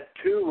only had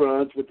 2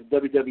 runs with the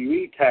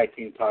WWE Tag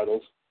Team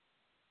titles.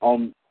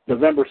 On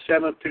November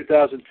 7th,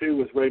 2002,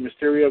 with Rey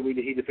Mysterio,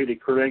 he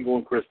defeated Kurt Angle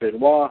and Chris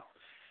Benoit.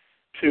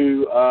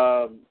 To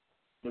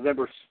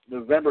November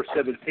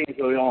 17th,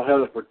 so he only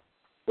held it for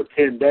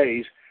 10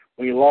 days,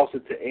 when he lost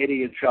it to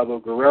Eddie and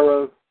Chavo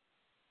Guerrero.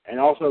 And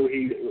also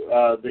he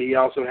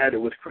also had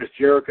it with Chris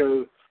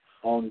Jericho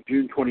on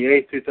June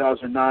 28th,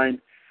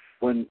 2009,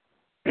 when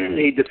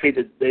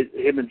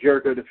him and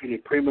Jericho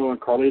defeated Primo and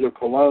Carlito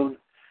Colon.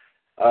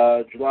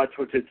 July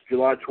 26th of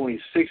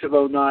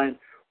 2009,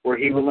 where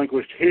he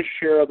relinquished his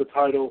share of the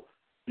title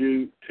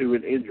due to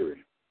an injury.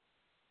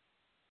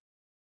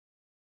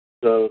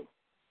 So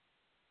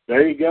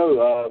there you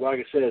go. Like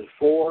I said,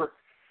 4,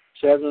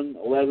 7,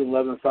 11,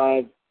 11,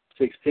 5,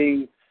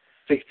 16,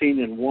 16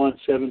 and 1,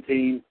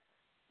 17,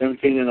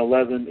 17 and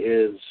 11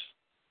 is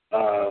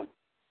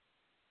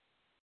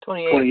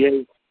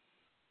 28.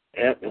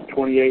 Yep, and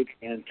 28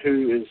 and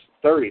 2 is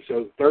 30.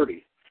 So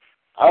 30.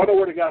 I don't know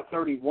where they got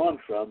 31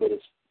 from, but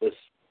it's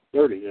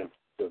 30. Yeah.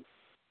 So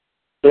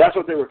that's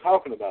what they were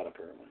talking about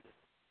apparently.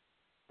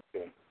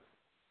 Okay.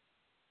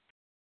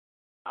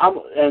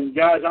 And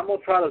guys, I'm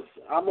gonna try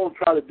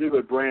to do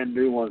a brand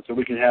new one so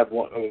we can have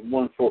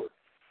one for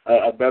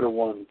a better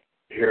one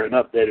here, an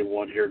updated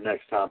one here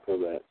next time for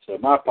that. So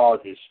my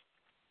apologies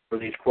for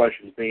these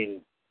questions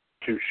being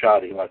too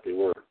shoddy like they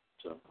were.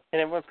 So.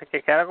 Can everyone pick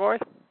a category?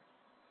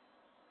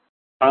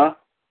 Huh?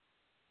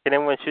 Can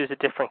everyone choose a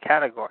different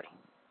category?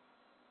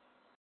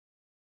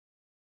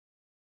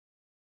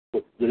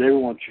 Did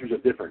everyone choose a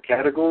different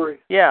category?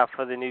 Yeah,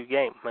 for the new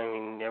game. I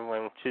mean,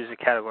 everyone choose a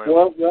category.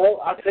 Well,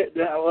 I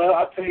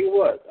tell you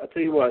what.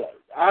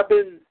 I've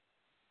been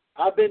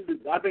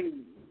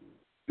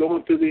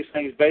going through these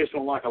things based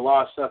on like a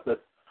lot of stuff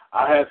that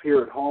I have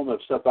here at home,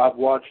 of stuff I've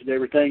watched and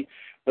everything.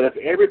 But if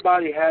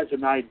everybody has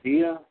an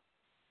idea,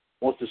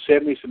 wants to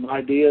send me some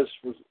ideas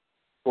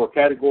for a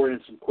category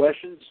and some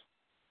questions,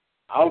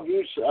 I'll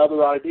use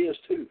other ideas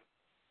too,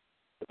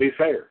 to be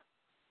fair.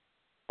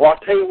 Well, I'll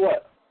tell you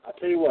what.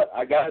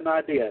 I got an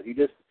idea.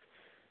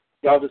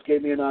 Y'all just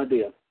gave me an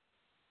idea.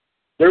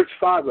 There's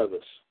 5 of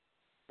us,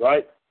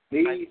 right?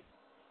 Me,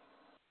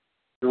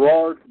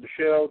 Gerard,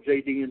 Michelle,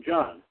 JD, and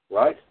John,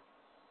 right?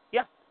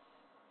 Yeah.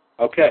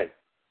 Okay.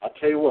 I'll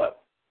tell you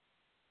what.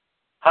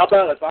 How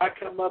about if I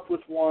come up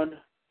with one,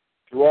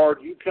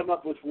 Gerard, you come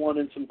up with one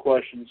and some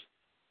questions.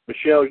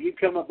 Michelle, you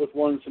come up with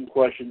one and some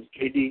questions.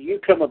 JD, you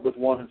come up with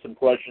one and some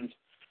questions.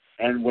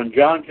 And when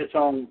John gets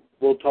on,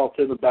 we'll talk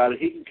to him about it.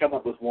 He can come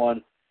up with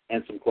one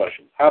and some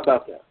questions. How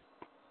about that?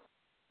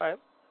 All right.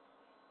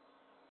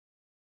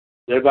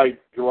 Everybody,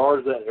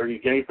 Gerard, are you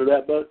game for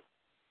that, bud?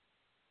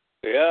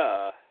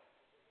 Yeah.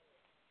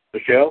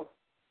 Michelle?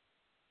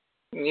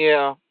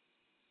 Yeah.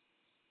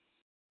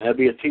 That'd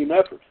be a team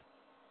effort.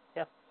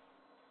 Yeah.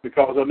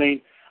 Because, I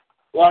mean,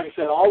 like I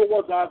said, all the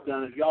ones I've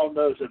done, as y'all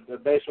know, are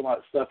based on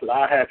like stuff that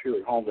I have here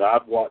at home that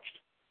I've watched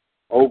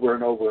over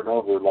and over and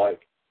over,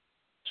 like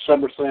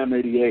SummerSlam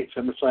 88,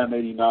 SummerSlam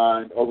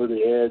 89, Over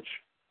the Edge,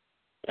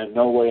 and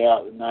No Way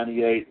Out in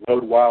 98,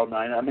 Road Wild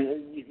 9. I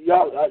mean,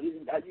 y'all,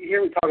 you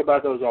hear me talk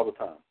about those all the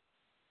time.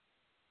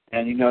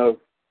 And, you know,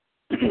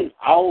 we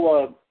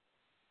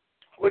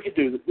could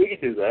do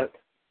that.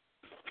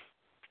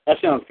 That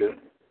sounds good.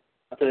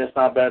 I think that's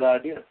not a bad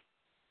idea.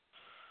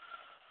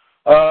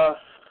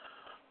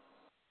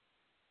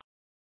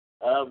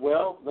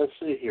 Well, let's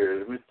see here.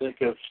 Let me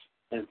think of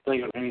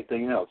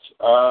anything else.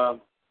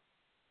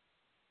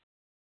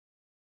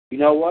 You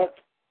know what?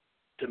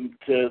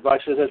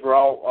 Like I said, since we're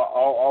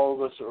all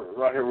of us are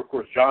right here. Of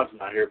course, John's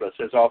not here, but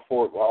since all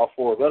four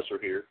of us are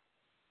here,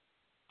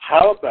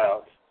 how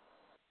about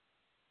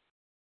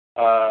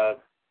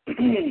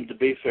to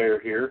be fair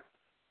here,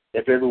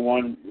 if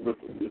everyone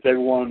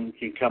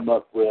can come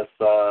up with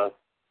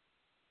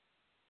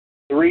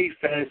 3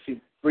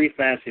 fantasy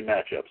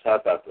matchups? How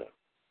about that?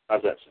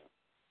 How's that sound?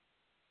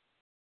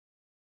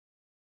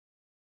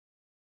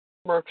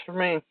 Works for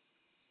me.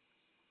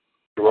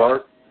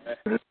 Gerard?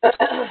 Yeah.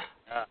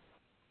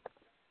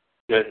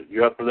 Good.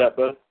 You up for that,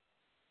 bud?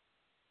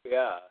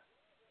 Yeah.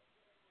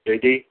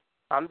 JD?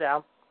 I'm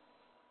down.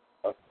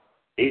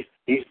 He's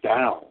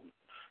down.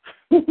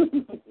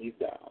 He's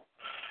down.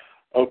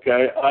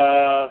 Okay.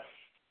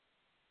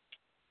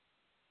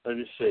 Let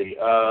me see.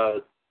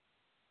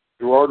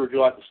 Gerard, would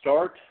you like to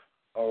start?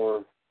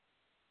 Or?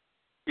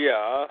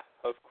 Yeah,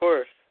 of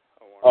course.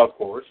 Of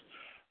course.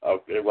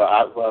 Okay.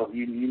 Well,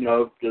 you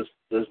know, just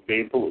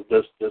being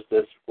just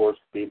of course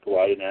being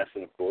polite and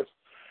asking, of course.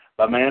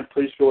 My man,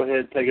 please go ahead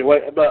and take it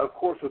away. But of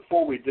course,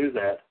 before we do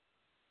that,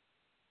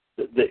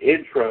 the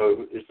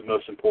intro is the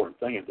most important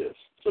thing in this.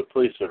 So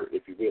please, sir,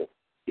 if you will.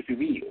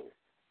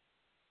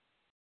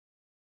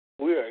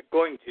 We are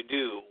going to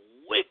do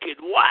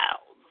Wicked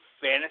Wild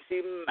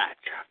Fantasy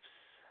Matchups.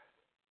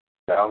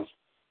 Sounds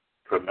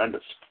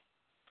tremendous.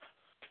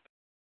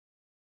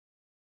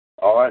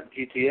 All right,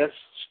 GTS,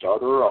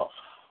 start her off.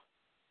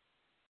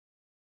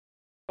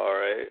 All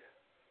right.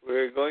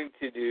 We're going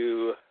to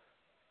do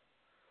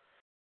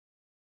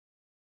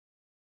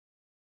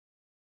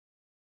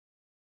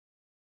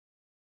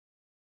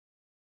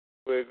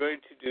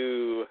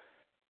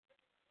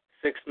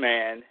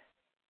 6-man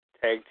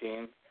tag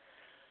team.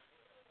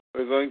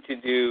 We're going to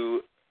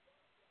do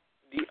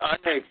the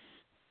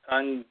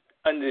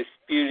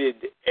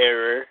undisputed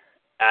era,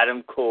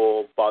 Adam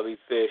Cole, Bobby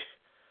Fish,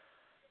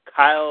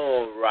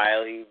 Kyle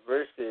O'Reilly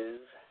versus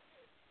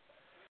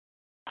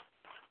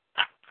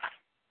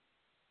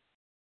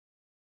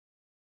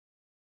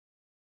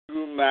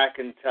Drew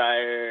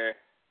McIntyre.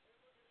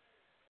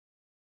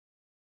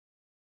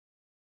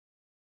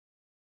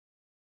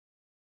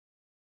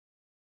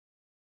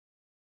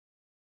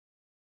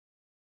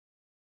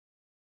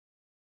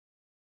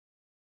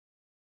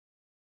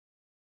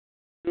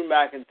 Drew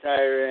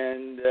McIntyre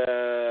and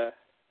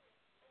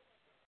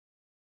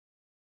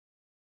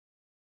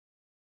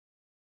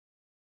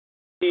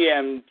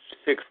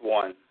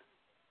TM61.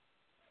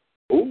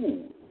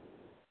 Ooh.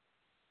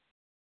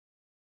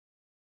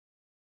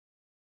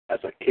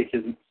 That's a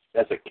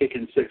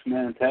kicking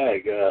 6-man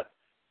tag.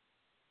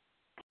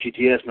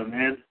 GTS, my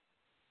man,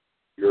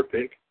 your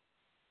pick.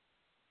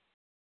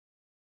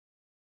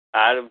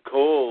 Adam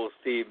Cole,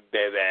 Steve,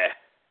 baby.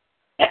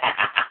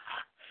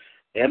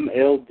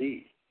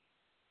 MLD.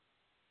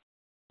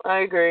 I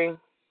agree.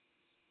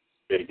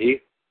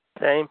 JD.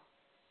 Same.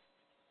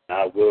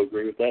 I will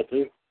agree with that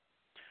too.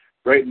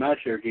 Great match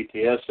here,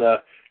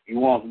 GTS.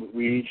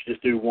 We each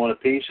just do one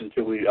apiece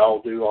until we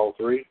all do all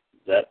three?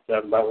 Is that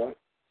sound about right?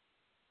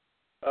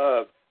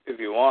 If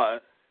you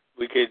want,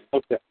 we could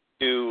Okay.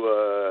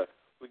 do.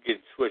 We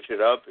could switch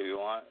it up if you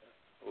want,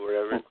 or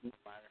whatever.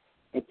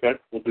 Okay,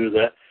 we'll do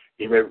that.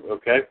 You ready?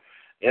 Okay.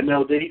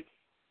 MLD.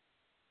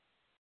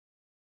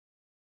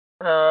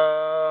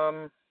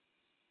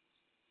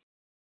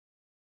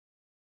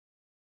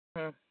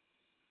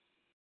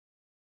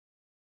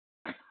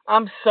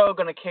 I'm so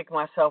going to kick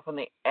myself in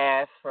the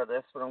ass for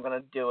this, but I'm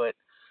going to do it.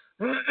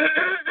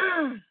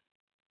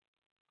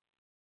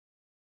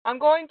 I'm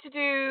going to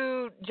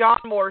do John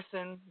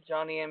Morrison,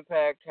 Johnny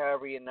Impact,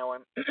 however you know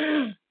him,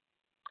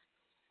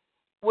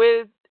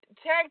 with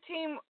tag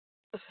team,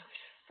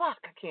 I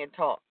can't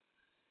talk,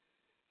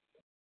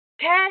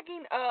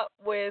 tagging up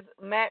with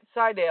Matt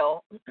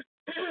Sydal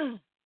to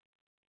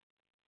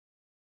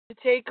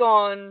take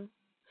on,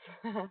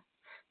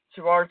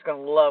 Gerard's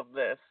going to love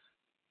this,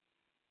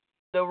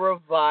 The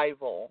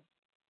Revival.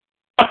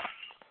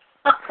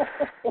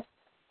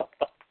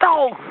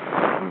 Oh!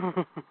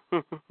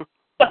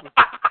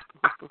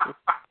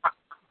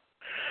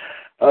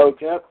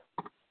 Okay.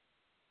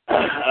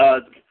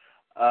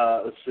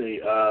 Let's see.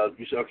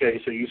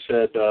 You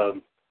said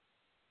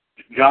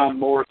John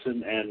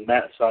Morrison and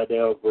Matt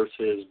Sydal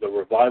versus The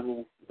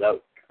Revival. Is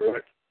that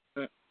correct?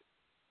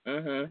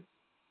 Mm-hmm.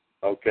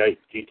 Okay.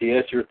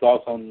 GTS, your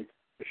thoughts on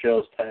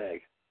Michelle's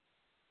tag?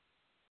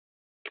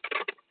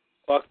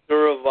 Fuck The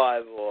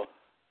Revival.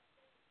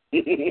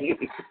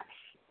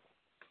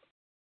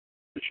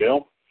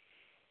 Michelle?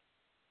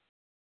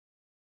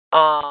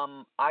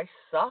 I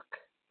suck.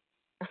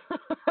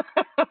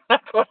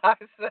 That's what I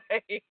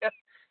say.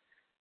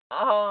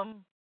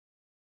 Damn,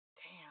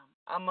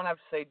 I'm gonna have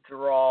to say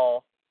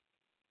draw.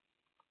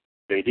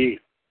 JD?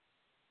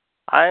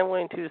 I'm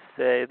going to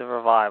say The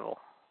Revival.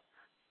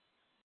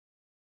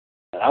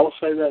 I will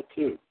say that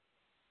too.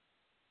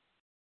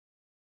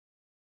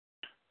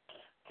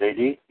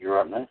 JD, you're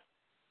up next.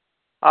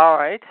 All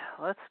right,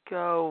 let's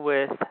go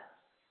with.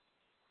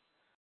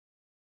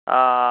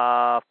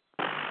 Oh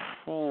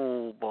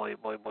boy.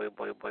 This is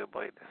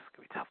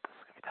gonna be tough.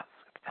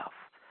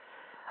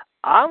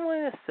 I'm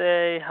going to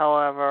say,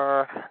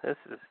 however, this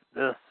is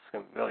going to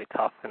be really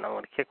tough, and I'm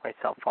going to kick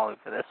myself probably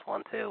for this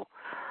one too.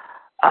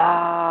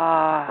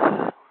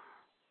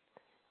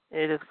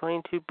 It is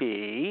going to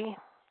be.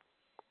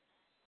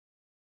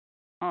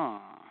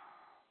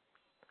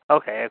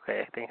 Okay, I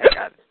think I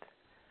got it.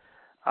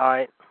 All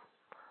right.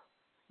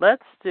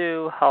 Let's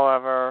do,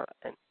 however,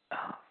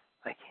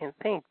 I can't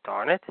think.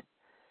 Darn it.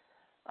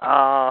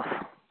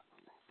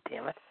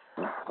 Damn it.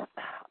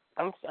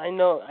 I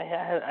know I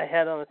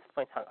had on the tip of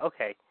my tongue.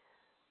 Okay,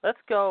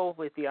 let's go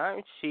with the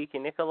Iron Sheik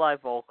and Nikolai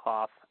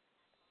Volkov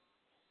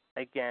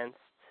against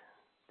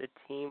the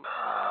team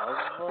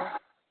of.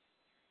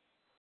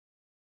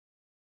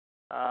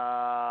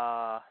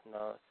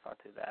 No, let's not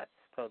do that.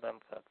 Throw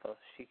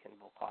Sheik and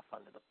Volkov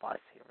under the bus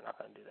here. We're not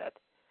going to do that.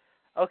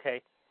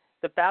 Okay,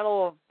 the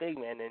Battle of Big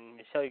Men, and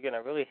Michelle, you're going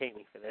to really hate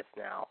me for this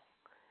now.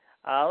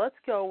 Let's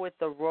go with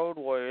the Road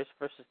Warriors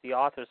versus the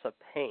Authors of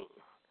Pain.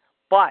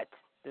 But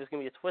there's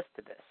going to be a twist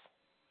to this.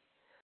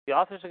 The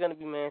Authors are going to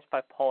be managed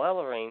by Paul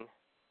Ellering,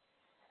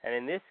 and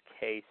in this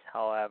case,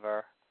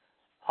 however,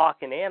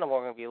 Hawk and Animal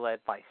are going to be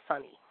led by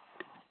Sonny.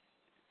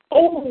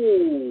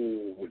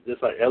 Oh,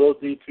 just like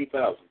LOD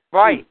 2000.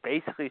 Right,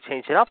 basically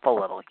change it up a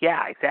little.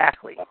 Yeah,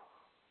 exactly.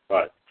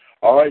 Right.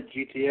 All right,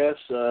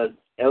 GTS,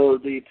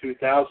 LOD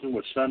 2000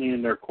 with Sonny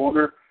in their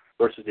corner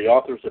versus the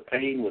Authors of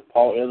Pain with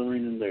Paul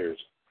Ellering in theirs.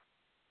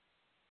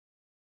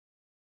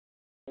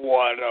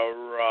 What a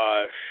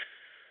rush.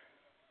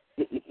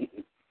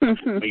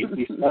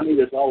 Sonny,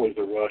 there's always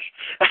a rush.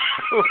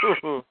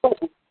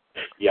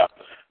 Yeah.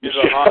 He's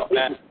a hot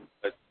man,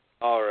 but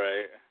all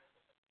right.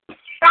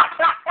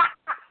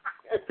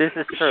 This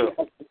is true.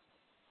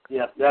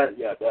 Yeah,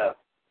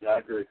 I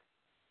agree.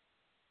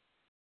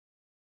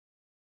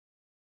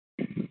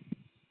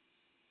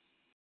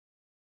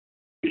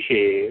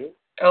 Yeah.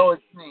 Oh,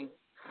 it's me.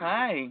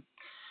 Hi.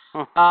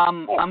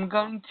 I'm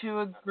going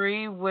to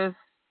agree with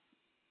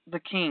the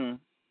King.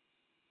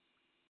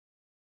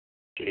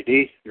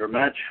 JD, your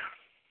match?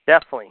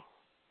 Definitely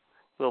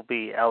will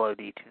be LOD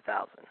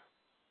 2000.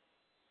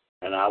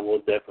 And I will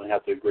definitely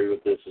have to agree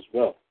with this as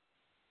well.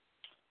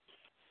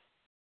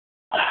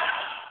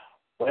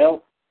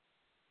 Well,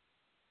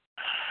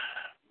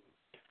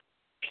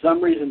 for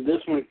some reason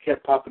this one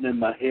kept popping in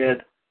my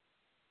head,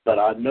 but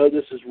I know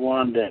this is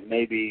one that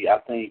maybe I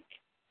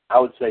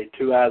would say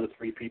 2 out of the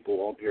 3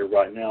 people on here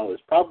right now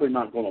is probably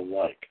not going to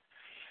like.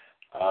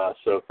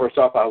 So first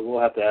off, I will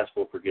have to ask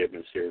for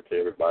forgiveness here to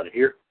everybody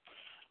here.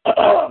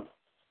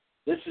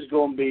 This is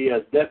going to be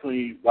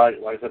definitely, like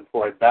I said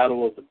before, a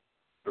battle of the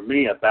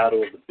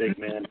big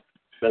men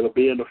that'll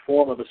be in the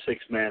form of a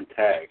 6-man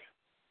tag.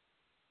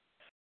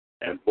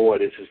 And boy,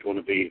 this is going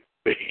to be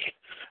big.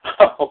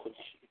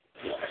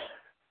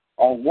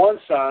 On one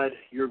side,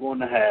 you're going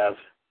to have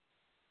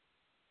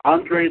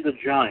Andre the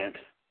Giant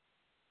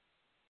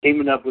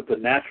teaming up with the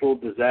natural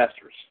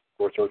disasters, of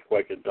course,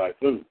 earthquake and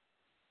typhoon.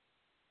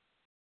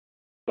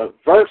 But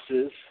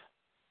versus,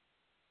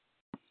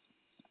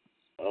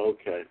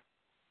 okay,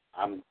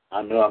 I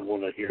know I'm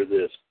going to hear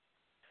this.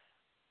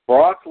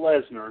 Brock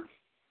Lesnar,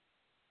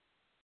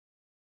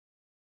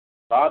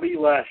 Bobby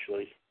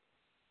Lashley,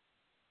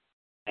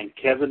 and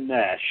Kevin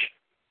Nash.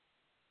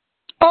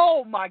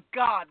 Oh my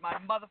God, my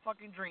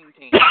motherfucking dream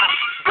team.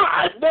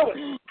 I knew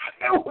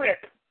it.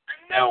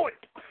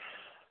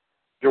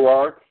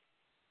 Gerard,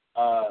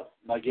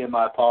 again,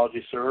 my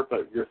apologies, sir,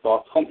 but your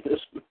thoughts on this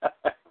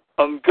match?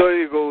 I'm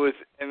going to go with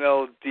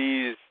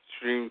MLD's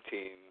Dream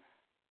Team.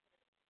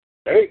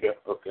 There you go.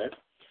 Okay.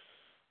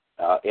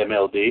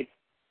 MLD.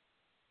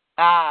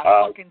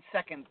 Fucking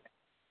second.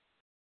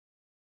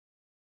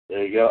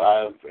 There you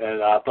go.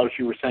 And I thought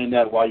you were saying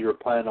that while you were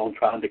planning on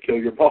trying to kill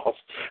your boss.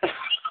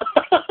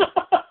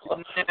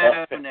 No.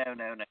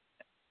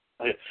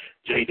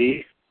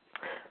 JD?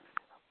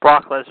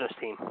 Brock Lesnar's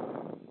team.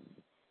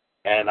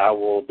 And I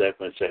will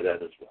definitely say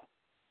that as well.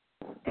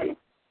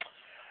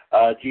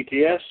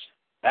 GTS,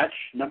 match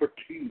number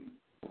 2.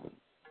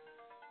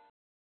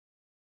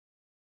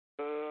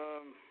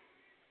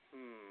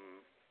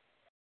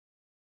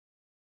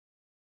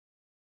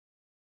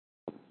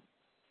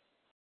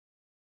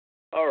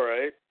 All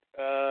right.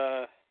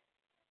 I'm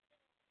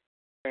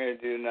going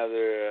to do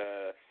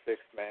another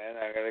 6-man.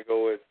 I'm going to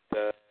go with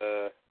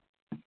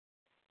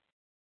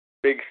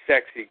Big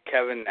Sexy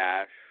Kevin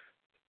Nash,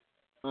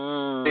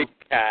 Big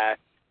Cass,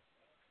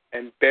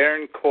 and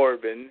Baron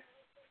Corbin.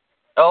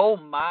 Oh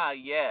my,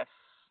 yes.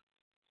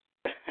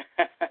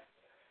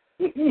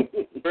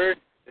 Versus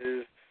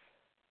let's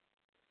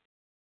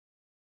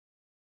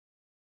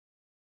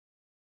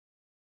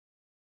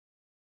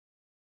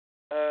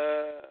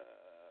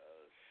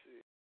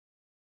see.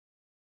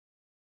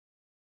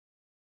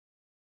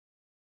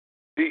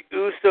 The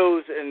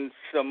Usos and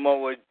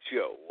Samoa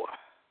Joe.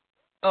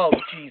 Oh,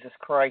 Jesus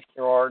Christ,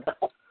 Gerard.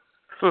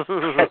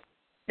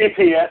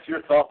 GTS,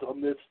 your thoughts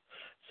on this?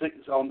 Big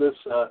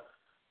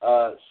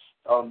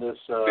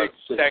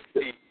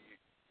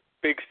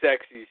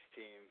Sexy's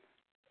team.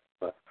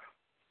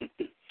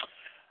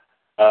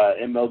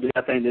 MLD,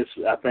 I think this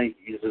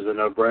is a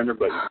no-brainer,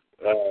 but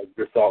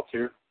your thoughts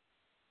here?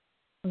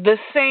 The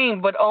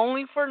same, but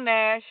only for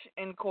Nash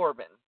and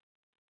Corbin.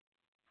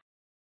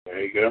 There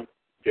you go.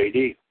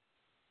 JD.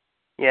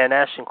 Yeah,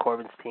 Nash and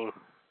Corbin's team.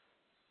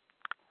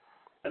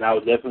 And I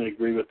would definitely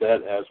agree with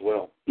that as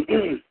well.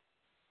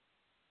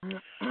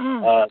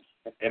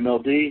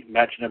 MLD,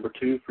 match number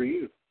 2 for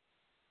you.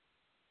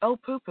 Oh,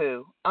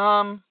 poo-poo.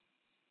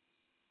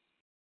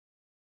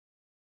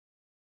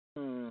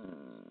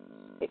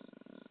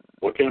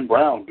 What can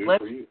Brown do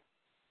for you?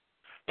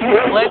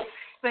 Let's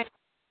think.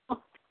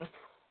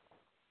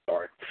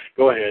 Sorry.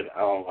 Go ahead.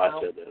 I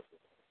said that.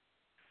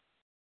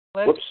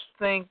 Let's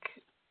think.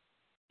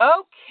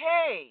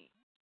 Okay.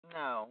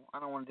 No, I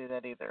don't want to do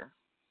that either.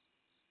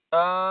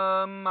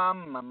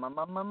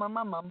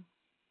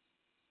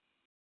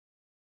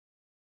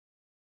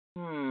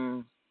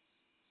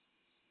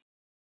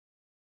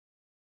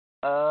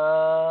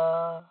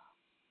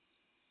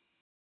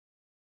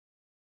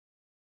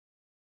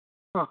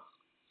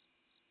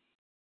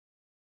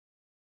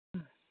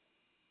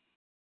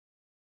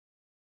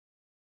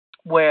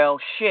 Well,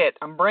 shit,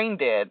 I'm brain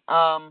dead.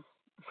 Let's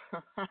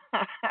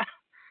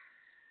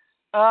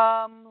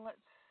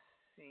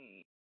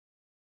see.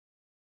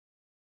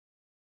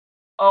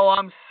 Oh,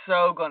 I'm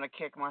so gonna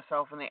kick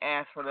myself in the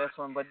ass for this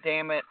one, but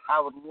damn it, I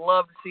would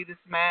love to see this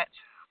match,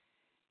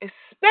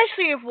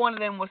 especially if one of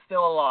them was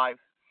still alive.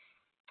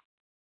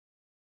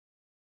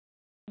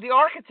 The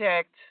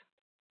Architect,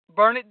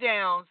 Burn It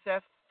Down,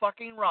 Seth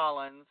fucking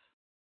Rollins,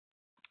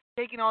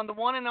 taking on the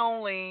one and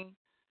only,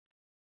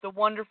 the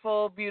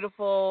wonderful,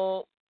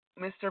 beautiful,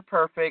 Mr.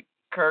 Perfect,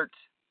 Kurt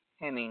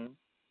Hennig.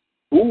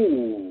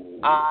 Ooh.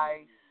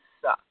 I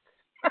suck.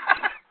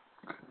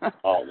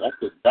 Oh,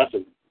 that's a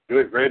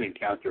good, great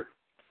encounter.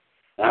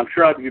 And I'm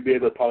sure you'd be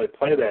able to probably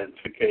play that in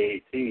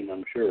 2K18,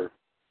 I'm sure.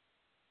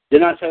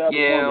 Didn't I say that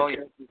before?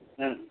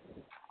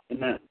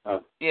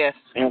 Yes.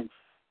 And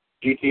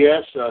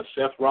GTS,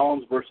 Seth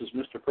Rollins versus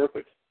Mr.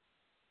 Perfect.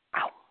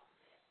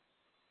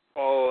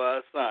 Oh,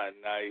 that's not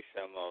nice,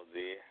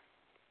 MLD.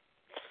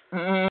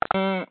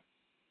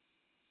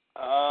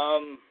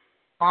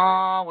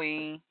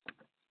 We.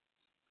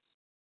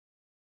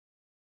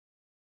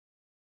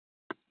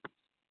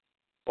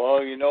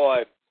 Well, you know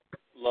I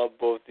love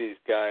both these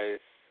guys.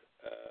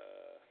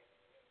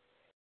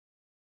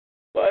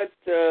 But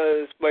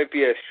this might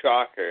be a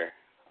shocker.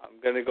 I'm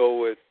going to go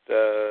with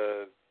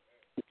the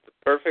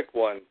perfect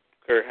one,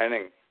 Kurt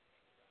Hennig.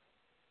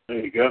 There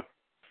you go.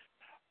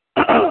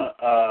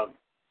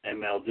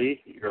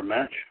 MLD, your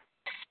match.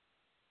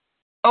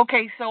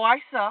 Okay, so I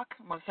suck.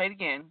 I'm going to say it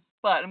again.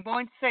 But I'm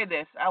going to say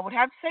this. I would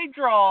have to say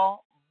draw,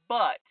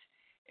 but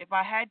if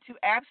I had to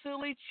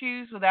absolutely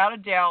choose without a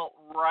doubt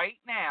right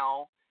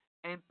now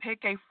and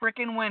pick a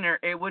freaking winner,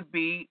 it would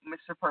be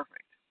Mr.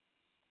 Perfect.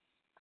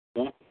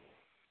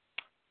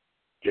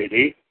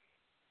 JD?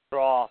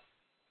 Draw.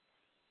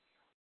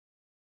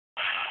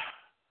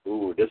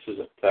 Ooh, this is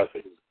a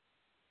toughie.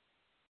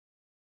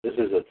 This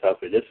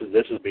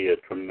would be a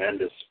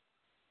tremendous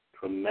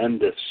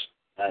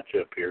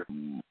matchup here.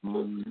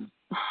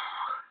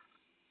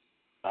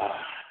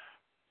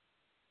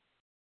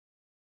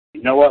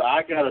 You know what?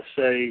 I gotta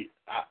say,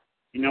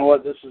 you know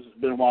what? This has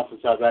been a while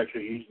since I've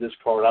actually used this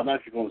card. I'm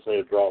actually going to say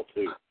a draw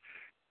too.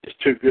 It's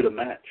too good a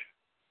match.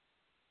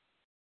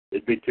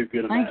 It'd be too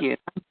good a match.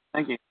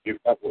 Thank you.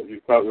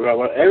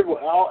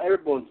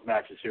 Everyone's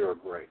matches here are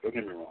great. Don't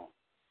get me wrong.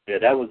 Yeah,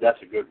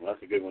 that's a good one.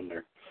 That's a good one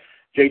there.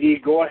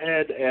 JD, go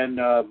ahead and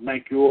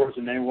make yours,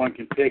 and anyone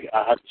can pick.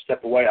 I have to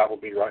step away. I will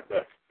be right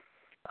back.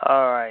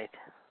 All right.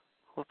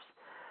 Whoops.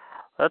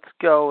 Let's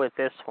go with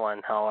this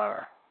one,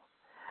 however.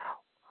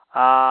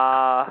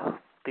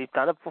 They've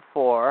done it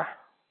before,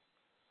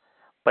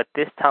 but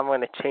this time I'm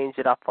going to change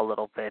it up a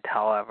little bit,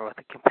 however, with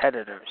the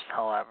competitors,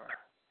 however.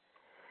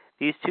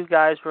 These two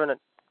guys were in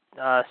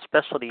a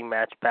specialty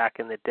match back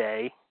in the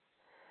day,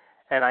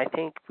 and I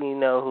think we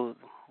know who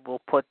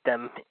will put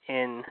them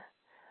in.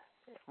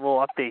 We'll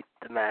update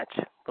the match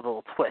with a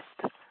little twist.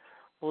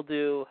 We'll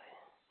do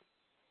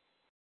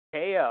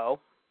KO,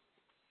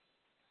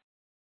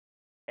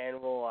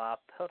 and we'll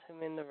put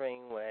him in the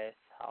ring with,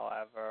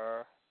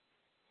 however,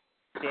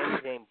 Sami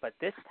Zayn, but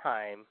this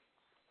time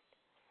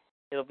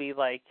it'll be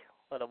like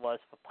what it was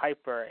for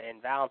Piper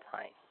and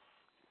Valentine.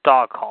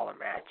 Dog collar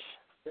match.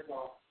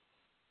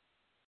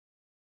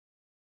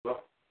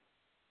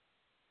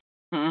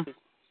 Mm-hmm.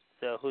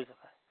 So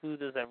who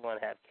does everyone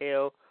have?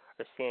 KO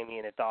or Sami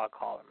in a dog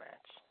collar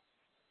match?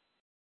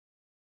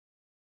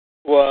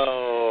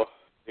 Well,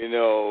 you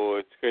know,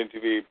 it's going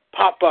to be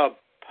pop-up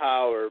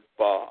power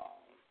bomb.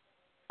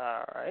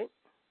 All right.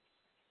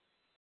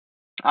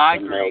 I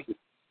agree.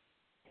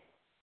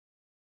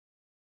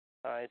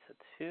 All right, so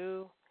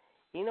 2.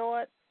 You know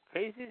what?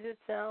 Crazy as it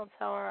sounds,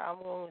 however,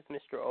 I'm going with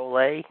Mr.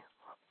 Ole.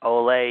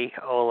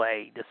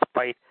 Ole.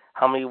 Despite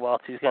how many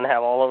welts he's going to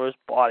have all over his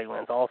body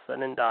when it's all said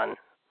and done,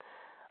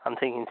 I'm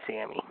thinking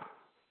Sami.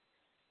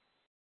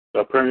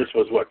 The premise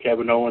was what,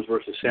 Kevin Owens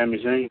versus Sami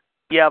Zayn?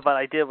 Yeah, but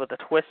I did with a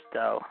twist,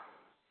 though.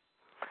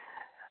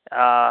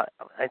 I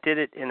did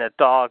it in a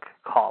dog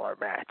collar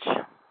match.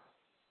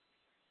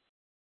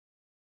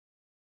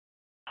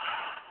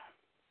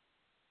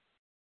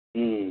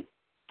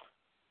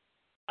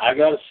 I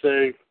gotta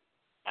say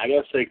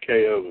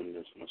KO in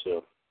this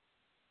myself.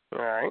 All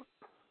right.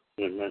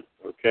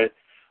 Okay.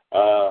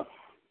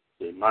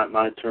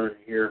 My turn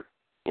here.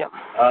 Yep.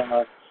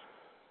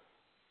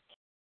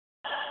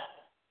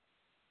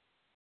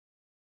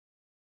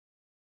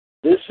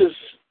 This is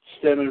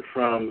stemming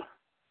from,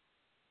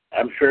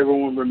 I'm sure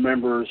everyone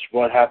remembers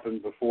what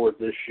happened before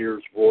this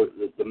year's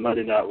the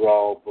Monday Night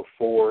Raw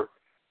before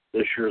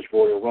this year's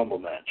Royal Rumble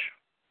match.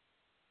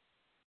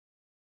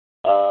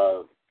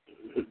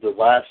 The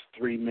last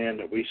 3 men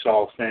that we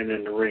saw standing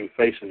in the ring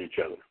facing each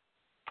other.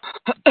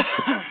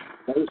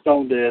 Based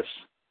on this,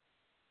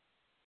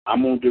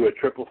 I'm going to do a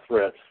triple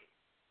threat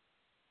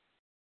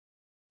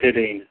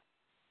pitting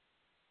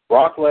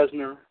Brock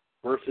Lesnar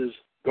versus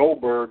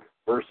Goldberg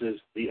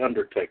versus The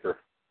Undertaker.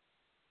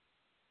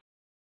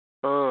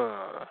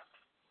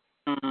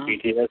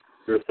 GTS,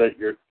 your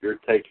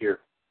take here.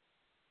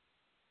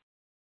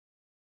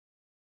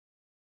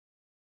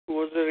 Who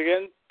was it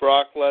again?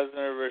 Brock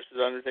Lesnar versus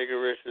Undertaker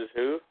versus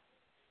who?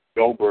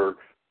 Goldberg.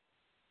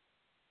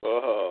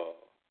 Oh.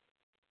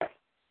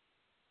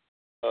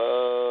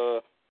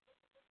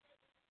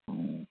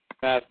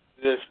 That's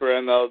this for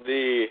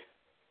MLD.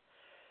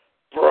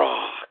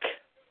 Brock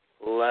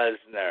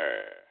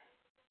Lesnar.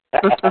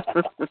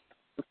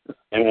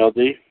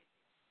 MLD?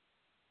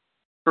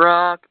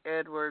 Brock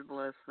Edward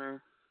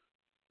Lesnar.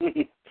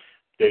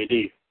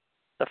 JD.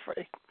 The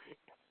freight.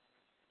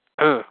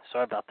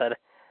 Sorry about that.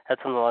 Had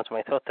something launch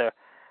my throat there.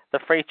 The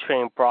freight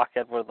train, Brock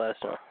Edward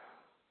Lesnar.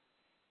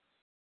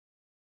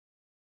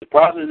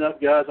 surprisingly enough,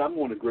 guys, I'm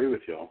going to agree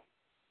with y'all.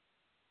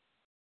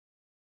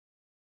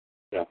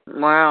 Yeah.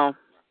 Wow.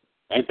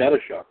 Ain't that a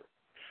shocker?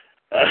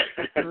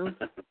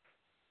 Mm-hmm.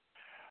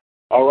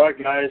 All right,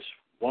 guys.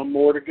 One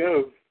more to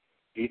go.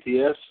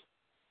 ETS.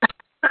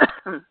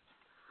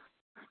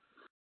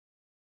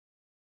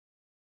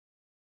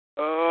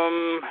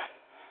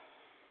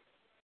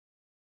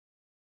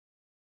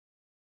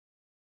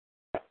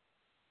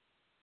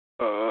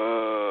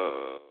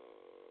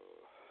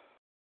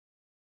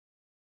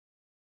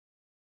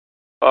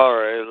 All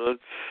right,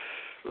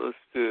 let's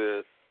do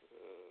this.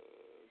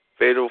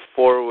 Fatal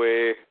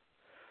 4-way.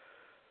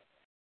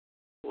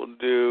 We'll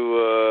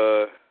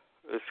do.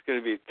 It's going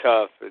to be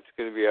tough. It's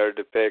going to be hard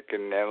to pick,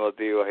 and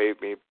MLD will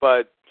hate me.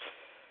 But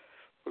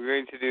we're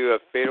going to do a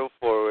Fatal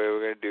 4-way. We're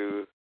going to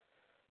do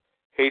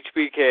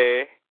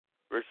HBK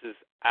versus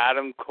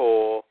Adam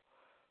Cole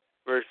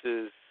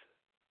versus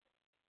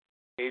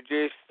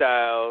AJ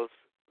Styles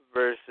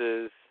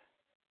versus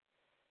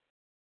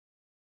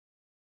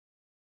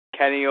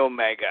Kenny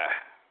Omega.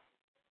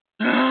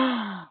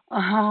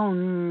 Oh,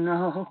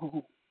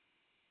 no.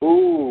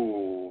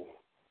 Ooh.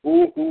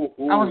 Ooh.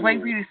 I was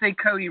waiting for you to say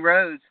Cody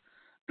Rhodes.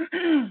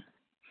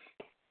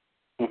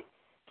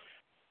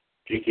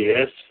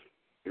 GTS,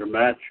 your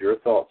match, your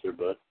thoughts here,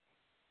 bud.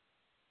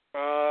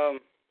 I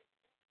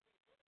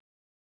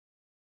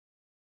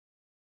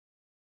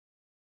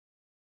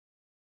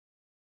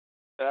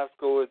have to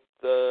go with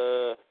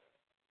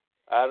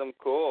Adam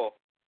Cole.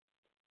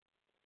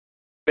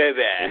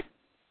 Baby.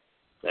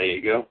 There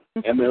you go.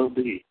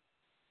 MLD.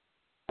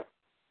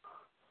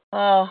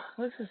 Oh,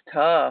 this is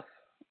tough.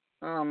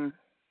 I'm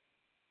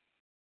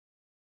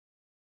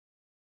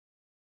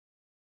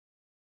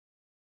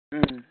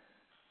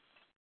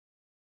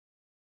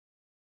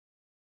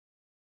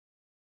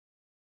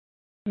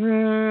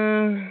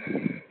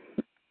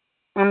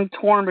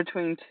torn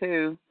between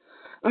two.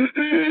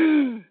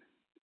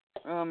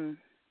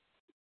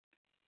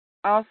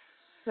 I'll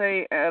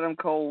say Adam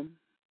Cole.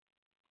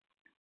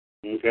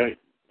 Okay.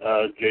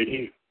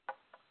 JD.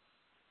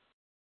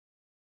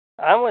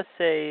 I would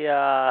say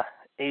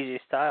AJ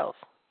Styles.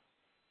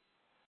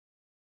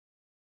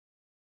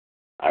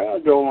 I gotta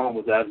go on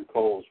with Adam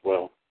Cole as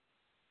well.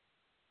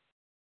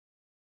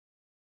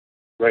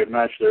 Great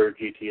match there,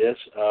 GTS.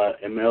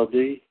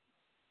 MLD,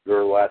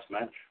 your last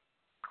match.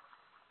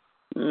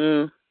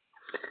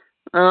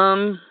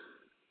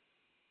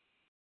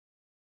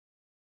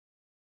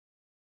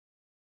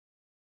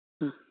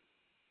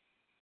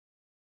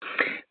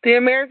 The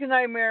American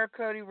Nightmare,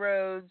 Cody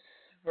Rhodes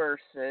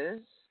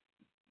versus.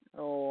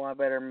 Oh, I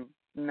better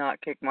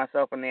not kick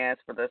myself in the ass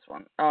for this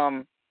one.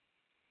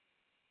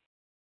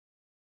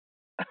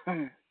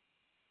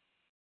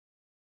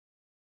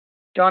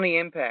 Johnny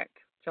Impact,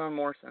 John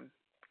Morrison.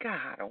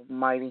 God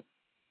almighty.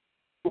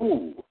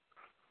 Ooh.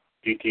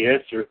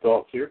 GTS, your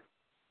thoughts here?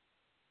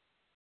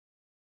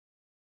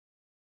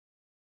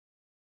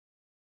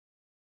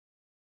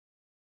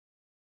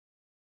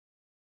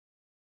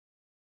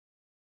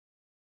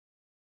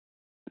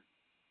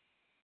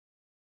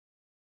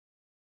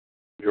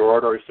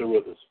 Gerard, are you still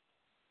with us?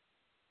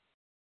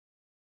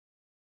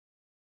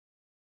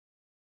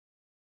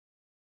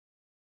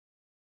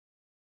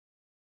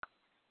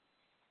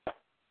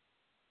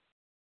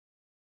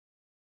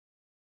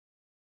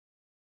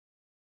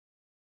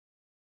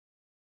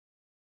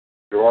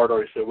 Gerard,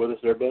 are you still with us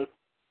there, bud?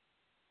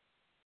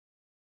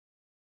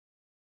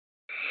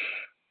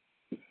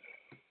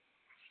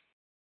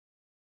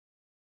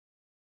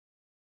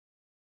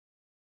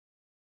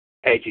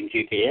 Agent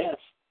GTS.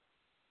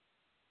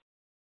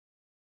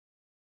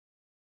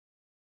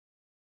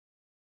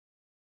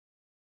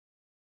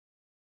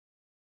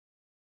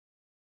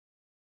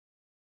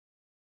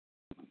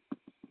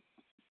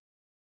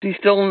 Is he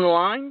still in the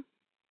line?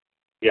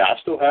 Yeah, I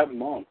still have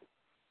him on.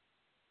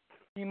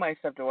 He might have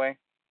stepped away.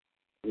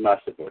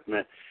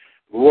 Man.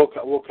 We'll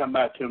come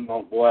back to him.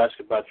 We'll ask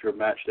about your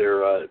match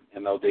there,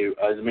 MLD.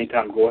 In the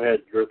meantime, go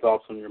ahead. Your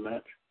thoughts on your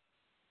match?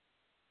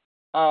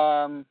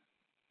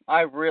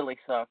 I really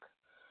suck.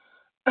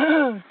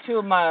 Two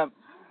of my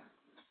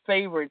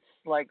favorites,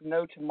 like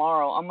No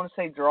Tomorrow. I'm going to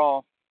say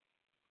draw.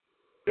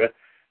 Okay.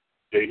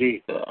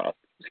 JD.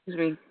 Excuse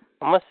me.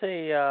 I'm gonna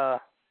say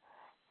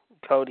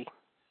Cody.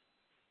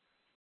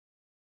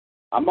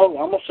 I'm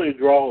gonna say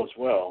draw as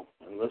well.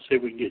 And let's see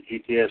if we can get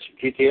GTS.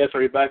 GTS,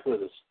 are you back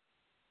with us?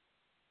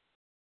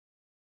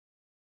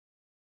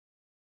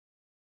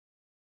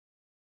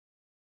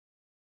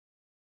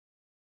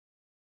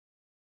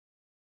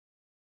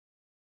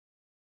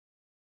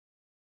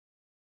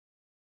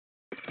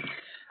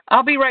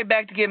 I'll be right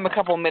back to give him a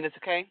couple of minutes,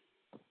 okay?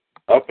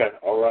 Okay.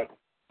 All right.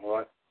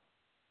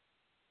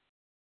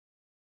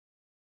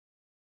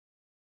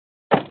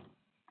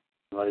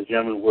 Ladies and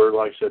gentlemen, we're,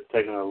 like I said,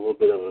 taking a little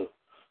bit of a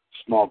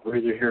small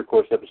breather here. Of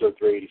course, episode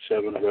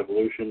 387 of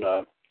Revolution.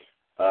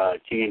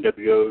 King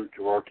NWO,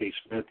 Gerard T.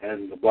 Smith,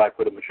 and the Black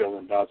Widow, Michelle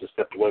Lynn Dodds, have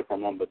stepped away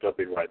from them, but they'll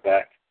be right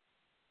back.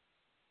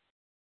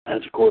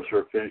 And, of course,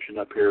 we're finishing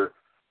up here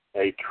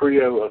a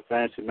trio of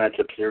fantasy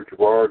matchups here,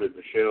 Gerard and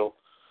Michelle.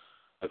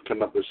 I've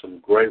come up with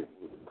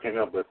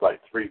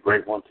like 3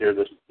 great ones here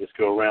this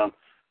go around.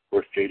 Of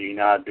course, JD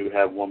and I do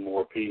have one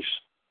more piece.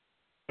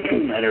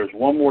 And there's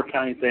one more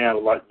tiny thing I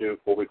would like to do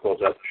before we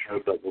close out the show,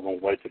 but we're going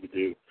to wait till we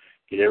do.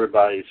 Get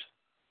everybody's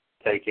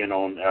take in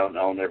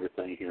on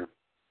everything here.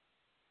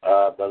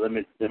 But let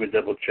me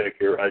double check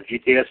here.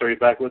 GTS, are you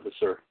back with us,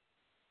 sir?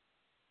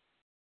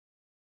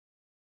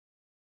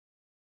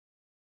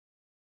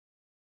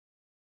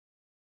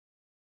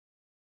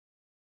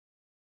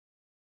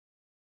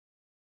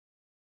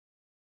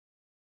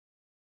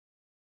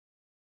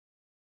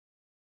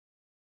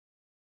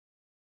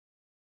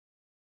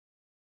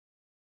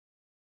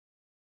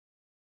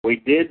 We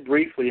did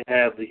briefly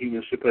have the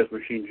human suplex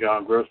machine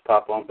John Gross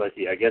pop on, but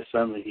I guess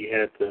suddenly he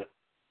had to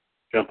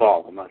jump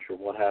off. I'm not sure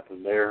what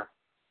happened there,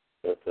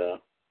 but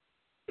but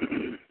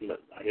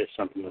I guess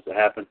something must have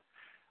happened.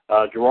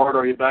 Gerard,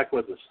 are you back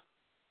with us?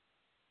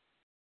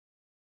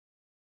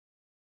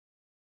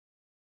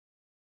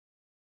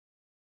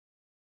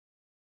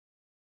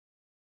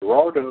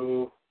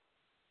 Gerardo.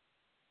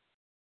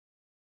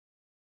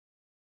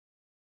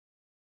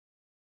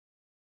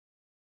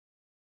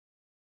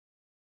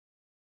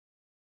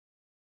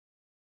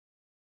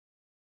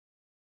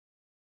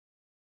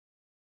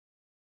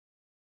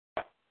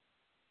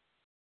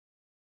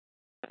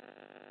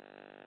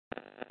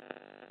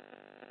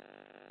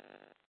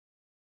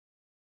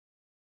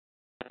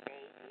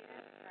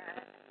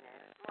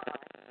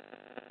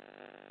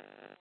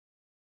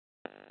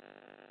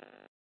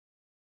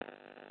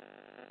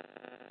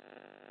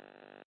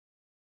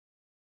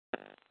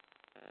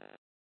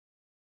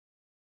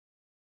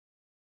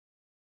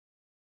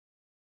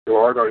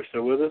 Gerard, are you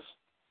still with us?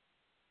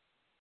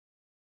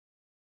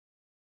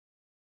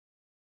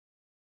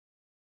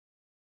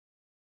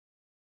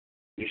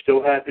 You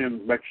still have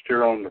him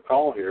registered on the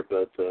call here,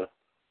 but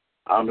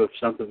I don't know if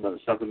something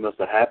must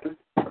have happened.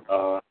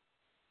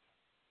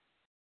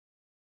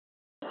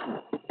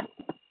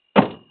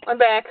 I'm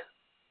back.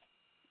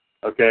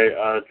 Okay,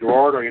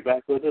 Gerard, are you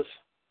back with us?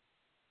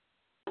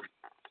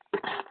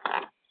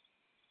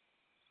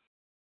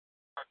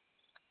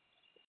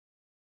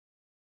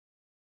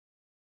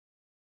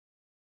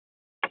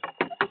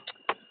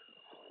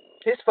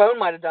 His phone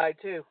might have died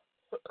too.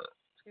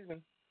 Excuse me.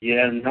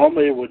 Yeah,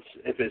 normally it would.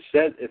 If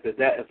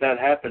that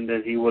happened,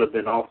 then he would have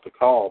been off the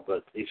call,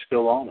 but he's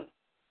still on it.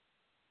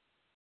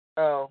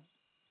 Oh,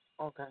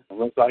 okay.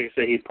 Like I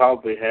say, he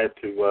probably had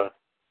to.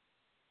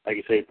 Like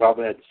I say, he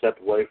probably had to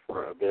step away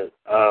for a bit.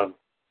 Because,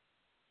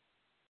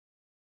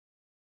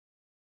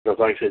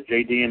 like I said,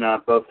 JD and I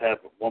both have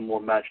one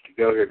more match to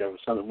go here. There was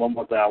one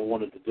more thing I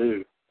wanted to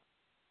do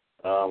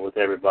with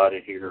everybody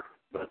here,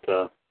 but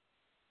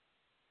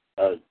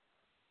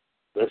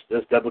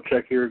let's double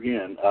check here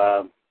again.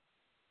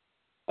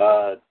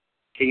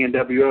 King and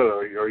WO,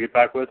 are you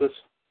back with us?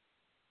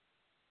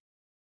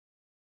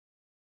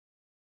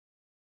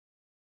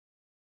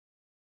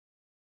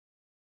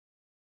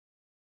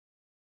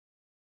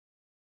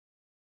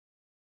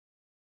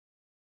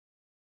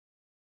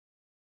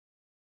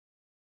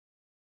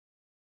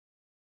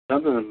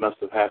 Something must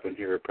have happened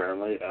here,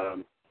 apparently.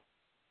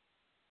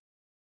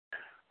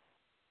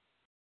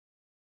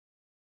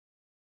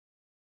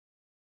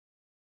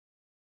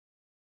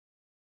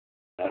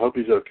 I hope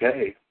he's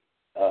okay.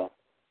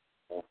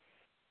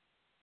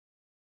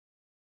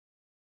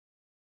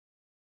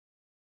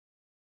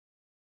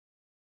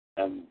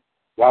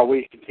 While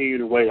we continue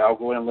to wait, I'll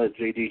go ahead and let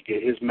JD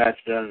get his match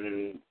done,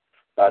 and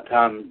by the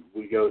time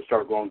we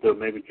start going through,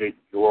 maybe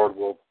Gerard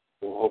will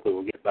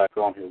hopefully get back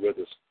on here with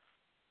us.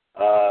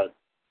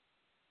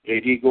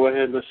 JD, go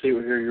ahead. Let's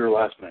hear your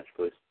last match,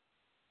 please.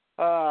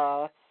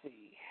 Let's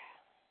see.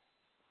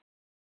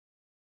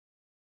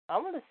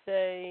 I'm gonna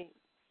say,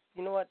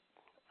 you know what?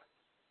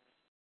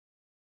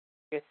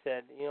 Like I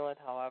said, you know what?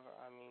 However,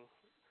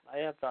 I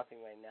have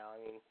nothing right now.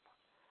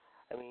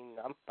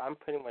 I'm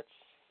pretty much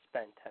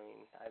spent.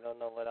 I don't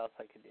know what else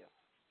I could do.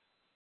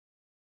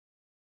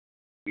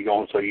 You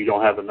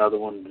don't have another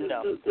one?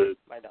 No,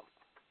 I don't.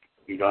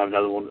 You don't have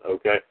another one?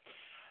 Okay.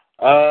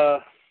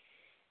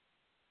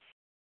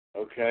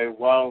 Okay.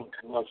 Well,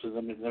 so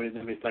let me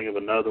think of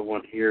another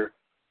one here.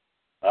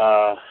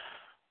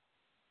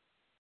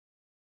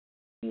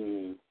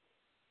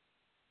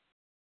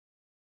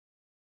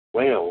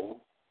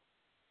 Well,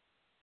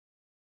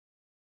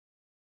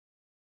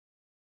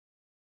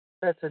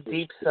 That's a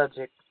deep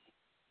subject.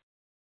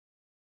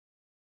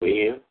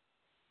 yeah.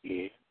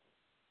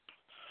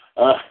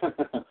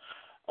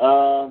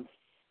 I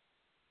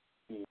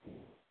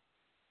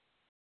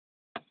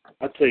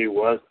tell you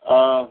what.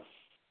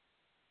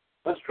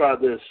 Let's try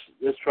this.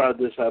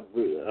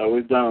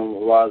 We've done a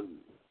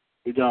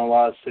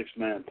lot of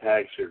 6-man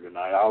tags here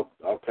tonight. I'll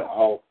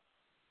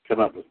come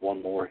up with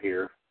one more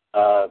here.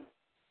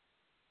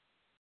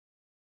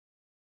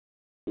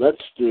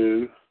 Let's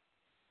do.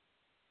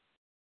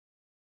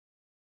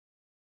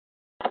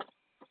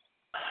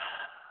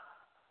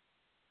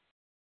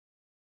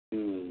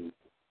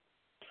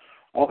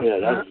 Oh yeah,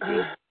 that's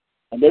good.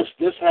 And this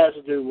has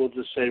to do. We'll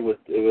just say with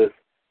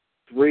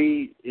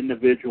 3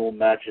 individual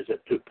matches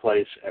that took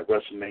place at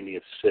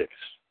WrestleMania 6.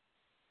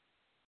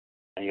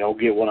 And you'll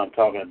get what I'm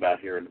talking about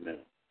here in a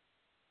minute.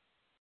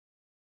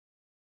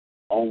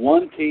 On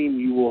one team,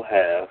 you will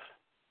have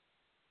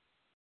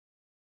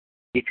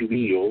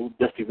ECWUS,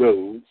 Dusty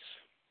Rhodes,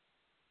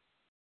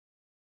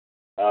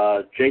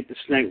 Jake the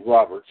Snake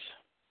Roberts,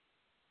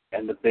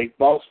 and the Big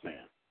Boss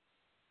Man.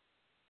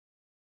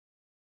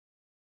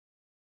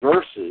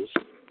 Versus,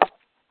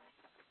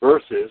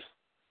 let's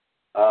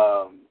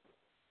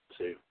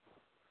see,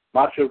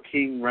 Macho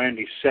King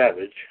Randy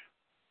Savage,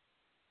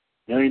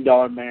 $1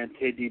 Million Man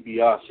Ted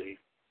DiBiase,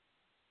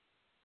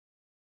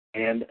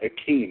 and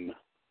Akeem.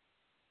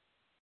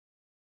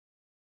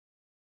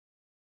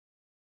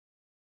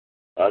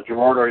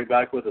 Gerard, are you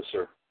back with us,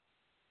 sir?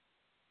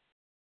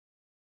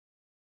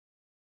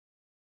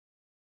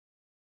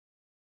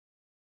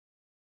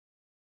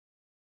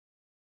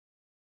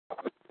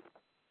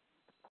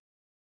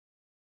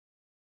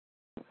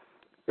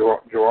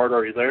 Gerard,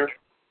 are you there?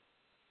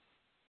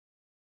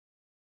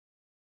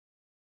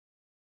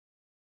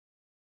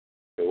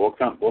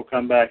 Okay, we'll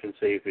come back and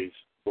see if he's.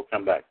 We'll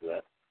come back to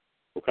that.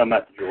 We'll come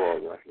back to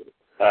Gerard right here.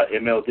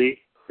 MLD,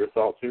 your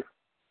thoughts here?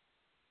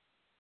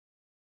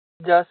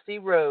 Dusty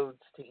Rhodes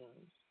team.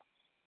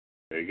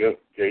 There you go,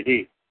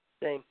 JD.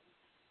 Same.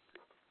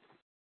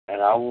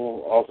 And I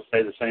will also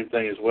say the same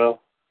thing as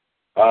well.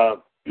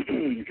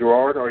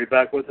 Gerard, are you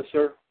back with us,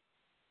 sir?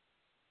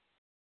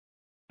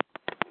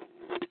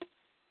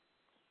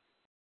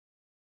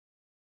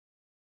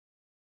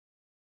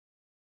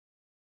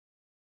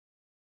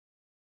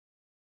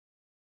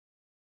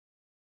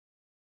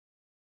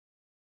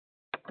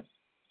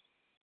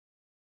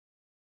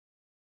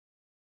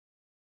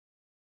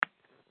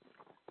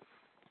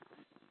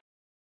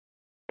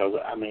 Because,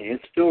 I mean,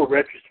 it's still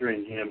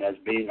registering him as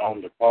being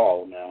on the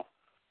call now.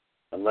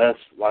 Unless,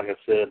 like I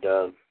said,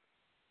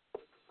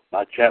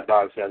 my chat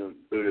box hasn't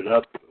booted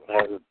up,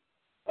 hasn't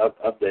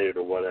updated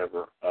or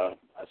whatever. I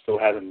still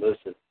have him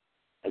listed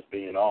as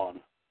being on.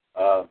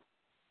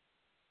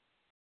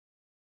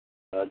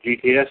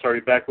 GTS, are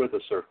you back with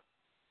us, sir?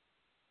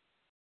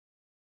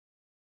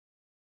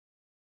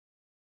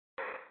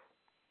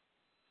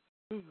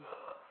 Excuse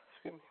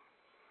me.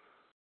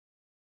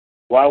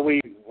 While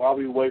we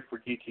wait for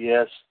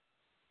GTS,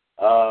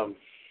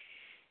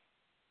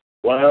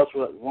 what else?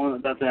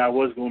 One other thing I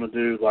was going to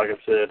do, like I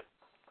said,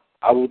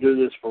 I will do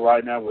this for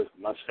right now with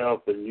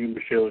myself and you,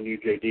 Michelle, and you,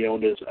 JD,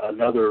 on this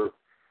another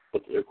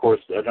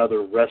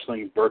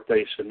wrestling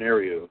birthday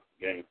scenario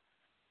game.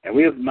 And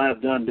we might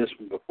have done this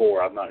one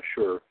before, I'm not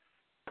sure,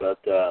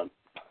 but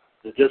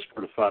just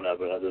for the fun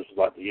of it, I just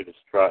like to give it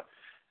a try.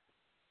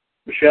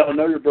 Michelle, I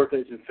know your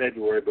birthday's in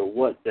February, but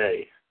what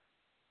day?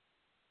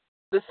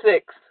 The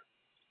 6th.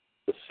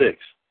 The 6th.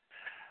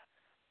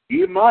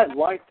 You might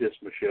like this,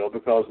 Michelle,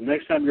 because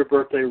next time your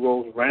birthday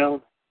rolls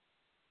around,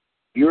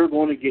 you're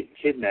going to get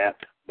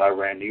kidnapped by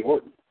Randy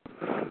Orton.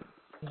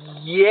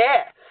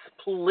 Yes,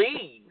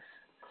 please.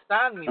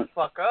 Sign me the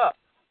fuck up.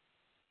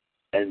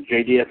 And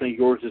JD, I think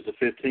yours is the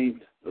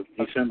 15th of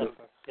December.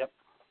 Yep.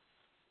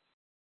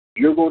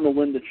 You're going to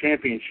win the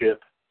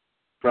championship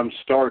from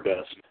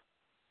Stardust.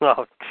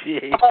 Oh,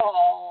 gee.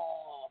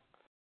 Oh.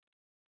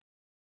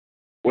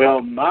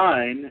 Well,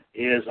 mine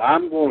is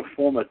I'm going to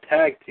form a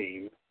tag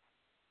team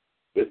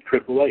with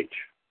Triple H.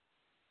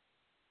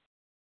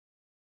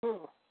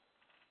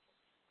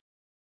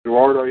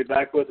 Gerard, are you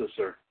back with us,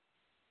 sir?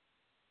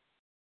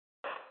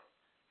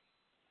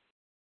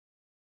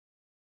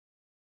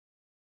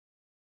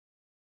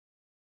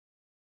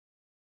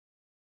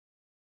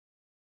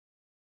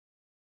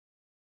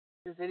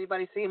 Does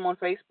anybody see him on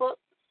Facebook?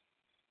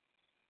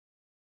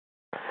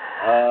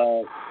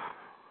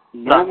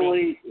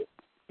 Normally,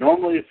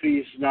 if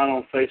he's not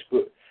on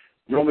Facebook,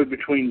 normally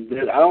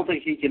I don't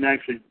think he can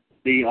actually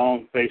be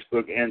on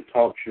Facebook and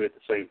talk show at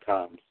the same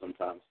time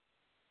sometimes.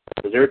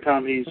 Because every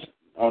time he's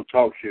on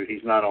talk show,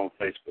 he's not on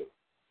Facebook.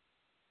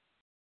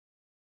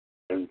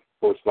 And, of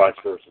course, vice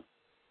versa.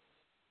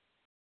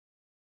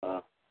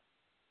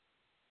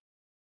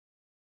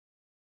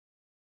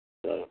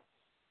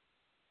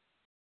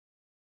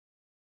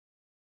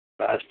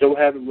 But I still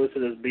have him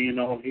listed as being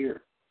on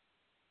here.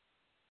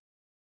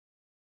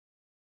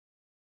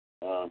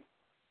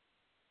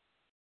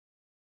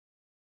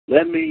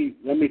 Let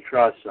me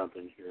try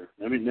something here.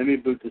 Let me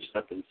boot this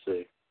up and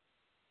see.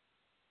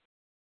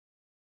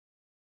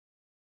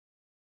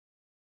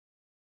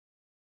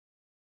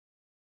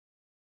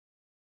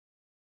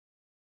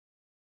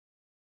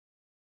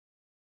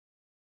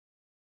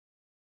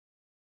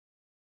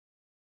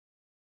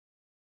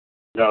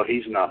 No,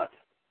 he's not.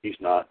 He's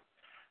not.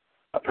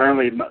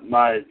 Apparently,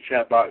 my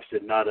chat box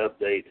did not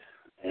update,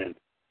 and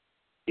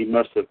he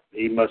must have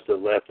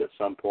left at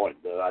some point,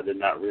 but I did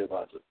not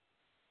realize it.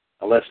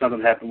 Unless something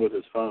happened with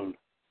his phone.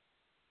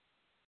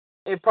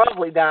 It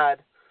probably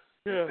died.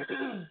 Yeah.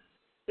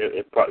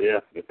 It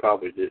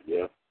probably did.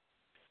 Yeah.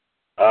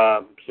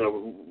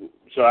 So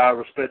I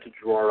respect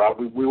Gerard.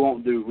 We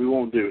won't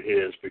do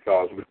his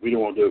because we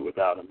don't want to do it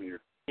without him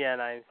here. Yeah,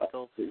 and I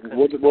still.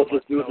 We'll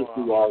just do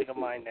ours. Think of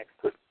mine next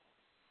time.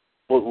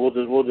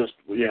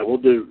 we'll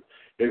do.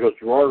 Here goes.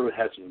 Gerard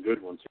had some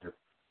good ones here.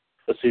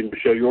 Let's see,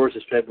 Michelle, yours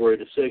is February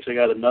the 6th. I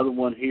got another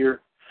one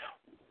here.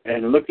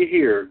 And looky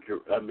here,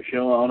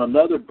 Michelle, on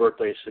another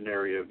birthday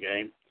scenario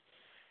game,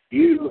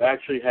 you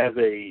actually have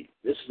this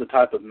is the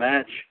type of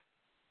match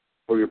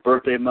for your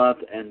birthday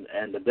month, and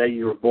the day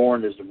you were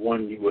born is the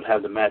one you would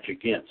have the match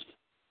against.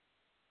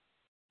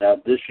 Now,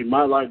 this, you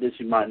might like this,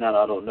 you might not,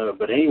 I don't know.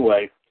 But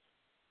anyway,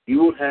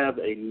 you would have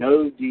a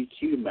no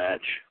DQ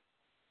match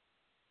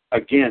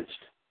against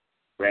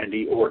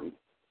Randy Orton.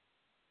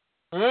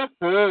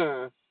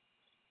 Mm-hmm.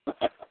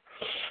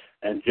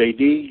 And JD,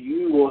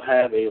 you will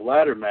have a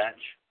ladder match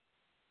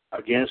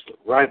against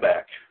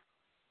Ryback.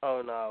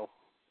 Oh no.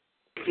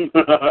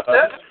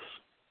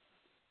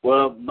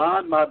 Well,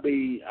 mine might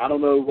be. I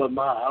don't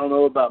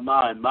know about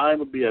mine. Mine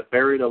would be a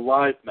buried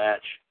alive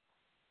match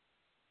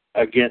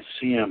against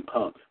CM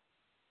Punk.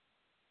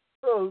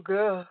 Oh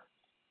god.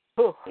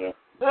 Yeah.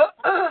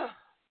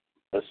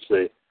 Let's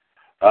see.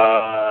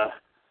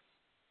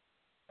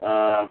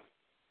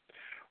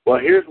 Well,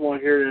 here's one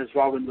here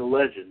involving the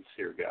legends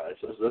here, guys.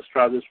 Let's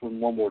try this one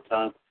more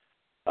time.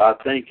 I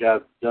think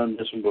I've done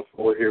this one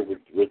before here with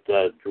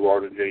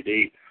Gerard and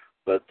JD,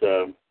 but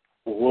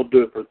we'll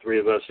do it for three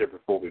of us here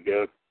before we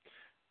go.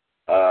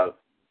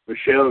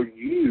 Michelle,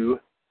 and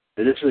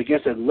this is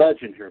against a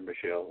legend here,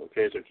 Michelle.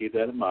 Okay, so keep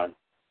that in mind.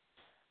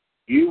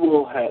 You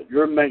will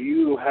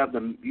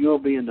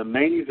be in the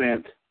main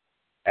event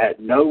at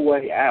No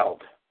Way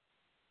Out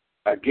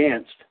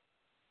against,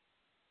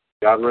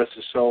 God rest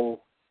his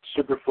soul,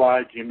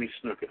 Superfly Jimmy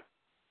Snuka.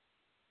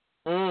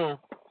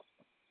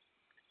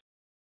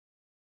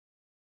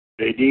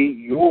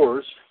 JD,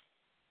 yours,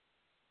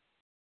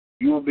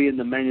 you will be in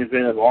the main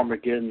event of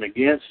Armageddon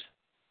against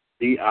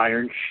the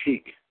Iron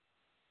Sheik.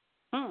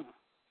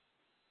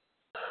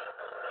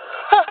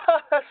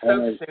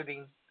 So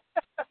soothing.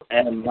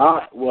 And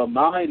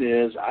mine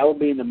is, I will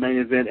be in the main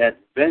event at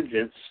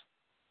Vengeance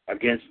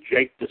against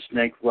Jake the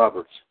Snake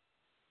Roberts.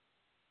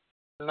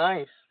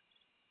 Nice.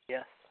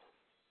 Yes.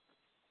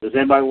 Does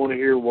anybody want to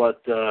hear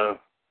what,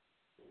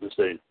 let's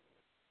see.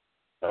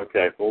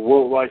 Okay,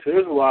 well, like I said,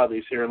 there's a lot of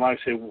these here, and like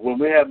I said, when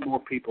we have more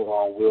people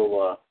on,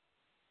 we'll,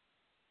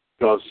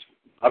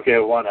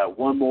 why not?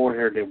 One more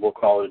here, then we'll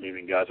call it an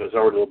evening, guys. It's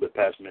already a little bit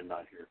past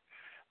midnight here.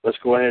 Let's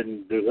go ahead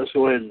and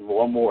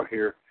one more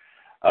here.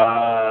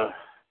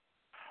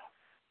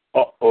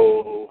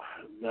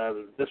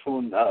 This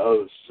one,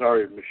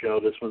 sorry, Michelle,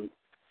 this one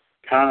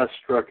kind of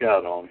struck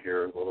out on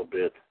here a little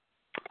bit,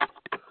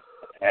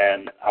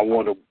 and I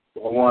wanted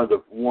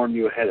to warn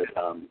you ahead of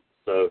time,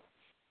 so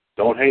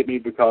don't hate me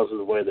because of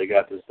the way they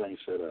got this thing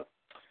set up.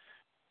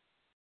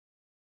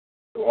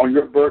 On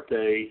your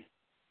birthday,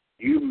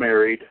 you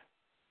married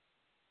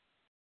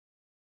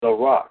The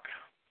Rock.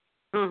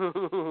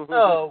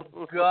 Oh,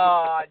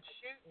 God.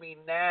 Shoot me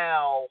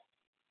now.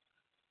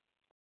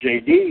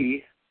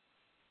 JD,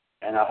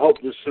 and I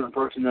hope this certain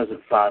person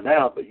doesn't find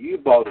out, but you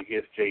bought a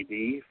gift,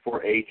 JD,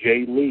 for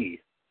AJ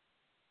Lee.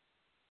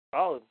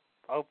 Oh,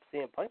 I hope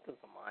CM Punk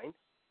doesn't mind.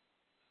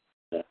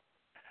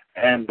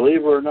 And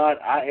believe it or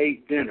not, I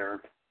ate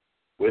dinner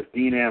with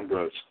Dean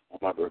Ambrose on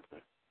my birthday.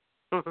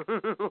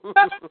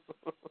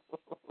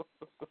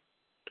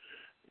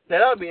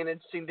 That'll be an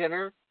interesting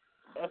dinner.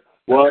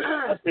 Well,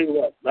 I tell you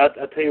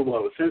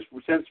what. Since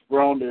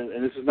we're on,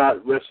 and this is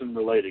not wrestling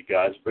related,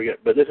 guys, but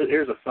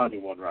here's a funny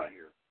one right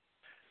here.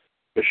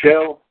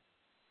 Michelle,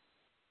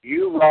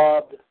 you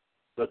robbed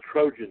the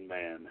Trojan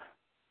Man.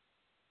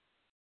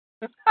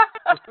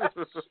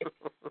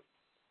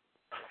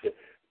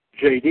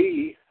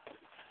 JD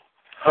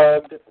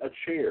hugged a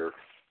chair.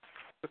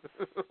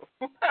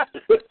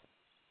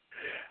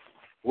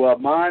 Well,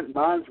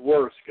 mine's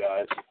worse,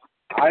 guys.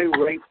 I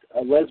raped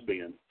a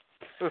lesbian.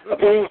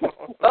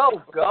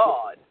 Oh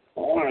God!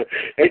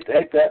 Ain't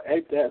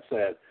that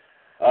sad?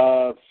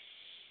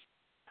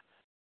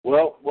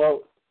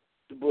 Well,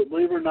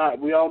 believe it or not,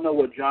 we all know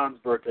what John's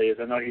birthday is.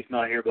 I know he's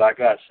not here, but I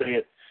gotta say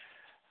it.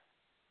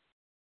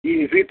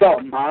 If you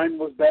thought mine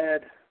was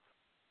bad,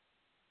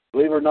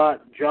 believe it or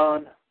not,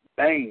 John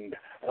banged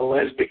a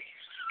lesbian.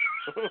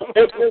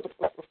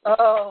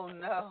 Oh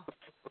no!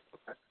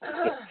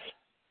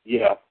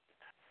 Yeah.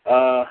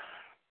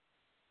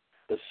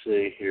 Let's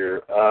see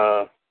here.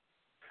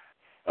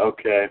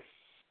 Okay.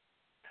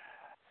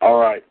 All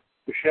right.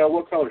 Michelle,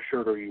 what color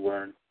shirt are you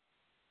wearing?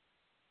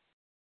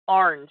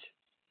 Orange.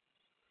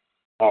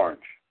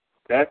 Orange.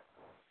 Okay.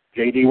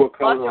 JD, what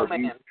color are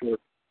you?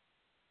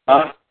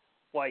 Huh?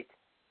 White.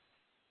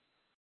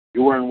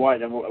 You're wearing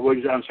white.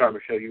 I'm sorry,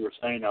 Michelle, you were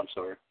saying, I'm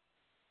sorry.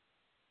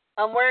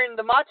 I'm wearing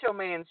the Macho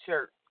Man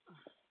shirt.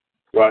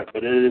 Right,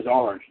 but it is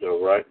orange,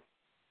 though, right?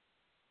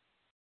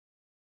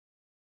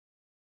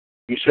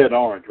 You said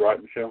orange, right,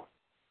 Michelle?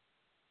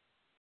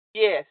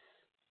 Yes.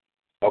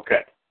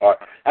 Okay. All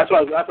right. That's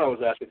what I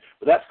was asking.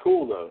 But that's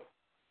cool, though.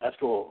 That's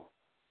cool.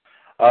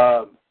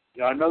 I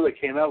know they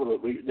came out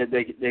with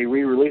it. They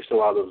re-released a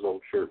lot of those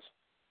old shirts.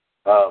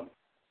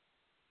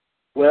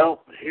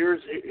 Well, here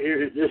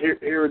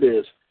it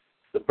is.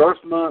 The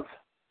birth month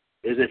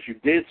is that you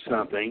did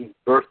something.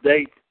 Birth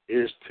date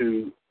is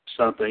to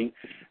something,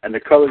 and the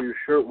color of your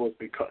shirt was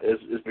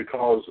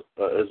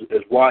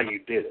is why you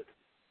did it.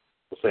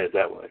 We'll say it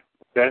that way.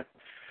 Okay.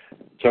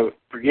 So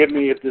forgive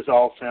me if this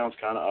all sounds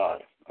kind of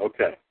odd.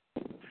 Okay.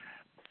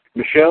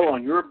 Michelle,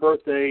 on your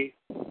birthday,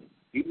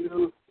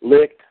 you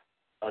licked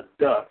a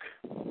duck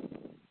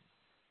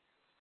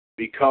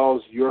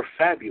because you're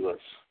fabulous.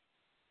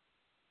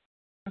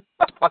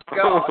 Oh my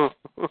God.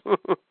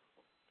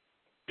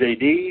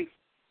 JD,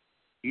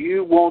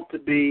 you want to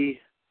be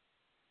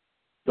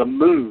the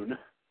moon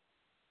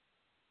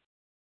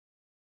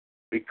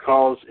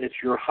because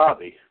it's your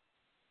hobby.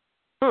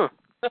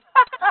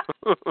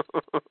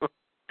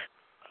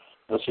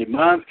 Let's see,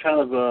 mine's kind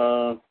of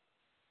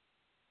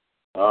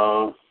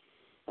oh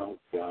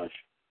gosh,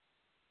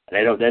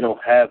 they don't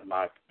have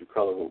the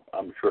color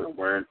I'm sure I'm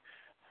wearing.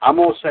 I'm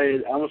gonna say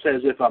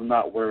as if I'm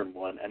not wearing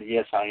one, and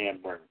yes, I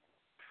am wearing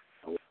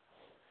one.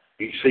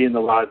 You see in the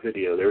live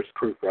video, there's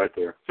proof right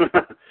there.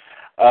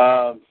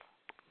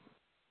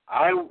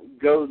 I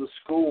go to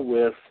school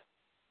with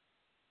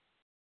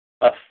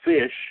a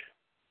fish.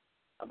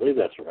 I believe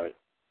that's right.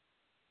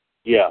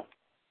 Yeah.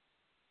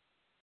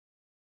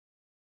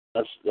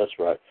 That's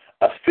right.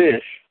 A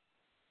fish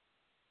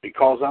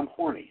because I'm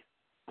horny.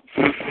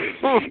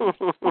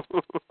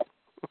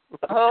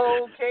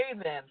 Okay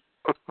then.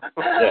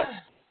 Yeah.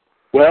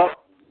 Well,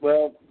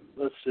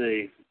 let's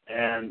see.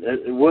 And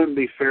it wouldn't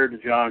be fair to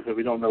John because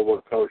we don't know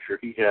what color shirt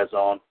he has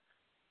on.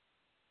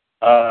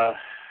 I'll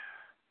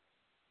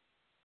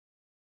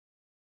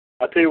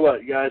tell you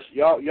what, guys.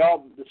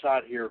 Y'all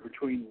decide here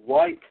between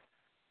white,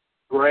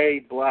 gray,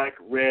 black,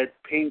 red,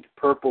 pink,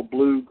 purple,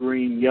 blue,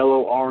 green,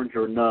 yellow, orange,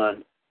 or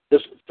none.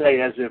 Just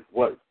say as if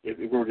we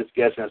were just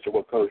guessing as to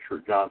what color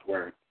shirt John's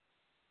wearing.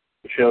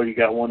 Michelle, you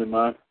got one in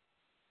mind?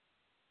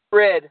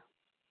 Red.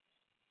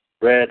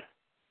 Red.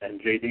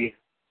 And JD?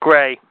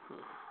 Gray.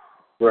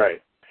 Gray.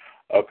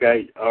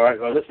 Okay. All right.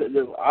 Well,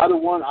 either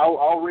one,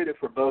 I'll read it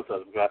for both of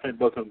them because I think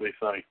both of them will be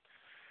funny.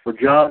 For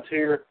John's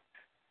here,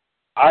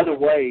 either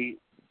way,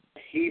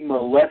 he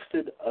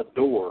molested a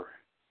door.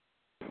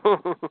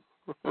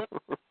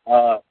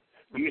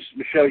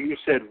 Michelle, you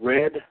said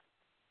red.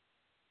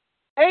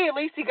 Hey, at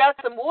least he got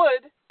some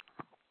wood.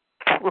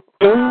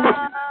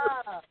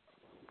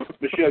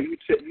 Michelle, you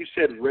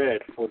said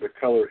red for the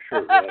color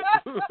shirt, right?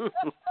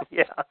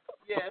 Yeah.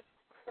 Yes.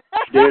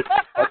 Did?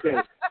 Okay.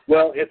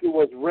 Well, if it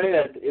was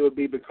red, it would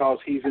be because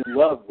he's in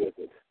love with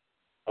it.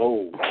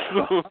 Oh.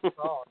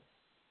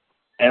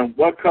 And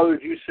what color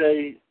did you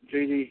say,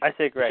 JD? I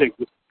say gray.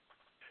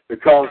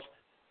 Because,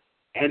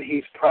 and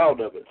he's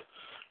proud of it.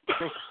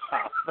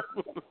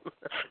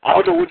 I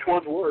don't know which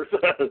one's worse.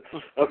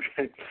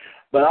 Okay.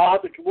 But we'll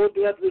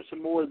have to do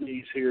some more of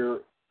these here,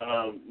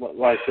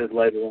 like I said,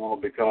 later on,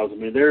 because, I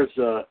mean, there's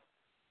some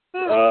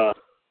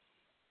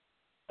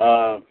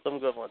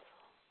good ones.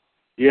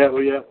 Yeah.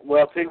 Well,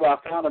 I'll tell you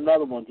what, I found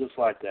another one just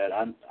like that.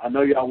 I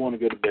know y'all want to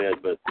go to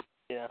bed, but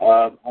yeah.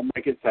 I'll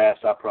make it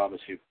fast, I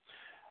promise you.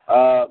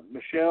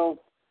 Michelle,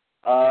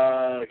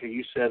 okay,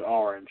 you said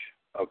orange.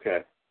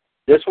 Okay.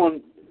 This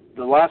one,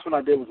 the last one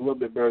I did was a little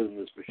bit better than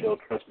this, Michelle.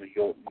 Trust me,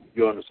 you'll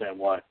understand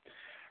why.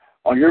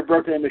 On your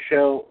birthday,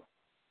 Michelle,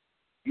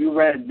 you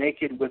ran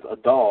naked with a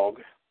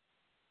dog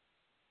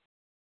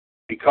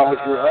because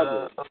you're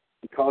ugly.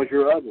 Because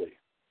you're ugly.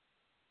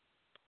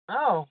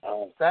 Oh,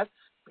 that's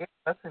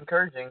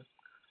encouraging.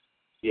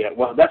 Yeah,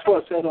 well, that's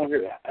what it said on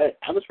here.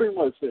 I'm just reading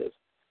what it says.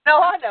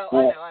 No, I know.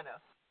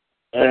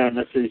 And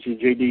let's see,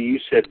 JD, you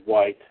said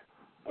white.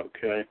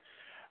 Okay.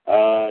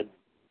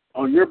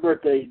 On your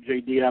birthday,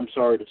 JD, I'm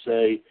sorry to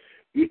say,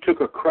 you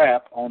took a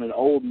crap on an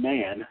old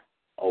man.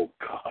 Oh,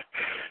 God.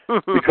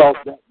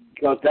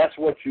 because that's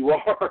what you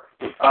are.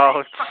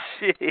 Oh,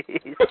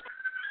 jeez.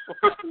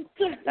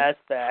 That's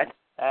bad.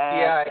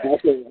 Yeah.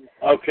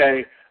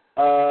 Okay.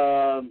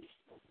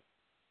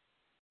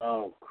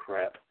 Oh,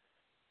 crap.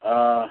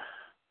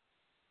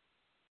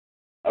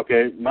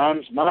 Okay,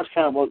 mine's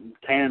kind of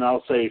tan.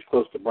 I'll say it's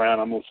close to brown.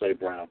 I'm going to say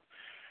brown.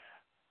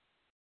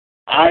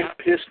 I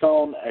pissed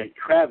on a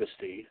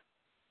travesty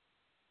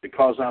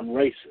because I'm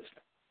racist.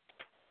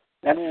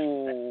 That's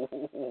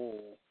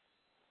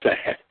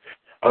sad.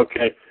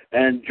 Okay,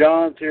 and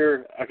John's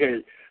here.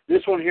 Okay,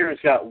 this one here has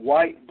got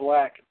white,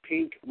 black,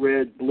 pink,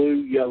 red,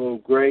 blue, yellow,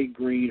 gray,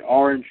 green,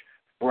 orange,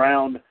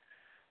 brown,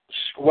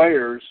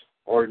 squares,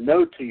 or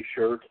no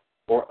T-shirt,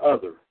 or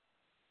other.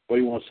 What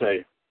do you want to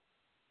say,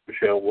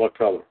 Michelle? What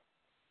color?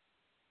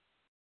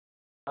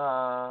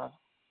 For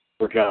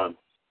John.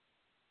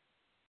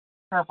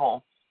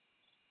 Purple.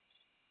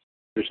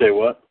 You say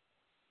what?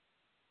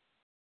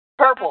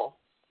 Purple.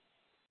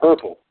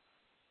 Purple.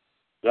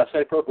 Did I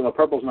say purple? No,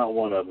 purple's not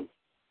one of them.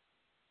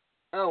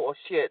 Oh, well,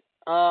 shit.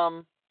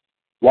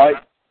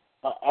 White.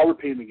 I'll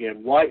repeat them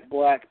again. White,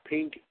 black,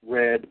 pink,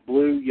 red,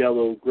 blue,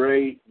 yellow,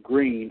 gray,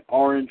 green,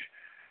 orange,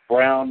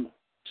 brown,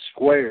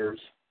 squares,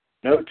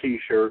 no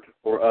T-shirt,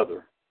 or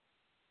other.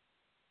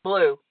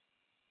 Blue.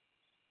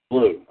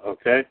 Blue.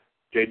 Okay.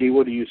 JD,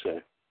 what do you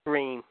say?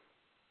 Green.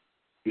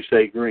 You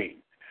say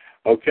green.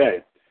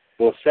 Okay.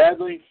 Well,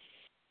 sadly,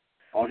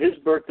 On his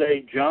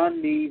birthday,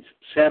 John needs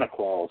Santa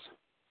Claus.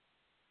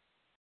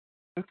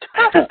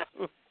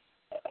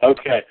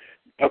 Okay,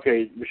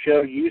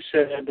 Michelle, you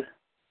said...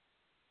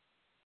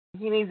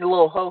 He needs a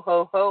little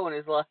ho-ho-ho in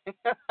his life.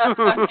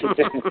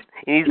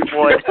 He needs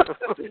wood.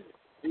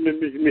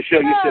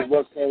 Michelle, you said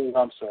what color?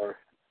 I'm sorry.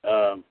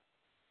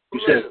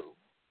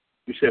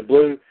 You said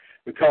blue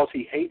because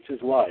he hates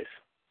his life.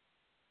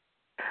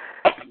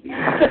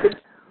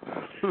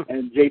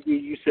 And JD,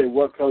 you said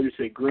what color? You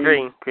said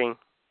green. Green.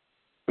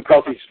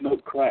 Because he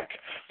smoked crack.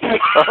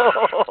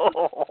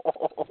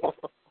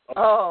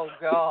 Oh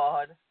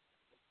God.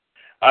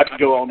 I could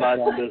go all night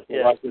on this, but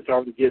Yeah. like it's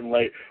already getting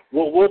late.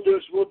 We'll do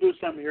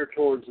something here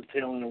towards the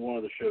tail end of one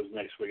of the shows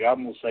next week.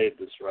 I'm gonna save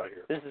this right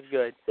here. This is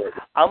good. So,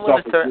 I'm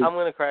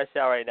gonna crash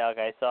out right now,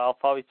 guys. So I'll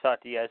probably talk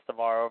to you guys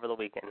tomorrow over the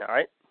weekend. All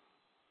right.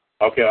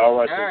 Okay, all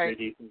right. All right.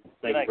 JD,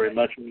 thank you very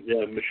much.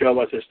 Yeah, Michelle,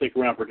 like I said, stick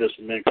around for just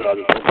a minute because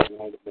I just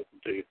want to listen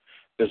to you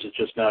because it's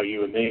just now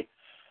you and me.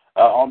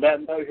 On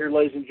that note here,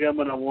 ladies and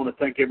gentlemen, I want to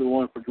thank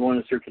everyone for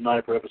joining us here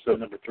tonight for episode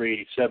number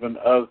 387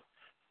 of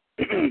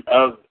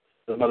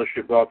the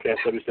Mothership Broadcast,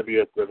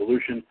 WCWUS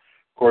Revolution.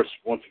 Of course,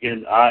 once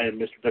again, I am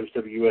Mr.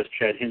 WCWUS,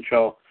 Chad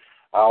Henshaw.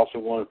 I also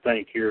want to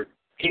thank here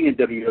King and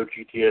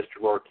WOGTS,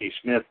 Gerard T.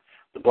 Smith,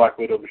 the Black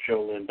Widow,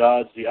 Michelle Lynn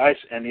Dodds, the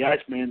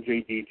Iceman,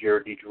 JD,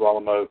 Jared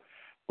DiGirolamo,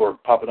 for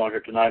popping on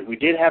here tonight. We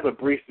did have a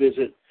brief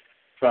visit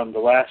from the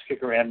last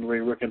kicker, Anne-Marie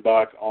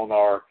Rickenbach, on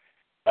our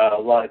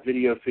live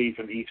video feed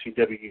from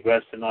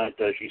ECWUS tonight.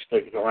 She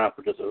stuck around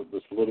for just a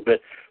little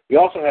bit. We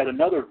also had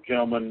another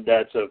gentleman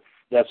that's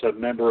a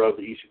member of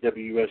the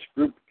ECWUS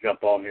group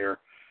jump on here,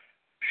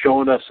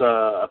 showing us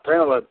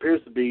apparently what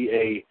appears to be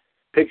a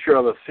picture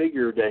of a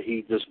figure that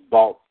he just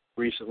bought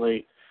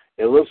recently.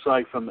 It looks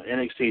like from the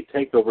NXT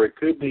TakeOver. It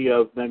could be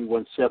of maybe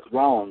when Seth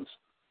Rollins.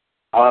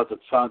 I'll have to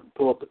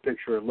pull up the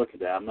picture and look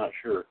at that. I'm not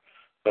sure.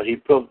 But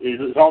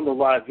it's on the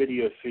live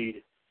video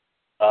feed.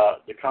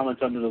 The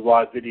comments under the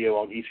live video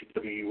on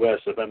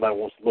ECWUS, if anybody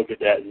wants to look at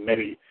that, and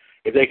maybe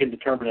if they can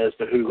determine as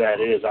to who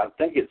that is. I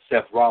think it's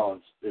Seth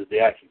Rollins is the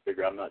action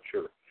figure. I'm not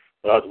sure.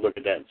 But I'll have to look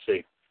at that and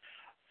see.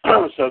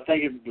 So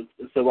thank you.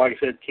 So like I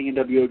said, King and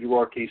WO,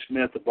 Gerard T.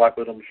 Smith, the Black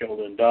Widow, Michelle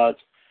Lynn Dodds,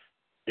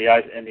 the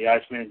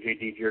Iceman,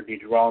 JD, Jared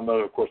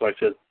DiGirolamo. Of course, like I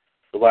said,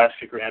 the last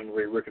kicker,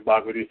 Anne-Marie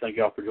Rickenbach. We do thank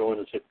y'all for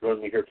joining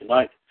me here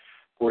tonight.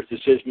 Of course, this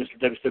is Mr.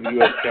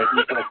 WCWUS.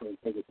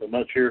 Thank you so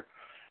much here.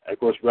 Of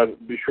course,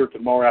 be sure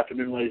tomorrow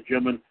afternoon, ladies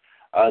and gentlemen,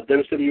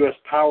 WCWUS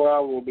Power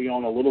Hour will be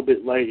on a little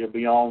bit late. It'll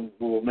be on.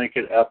 We'll make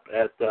it up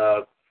at.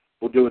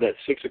 We'll do it at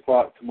 6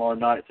 o'clock tomorrow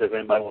night. So if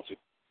anybody wants to,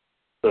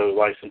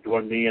 like I said,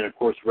 join me and of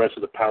course the rest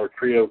of the Power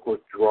Trio, of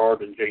course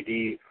Gerard and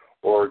JD,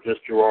 or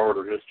just Gerard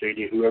or just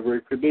JD, whoever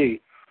it could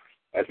be,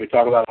 as we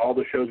talk about all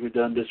the shows we've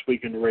done this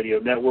week in the radio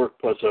network,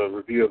 plus a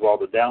review of all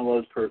the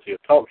downloads courtesy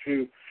of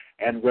TalkShoe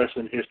and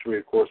wrestling history,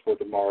 of course, for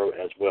tomorrow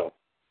as well.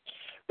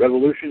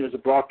 Revolution is a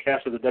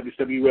broadcast of the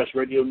WCWUS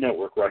radio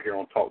network right here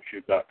on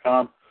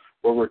TalkShoe.com,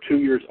 where we're 2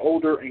 years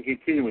older and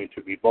continuing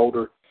to be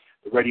bolder.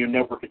 The radio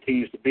network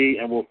continues to be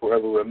and will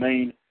forever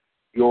remain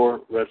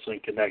your wrestling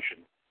connection.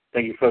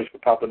 Thank you, folks, for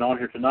popping on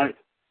here tonight.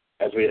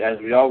 As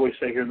we always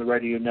say here in the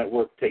radio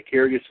network, take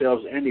care of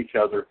yourselves and each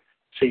other.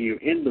 See you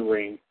in the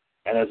ring.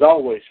 And as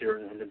always here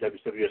in the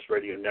WCWUS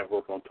radio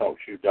network on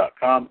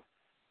TalkShoe.com,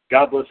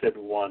 God bless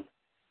everyone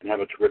and have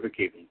a terrific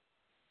evening.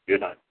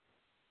 Good night.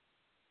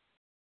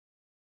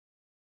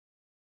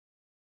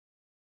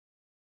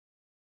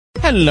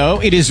 Hello,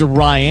 it is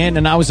Ryan,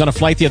 and I was on a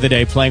flight the other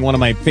day playing one of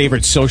my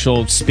favorite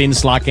social spin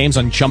slot games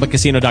on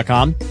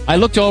ChumbaCasino.com. I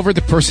looked over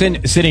the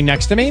person sitting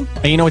next to me,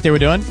 and you know what they were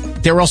doing?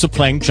 They were also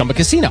playing Chumba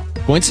Casino.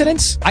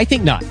 Coincidence? I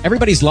think not.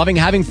 Everybody's loving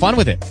having fun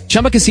with it.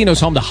 Chumba Casino is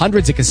home to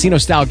hundreds of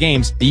casino-style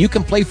games that you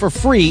can play for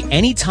free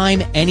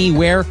anytime,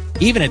 anywhere,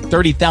 even at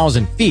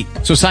 30,000 feet.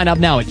 So sign up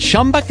now at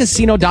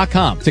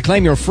ChumbaCasino.com to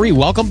claim your free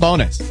welcome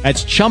bonus.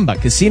 That's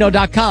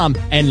ChumbaCasino.com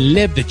and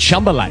live the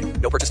Chumba life.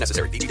 No purchase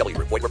necessary. VGW.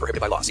 Void where prohibited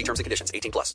by law. See terms and conditions. 18+.